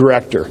the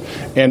director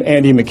and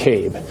Andy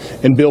McCabe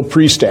and Bill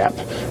Priestap.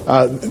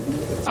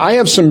 I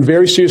have some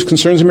very serious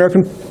concerns. The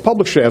American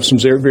public should have some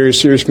very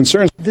serious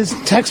concerns. This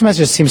text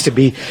message seems to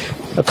be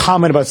a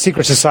comment about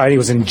secret society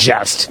was in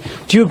jest.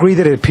 Do you agree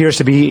that it appears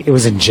to be it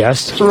was in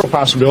jest? It's a real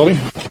possibility.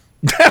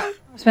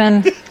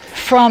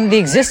 From the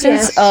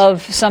existence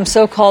of some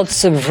so-called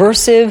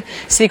subversive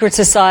secret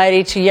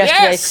society to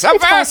yesterday. Yes,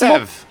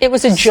 subversive. It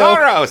was a joke.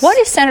 Soros. What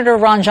is Senator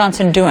Ron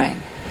Johnson doing?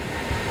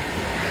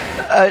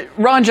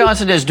 Ron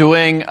Johnson is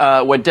doing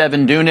what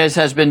Devin Nunes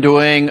has been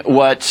doing,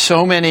 what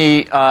so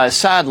many,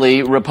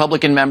 sadly,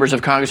 Republican members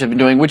of Congress have been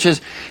doing, which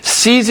is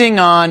seizing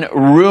on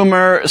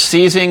rumor,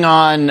 seizing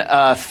on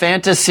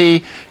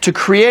fantasy to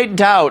create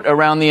doubt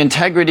around the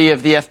integrity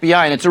of the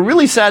FBI. And it's a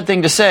really sad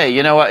thing to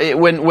say.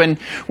 When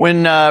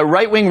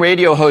right-wing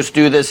radio hosts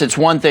do this, it's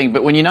one thing.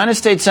 But when United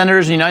States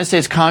senators and United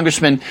States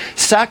congressmen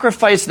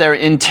sacrifice their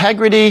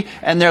integrity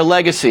and their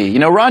legacy,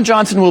 Ron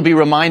Johnson will be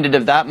reminded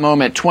of that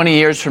moment 20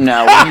 years from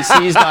now when he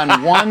seized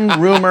on one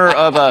rumor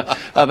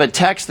of a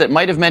text that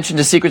might have mentioned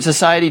a secret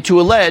society to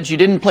allege, you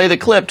didn't play the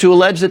clip, to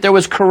allege that there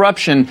was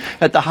corruption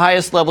at the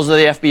highest levels of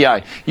the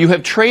FBI. You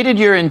have traded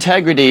your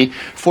integrity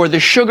for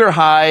the sugar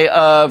high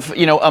of,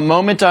 a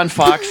moment on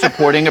Fox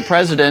supporting a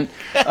president,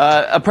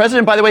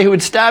 by the way, who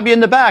would stab you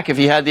in the back if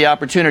he had the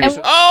opportunity.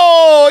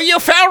 Oh, you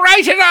fell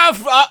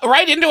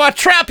right into a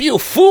trap, you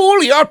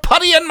fool! You're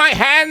putty in my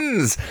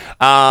hands.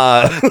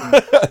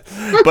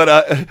 But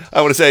I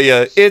want to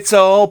say, it's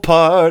all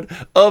part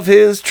of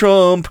his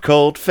Trump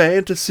cult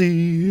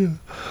fantasy.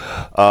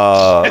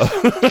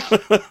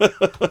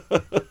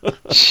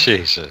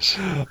 Jesus.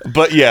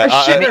 But yeah,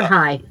 sugar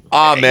high.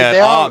 Amen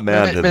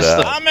to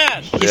that.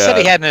 Amen. He said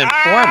he had an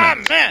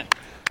informant. Amen.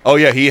 Oh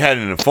yeah, he had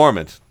an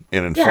informant.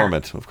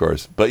 Of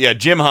course. But yeah,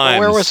 Jim Himes.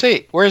 Where was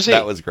he? Where is he?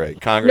 That was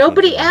great. Congressman.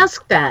 Nobody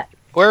asked that.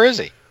 Where is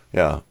he?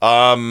 Yeah.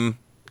 Nope.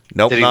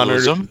 Did he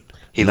lose him?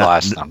 He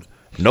lost them.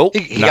 Nope.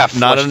 He got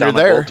not flushed under down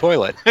there. the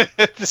toilet.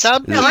 Is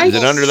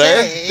it under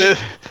there?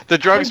 The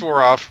drugs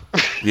wore off.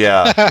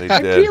 Yeah, they did.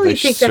 I really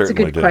think that's a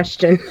good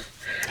question.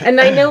 And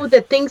I know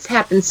that things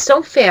happen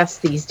so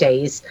fast these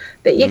days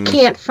that you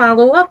can't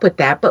follow up with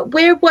that. But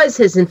where was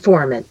his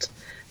informant?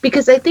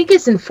 Because I think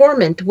his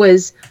informant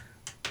was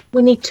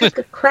when he took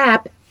a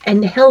crap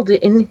and held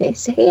it in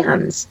his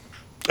hands.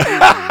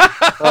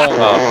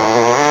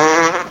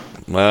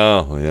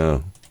 Well, yeah.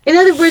 In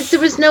other words, there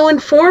was no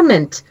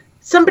informant.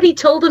 Somebody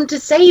told him to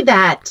say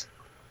that.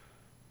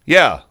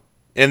 Yeah.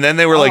 And then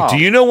they were like, do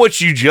you know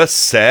what you just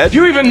said? Do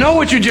you even know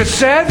what you just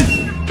said?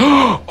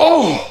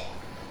 Oh,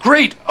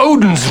 great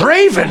Odin's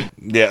raven.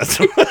 Yes.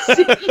 Exactly.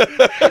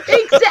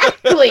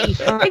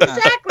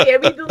 I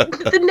mean,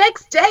 the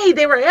next day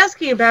they were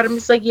asking about him.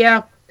 It's like,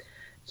 yeah,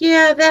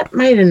 that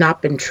might have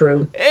not been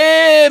true.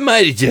 It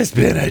might have just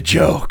been a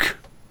joke.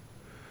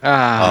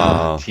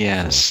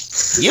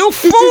 Yes. You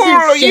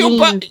fool!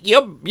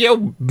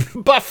 You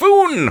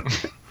buffoon!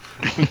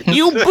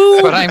 You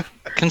boob! But I'm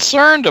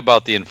concerned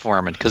about the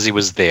informant because he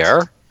was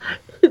there,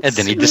 and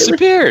then he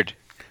disappeared.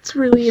 It's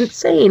really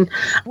insane.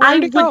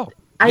 Where'd he go?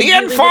 The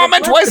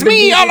informant was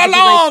me all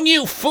along,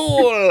 you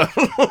fool!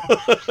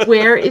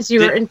 Where is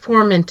your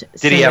informant?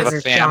 Did he have a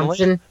Senator family?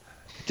 Johnson?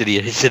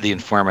 Did the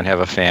informant have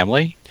a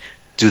family?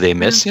 Do they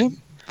miss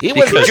him? He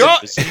was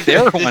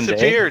there one day.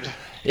 Disappeared.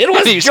 It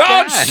was He's George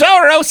gone.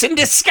 Soros in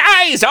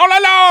disguise all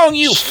along,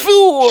 you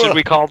fool! Should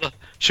we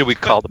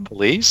call the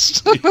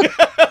police?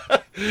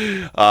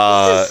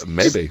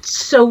 Maybe.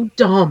 So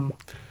dumb.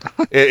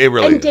 It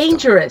really and is.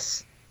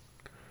 dangerous.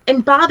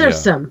 And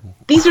bothersome.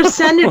 These are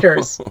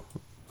senators.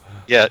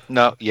 Yeah.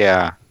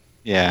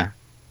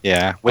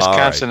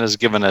 Wisconsin has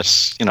given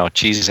us,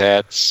 cheese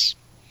hats.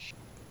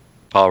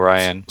 Paul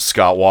Ryan,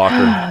 Scott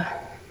Walker,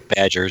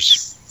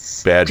 Badgers.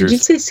 Did you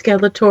say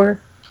Skeletor?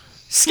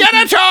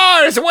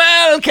 Skeletor as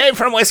well came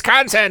from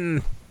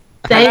Wisconsin.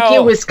 Thank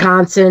you,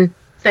 Wisconsin.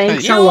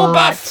 Thanks a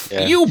lot.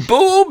 You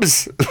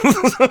boobs.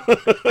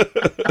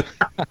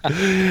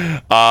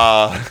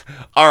 All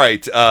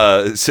right.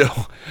 So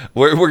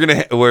we're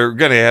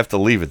gonna have to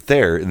leave it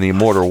there in the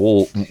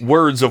immortal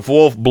words of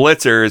Wolf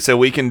Blitzer, so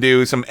we can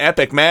do some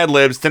epic Mad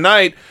Libs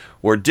tonight.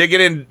 We're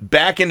digging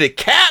back into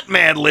cat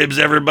Mad Libs,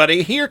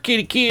 everybody. Here,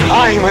 kitty kitty.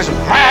 I'm as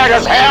mad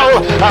as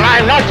hell, and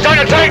I'm not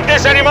gonna take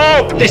this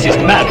anymore! This is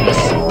madness.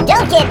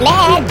 Don't get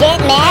mad, get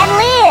Mad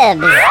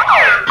Libs.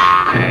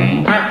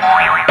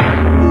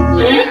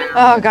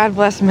 Oh, God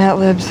bless Mad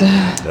Libs.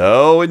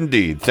 Oh,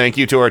 indeed. Thank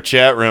you to our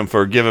chat room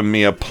for giving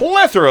me a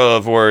plethora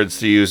of words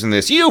to use in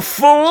this. You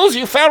fools,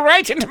 you fell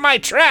right into my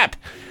trap.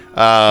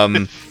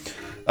 But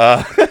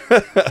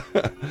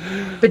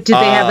do they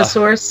have a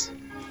source?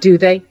 Do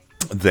they?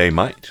 They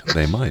might.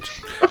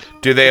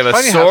 Do they have a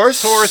Funny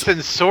source? How Source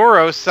and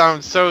Soros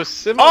sound so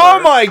similar. Oh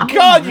my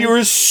God, you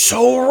were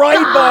so right,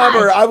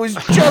 Bobber. I was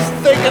just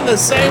thinking the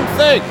same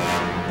thing.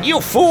 You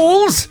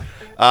fools!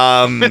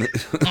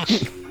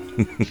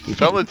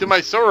 Fell into my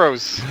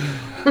Soros.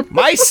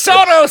 My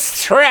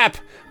Soros trap!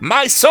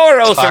 My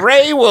Soros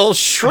ray will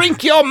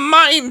shrink your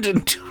mind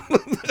into...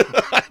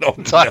 I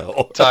don't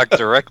know. Talk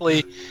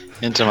directly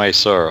into my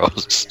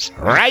sorrows.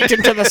 Right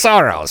into the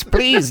sorrows.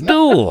 Please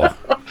do.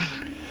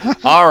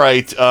 All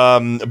right,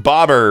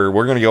 Bobber,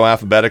 we're going to go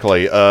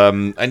alphabetically.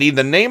 I need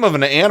the name of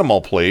an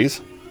animal,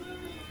 please.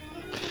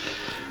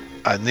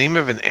 A name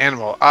of an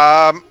animal.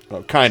 Kind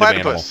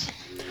platypus. of animal.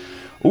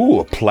 Ooh,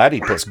 a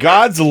platypus.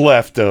 God's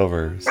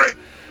leftovers.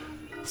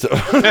 So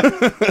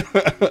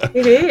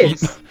it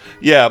is.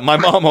 Yeah, my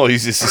mom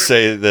always used to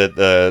say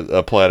that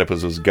a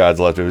platypus was God's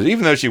leftovers,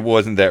 even though she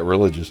wasn't that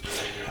religious.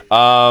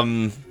 All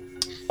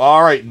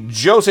right,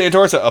 Joe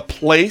Santorsa, a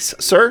place,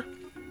 sir?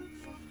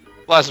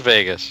 Las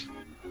Vegas.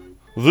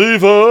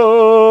 Viva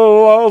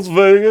Las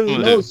Vegas.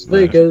 Las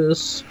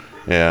Vegas.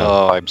 Yeah.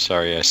 Oh, I'm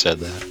sorry I said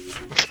that.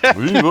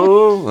 Viva.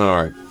 All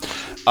right.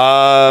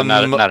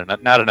 Not an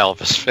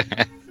Elvis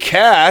fan.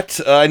 Cat,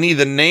 I need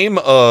the name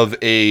of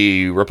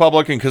a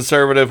Republican,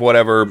 conservative,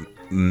 whatever,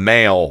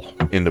 male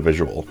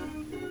individual.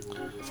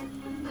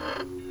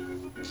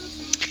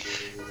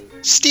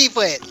 Steve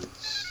Witt.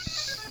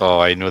 Oh,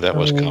 I knew that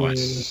was coming.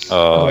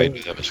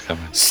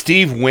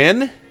 Steve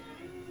Wynn?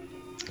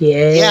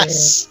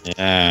 Yes.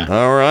 Yeah.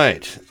 All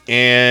right.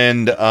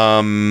 And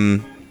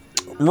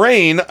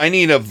Rain, I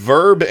need a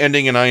verb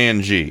ending in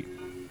ing.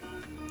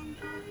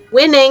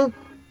 Winning.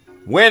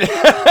 Win.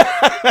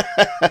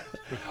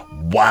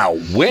 Wow,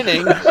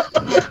 winning.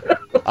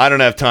 I don't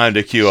have time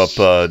to queue up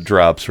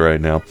drops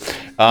right now.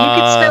 You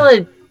can spell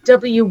it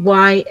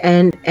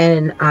Wynnning.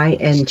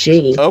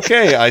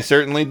 Okay, I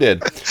certainly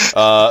did.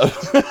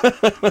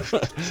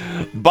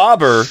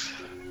 Bobber,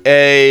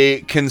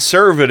 a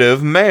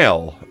conservative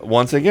male,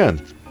 once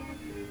again.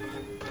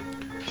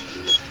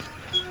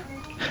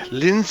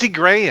 Lindsey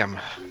Graham.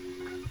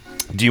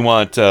 Do you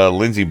want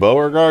Lindsay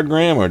Beauregard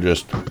Graham or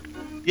just...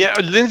 Yeah,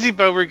 Lindsay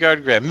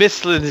Beauregard Graham.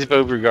 Miss Lindsay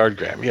Beauregard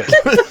Graham, yes.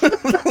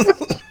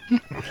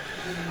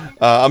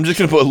 I'm just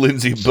going to put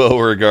Lindsay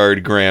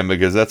Beauregard Graham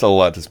because that's a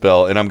lot to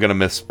spell, and I'm going to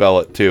misspell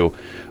it too.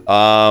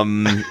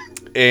 And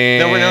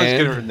no one else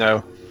is going to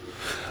know.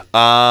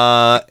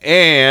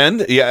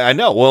 And yeah, I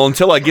know. Well,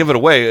 until I give it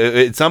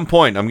away, at some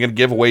point, I'm going to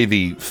give away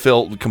the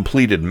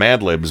completed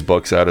Mad Libs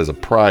books out as a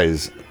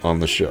prize on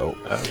the show.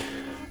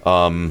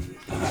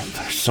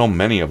 There's so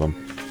many of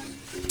them.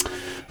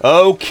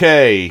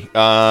 Okay,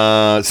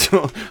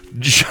 so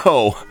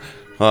Joe,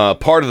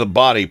 part of the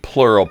body,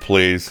 plural,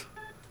 please.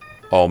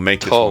 Oh,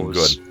 make this one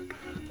good.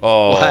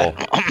 Oh,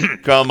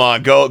 come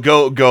on,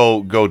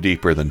 go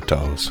deeper than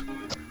toes.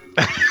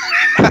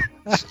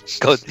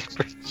 Go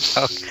deeper.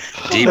 Oh,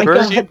 my deeper?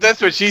 God.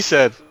 That's what she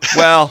said.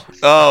 Well,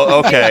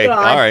 oh, okay.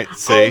 God. All right.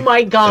 See. Oh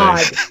my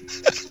God.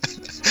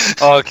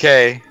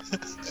 Okay.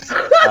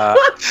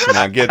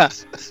 Now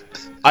get.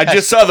 I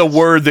just saw the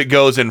word that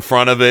goes in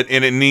front of it,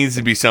 and it needs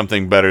to be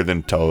something better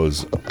than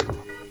toes.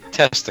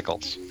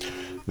 Testicles.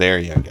 There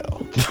you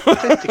go.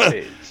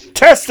 Testicles.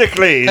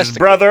 Testicles,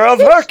 brother of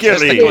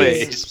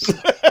Hercules.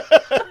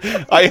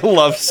 Testicles. I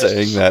love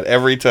saying that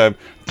every time.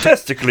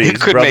 Testicles, You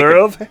could brother make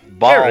of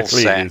ball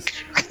Hercules. sack.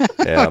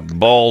 Yeah,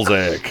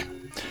 Balzac.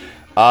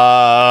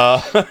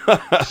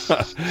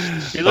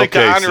 You like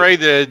okay, to Andre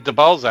the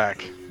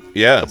Balzac.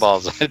 Yes. The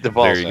Balzac.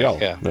 There you go.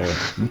 Yeah. There.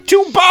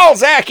 To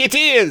Balzac it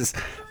is.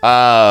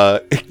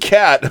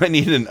 Cat, I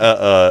need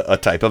a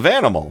type of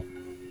animal.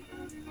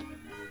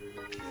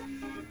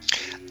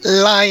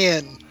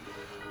 Lion.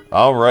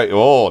 All right.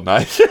 Oh,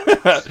 nice.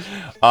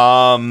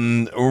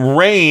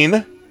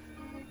 Rain.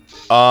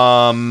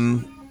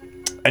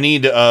 I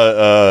need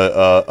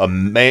another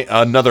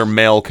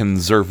male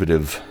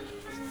conservative.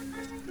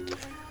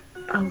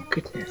 Oh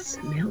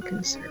goodness, male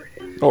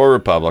conservative or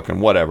Republican,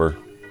 whatever.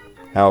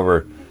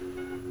 However,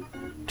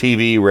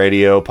 TV,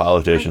 radio,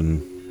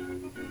 politician.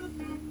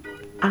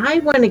 I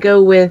want to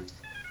go with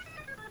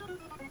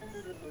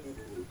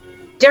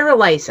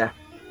Dareliza.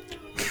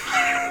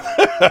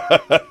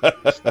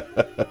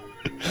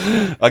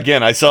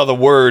 Again, I saw the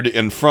word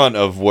in front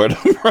of what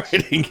I'm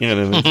writing in,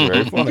 and it's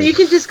very funny. You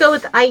can just go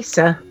with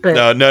Isa, but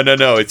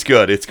No. It's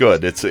good. It's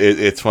good.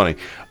 It's funny.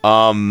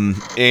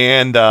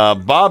 And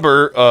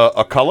Bobber,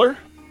 a color.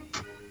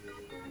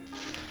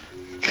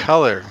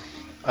 Color.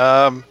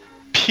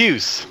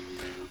 Puce.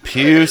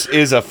 Puce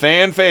is a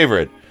fan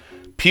favorite.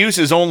 Puce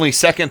is only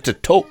second to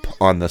taupe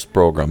on this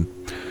program.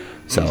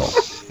 So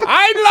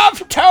I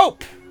love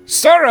taupe.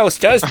 Soros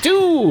does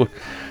too.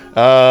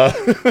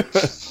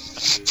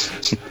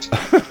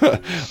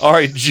 All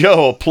right,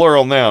 Joe, a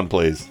plural noun,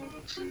 please.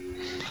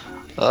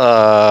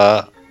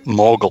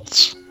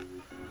 Moguls.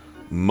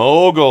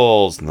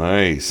 Moguls,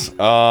 nice.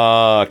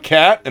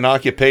 Cat, an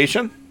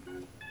occupation.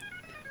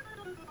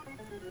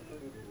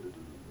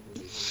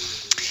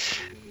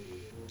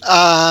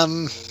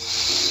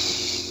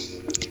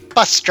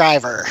 Bus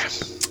driver.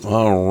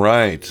 All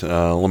right,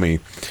 let me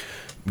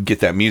get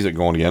that music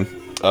going again.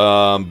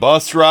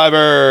 Bus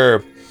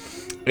driver.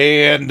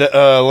 And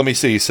let me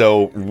see.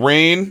 So,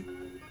 rain,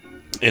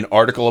 an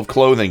article of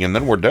clothing, and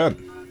then we're done.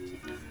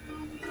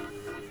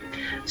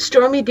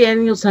 Stormy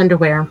Daniels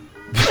underwear.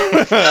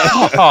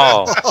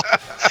 Oh,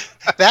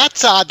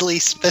 that's oddly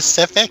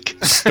specific.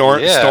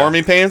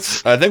 Stormy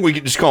pants. I think we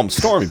could just call them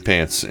Stormy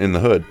pants in the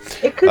hood.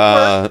 It could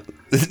work.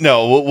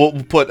 No,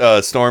 we'll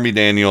put Stormy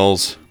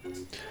Daniels.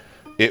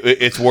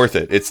 It's worth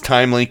it. It's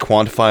timely,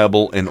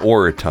 quantifiable, and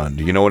orotund.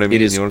 You know what I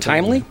mean? It is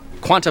timely,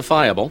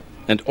 quantifiable,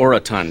 and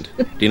orotund.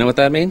 Do you know what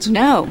that means?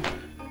 No.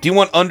 Do you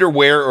want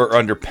underwear or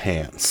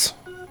underpants?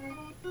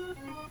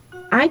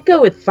 I'd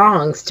go with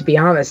thongs, to be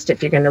honest,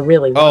 if you're going to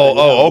really want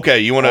okay.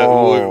 You want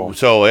to...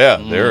 So, yeah,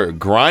 they're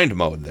grind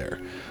mode there.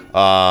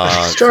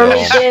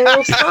 Stormy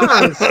Daniels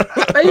thongs.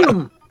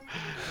 Boom.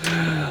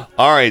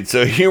 All right,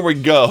 so here we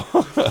go.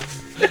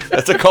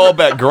 That's a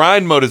callback.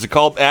 Grind mode is a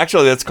call...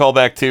 Actually, that's a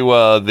callback to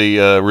the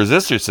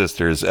Resistor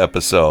Sisters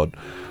episode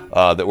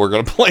that we're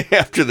going to play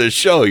after this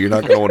show. You're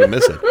not going to want to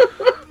miss it.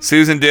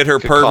 Susan did her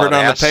pervert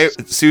on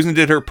the Susan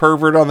did her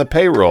pervert on the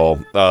payroll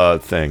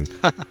thing.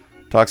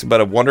 Talks about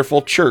a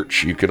wonderful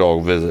church you could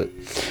all visit.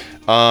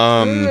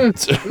 Okay,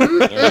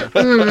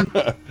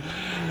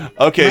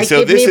 Might so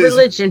give this me is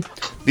religion.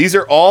 These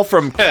are all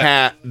from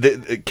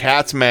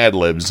Cat's Mad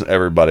Libs,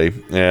 everybody,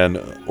 and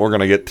we're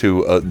gonna get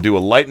to do a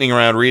lightning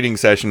round reading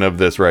session of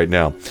this right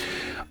now.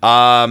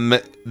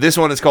 This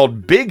one is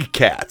called Big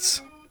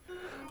Cats.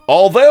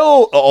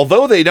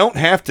 Although they don't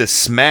have to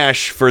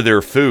smash for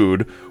their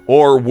food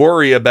or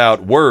worry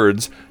about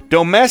words,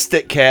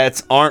 domestic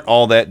cats aren't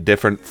all that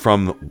different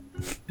from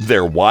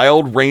their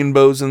wild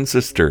rainbows and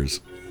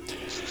sisters.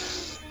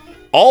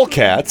 All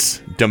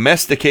cats,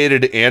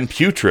 domesticated and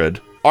putrid,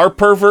 are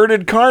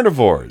perverted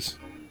carnivores.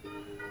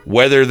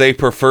 Whether they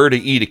prefer to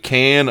eat a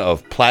can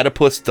of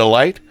Platypus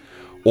Delight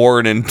or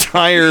an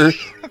entire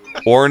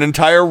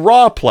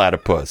raw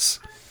platypus.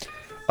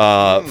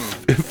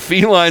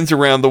 Felines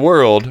around the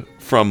world,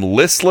 from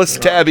listless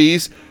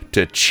tabbies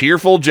to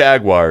cheerful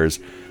jaguars,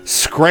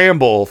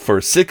 scramble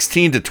for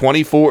 16 to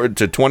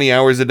 20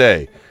 hours a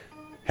day.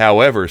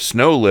 However,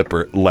 snow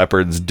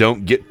leopards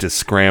don't get to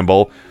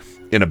scramble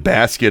in a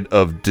basket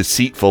of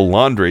deceitful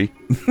laundry.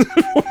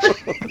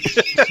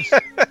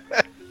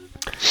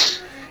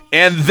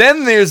 And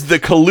then there's the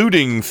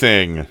colluding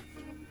thing.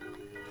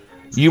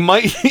 You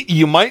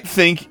might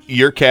think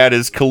your cat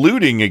is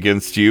colluding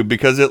against you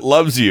because it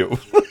loves you.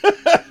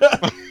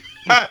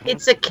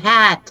 It's a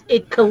cat.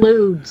 It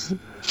colludes.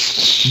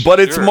 But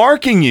it's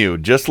marking you,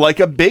 just like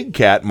a big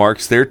cat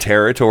marks their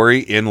territory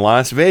in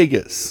Las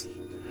Vegas.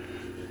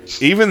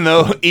 Even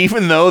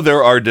though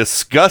there are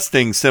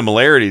disgusting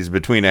similarities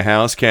between a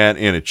house cat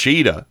and a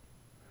cheetah,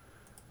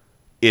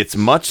 it's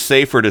much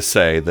safer to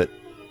say that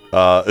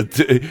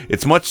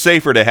It's much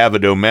safer to have a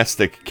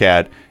domestic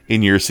cat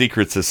in your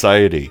secret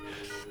society.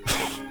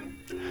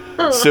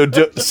 So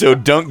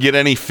don't get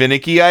any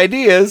finicky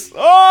ideas.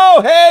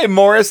 Oh, hey,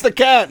 Morris the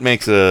cat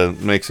makes an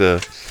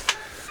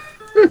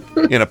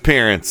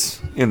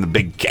appearance in the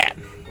big cat.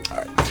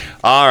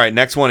 All right,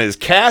 next one is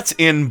cats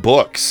in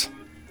books.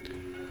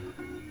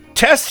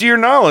 Test your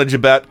knowledge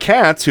about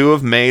cats who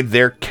have made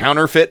their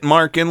counterfeit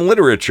mark in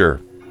literature.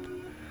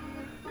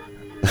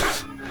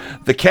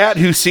 The cat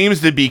who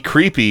seems to be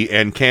creepy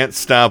and can't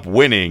stop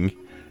winning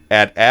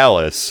at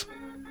Alice,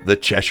 the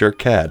Cheshire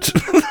Cat.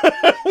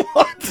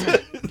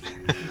 What?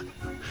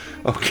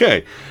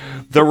 Okay.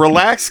 The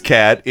relaxed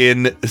cat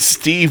in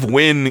Steve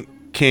Wynn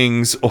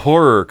King's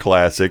horror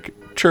classic,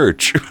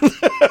 Church.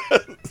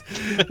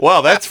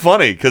 Wow, that's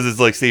funny because it's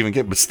like Stephen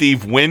King, but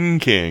Steve Wynn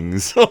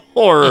King's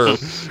horror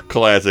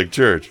classic,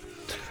 Church.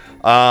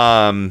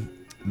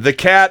 The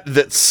cat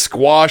that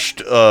squashed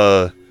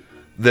the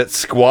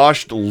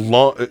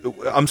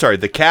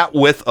cat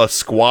with a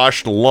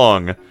squashed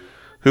lung,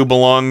 who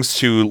belongs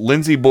to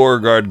Lindsay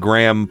Beauregard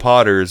Graham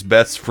Potter's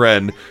best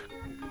friend,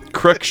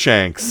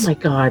 Crookshanks. Oh my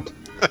God.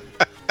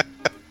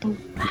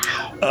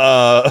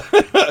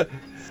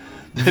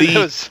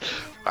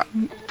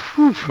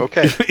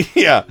 Okay.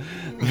 Yeah.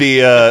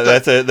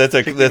 That's a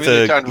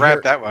to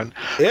unwrap that one.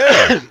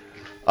 Yeah.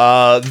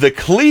 The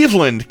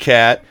Cleveland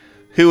cat,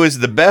 who is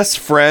the best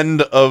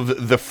friend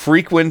of the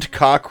frequent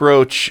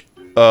cockroach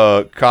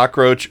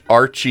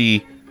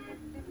Archie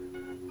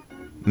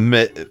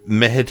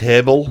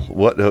Mehitable.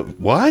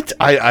 What?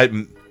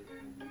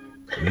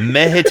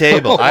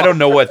 Mehitable. I don't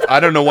know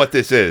what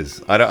this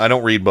is. I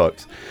don't read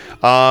books.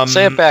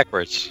 Say it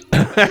backwards.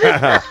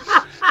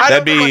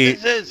 That'd be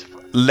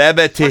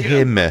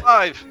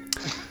Lebetihim.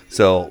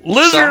 So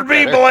lizard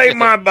people ate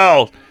my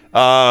balls.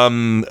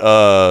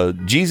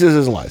 Jesus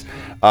is lies.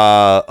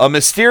 A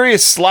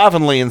mysterious,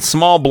 slovenly, and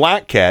small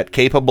black cat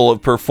capable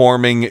of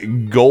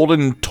performing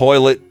golden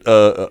toilets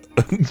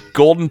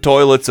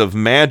of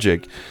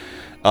magic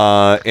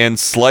and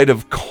sleight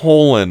of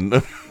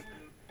colon.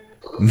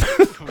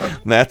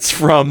 That's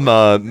from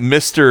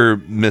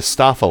Mr.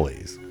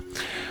 Mistopheles.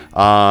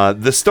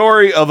 The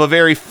story of a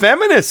very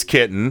feminist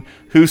kitten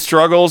who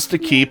struggles to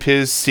keep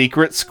his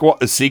secret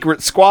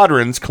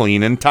squadrons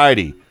clean and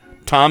tidy.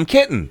 Tom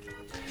Kitten.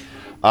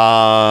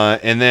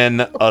 And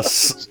then a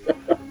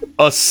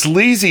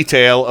sleazy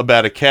tale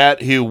about a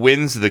cat who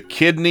wins the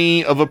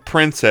kidney of a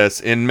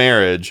princess in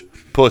marriage,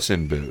 Puss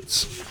in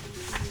Boots.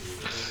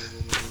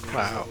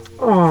 Wow.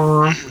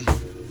 Aww.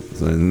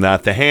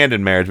 Not the hand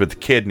in marriage, but the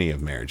kidney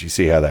of marriage. You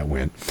see how that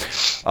went.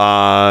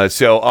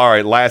 So, all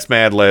right, last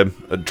Mad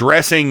Lib.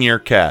 Dressing your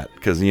cat.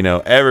 Because,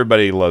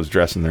 everybody loves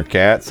dressing their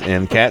cats,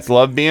 and cats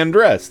love being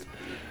dressed.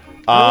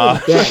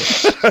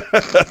 Yes.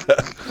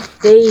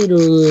 They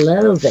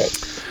love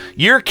it.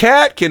 Your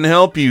cat can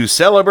help you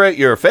celebrate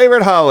your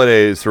favorite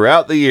holidays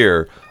throughout the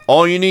year.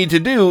 All you need to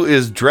do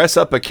is dress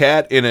up a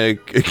cat in a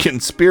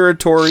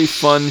conspiratory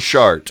fun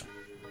shart.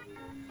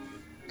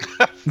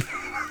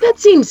 That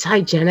seems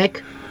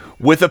hygienic.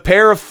 With a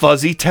pair of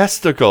fuzzy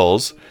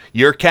testicles,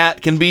 your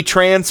cat can be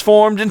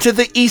transformed into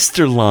the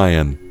Easter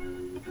lion.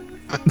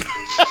 Is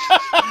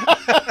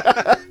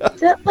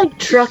that like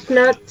truck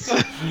nuts?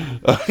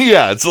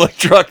 Yeah, it's like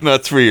truck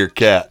nuts for your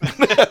cat.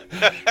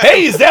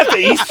 Hey, is that the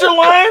Easter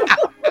lion?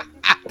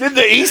 Did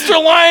the Easter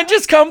lion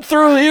just come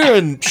through here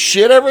and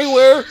shit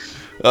everywhere?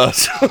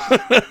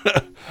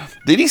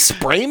 Did he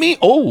spray me?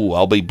 Oh,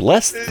 I'll be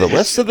blessed the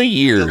rest of the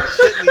year.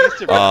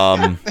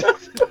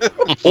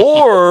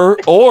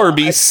 Or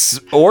be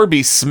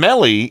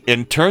smelly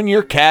and turn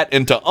your cat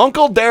into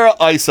Uncle Dara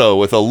Iso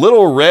with a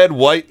little red,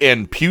 white,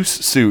 and puce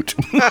suit.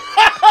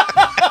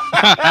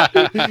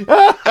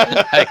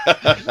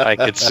 I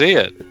could see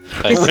it.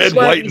 This is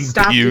why we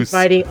stopped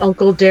inviting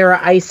Uncle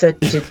Dara Isa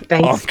to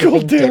Thanksgiving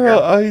Uncle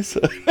Dara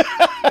Isa.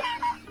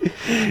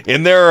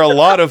 And there are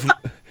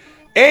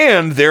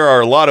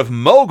a lot of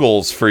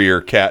moguls for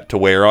your cat to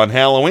wear on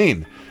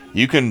Halloween.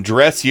 You can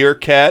dress your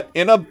cat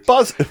in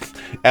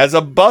as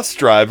a bus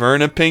driver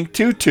in a pink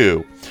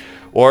tutu,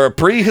 or a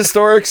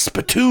prehistoric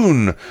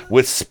spittoon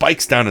with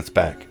spikes down its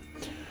back,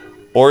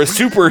 or a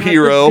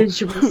superhero.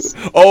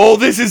 Oh,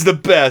 this is the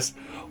best.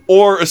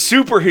 Or a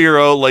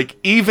superhero like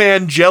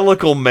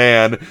Evangelical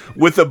Man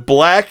with a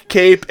black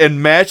cape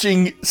and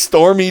matching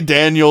Stormy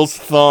Daniels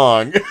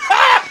thong.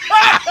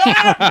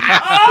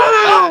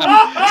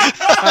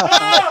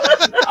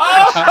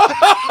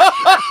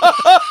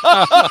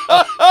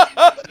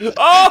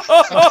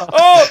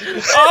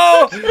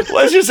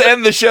 Let's just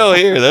end the show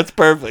here. That's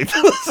perfect.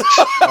 We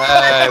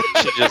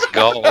should just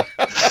go.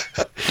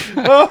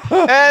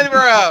 And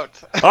we're out.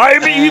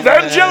 I'm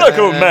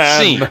Evangelical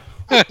Man.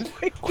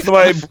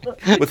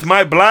 With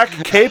my black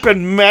cape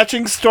and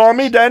matching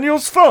Stormy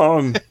Daniels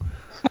thong.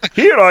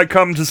 Here I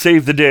come to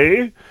save the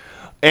day.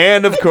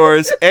 And, of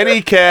course,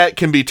 any cat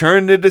can be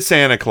turned into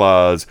Santa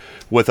Claus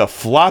with a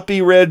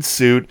floppy red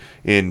suit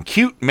in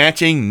cute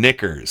matching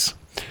knickers.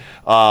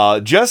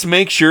 Just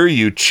make sure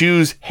you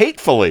choose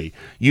hatefully.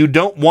 You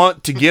don't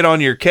want to get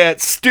on your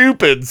cat's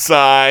stupid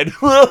side.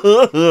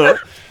 All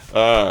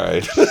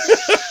right.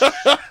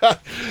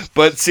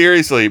 But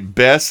seriously,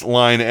 best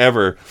line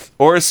ever.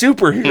 Or a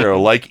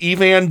superhero like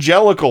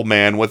Evangelical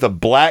Man with a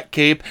black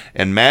cape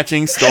and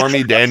matching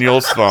Stormy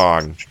Daniels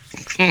thong.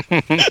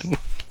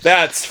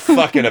 That's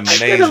fucking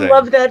amazing. I'm gonna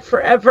love that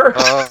forever.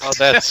 Oh,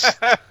 that's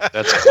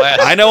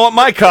classic. I know what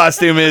my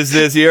costume is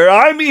this year.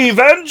 I'm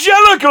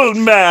Evangelical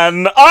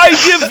Man.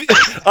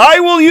 I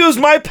will use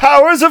my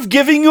powers of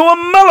giving you a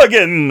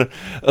mulligan.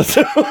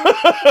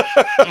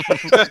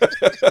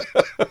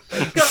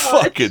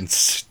 Fucking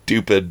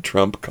stupid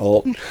Trump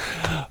cult.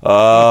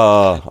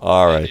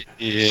 All right.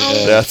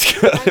 Yeah. That's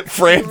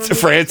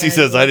Francie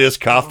says I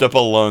just coughed up a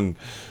lung.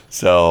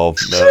 So,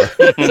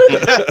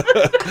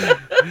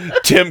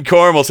 Tim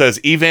Cormel says,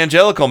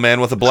 Evangelical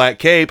Man with a black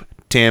cape.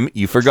 Tim,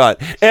 you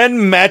forgot.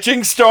 And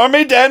matching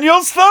Stormy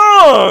Daniels'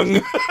 thong.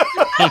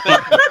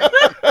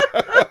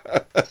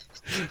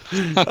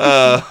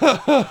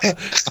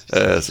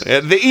 Yes.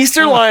 And the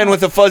Easter lion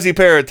with a fuzzy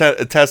pair of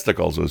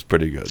testicles was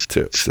pretty good,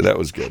 too. So that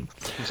was good.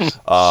 She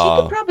could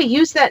probably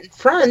use that in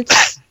front.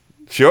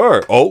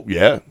 Sure. Oh,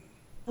 yeah.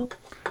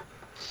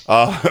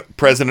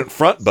 President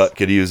Front Butt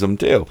could use them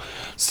too.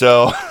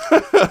 So,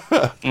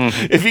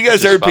 if you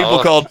guys heard people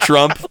call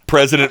Trump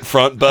President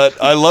Front Butt,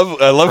 I love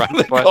when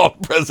they call him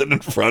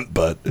President Front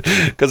Butt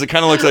because it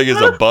kind of looks like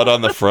it's a butt on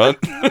the front.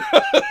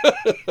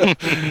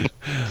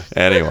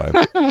 Anyway,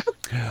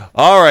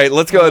 all right,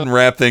 let's go ahead and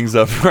wrap things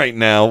up right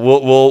now.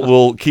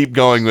 We'll keep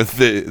going with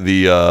the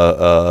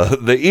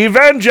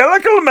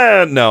Evangelical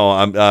Man.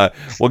 No,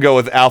 we'll go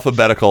with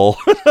alphabetical.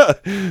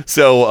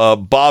 So,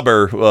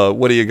 Bobber,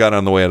 what do you got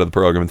on the way out of the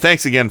program? And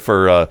thanks again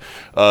for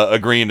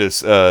agreeing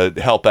to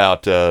help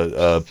out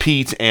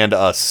Pete and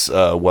us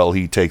while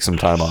he takes some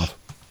time off.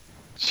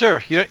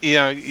 Sure. You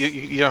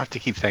don't have to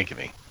keep thanking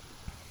me.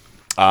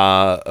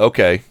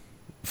 Okay.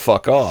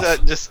 Fuck off.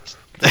 I'm just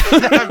saying.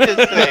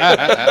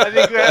 I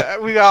think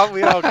we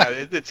all got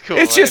it. It's cool.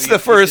 It's just the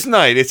first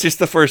night. It's just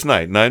the first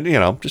night.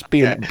 And, just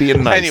being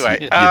nice.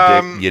 Anyway,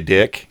 you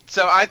dick.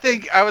 So I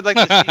think I would like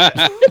to see.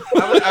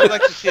 I would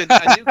like to see a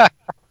new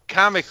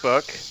comic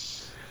book,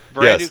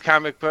 new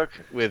comic book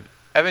with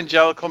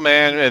Evangelical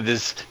Man and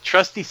his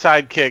trusty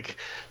sidekick,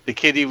 the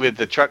kitty with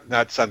the truck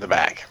nuts on the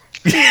back.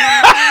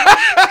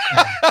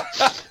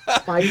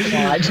 My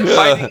God.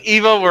 Fighting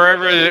evil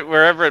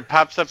wherever it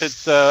pops up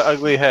its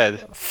ugly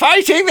head.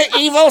 Fighting the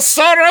evil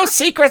Soros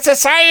secret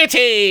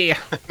society.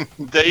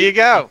 There you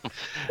go.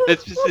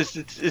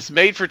 It's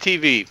made for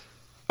TV.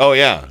 Oh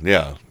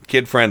yeah,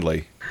 kid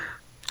friendly.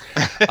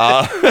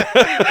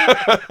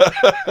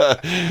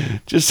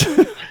 Just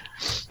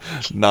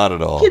not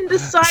at all. Can the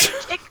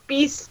sidekick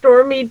be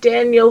Stormy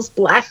Daniels'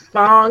 black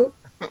thong?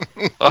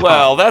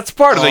 Well, that's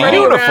part of the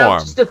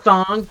uniform. Just a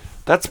thong.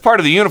 That's part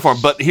of the uniform.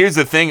 But here's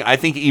the thing: I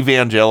think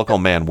Evangelical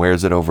Man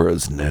wears it over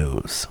his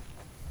nose.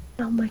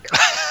 Oh my God.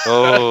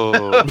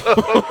 Oh.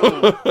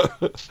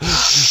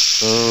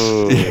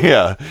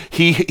 Yeah.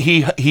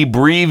 He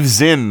breathes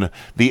in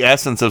the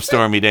essence of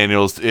Stormy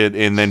Daniels,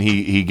 and then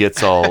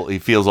he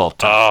feels all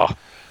tough.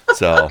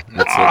 So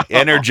it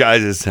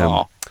energizes him.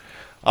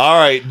 All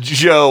right,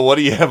 Joe, what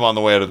do you have on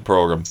the way out of the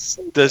program?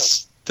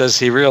 Does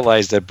he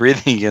realize that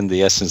breathing in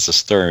the essence of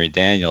Stormy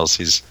Daniels,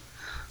 he's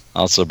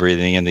also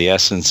breathing in the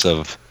essence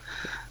of...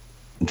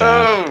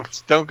 Oh,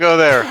 don't go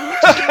there.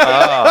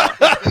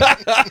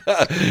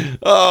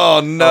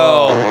 Oh,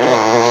 no.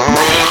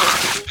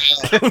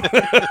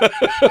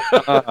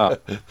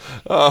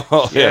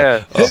 Oh,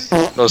 yeah.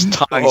 Those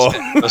tongues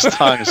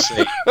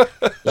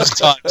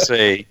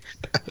say,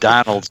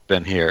 Donald's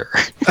been here.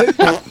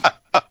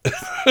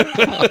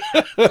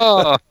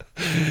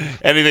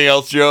 Anything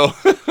else, Joe?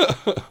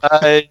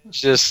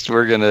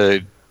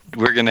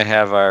 We're gonna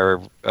have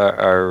our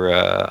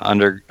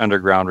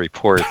underground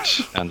report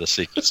on the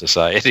secret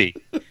society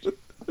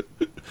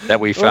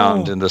that we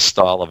found in the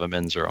stall of a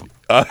men's room.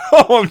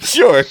 I'm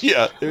sure.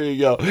 Yeah, there you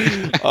go.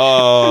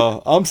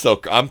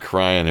 I'm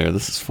crying here.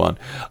 This is fun.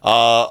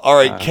 All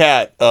right,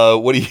 Kat,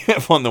 what do you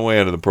have on the way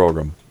out of the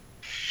program?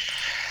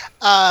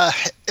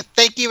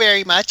 Thank you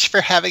very much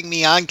for having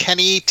me on,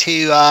 Kenny,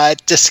 to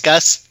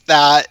discuss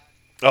that.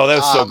 Oh, that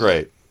was so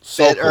great.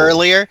 So cool.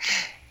 Earlier.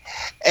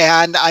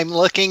 And I'm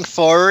looking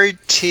forward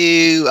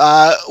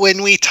to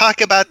when we talk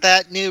about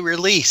that new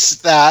release,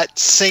 that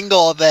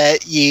single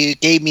that you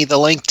gave me the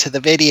link to the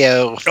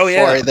video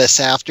for this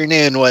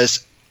afternoon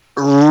was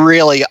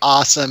really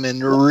awesome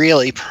and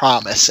really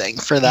promising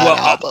for that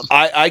album.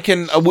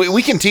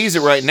 We can tease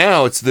it right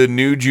now. It's the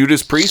new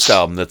Judas Priest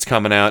album that's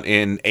coming out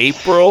in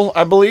April,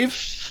 I believe.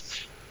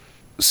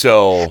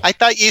 So I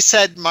thought you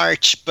said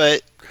March,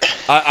 but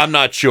I'm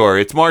not sure.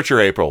 It's March or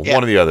April,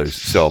 one of the others.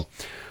 So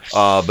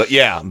But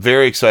yeah, I'm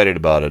very excited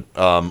about it.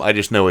 I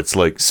just know it's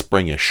like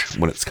springish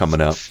when it's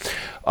coming out.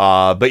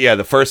 But yeah,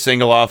 the first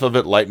single off of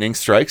it, Lightning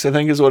Strikes, I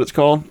think is what it's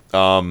called.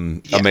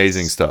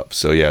 Amazing stuff.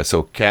 So yeah,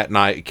 so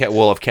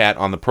we'll have Kat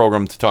on the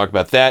program to talk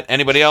about that.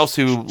 Anybody else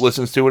who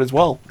listens to it as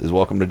well is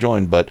welcome to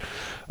join. But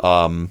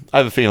I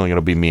have a feeling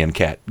it'll be me and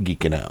Kat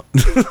geeking out.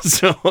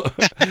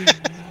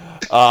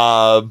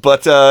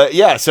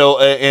 Yeah. So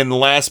and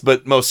last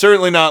but most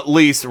certainly not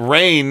least,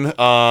 Rain,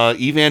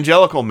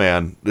 Evangelical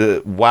Man.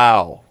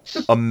 Wow,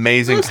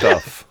 amazing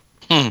stuff.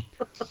 So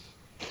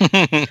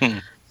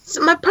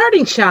my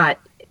parting shot,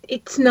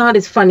 it's not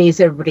as funny as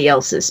everybody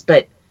else's,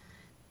 but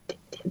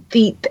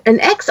an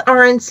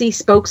ex-RNC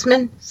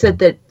spokesman said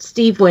that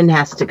Steve Wynn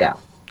has to go.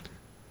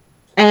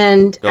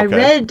 And I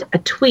read a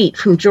tweet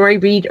from Joy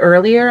Reid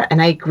earlier,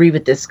 and I agree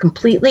with this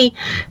completely,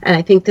 and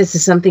I think this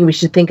is something we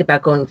should think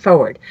about going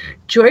forward.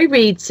 Joy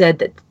Reid said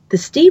that the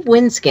Steve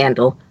Wynn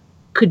scandal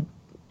could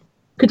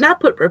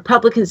not put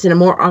Republicans in a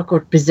more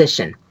awkward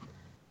position.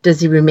 Does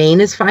he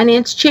remain as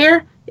finance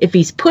chair? If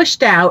he's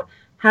pushed out,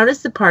 how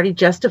does the party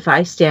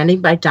justify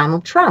standing by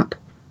Donald Trump,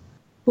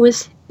 who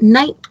has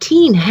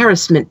 19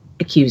 harassment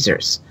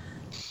accusers?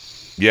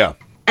 Yeah.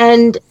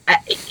 And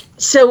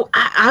so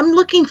I'm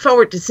looking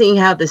forward to seeing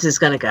how this is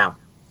going to go.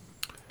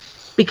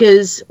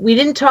 Because we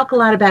didn't talk a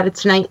lot about it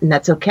tonight, and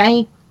that's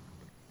okay.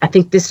 I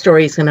think this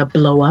story is going to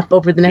blow up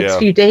over the next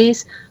few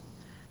days.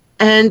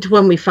 And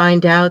when we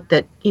find out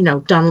that,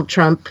 Donald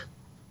Trump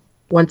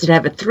wanted to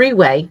have a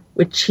three-way,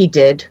 which he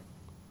did.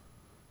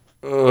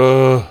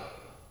 Yeah.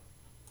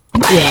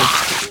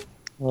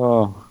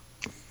 Oh.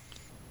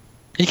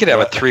 He could have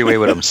a three-way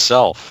with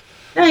himself.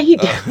 Yeah, he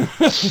did.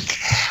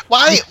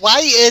 Why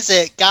is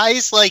it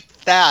guys like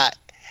that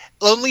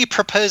only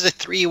propose a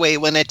three-way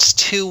when it's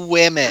two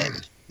women?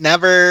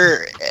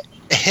 Never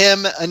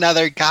him,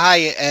 another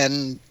guy,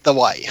 and the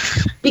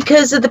wife.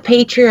 Because of the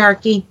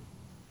patriarchy.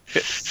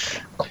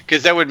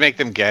 Because that would make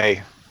them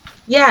gay.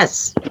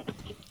 Yes.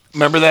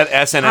 Remember that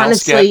SNL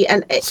Honestly,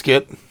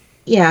 skit?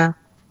 Yeah.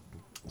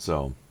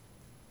 So.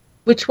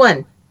 Which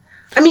one?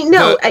 I mean,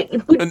 no.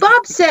 What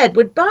Bob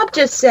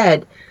just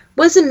said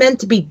wasn't meant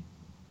to be,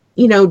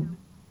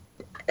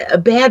 a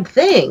bad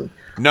thing.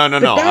 No.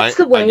 That's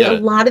the way a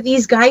lot of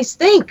these guys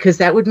think, because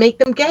that would make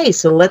them gay.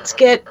 So let's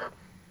get,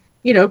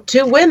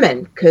 two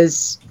women,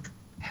 because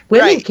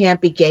women can't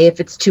be gay if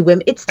it's two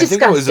women. It's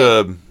disgusting.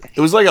 I think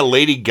it was like a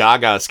Lady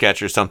Gaga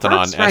sketch or something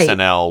on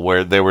SNL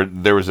where they were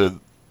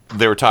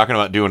talking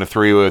about doing a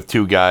three-way with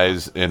two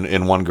guys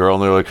and one girl,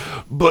 and they're like,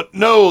 but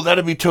no,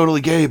 that'd be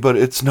totally gay, but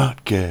it's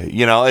not gay.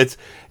 It's.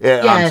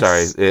 Yes. I'm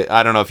sorry,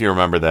 I don't know if you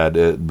remember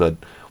that, but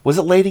was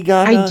it Lady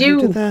Gaga? I do.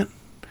 Who did that?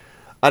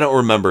 I don't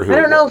remember who. I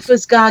don't know if it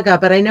was Gaga,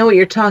 but I know what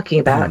you're talking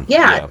about.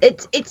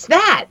 It's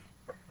that.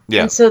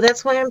 Yeah. And so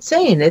that's why I'm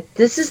saying it.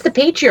 This is the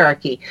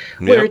patriarchy,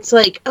 where it's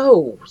like,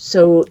 oh,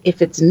 so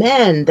if it's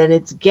men, then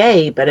it's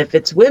gay, but if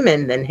it's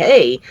women, then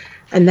hey.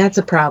 And that's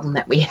a problem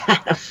that we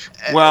have.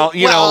 Well,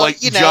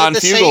 John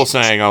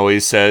Fugelsang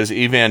always says,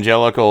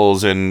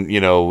 evangelicals and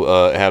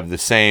have the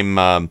same.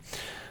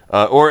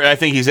 Or I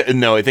think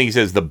he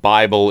says the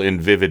Bible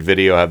and Vivid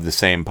Video have the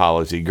same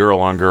policy. Girl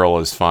on girl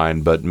is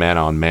fine, but man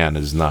on man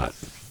is not.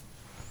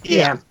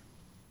 Yeah.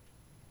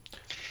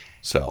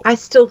 So I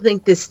still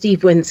think this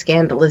Steve Wynn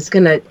scandal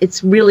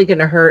it's really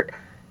gonna hurt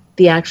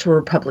the actual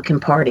Republican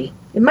Party.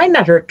 It might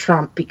not hurt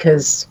Trump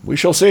because we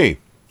shall see.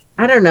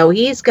 I don't know.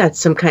 He's got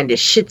some kind of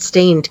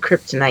shit-stained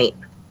kryptonite.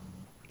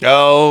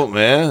 Oh,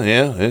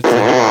 yeah. There's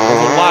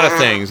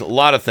a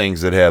lot of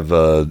things that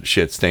have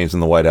shit stains in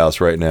the White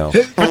House right now.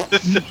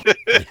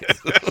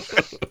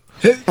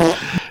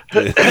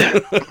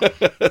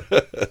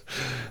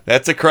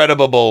 That's a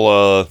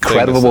credible.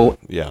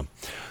 Yeah.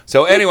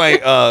 So anyway,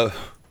 all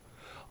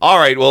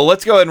right. Well,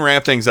 let's go ahead and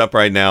wrap things up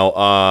right now.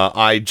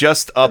 I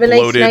just uploaded. Have a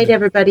nice night,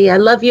 everybody. I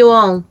love you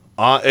all.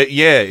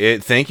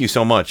 Thank you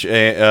so much,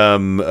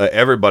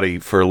 everybody,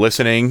 for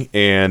listening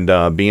and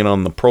being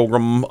on the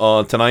program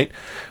tonight.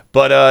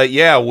 But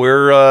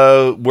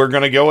we're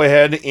gonna go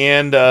ahead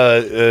and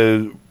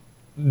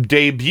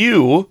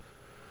debut.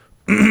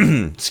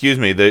 Excuse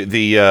me,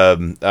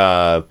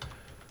 the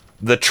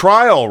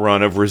trial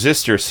run of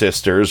Resistor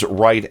Sisters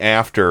right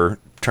after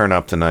Turn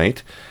Up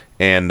Tonight.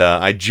 And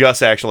I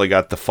just actually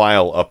got the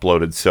file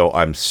uploaded, so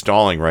I'm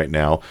stalling right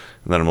now.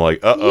 And then I'm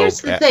like,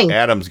 Here's the thing.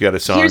 Adam's got a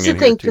song. Here's the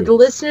thing for the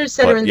listeners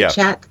that are in the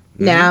chat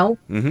now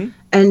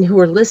and who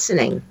are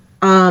listening.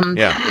 I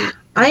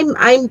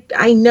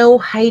know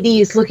Heidi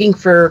is looking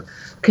for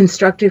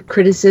constructive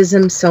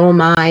criticism. So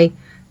am I,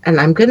 and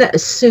I'm going to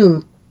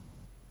assume.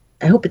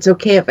 I hope it's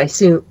okay if I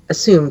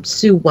assume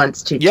Sue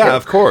wants to. Yeah, too.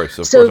 of course.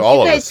 So if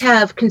you guys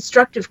have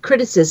constructive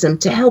criticism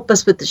to help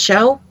us with the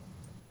show,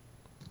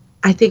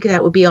 I think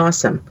that would be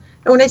awesome.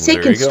 And when I say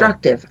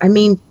constructive, I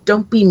mean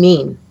don't be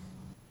mean,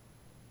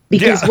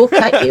 because we'll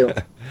cut you.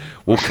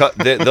 We'll cut.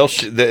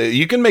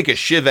 You can make a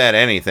shiv at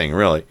anything,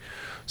 really.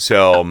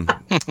 So,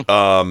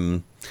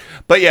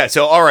 but But yeah,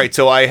 so all right,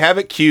 so I have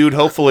it queued.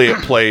 Hopefully it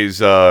plays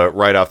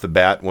right off the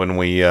bat when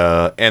we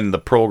end the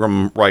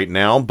program right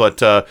now.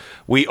 But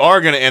we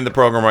are going to end the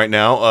program right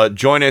now.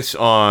 Join us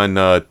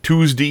on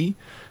Tuesday,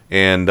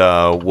 and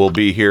we'll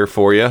be here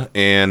for you.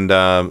 And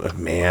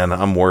man,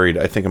 I'm worried.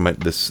 I think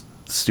this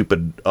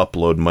stupid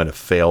upload might have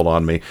failed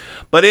on me.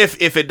 But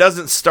if it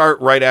doesn't start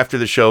right after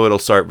the show, it'll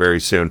start very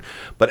soon.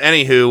 But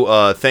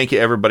anywho, thank you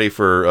everybody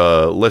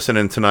for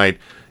listening tonight.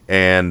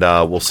 And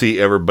we'll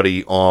see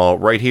everybody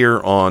right here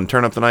on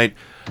Turn Up the Night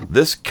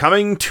this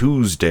coming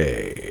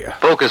Tuesday.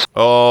 Focus.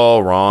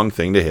 Oh, wrong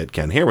thing to hit,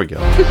 Ken. Here we go.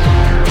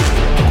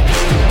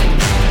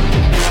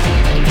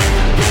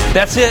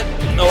 That's it.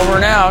 Over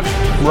and out.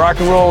 Rock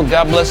and roll.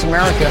 God bless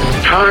America.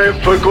 Time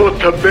for go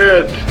to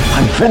bed.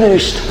 I'm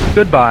finished.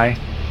 Goodbye.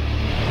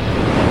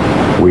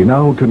 We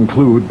now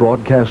conclude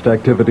broadcast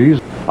activities.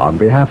 On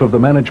behalf of the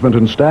management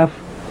and staff,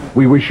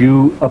 we wish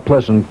you a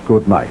pleasant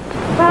good night.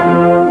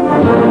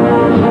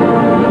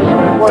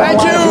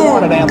 Thank you.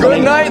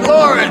 Good night,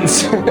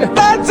 Lawrence.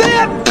 That's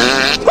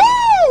it.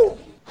 Woo!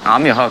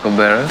 I'm your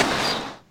huckleberry.